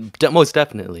that. I mean, most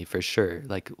definitely, for sure.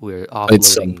 Like, we're offloading.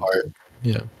 Some part.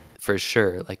 Yeah. For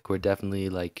sure. Like, we're definitely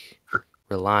like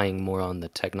relying more on the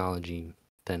technology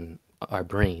than our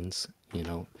brains, you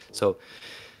know? So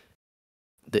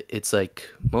it's like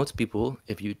most people,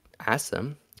 if you ask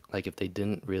them, like if they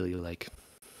didn't really like,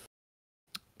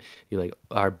 you're like,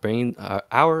 our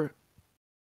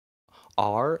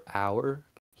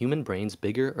human brains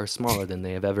bigger or smaller than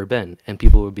they have ever been? And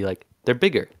people would be like, they're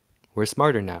bigger. We're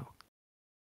smarter now.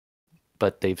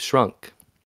 But they've shrunk.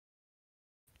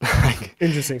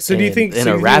 Interesting. So do you think in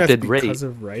a rapid rate because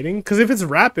of writing? Because if it's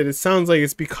rapid, it sounds like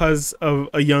it's because of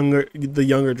the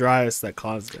Younger Dryas that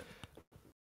caused it.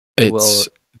 It's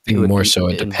more so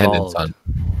a dependence on.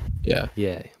 Yeah,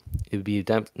 it would be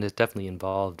definitely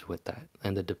involved with that,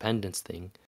 and the dependence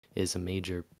thing is a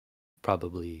major,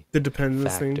 probably the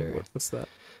dependence factor. thing. What's that?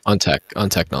 On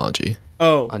technology.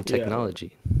 Oh, on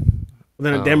technology.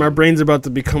 Well, then damn, our brains are about to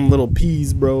become little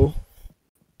peas, bro.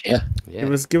 Yeah.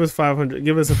 Give us 500.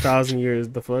 Give us 1,000 years.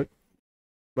 The fuck.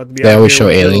 They always show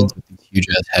aliens with these huge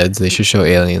ass heads. They should show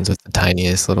aliens with the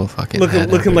tiniest little fucking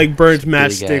looking like burnt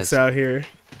matchsticks out here.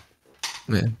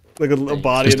 Man. like a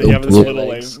body, Just and then you have this open little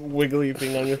like legs. wiggly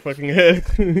thing on your fucking head.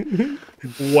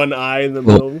 One eye in the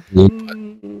middle.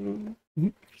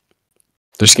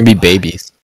 There's gonna be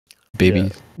babies.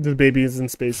 Babies. The babies in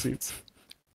spacesuits.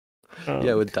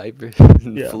 Yeah, with diapers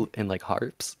and, yeah. and like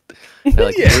harps. They're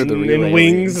like, Yeah, we're the and real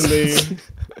wings, aliens. and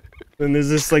then there's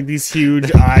just like these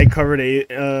huge eye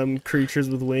covered creatures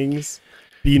with wings.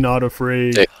 Be not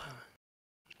afraid. Yeah.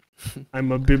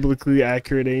 I'm a biblically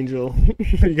accurate angel.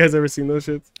 You guys ever seen those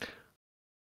shits?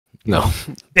 No.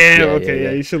 Damn. Yeah, Okay. yeah.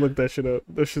 Yeah, you should look that shit up.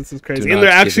 Those shits is crazy, Do and they're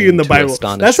not actually give in the in to Bible. That's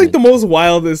like the astonishment. most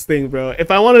wildest thing, bro. If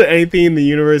I wanted anything in the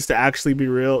universe to actually be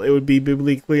real, it would be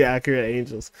biblically accurate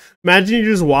angels. Imagine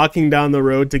you're just walking down the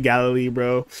road to Galilee,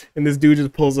 bro, and this dude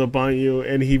just pulls up on you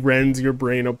and he rends your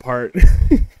brain apart,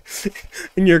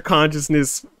 and your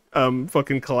consciousness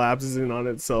fucking collapses in on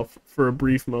itself for a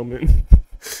brief moment.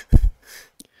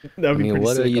 I mean,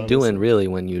 what are you doing really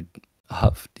when you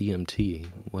huff DMT?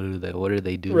 What are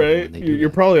they doing? Right? When they do You're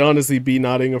that? probably honestly be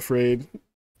nodding afraid.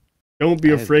 Don't be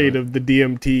I have afraid not. of the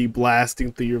DMT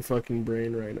blasting through your fucking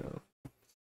brain right now.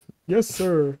 Yes,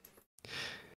 sir.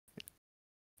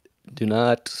 Do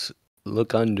not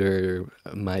look under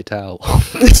my towel.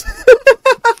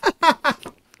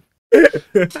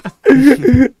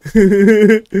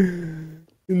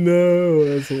 No,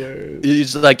 that's hilarious.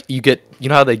 It's like you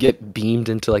know how they get beamed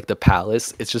into like the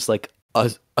palace? It's just like a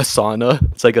sauna.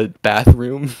 It's like a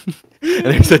bathroom, and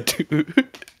there's a dude.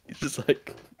 He's just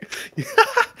like,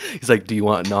 he's like, "Do you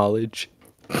want knowledge?"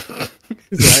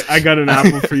 He's like, I got an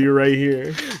apple for you right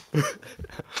here.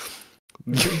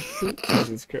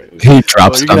 Jesus Christ. He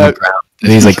drops Oh, it you on the got- ground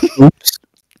and he's like, oops.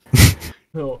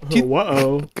 Oh,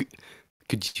 whoa.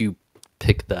 Could you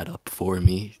pick that up for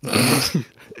me?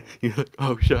 You're like,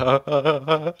 oh,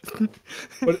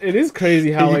 But it is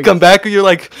crazy how you like come back and you're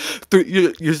like,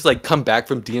 you just like come back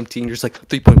from DMT and you're just like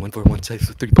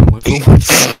 3.141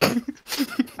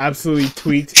 3.141. absolutely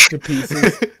tweaked to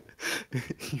pieces.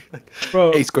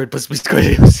 Bro, A squared plus B squared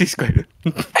equals C squared.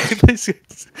 You're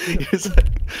just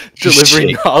like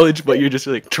delivering knowledge, but you're just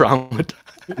like traumatized.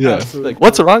 Yeah. absolutely. Like,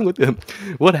 what's wrong with him?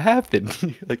 What happened?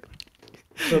 You're like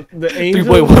The angels,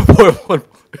 3.141.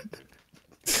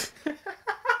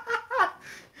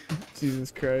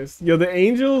 Jesus Christ. Yo, the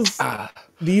angels,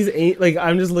 these ain't like,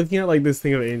 I'm just looking at like this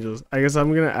thing of angels. I guess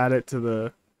I'm gonna add it to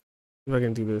the, if I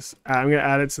can do this, I'm gonna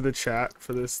add it to the chat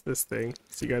for this thing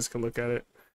so you guys can look at it.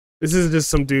 This is just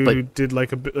some dude who did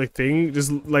like a bit like thing,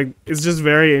 just like, it's just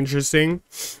very interesting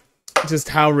just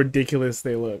how ridiculous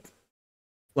they look.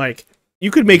 Like, you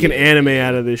could make an anime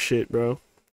out of this shit, bro.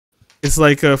 It's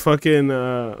like a fucking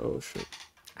oh shit.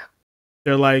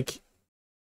 They're like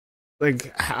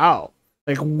how?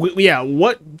 Like yeah,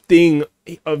 what thing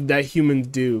of that humans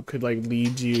do could like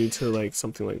lead you to like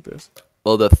something like this?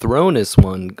 Well, the Thronus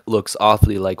one looks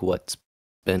awfully like what's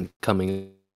been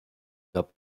coming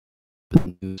up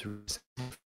in the news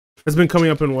recently. It's been coming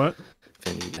up in what?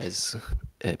 If you guys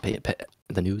pay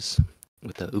the news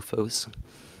with the UFOs,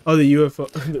 Oh, the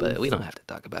UFO. but we don't have to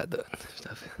talk about the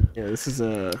stuff. Yeah, this is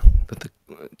But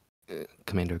the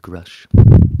Commander Grush.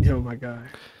 yo, my guy.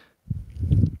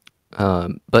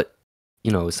 But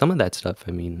you know, some of that stuff.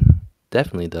 I mean,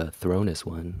 definitely the Thronus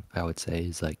one. I would say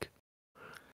is like,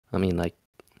 I mean, like,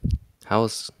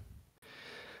 how's?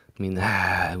 I mean,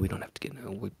 we don't have to get.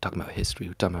 We're talking about history.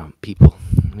 We're talking about people.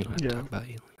 We don't have to talk about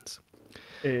aliens.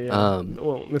 Yeah.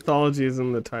 Well, mythology is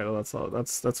in the title. That's all.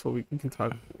 That's what we can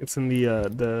talk. It's in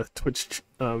the Twitch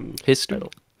History.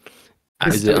 title.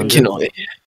 Is it under- Can only-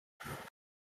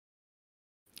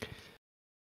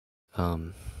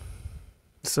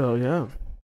 So yeah.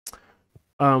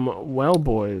 Well,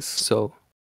 boys. So.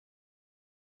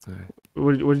 All right.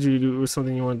 What did you do? Was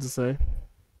something you wanted to say?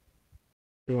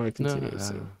 You want to No, continue? to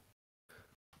say?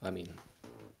 I mean,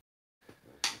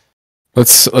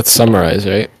 Let's summarize,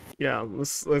 right? Yeah.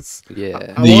 Let's. yeah.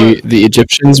 The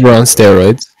Egyptians were on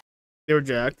steroids. They were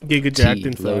jacked, giga jacked, T,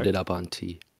 in fact, loaded up on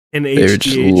T, and They were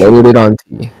just HGH. loaded on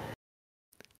tea.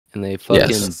 and they fucking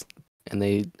Yes. and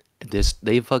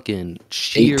they fucking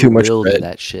sheer too much willed bread.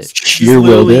 that shit. Sheer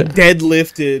willed Literally it.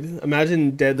 deadlifted.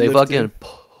 Imagine deadlifted. They fucking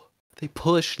they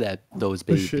push those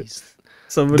Push it. babies.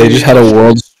 Somebody. They just had a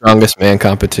world's strongest man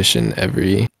competition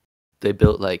every. They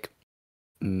built like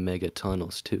mega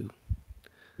tunnels too.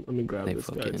 Let me grab they this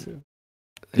guy fucking- too.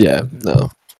 Yeah,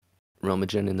 no.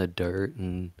 Rummaging in the dirt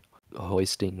and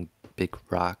hoisting big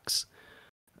rocks.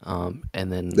 And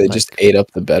then They just ate up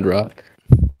the bedrock.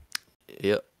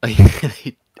 Yep.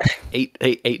 They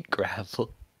ate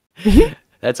gravel.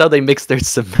 That's how they mix their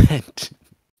cement.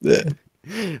 Yeah.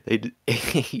 They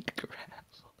ate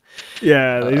gravel.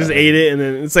 Yeah, they just ate it, and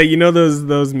then it's like, you know,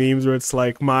 those memes where it's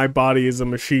like, my body is a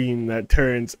machine that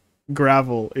turns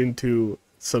gravel into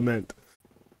cement.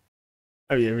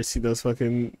 Have you ever seen those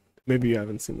fucking? Maybe you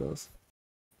haven't seen those,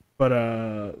 but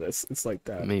it's like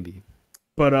that. Maybe.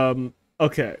 But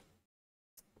okay.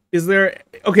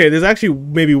 There's actually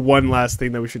maybe one last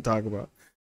thing that we should talk about.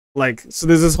 Like, so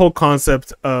there's this whole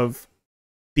concept of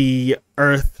the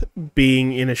Earth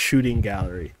being in a shooting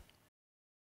gallery,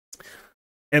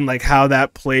 and like how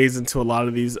that plays into a lot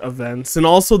of these events, and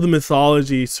also the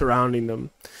mythology surrounding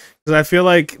them. Because I feel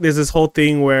like there's this whole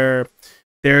thing where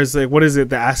there's like, what is it,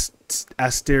 the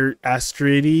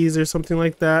Asteroides or something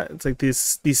like that. It's like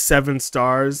these 7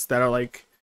 stars that are like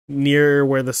near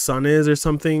where the sun is or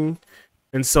something.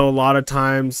 And so a lot of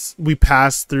times we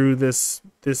pass through this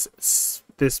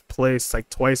place like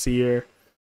twice a year.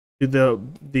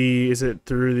 Is it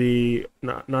through the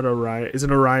not Orion? Is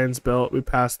it Orion's belt? We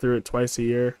pass through it twice a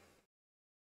year,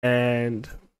 and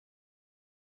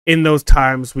in those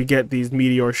times we get these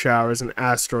meteor showers and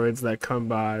asteroids that come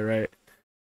by, right?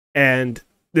 And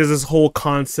there's this whole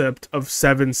concept of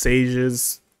 7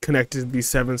 sages connected to these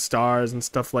 7 stars and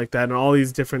stuff like that, and all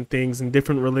these different things and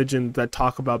different religions that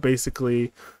talk about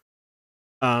basically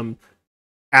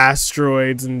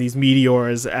asteroids and these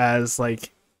meteors as like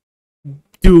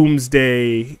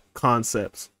doomsday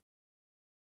concepts,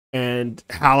 and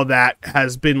how that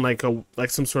has been like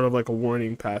some sort of like a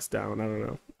warning passed down. I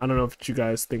don't know if you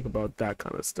guys think about that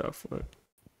kind of stuff. But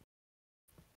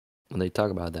When they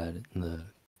talk about that in the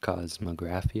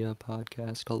Cosmographia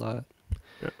podcast a lot.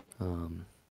 Yeah.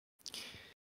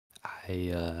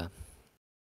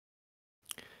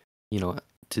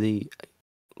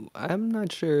 I'm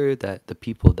not sure that the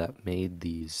people that made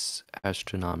these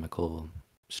astronomical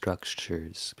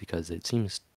structures, because it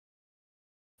seems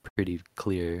pretty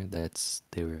clear that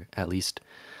they were at least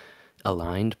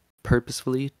aligned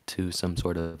purposefully to some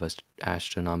sort of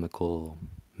astronomical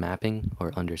mapping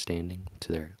or understanding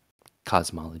to their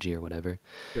cosmology or whatever.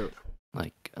 Yeah.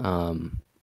 Like, to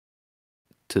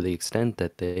the extent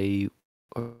that they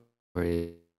were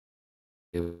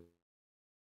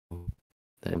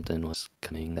that something was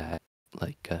coming that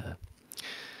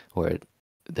or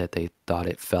that they thought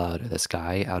it fell out of the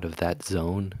sky out of that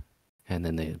zone, and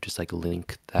then they just like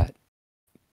link that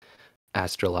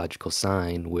astrological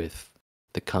sign with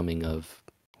the coming of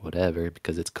whatever,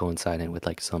 because it's coinciding with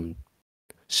like some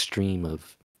stream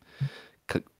of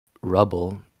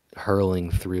rubble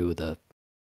hurling through the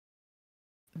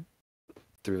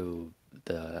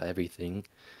everything.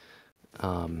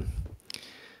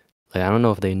 Like, I don't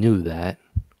know if they knew that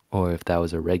or if that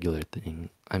was a regular thing.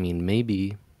 I mean,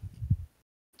 maybe.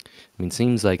 I mean,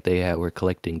 seems like they were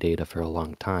collecting data for a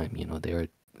long time. You know,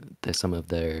 some of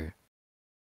their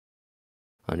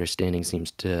understanding seems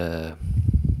to,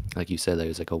 like you said,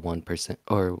 there's like a 1%,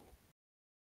 or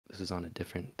this is on a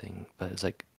different thing, but it's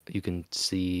like you can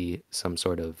see some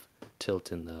sort of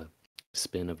tilt in the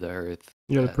spin of the Earth.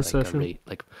 Yeah, the precession. Like a rate,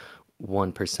 like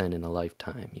 1% in a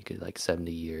lifetime. You could, like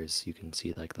 70 years, you can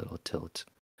see like little tilt.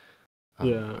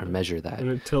 Or measure that.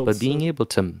 And it tilts. But being able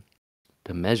to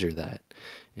measure that,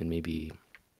 and maybe,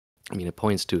 I mean, it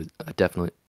points to a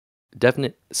definite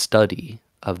study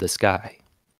of the sky.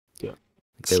 Yeah.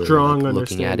 Like they Strong were, like,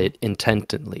 looking at it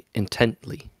intently.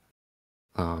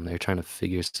 They're trying to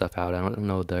figure stuff out. I don't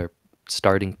know their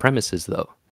starting premises though,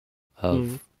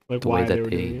 of like the why way that they were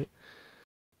doing it.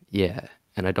 Yeah,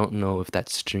 and I don't know if that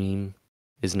stream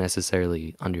is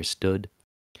necessarily understood,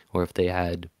 or if they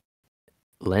had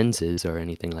lenses or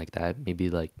anything like that. Maybe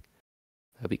like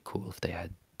that'd be cool if they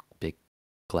had big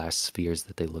glass spheres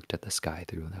that they looked at the sky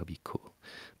through. That would be cool.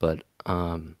 But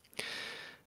I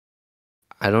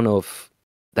don't know if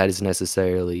that is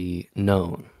necessarily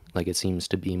known. Like, it seems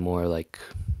to be more like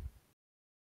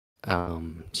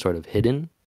sort of hidden,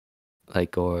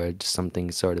 like, or just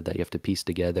something sort of that you have to piece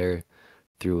together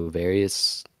through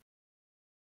various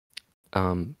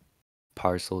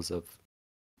parcels of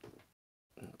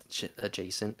shit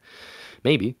adjacent.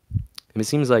 Maybe. And it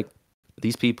seems like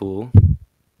these people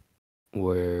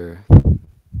were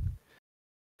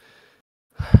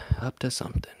up to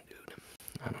something, dude.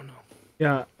 I don't know.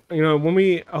 Yeah, you know, when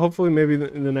we hopefully maybe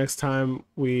the next time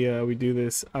we do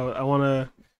this, I want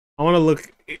to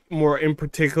look more in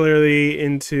particularly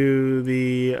into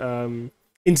the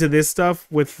into this stuff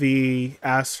with the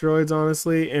asteroids,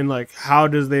 honestly, and like how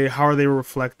are they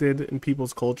reflected in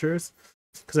people's cultures,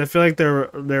 because I feel like they're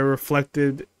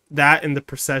reflected, that in the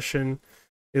procession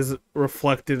is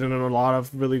reflected in a lot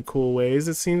of really cool ways,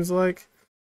 it seems like.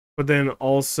 But then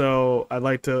also I'd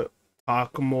like to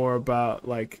talk more about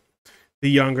like the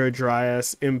Younger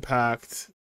Dryas impact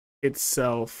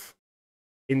itself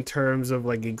in terms of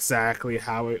like exactly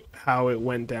how it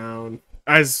went down,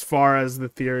 as far as the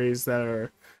theories that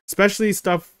are, especially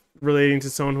stuff relating to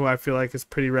someone who I feel like is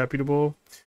pretty reputable,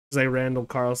 is like Randall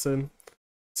Carlson.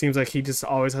 Seems like he just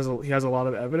always has a lot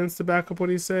of evidence to back up what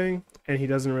he's saying, and he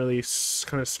doesn't really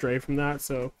kind of stray from that.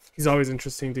 So he's always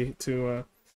interesting to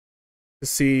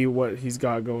see what he's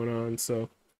got going on. So,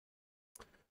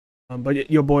 but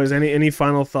yo, boys, any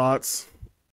final thoughts,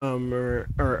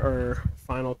 or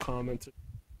final comments?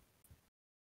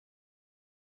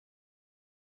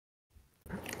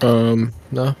 No,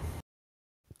 not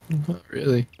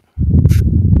really.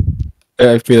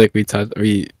 I feel like we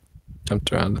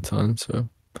jumped around a ton, so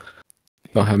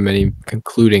don't have many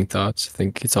concluding thoughts. I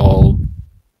think it's all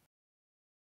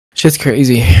shit's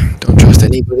crazy. Don't trust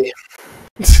anybody.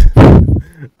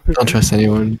 Don't trust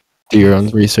anyone. Do your own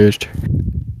research.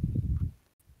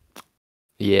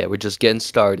 Yeah, we're just getting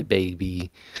started,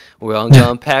 baby. We're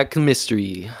gonna unpack the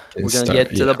mystery. We're gonna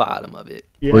get to the bottom of it.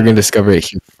 Yeah. We're gonna discover it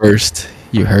here first.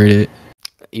 You heard it.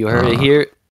 You heard it here.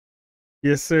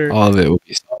 Yes, sir. All of it will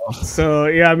be solved. So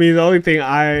yeah, I mean, the only thing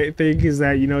I think is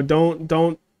that, you know,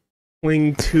 don't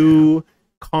cling too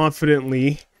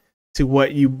confidently to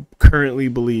what you currently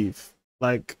believe.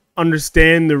 Like,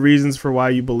 understand the reasons for why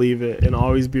you believe it, and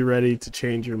always be ready to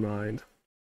change your mind.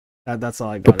 That's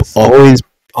all I got to say.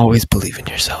 Always believe in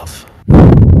yourself.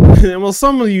 Well,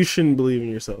 some of you shouldn't believe in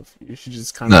yourself. You should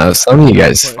just kind of. No, some of you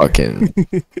guys fucking.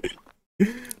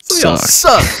 Some of y'all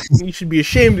suck. You should be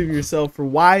ashamed of yourself for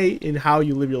why and how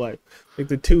you live your life. Like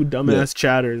the two dumbass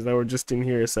chatters that were just in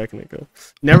here a second ago.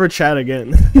 Never chat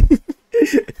again.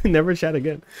 Never chat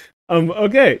again.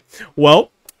 Okay.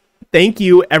 Well, thank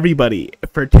you everybody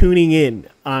for tuning in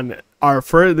on our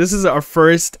first. This is our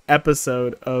first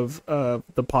episode of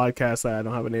the podcast that I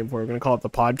don't have a name for. We're gonna call it the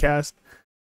podcast.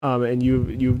 And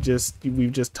we've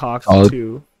just talked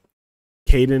to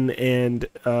Cadin and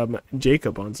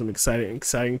Jakob on some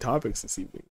exciting topics this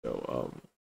evening. So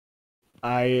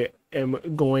I am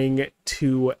going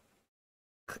to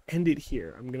end it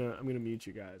here. I'm gonna mute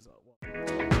you guys.